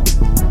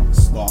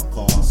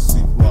 Startcast.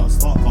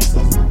 Startcast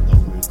doesn't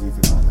really do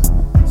things like that.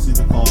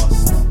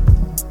 Supercast,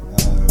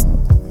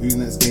 Who's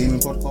Next Gaming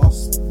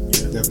podcast.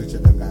 Yeah, definitely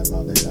check them guys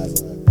out. They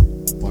guys are a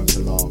bunch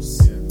of laughs.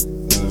 Yeah.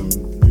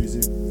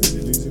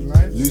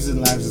 Losing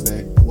Lives is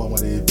the one where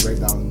they break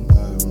down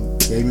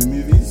gaming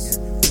movies.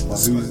 But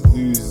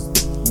Who's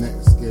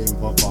Next Gaming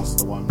podcast is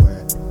the one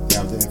where they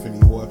have the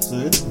Infinity War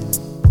episode.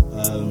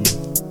 I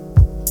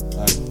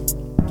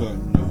don't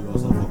know who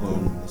else I've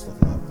forgotten and stuff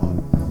like that.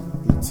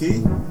 But T,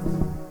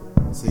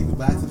 say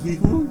goodbye to the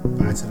people.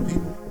 Bye to the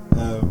people.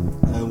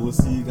 And we'll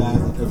see you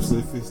guys on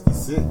episode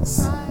 56.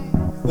 Bye.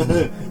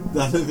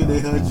 I don't think they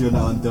heard you on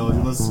that one, Del. Do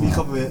you want to speak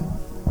up a bit?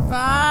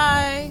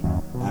 Bye.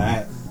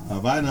 Alright.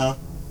 Bye now.